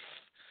safe.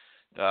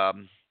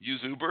 Use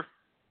Uber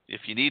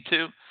if you need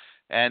to.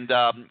 And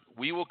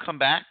we will come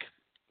back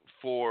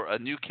for a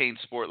new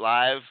CaneSport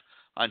Live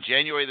on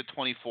January the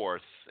 24th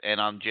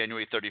and on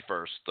January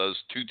 31st. Those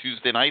 2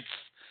 Tuesday nights,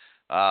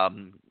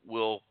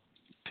 we'll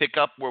pick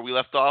up where we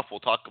left off. We'll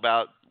talk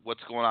about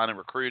what's going on in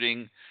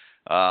recruiting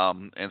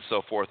and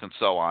so forth and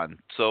so on.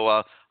 So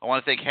I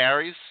want to thank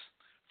Harry's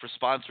for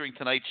sponsoring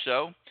tonight's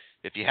show.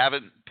 If you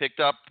haven't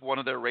picked up one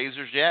of their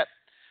razors yet,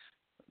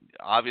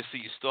 obviously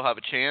you still have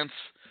a chance.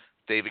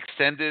 They've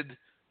extended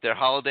their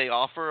holiday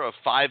offer of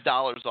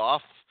 $5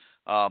 off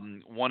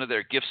one of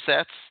their gift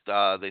sets.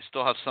 They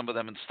still have some of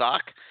them in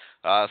stock.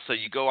 So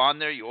you go on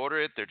there, you order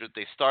it.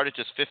 They start at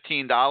just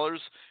 $15,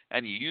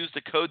 and you use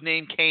the code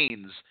name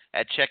Canes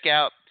at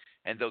checkout,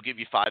 and they'll give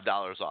you $5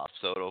 off.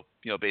 So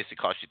it'll basically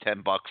cost you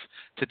 $10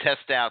 to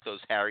test out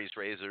those Harry's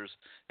razors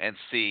and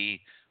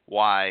see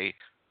why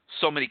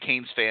so many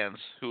Canes fans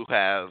who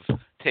have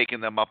taken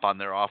them up on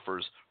their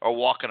offers are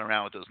walking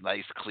around with those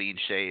nice clean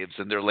shaves,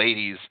 and their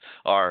ladies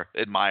are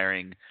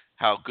admiring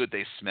how good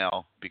they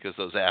smell because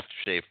those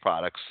aftershave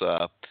products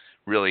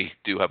really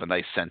do have a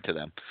nice scent to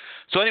them.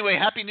 So anyway,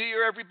 Happy New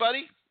Year,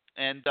 everybody.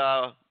 And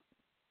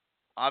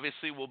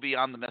obviously we'll be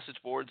on the message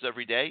boards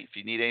every day. If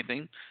you need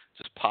anything,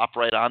 just pop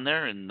right on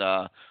there, and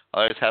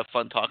always have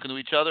fun talking to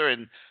each other.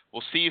 And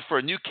we'll see you for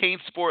a new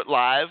CaneSport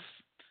Live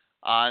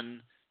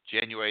on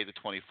January the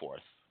 24th.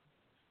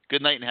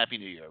 Good night and Happy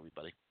New Year,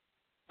 everybody.